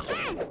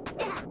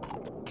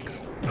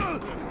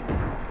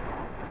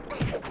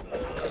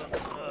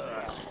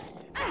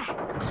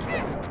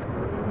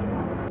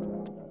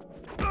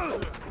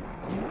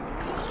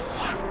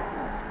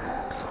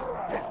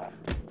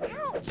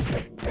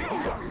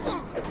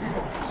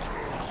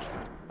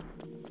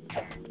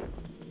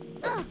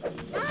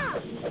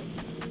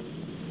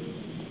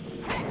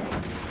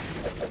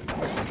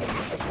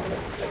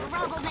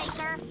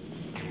 Troublemaker.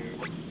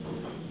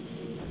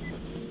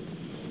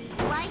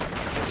 Light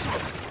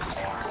check.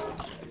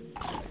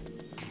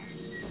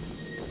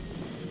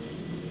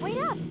 Wait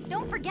up!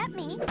 Don't forget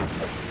me.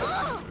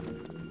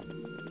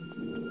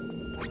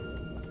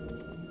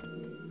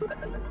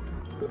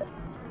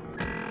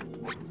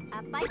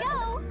 Up I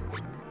go.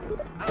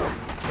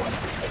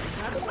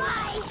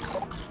 Bye.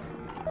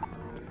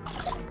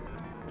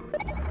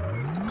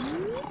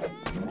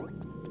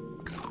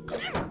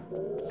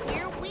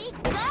 Here we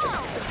go.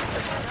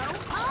 Go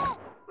home.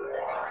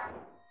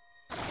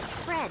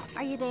 Fred,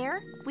 are you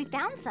there? We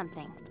found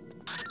something.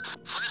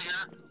 Fred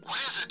here. What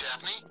is it,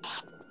 Daphne?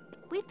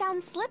 We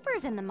found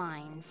slippers in the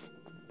mines.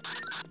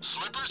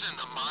 Slippers in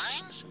the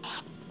mines?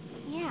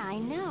 Yeah, I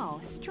know.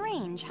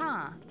 Strange,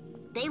 huh?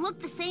 They look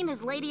the same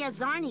as Lady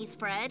Azarni's,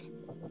 Fred.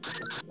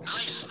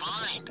 Nice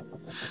find.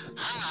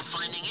 I'm not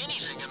finding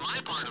anything in my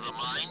part of the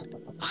mine.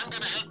 I'm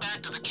gonna head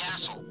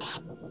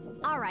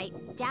All right,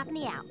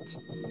 Daphne out.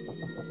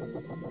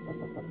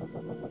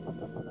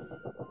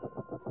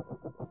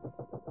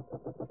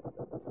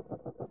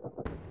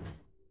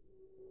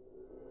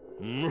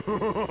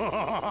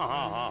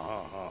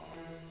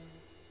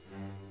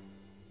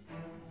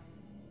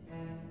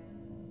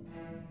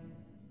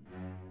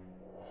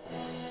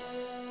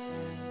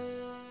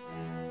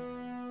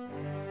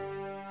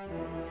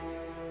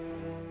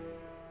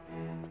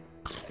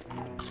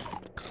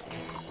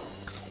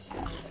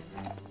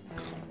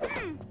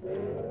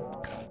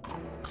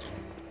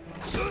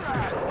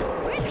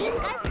 Where do you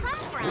guys come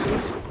from?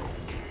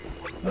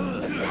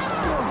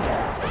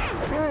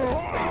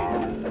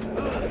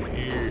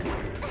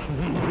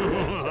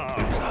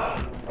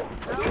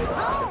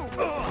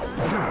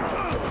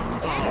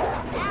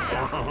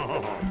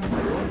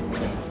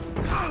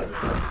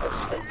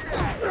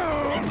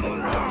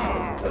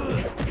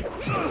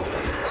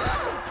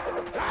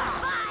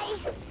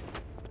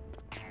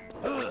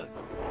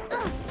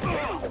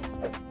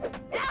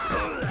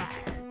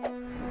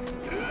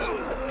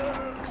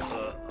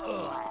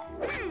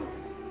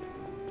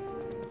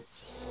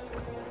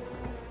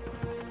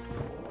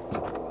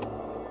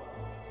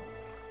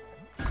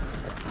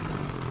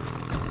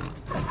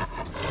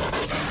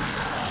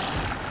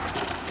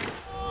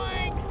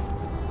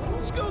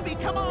 Scooby,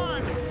 come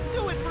on!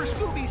 Do it for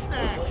Scooby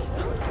Snacks!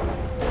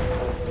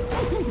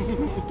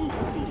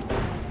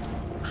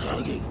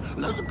 Shaggy,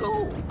 let's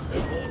go!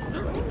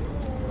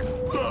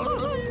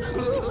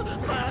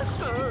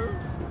 Faster!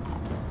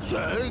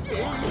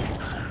 Shaggy!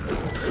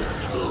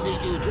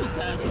 Scooby-Doo too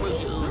fast for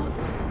you!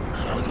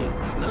 Shaggy,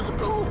 let's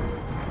go!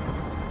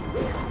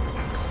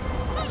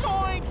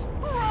 Zoinks!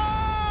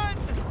 Run!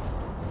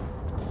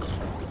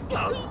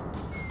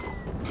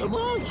 Come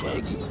on,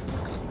 Shaggy!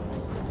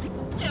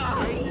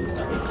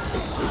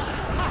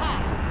 Haha!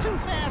 Too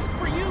fast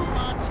for you,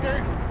 monster!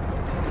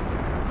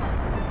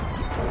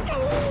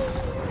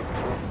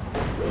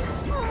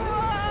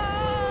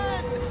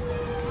 Run!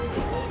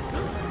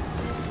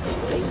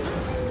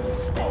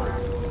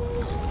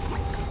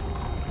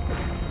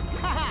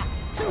 Haha!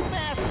 Too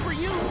fast for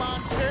you,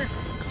 monster!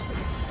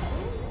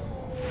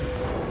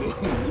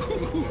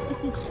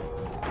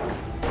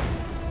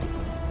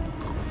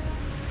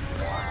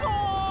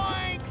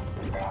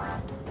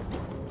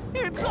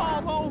 It's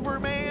all over,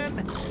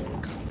 man!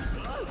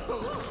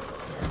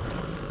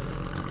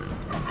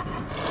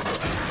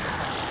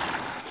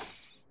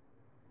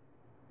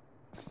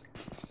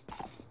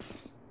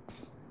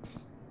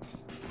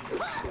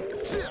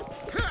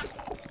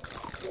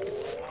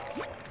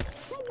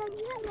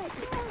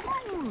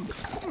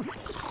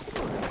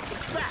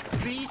 That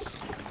beast!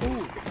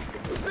 Ooh,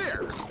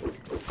 there!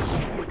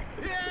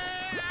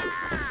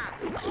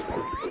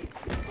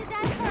 Did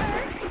that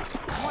hurt?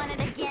 Want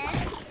it again?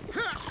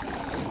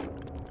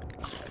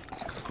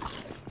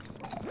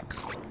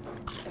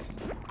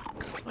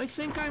 I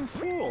think I'm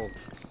full.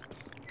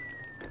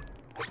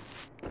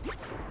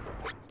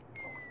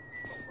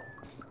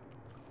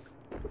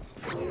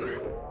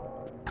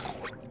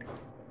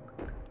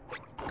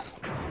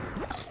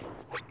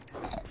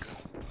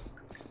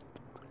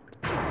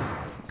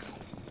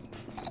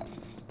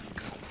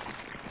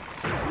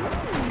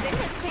 They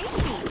look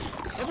tasty.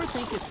 Ever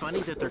think it's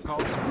funny that they're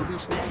called Scooby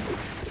Snacks?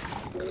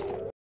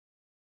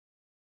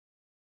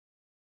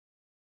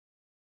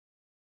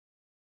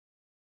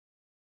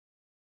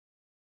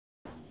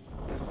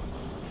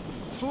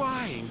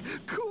 Flying!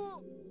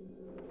 Cool!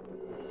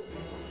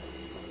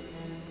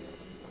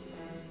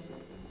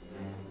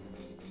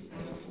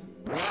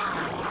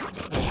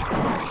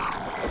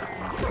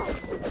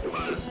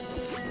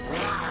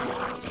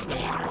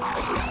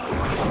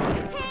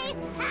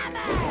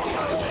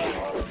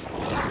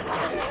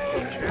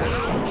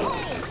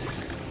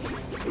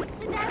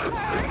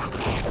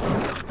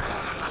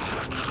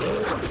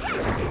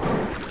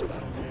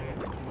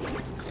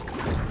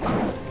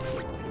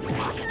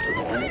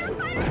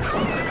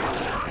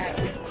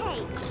 Hey,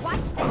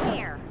 watch the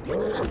hair.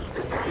 Hey,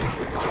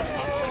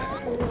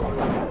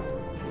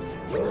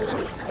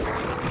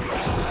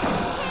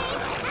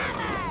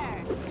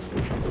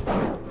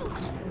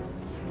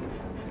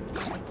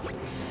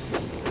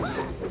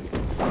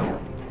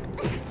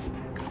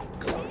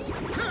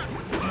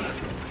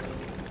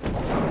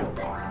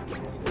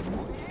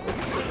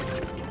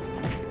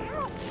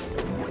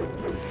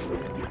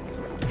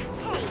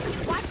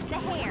 watch the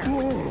hair.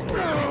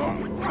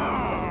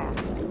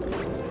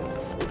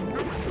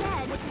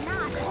 Dead,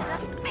 not to the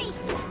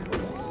face.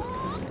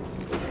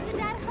 Did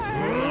that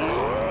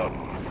hurt?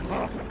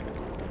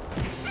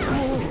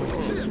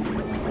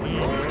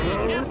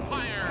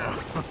 Empire!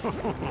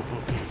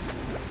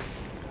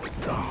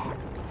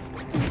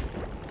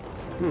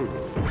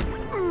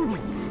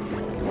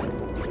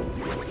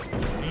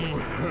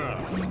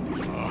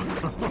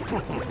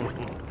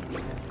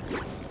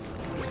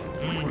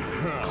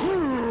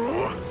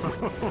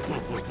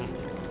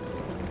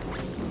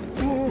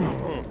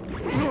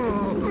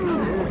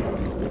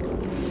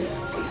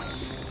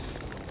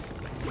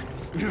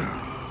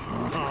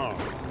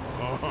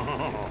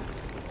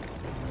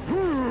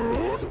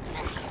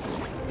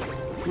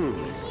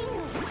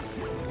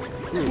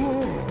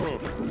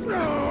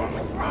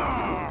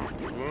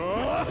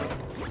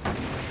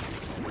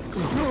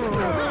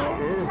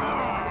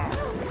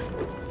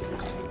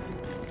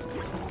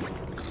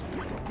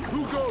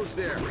 goes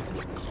there?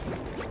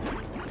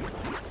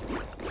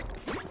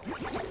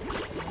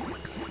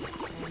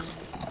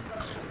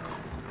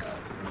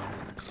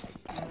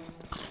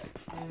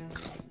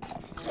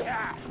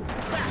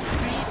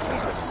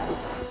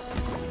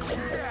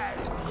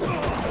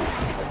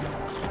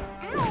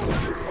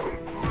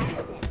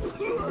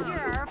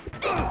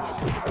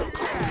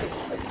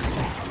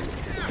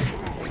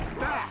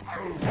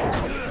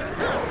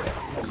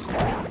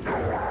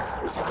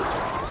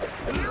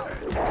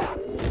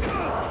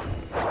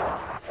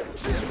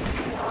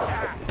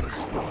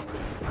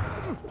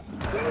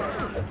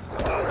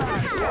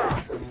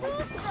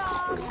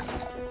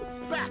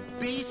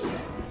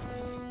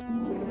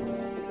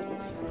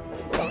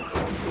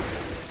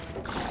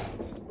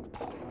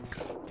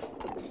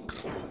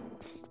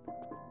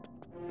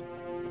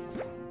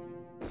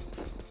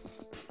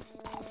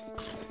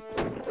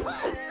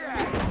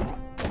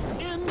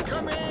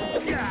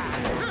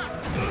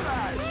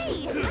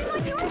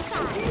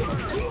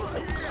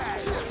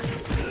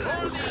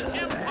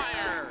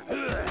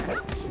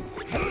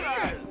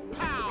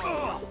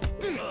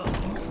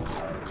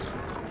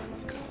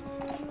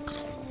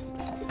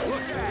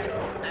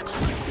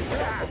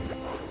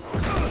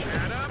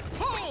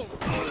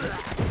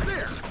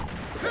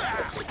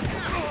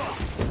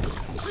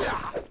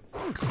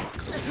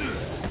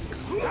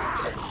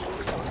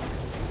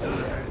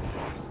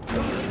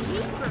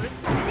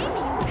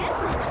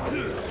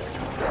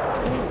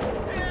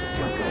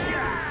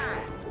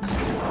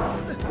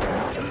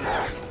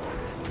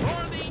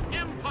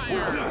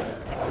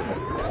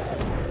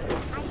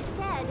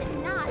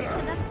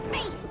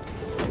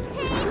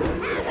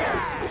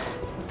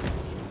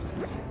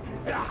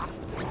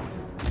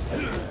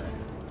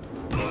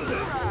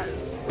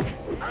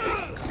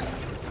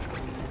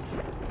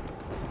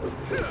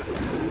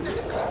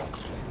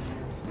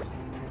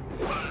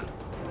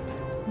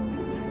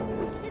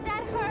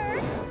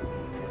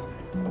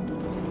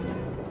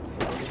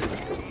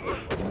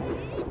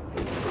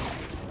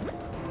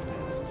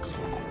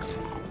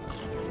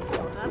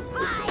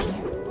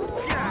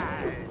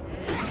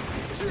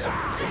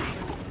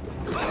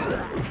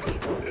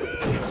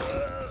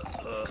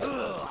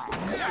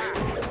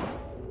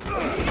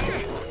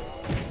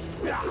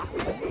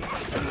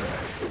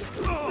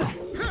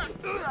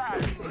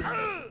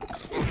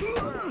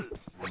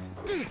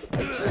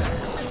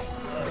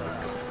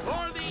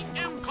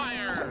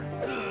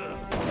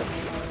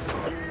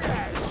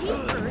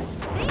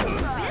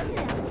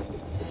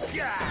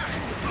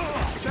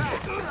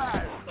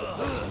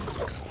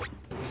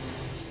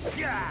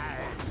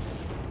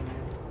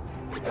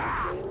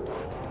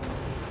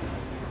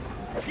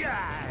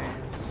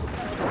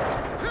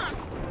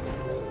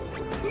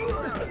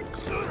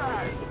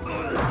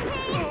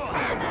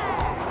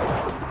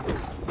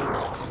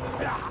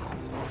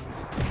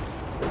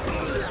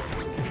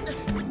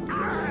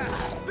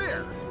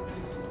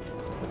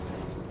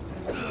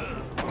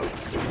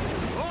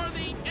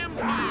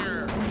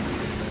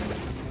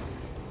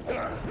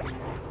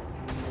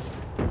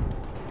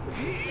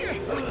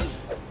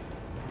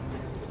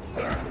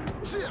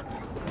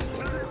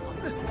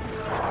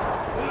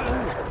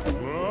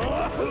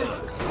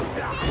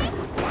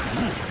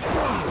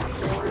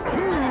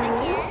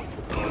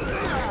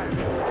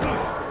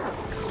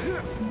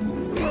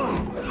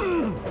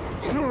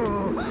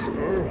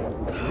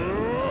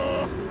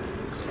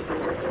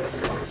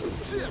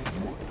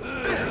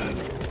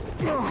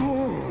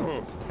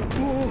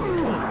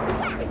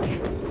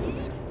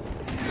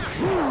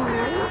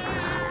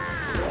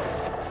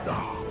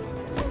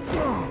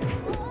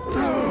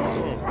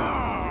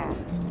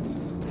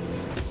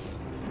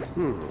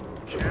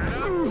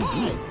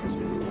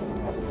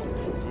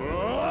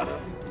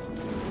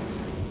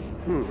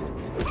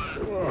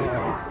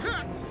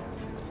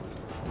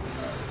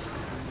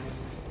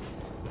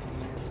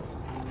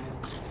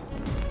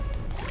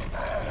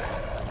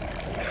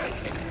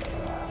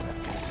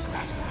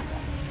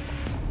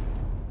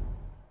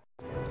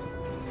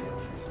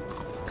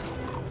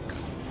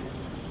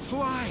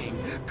 Flying!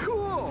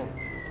 Cool!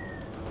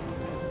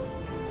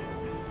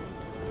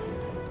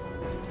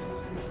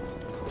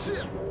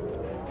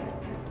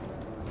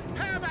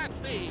 Have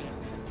at thee!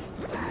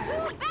 To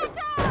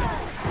battle!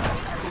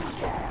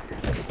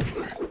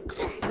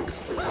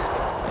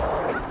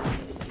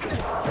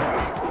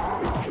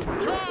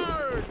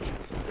 Charge!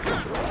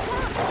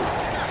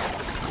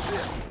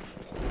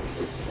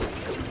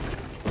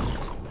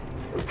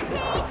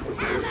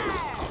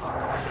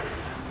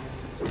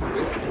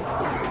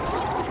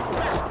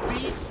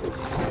 Beast!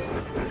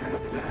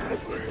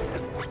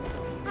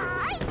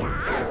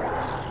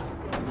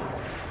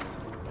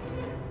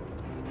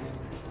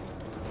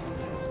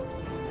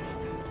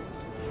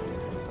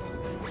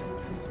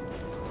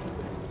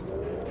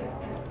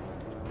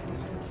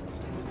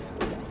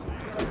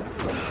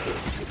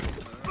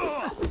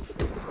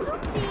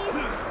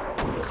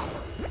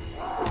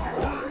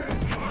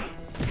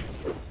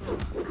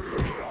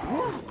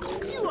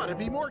 You ought to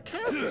be more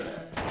careful.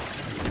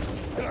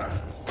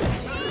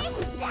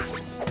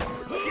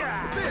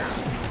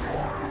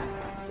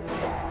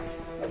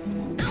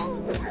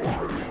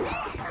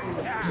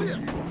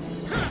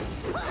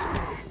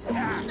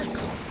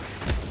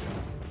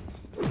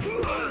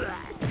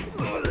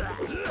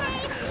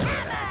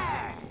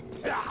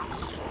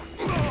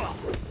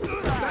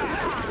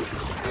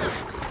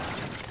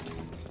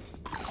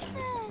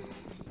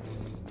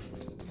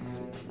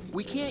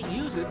 we can't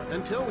use it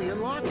until we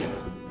unlock it.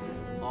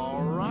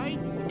 All right,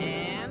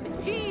 and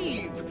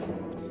heave!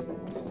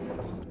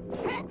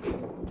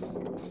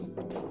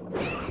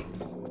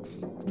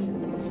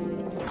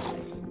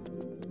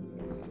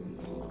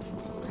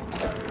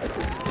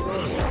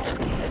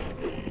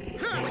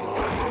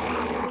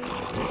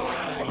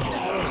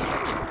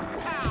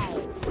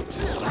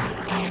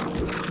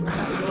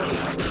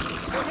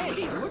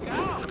 Hey, look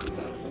out!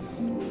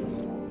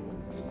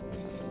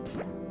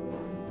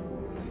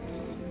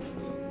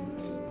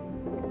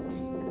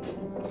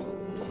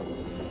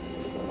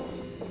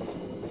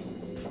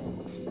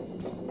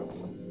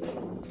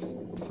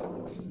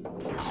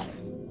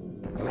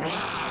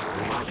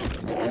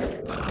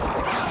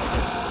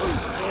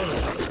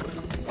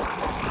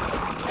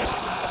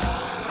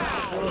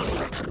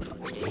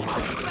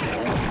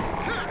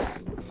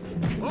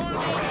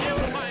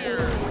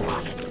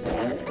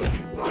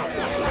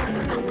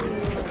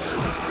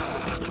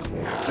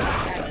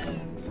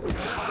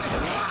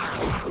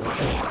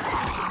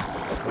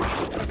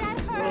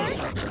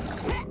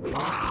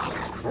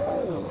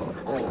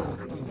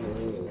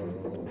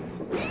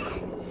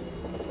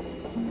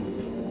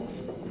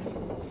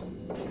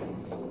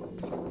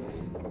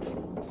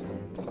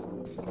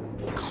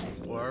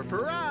 More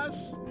for us!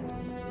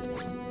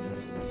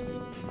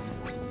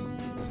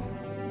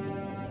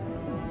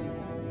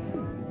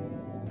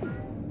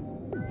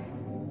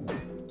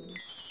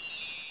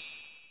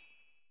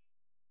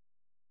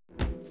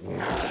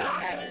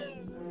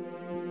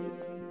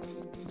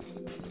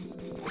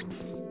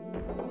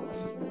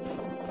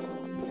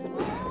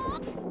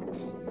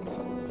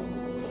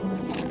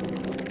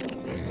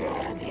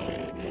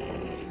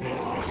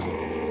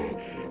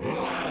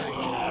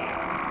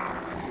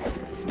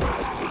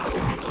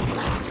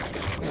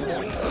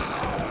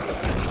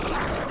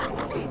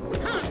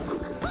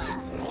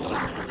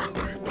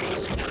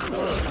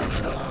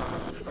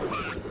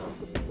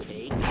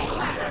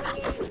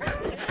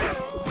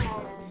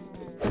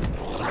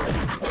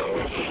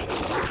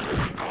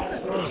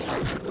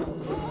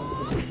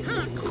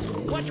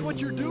 Watch what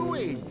you're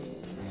doing!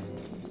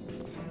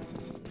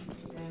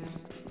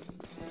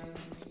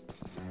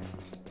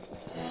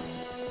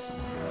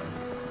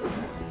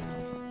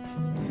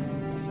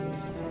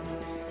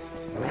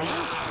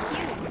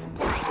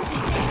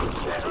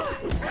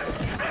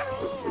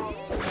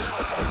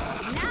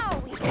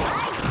 Now we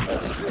fight!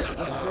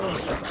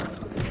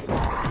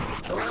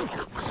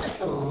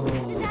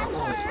 Did that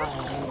hurt?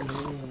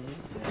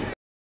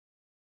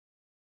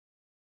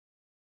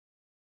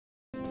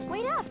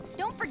 Wait up!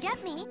 Don't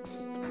forget me!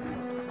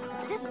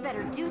 This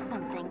better do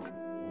something.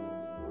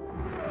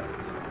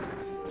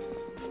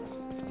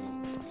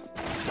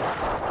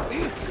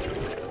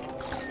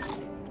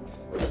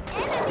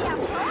 Enemy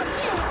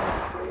approaching!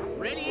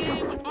 Ready,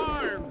 aim,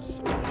 arms!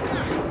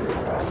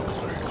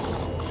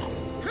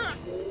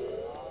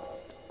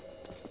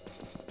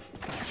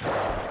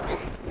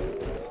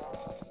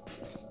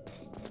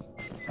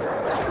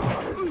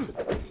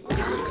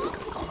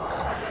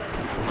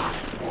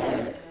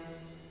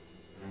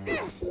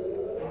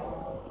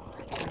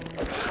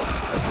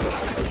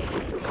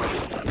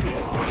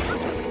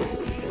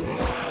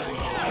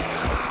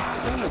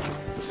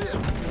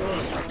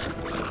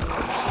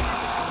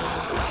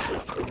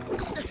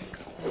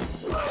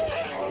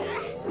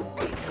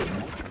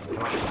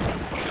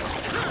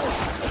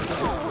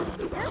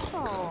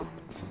 Careful!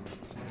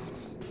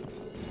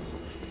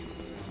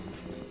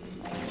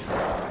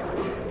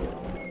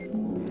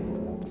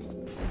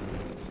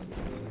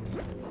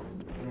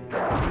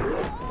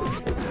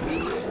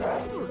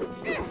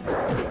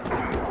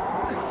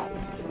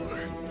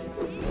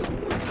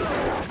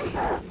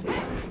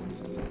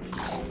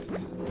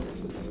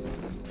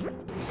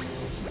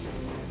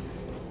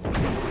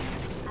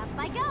 Up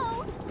I go!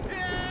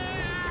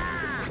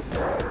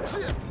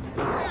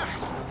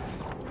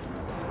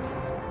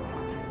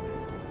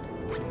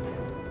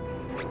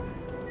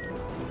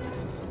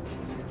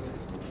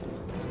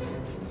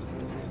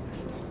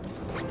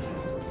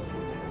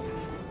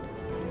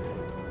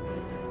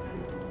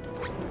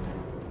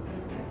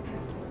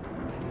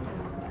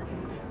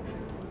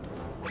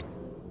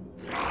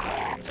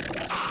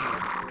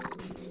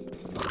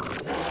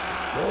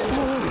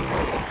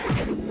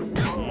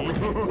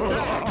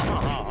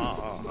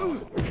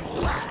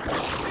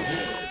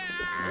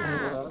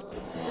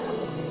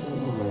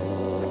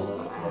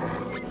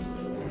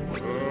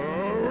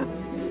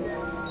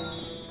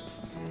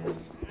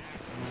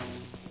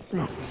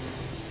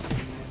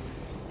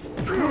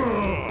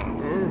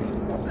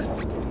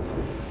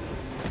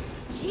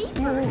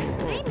 Jeepers!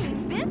 They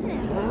mean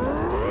business!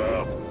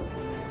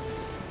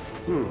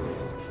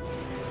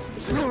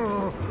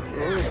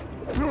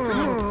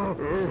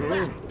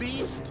 That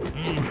beast!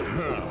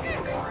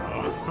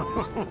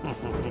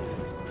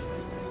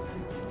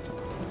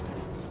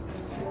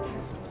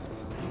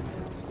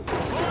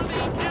 For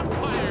the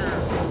Empire!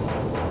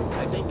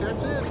 I think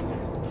that's it.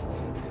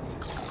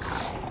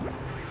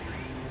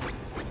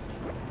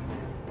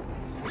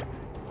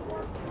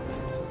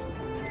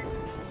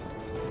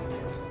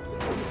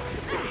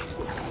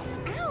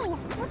 Ow!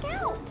 Look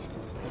out!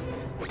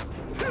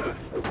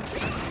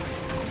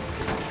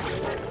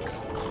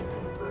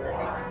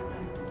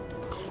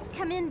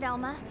 Come in,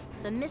 Velma.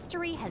 The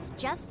mystery has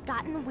just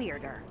gotten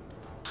weirder.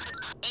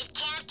 It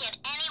can't get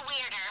any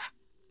weirder.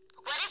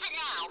 What is it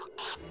now?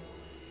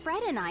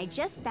 Fred and I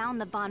just found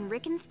the Von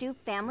Rickenstue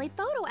family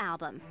photo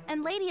album,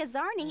 and Lady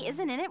Azarni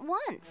isn't in it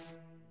once.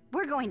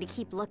 We're going to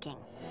keep looking.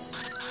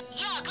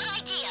 Yeah, good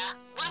idea.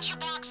 Watch your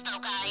backs though,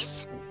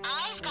 guys.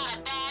 I've got a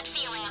bad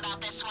feeling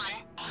about this one.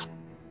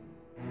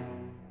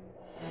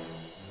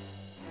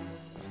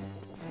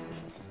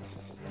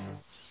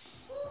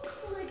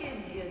 Looks like I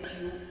get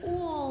you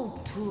all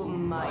to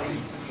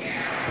myself.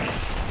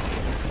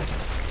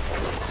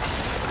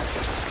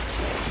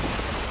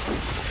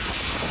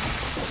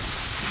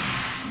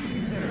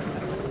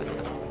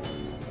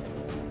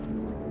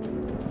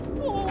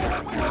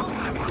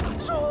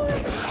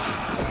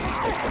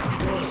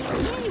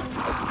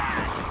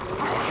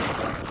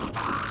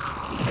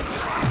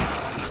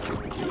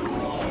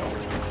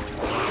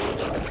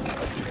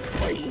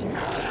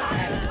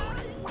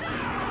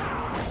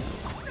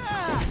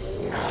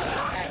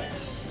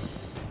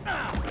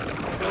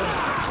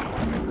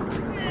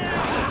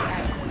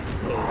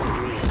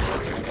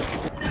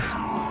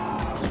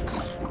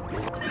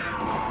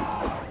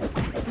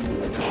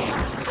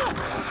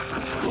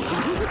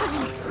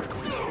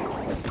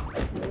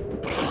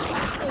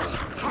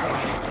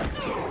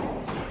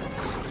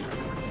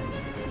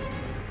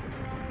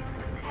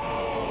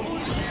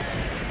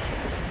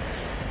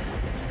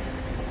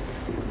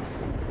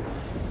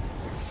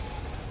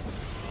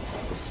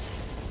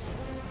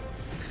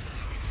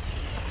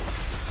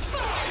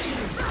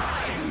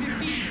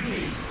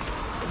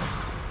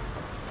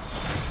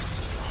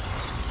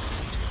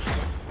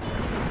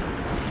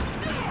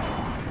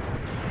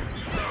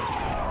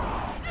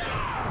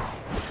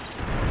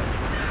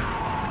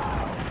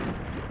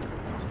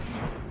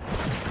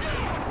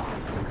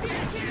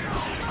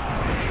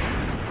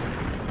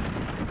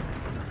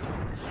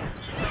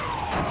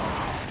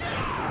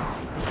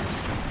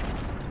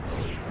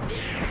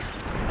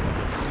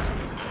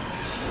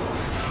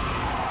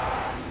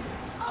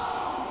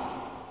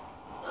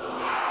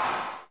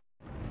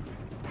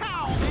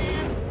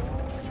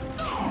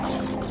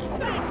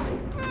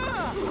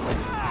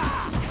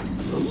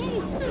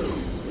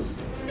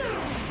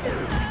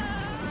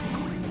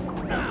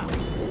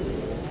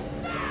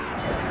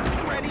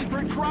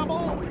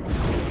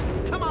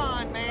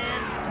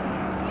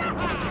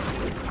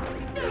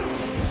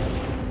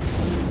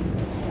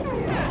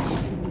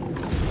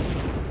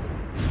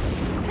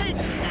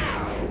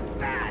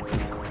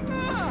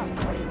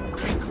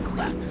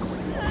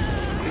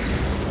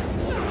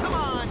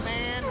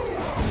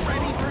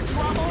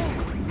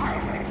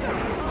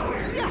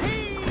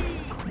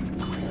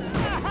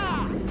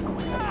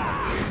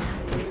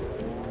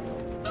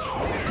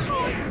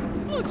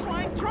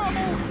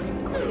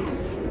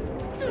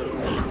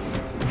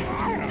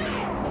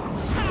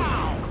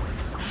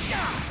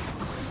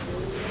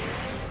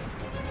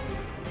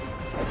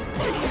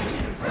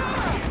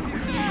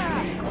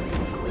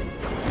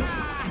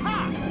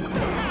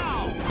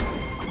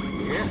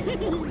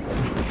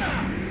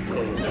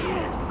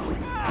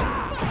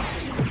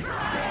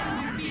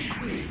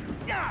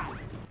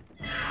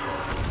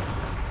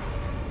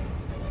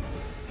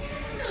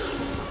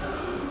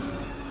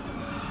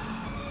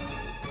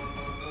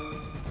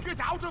 Get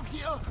out of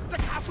here! The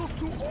castle's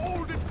too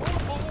old, it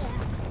won't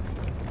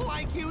hold!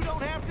 Like you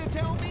don't have to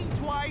tell me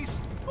twice,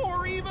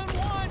 or even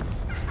once!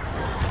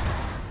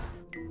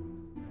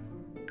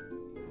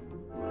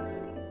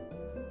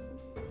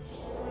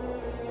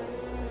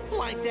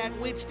 Like that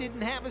witch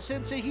didn't have a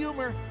sense of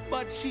humor,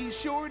 but she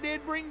sure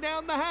did bring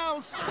down the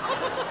house.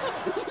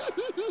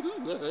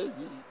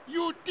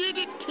 You did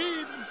it,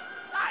 kids!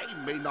 I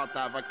may not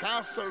have a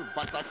castle,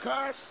 but a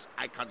curse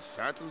I can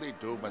certainly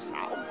do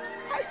without.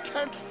 I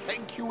can't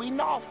thank you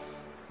enough.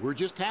 We're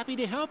just happy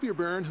to help you,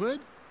 Baronhood.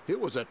 It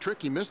was a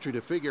tricky mystery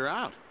to figure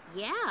out.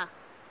 Yeah.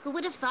 Who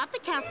would have thought the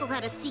castle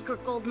had a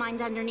secret gold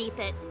mine underneath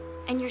it?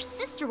 And your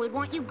sister would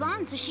want you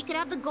gone so she could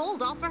have the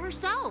gold all for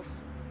herself.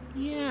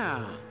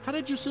 Yeah. How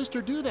did your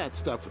sister do that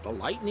stuff with the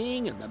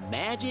lightning and the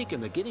magic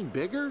and the getting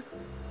bigger?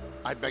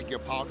 I beg your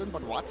pardon,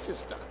 but what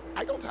sister?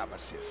 I don't have a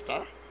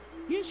sister.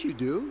 Yes, you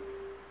do.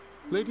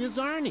 Lady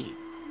Azarni.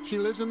 She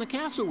lives in the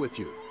castle with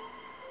you.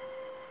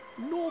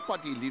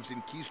 Nobody lives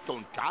in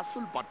Keystone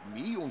Castle but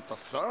me and the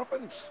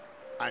servants.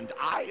 And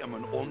I am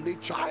an only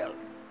child.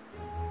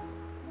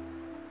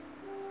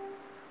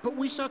 But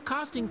we saw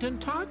Costington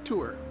talk to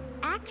her.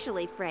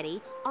 Actually,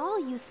 Freddy, all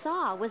you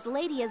saw was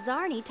Lady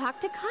Azarni talk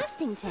to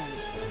Costington.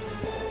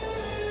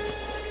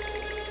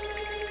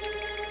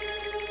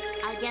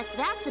 I guess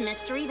that's a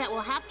mystery that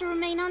will have to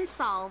remain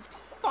unsolved.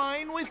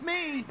 Fine with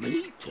me.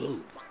 Me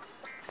too.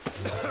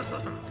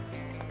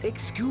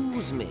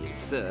 Excuse me,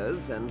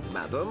 sirs and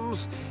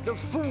madams. The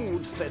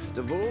food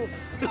festival,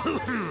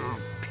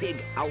 pig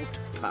out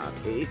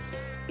party,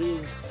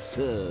 is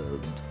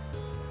served.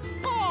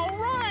 All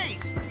right!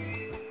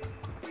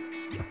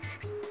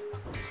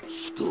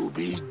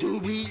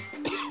 Scooby-Dooby.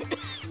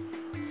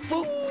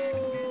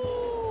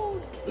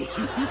 Food!